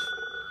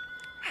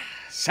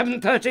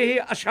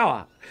 7:30, a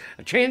shower,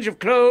 a change of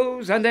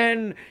clothes, and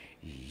then,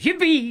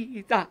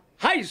 yippee, the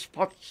high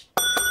spots.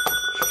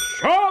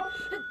 Sharp!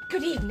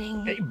 Good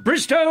evening.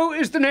 Bristow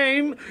is the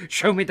name.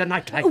 Show me the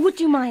nightlife. Would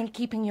you mind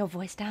keeping your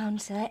voice down,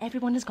 sir?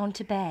 Everyone has gone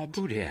to bed.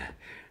 Oh, dear.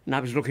 And I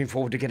was looking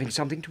forward to getting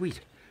something to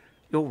eat.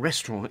 Your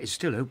restaurant is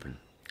still open.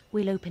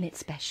 We'll open it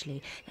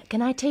specially.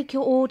 Can I take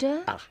your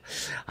order?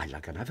 I'd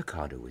like an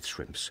avocado with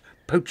shrimps,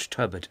 poached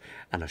turbot,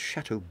 and a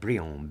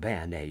Chateaubriand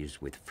béarnaise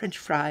with French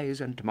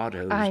fries and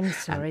tomatoes. I'm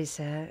sorry,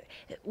 sir.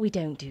 We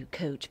don't do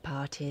coach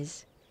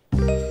parties.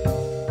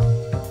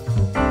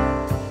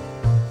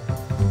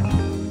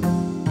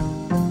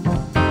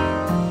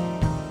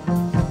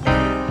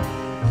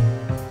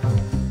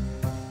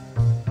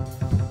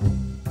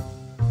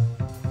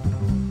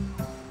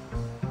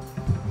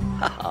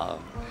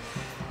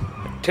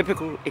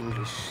 Typical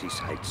English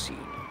seaside scene.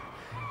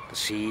 The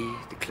sea,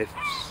 the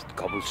cliffs, the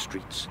cobbled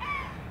streets,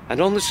 and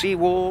on the sea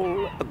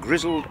wall a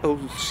grizzled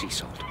old sea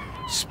salt,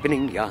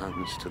 spinning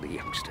yarns to the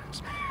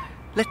youngsters.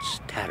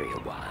 Let's tarry a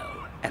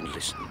while and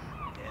listen.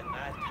 In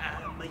my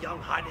time, my young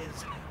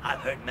hearties, I've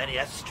heard many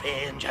a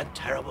strange and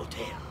terrible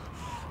tale,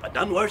 but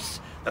none worse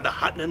than the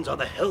happenings on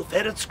the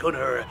hill-fated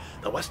schooner,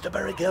 the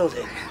Westerbury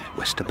Gelding.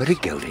 Westerbury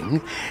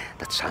Gelding?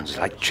 That sounds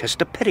like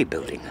Chester Perry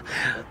building.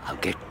 I'll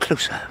get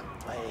closer.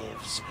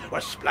 Were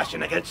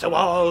splashing against the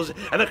walls,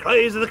 and the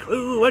cries of the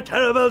crew were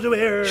terrible to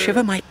hear.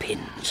 Shiver my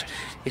pins.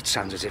 It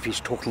sounds as if he's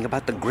talking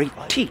about the great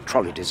tea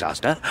trolley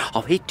disaster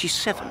of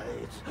 87.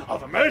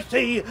 Of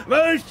mercy,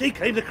 mercy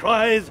came the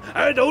cries,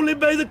 and only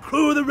by the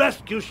crew of the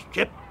rescue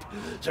ship.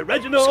 Sir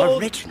Reginald... Sir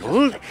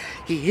Reginald?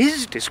 He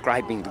is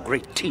describing the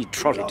great tea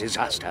trolley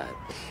disaster.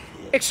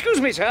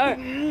 Excuse me, sir.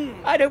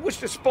 I don't wish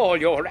to spoil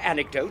your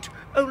anecdote,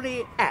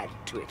 only add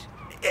to it.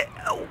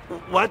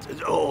 What?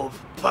 Oh,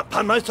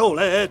 upon my soul,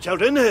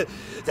 children.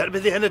 That'll be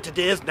the end of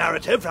today's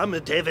narrative from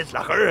David's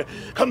locker.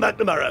 Come back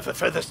tomorrow for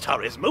further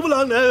stories. Move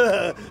along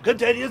now. Good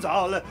day to you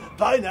all.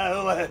 Bye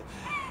now.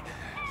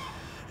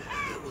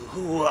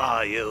 Who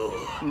are you?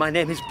 My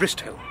name is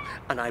Bristow,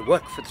 and I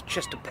work for the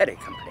Chester Perry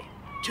Company.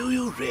 Do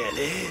you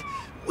really?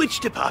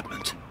 Which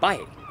department?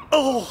 Buying.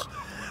 Oh,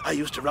 I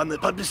used to run the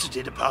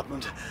publicity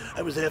department.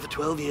 I was there for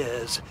 12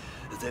 years.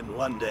 Then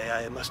one day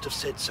I must have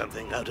said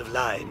something out of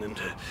line,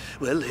 and,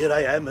 well, here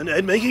I am,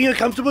 and making a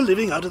comfortable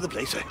living out of the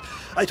place.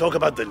 I talk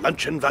about the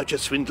luncheon voucher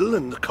swindle,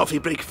 and the coffee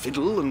break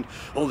fiddle, and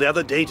all the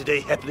other day-to-day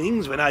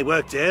happenings when I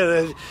worked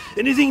there.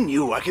 Anything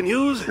new I can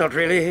use? Not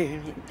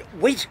really.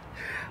 Wait!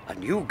 A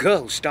new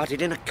girl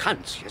started in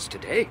accounts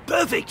yesterday.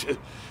 Perfect!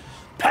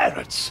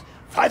 Parrots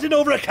fighting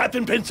over a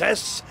captain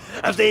princess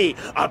as they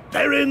are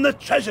burying the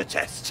treasure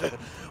chest.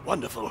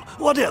 Wonderful.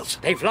 What else?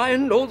 They've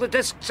lined all the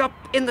desks up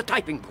in the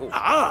typing pool.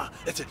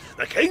 It's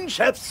the King's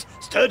chefs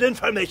stirred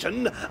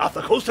information off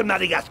the coast of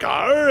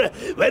Madagascar,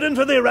 waiting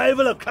for the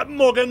arrival of Captain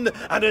Morgan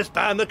and his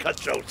band of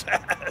cutthroats.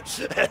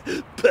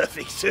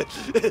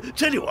 Perfect.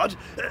 Tell you what,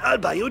 I'll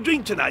buy you a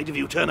drink tonight if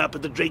you turn up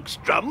at the Drake's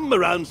Drum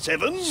around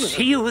 7.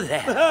 See you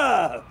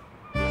there.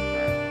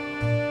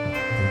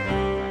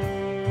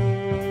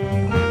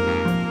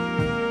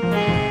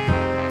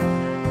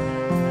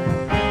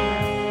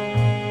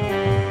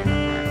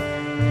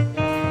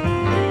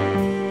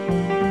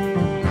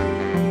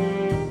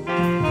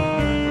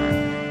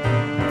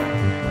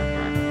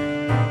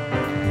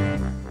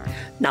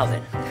 Now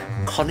then,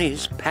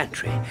 Connie's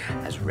Pantry,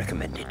 as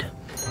recommended.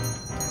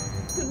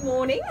 Good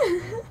morning.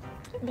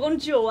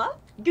 Bonjour.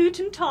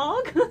 Guten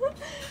Tag.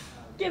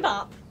 Give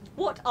up.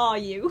 What are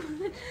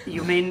you?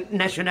 You mean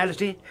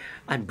nationality?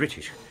 I'm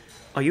British.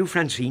 Are you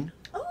Francine?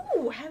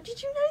 Oh, how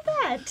did you know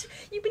that?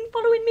 You've been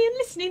following me and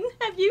listening,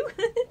 have you?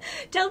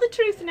 Tell the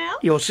truth now.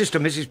 Your sister,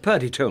 Mrs.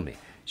 Purdy, told me.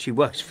 She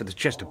works for the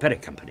Chester Perry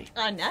Company.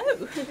 I know.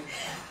 Do you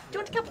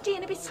want a cup of tea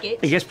and a biscuit?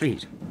 Yes,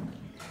 please.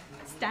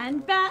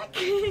 Stand back.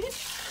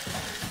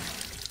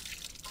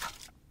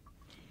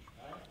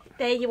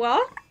 There you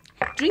are.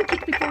 Drink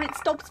it before it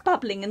stops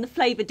bubbling and the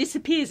flavour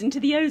disappears into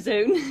the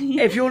ozone.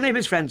 If your name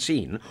is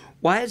Francine,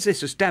 why is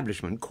this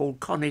establishment called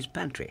Connie's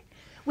Pantry?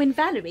 When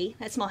Valerie,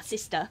 that's my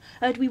sister,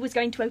 heard we was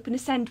going to open a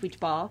sandwich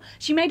bar,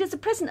 she made us a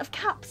present of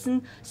cups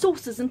and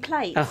saucers and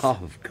plates. Oh,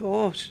 of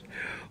course.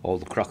 All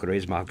the crockery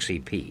is marked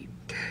CP.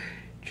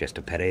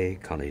 Chester Perry,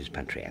 Connie's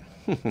Pantry.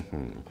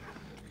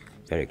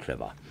 Very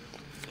clever.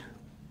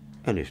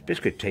 And this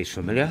biscuit tastes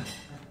familiar.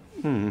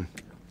 The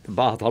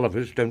Bath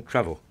Olivers don't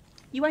travel.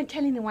 You won't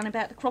tell anyone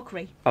about the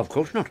crockery? Of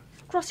course not.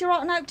 Cross your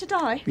heart and hope to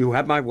die? You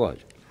have my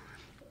word.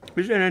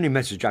 Is there any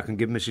message I can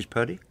give Mrs.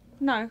 Purdy?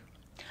 No.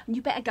 And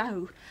you better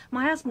go.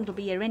 My husband will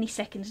be here any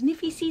second, and if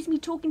he sees me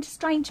talking to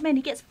strange men,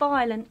 he gets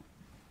violent.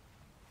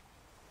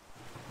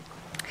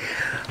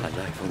 A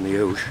life on the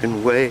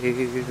ocean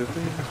wave.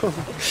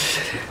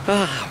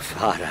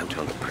 Far out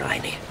on the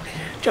briny.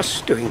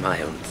 Just doing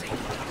my own thing.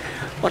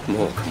 What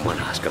more can one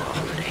ask of a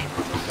holiday?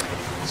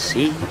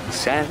 Sea,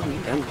 sand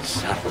and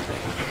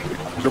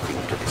sunlight. Looking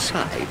to the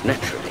side,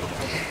 naturally.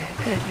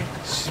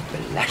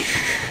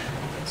 Splash.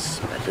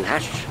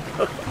 Splash.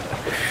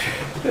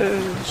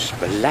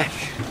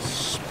 Splash.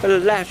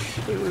 Splash.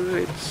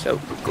 It's so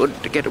good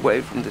to get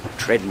away from the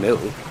treadmill.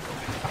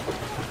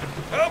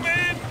 Come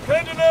in,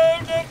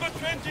 Pedalo number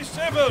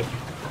 27.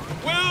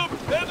 Will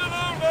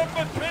Pedalo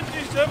number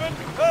 27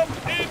 come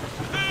in,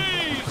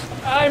 please?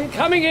 I'm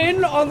coming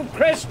in on the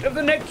crest of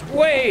the next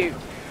wave.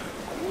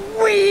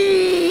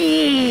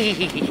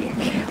 Whee!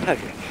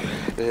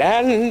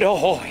 Land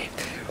ahoy!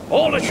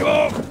 All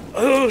ashore!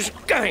 Who's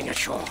going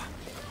ashore?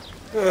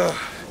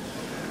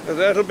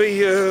 That'll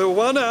be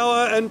 1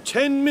 hour and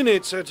 10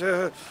 minutes at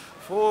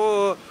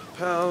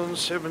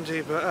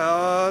 £4.70 per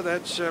hour.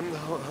 That's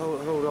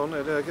hold on.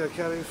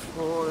 Carry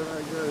 4.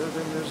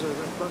 Then there's a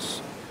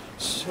plus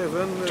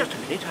 7. Just a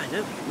minute, I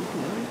know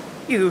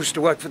you. You used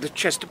to work for the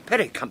Chester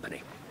Perry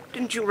Company.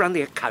 Didn't you run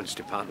the accounts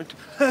department?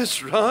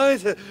 That's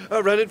right. I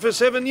ran it for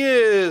 7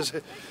 years.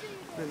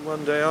 Then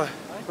one day I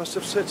must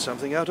have said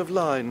something out of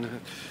line.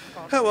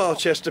 How are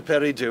Chester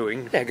Perry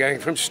doing? They're going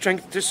from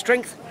strength to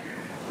strength.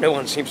 No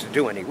one seems to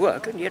do any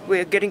work, and yet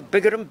we're getting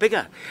bigger and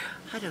bigger.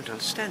 I don't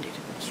understand it.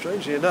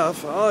 Strangely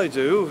enough, I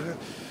do.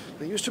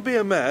 There used to be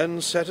a man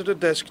sat at a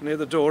desk near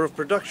the door of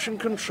production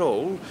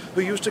control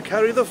who used to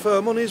carry the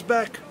firm on his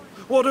back.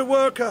 What a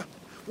worker!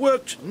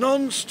 Worked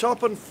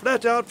non-stop and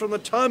flat out from the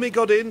time he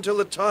got in till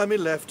the time he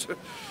left.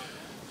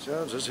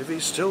 Sounds as if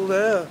he's still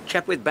there.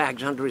 Chap with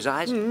bags under his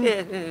eyes?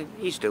 Yeah,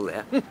 he's still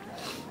there.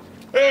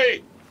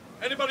 Hey!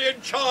 Anybody in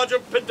charge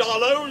of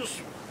pedalos?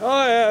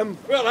 I am.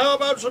 Well, how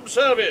about some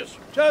service?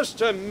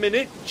 Just a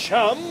minute,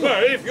 chum.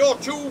 Well, if you're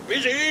too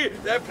busy,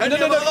 there are plenty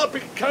of other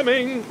people.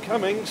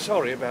 Coming.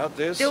 Sorry about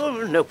this.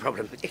 Oh, no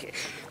problem.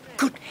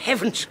 Good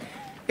heavens!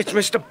 It's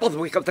Mr.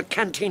 Bothwick of the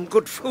Canteen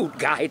Good Food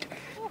Guide.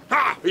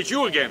 Ah, it's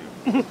you again.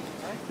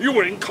 You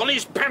were in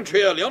Connie's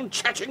pantry early on,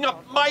 chatting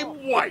up my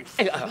wife.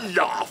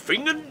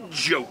 Laughing and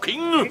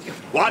joking.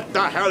 What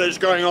the hell is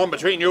going on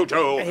between you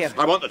two?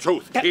 I want the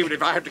truth, even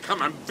if I have to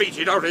come and beat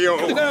it out of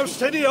you. Now,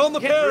 steady on the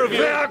pair of you.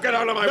 There, get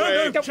out of my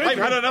way. I've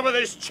had enough of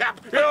this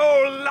chap. You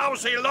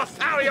lousy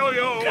Lothario,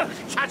 you.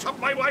 Chat up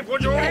my wife,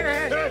 would you?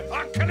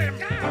 I'll kill him.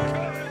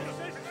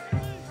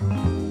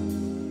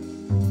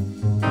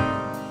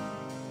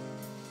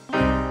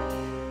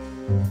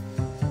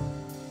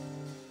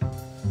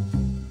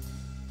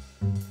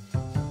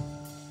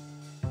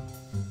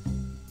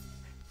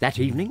 That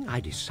evening, I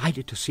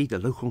decided to see the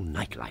local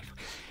nightlife.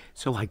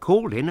 So I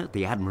called in at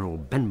the Admiral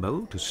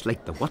Benbow to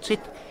slate the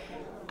what's-it,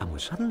 and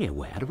was suddenly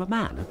aware of a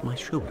man at my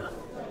shoulder.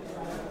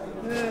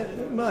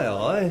 May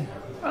I?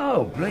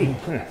 Oh, please.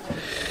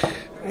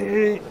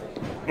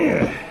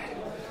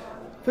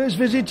 First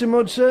visit to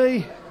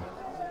Modsey?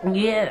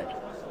 Yes.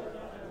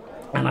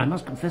 And I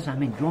must confess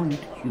I'm enjoying it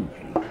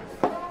hugely.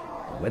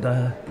 The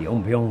weather, the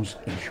ambiance,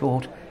 in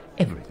short,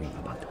 everything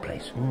about the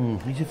place.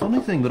 It's a funny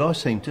thing, but I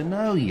seem to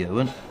know you,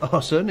 and I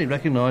certainly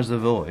recognise the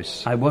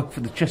voice. I work for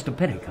the Chester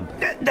Perry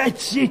Company.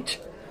 That's it!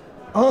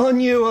 I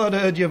knew I'd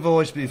heard your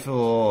voice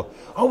before.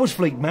 I was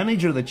fleet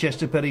manager of the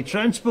Chester Perry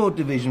Transport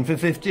Division for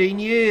 15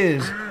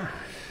 years.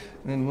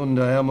 Then one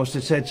day I must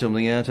have said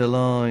something out of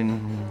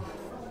line.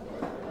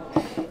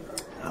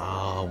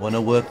 When I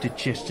worked at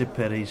Chester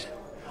Perry's,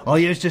 I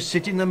used to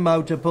sit in the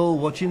motor pool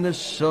watching the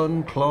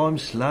sun climb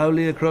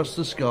slowly across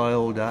the sky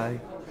all day.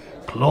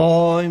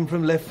 Climb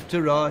from left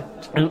to right.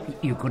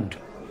 You couldn't.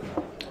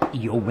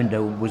 Your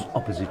window was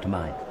opposite to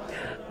mine.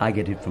 I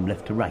get it from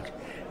left to right.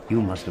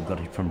 You must have got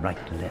it from right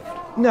to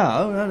left.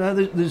 No.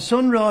 The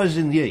sun rises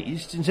in the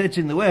east and sets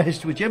in the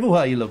west, whichever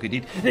way you look at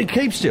it.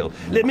 Keep still.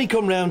 Let me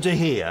come round to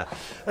here.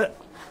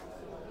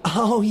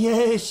 Oh,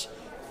 yes.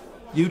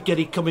 You'd get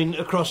it coming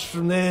across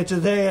from there to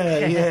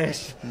there,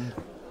 yes.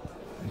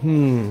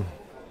 Did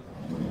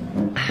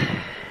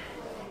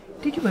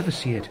you ever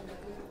see it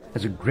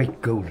as a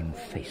great golden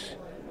face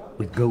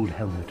with gold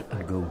helmet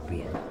and gold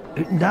beard?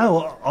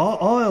 No,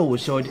 I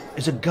always saw it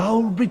as a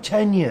gold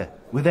Britannia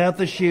without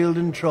the shield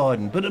and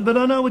trident. But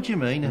I know what you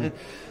mean. A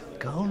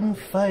golden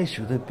face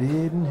with a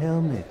beard and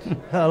helmet.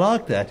 I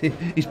like that.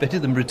 It's better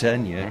than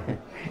Britannia.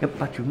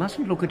 But you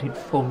mustn't look at it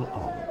full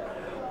on.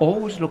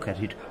 Always look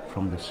at it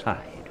from the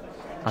side.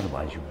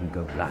 Otherwise you can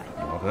go blind.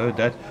 I've heard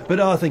that.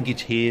 But I think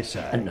it's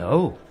hearsay.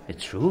 No,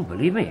 it's true,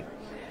 believe me.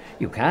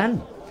 You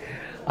can.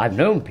 I've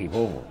known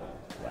people...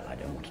 Well, I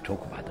don't want to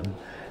talk about them,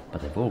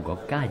 but they've all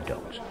got guide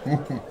dogs.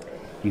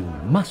 You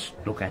must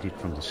look at it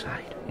from the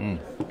side.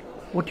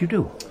 What do you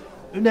do?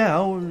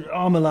 Now,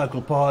 I'm a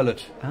local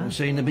pilot. I've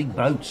seen the big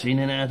boats in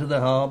and out of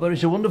the harbour.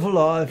 It's a wonderful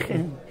life.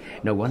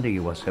 No wonder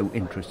you are so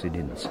interested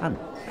in the sun.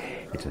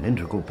 It's an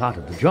integral part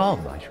of the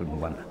job, I shouldn't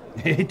wonder.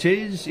 It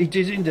is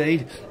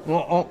indeed.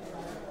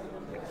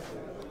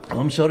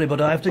 I'm sorry, but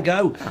I have to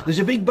go. There's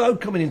a big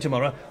boat coming in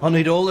tomorrow. I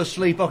need all the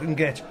sleep I can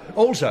get.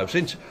 Also,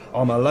 since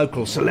I'm a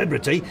local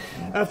celebrity,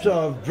 after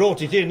I've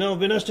brought it in, I've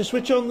been asked to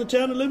switch on the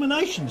town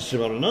illuminations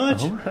tomorrow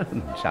night.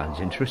 Oh, sounds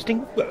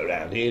interesting. Well,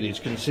 around here it's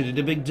considered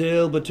a big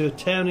deal, but to a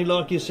townie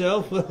like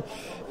yourself, well,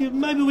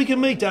 maybe we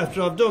can meet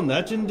after I've done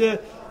that and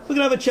we can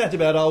have a chat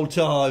about old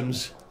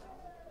times.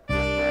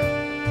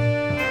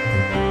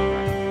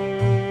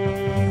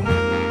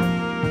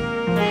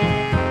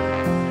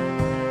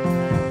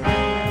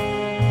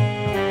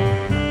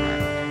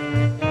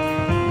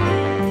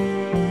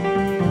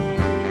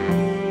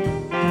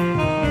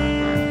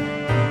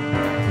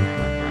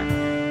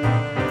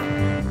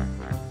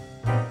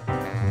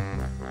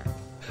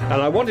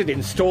 And I want it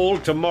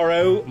installed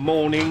tomorrow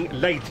morning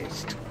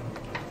latest.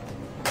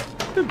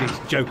 Who these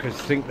jokers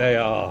think they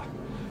are?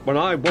 When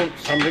I want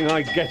something,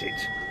 I get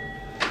it.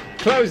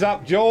 Close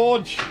up,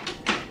 George.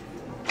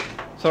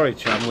 Sorry,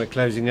 chum, we're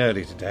closing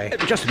early today.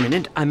 Just a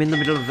minute, I'm in the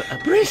middle of...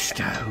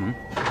 Bristow!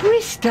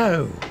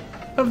 Bristow!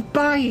 Of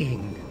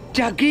buying!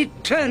 Dougie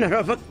Turner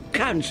of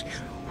accounts!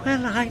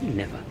 Well, I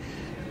never.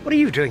 What are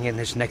you doing in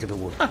this neck of the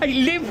woods? I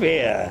live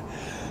here.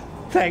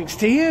 Thanks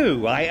to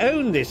you. I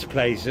own this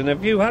place and a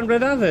few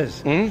hundred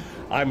others.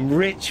 I'm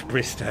rich,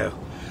 Bristow.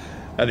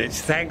 And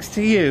it's thanks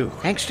to you.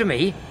 Thanks to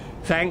me?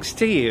 Thanks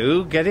to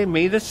you getting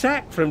me the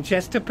sack from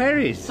Chester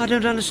Perry's. I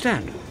don't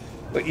understand.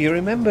 But you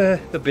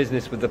remember the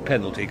business with the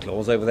penalty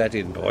clause over that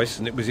invoice,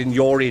 and it was in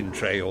your in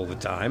tray all the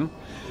time?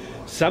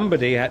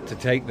 Somebody had to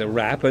take the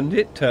rap, and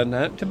it turned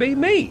out to be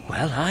me.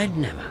 Well, I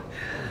never.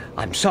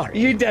 I'm sorry.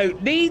 You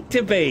don't need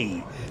to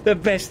be. The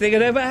best thing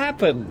that ever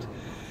happened.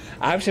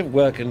 Out of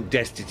work and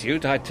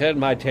destitute, I turned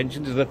my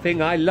attention to the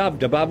thing I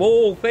loved above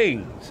all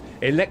things,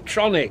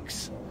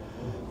 electronics.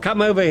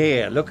 Come over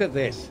here, look at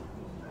this.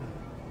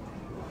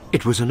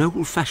 It was an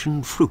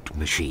old-fashioned fruit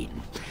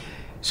machine.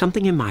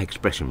 Something in my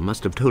expression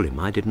must have told him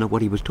I didn't know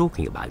what he was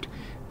talking about,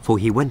 for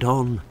he went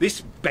on...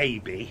 This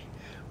baby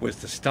was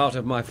the start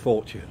of my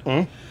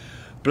fortune.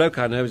 Bloke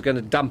I know was going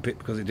to dump it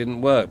because it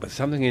didn't work, but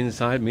something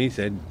inside me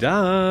said,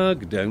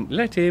 Doug, don't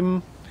let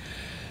him.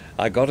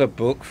 I got a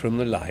book from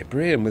the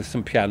library and with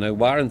some piano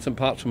wire and some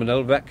parts from an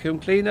old vacuum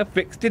cleaner,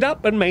 fixed it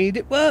up and made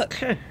it work.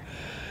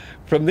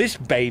 From this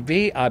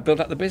baby, I built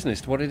up the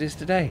business to what it is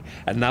today.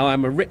 And now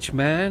I'm a rich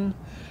man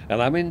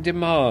and I'm in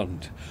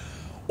demand.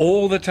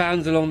 All the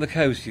towns along the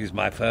coast use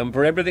my firm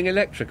for everything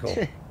electrical.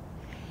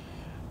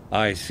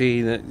 I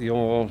see that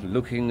you're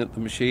looking at the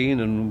machine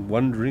and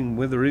wondering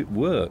whether it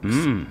works.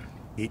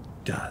 It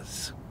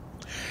does.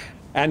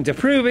 And to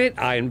prove it,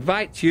 I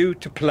invite you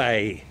to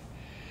play.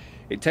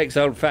 It takes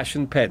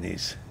old-fashioned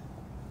pennies.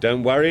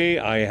 Don't worry,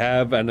 I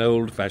have an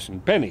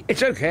old-fashioned penny.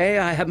 It's okay,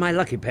 I have my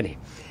lucky penny.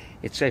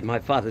 It saved my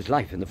father's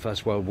life in the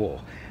First World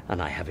War,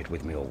 and I have it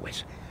with me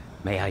always.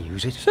 May I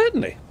use it?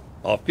 Certainly.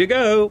 Off you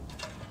go.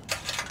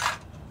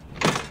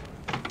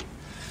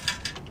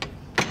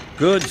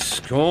 Good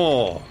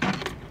score.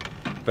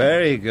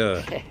 Very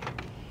good.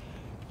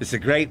 It's a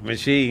great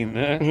machine,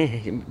 huh?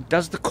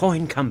 Does the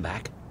coin come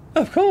back?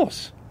 Of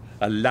course.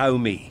 Allow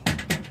me.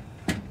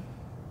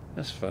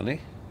 That's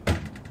funny.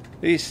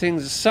 These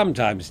things are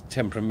sometimes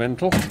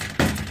temperamental.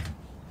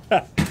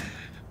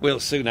 We'll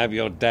soon have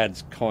your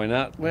dad's coin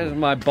out. Where's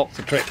my box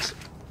of tricks?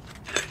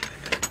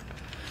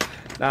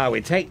 Now,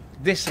 we take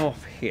this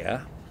off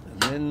here,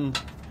 and then...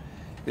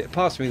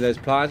 Pass me those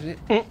pliers.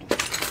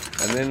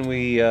 And then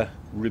we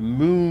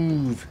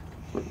remove...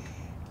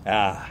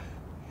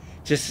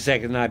 Just a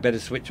second, I'd better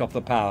switch off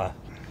the power.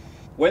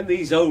 When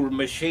these old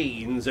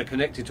machines are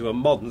connected to a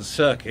modern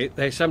circuit,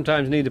 they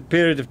sometimes need a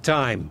period of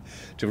time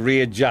to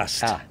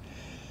readjust.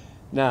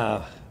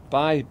 Now,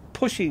 by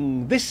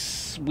pushing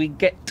this, we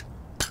get...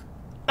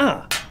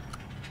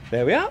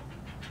 there we are.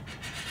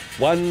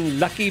 One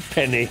lucky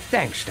penny.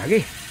 Thanks,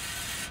 Dougie.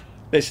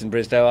 Listen,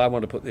 Bristow, I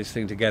want to put this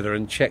thing together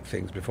and check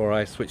things before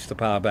I switch the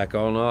power back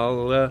on.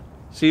 I'll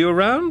see you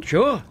around?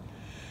 Sure.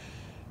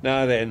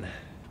 Now then,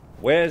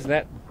 where's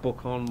that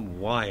book on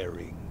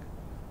wiring?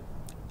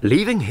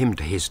 Leaving him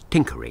to his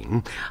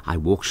tinkering, I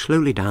walked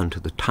slowly down to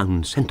the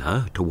town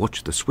centre to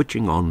watch the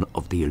switching on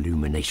of the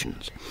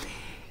illuminations.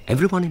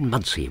 Everyone in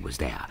Mudsey was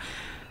there,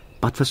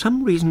 but for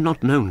some reason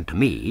not known to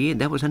me,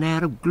 there was an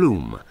air of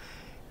gloom.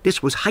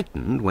 This was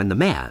heightened when the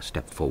mayor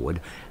stepped forward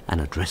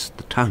and addressed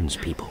the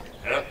townspeople.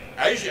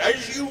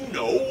 As you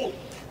know,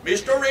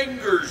 Mr.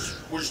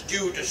 Ingers was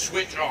due to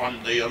switch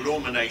on the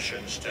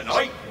illuminations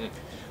tonight,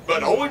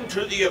 but owing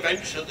to the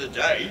events of the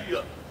day,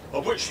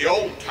 of which the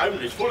old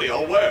town is fully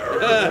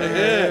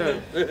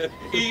aware,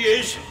 he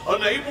is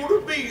unable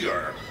to be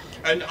here.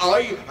 And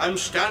I am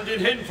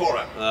standing in for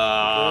him.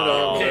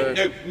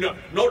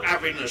 Not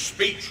having a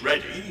speech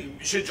ready,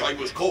 since I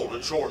was called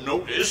at short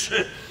notice,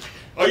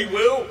 I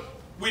will,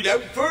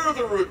 without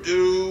further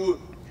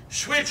ado,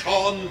 switch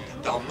on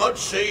the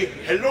Mudsey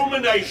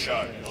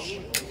illuminations.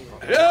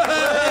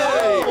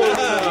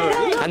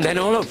 And then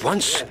all at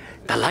once,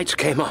 the lights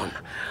came on,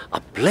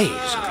 a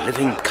blaze of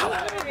living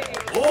colour.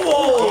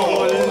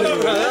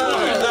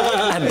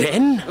 And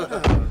then,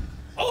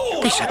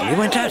 they suddenly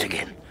went out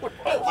again.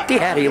 The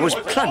area was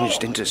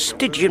plunged into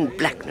Stygian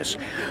blackness.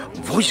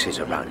 Voices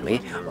around me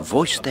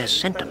voiced their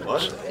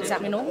sentiments. It's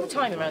happening all the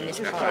time around this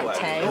part of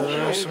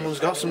town. Someone's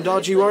got some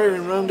dodgy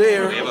wiring round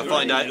here. If we ever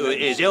find out who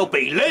it is, he'll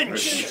be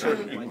lynched.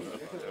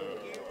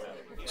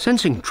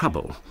 Sensing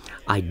trouble,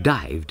 I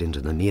dived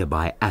into the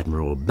nearby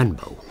Admiral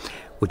Benbow,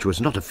 which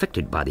was not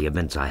affected by the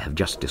events I have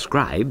just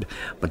described,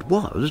 but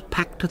was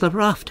packed to the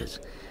rafters.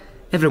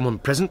 Everyone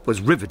present was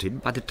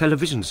riveted by the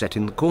television set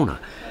in the corner,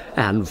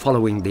 and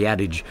following the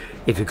adage,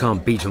 if you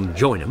can't beat 'em,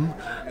 join 'em,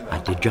 I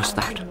did just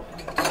that.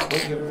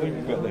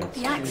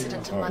 The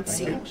accident at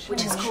Mudsea,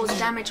 which has caused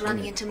damage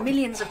running into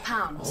millions of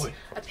pounds,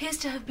 appears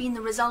to have been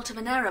the result of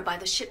an error by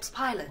the ship's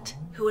pilot,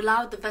 who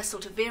allowed the vessel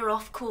to veer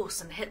off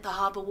course and hit the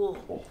harbour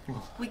wall.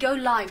 We go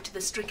live to the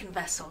stricken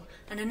vessel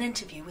and an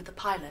interview with the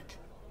pilot.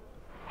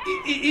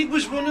 It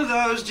was one of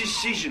those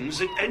decisions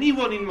that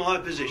anyone in my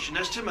position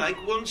has to make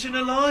once in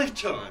a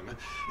lifetime.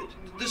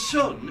 The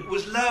sun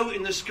was low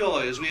in the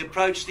sky as we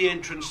approached the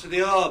entrance to the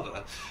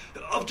harbour.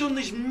 I've done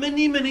this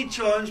many, many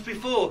times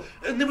before,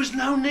 and there was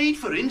no need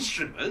for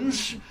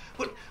instruments.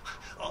 But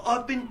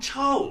I've been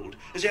told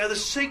as how the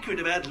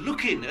secret about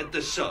looking at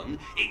the sun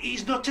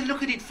is not to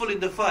look at it full in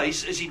the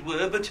face, as it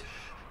were, but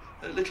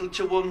a little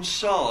to one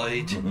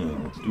side.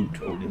 You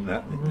told him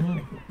that.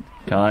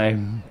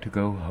 Time to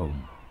go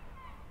home.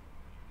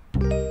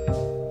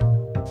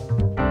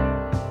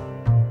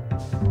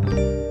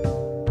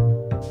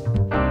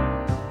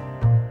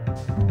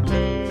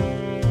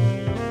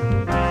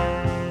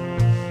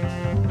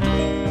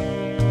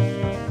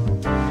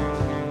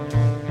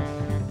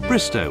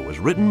 Bristow was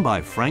written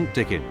by Frank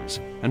Dickens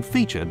and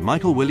featured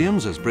Michael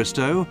Williams as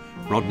Bristow,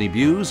 Rodney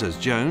Bewes as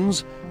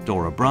Jones,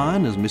 Dora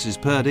Bryan as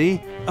Mrs.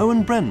 Purdy,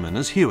 Owen Brenman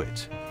as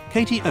Hewitt,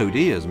 Katie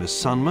Odie as Miss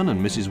Sunman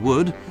and Mrs.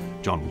 Wood,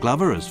 John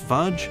Glover as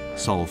Fudge,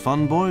 Sol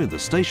Funboy, the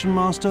station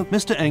master,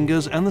 Mr.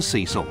 Engers and the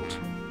sea salt,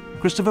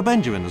 Christopher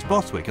Benjamin as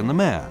Bothwick and the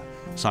mayor,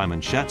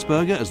 Simon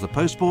Schatzberger as the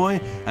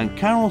postboy, and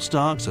Carol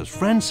Starks as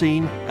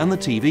Francine and the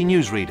TV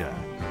newsreader,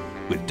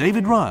 with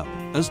David Ryle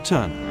as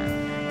Turner.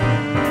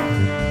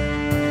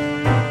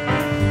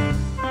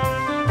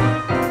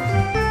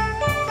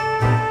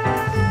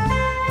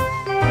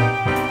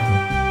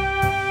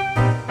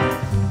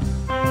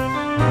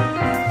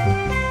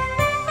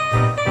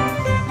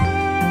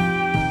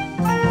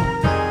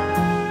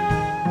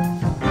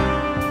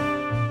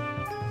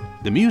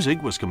 The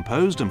music was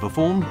composed and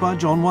performed by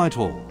John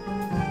Whitehall.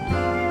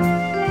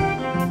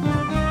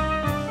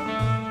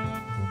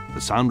 The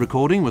sound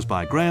recording was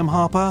by Graham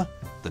Harper,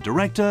 the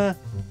director,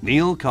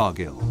 Neil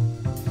Cargill.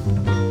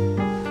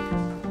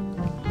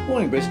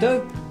 Morning,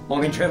 Bristow.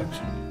 Morning, Jones.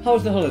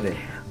 How's the holiday?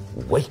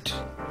 Wait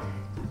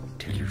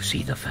till you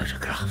see the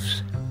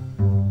photographs.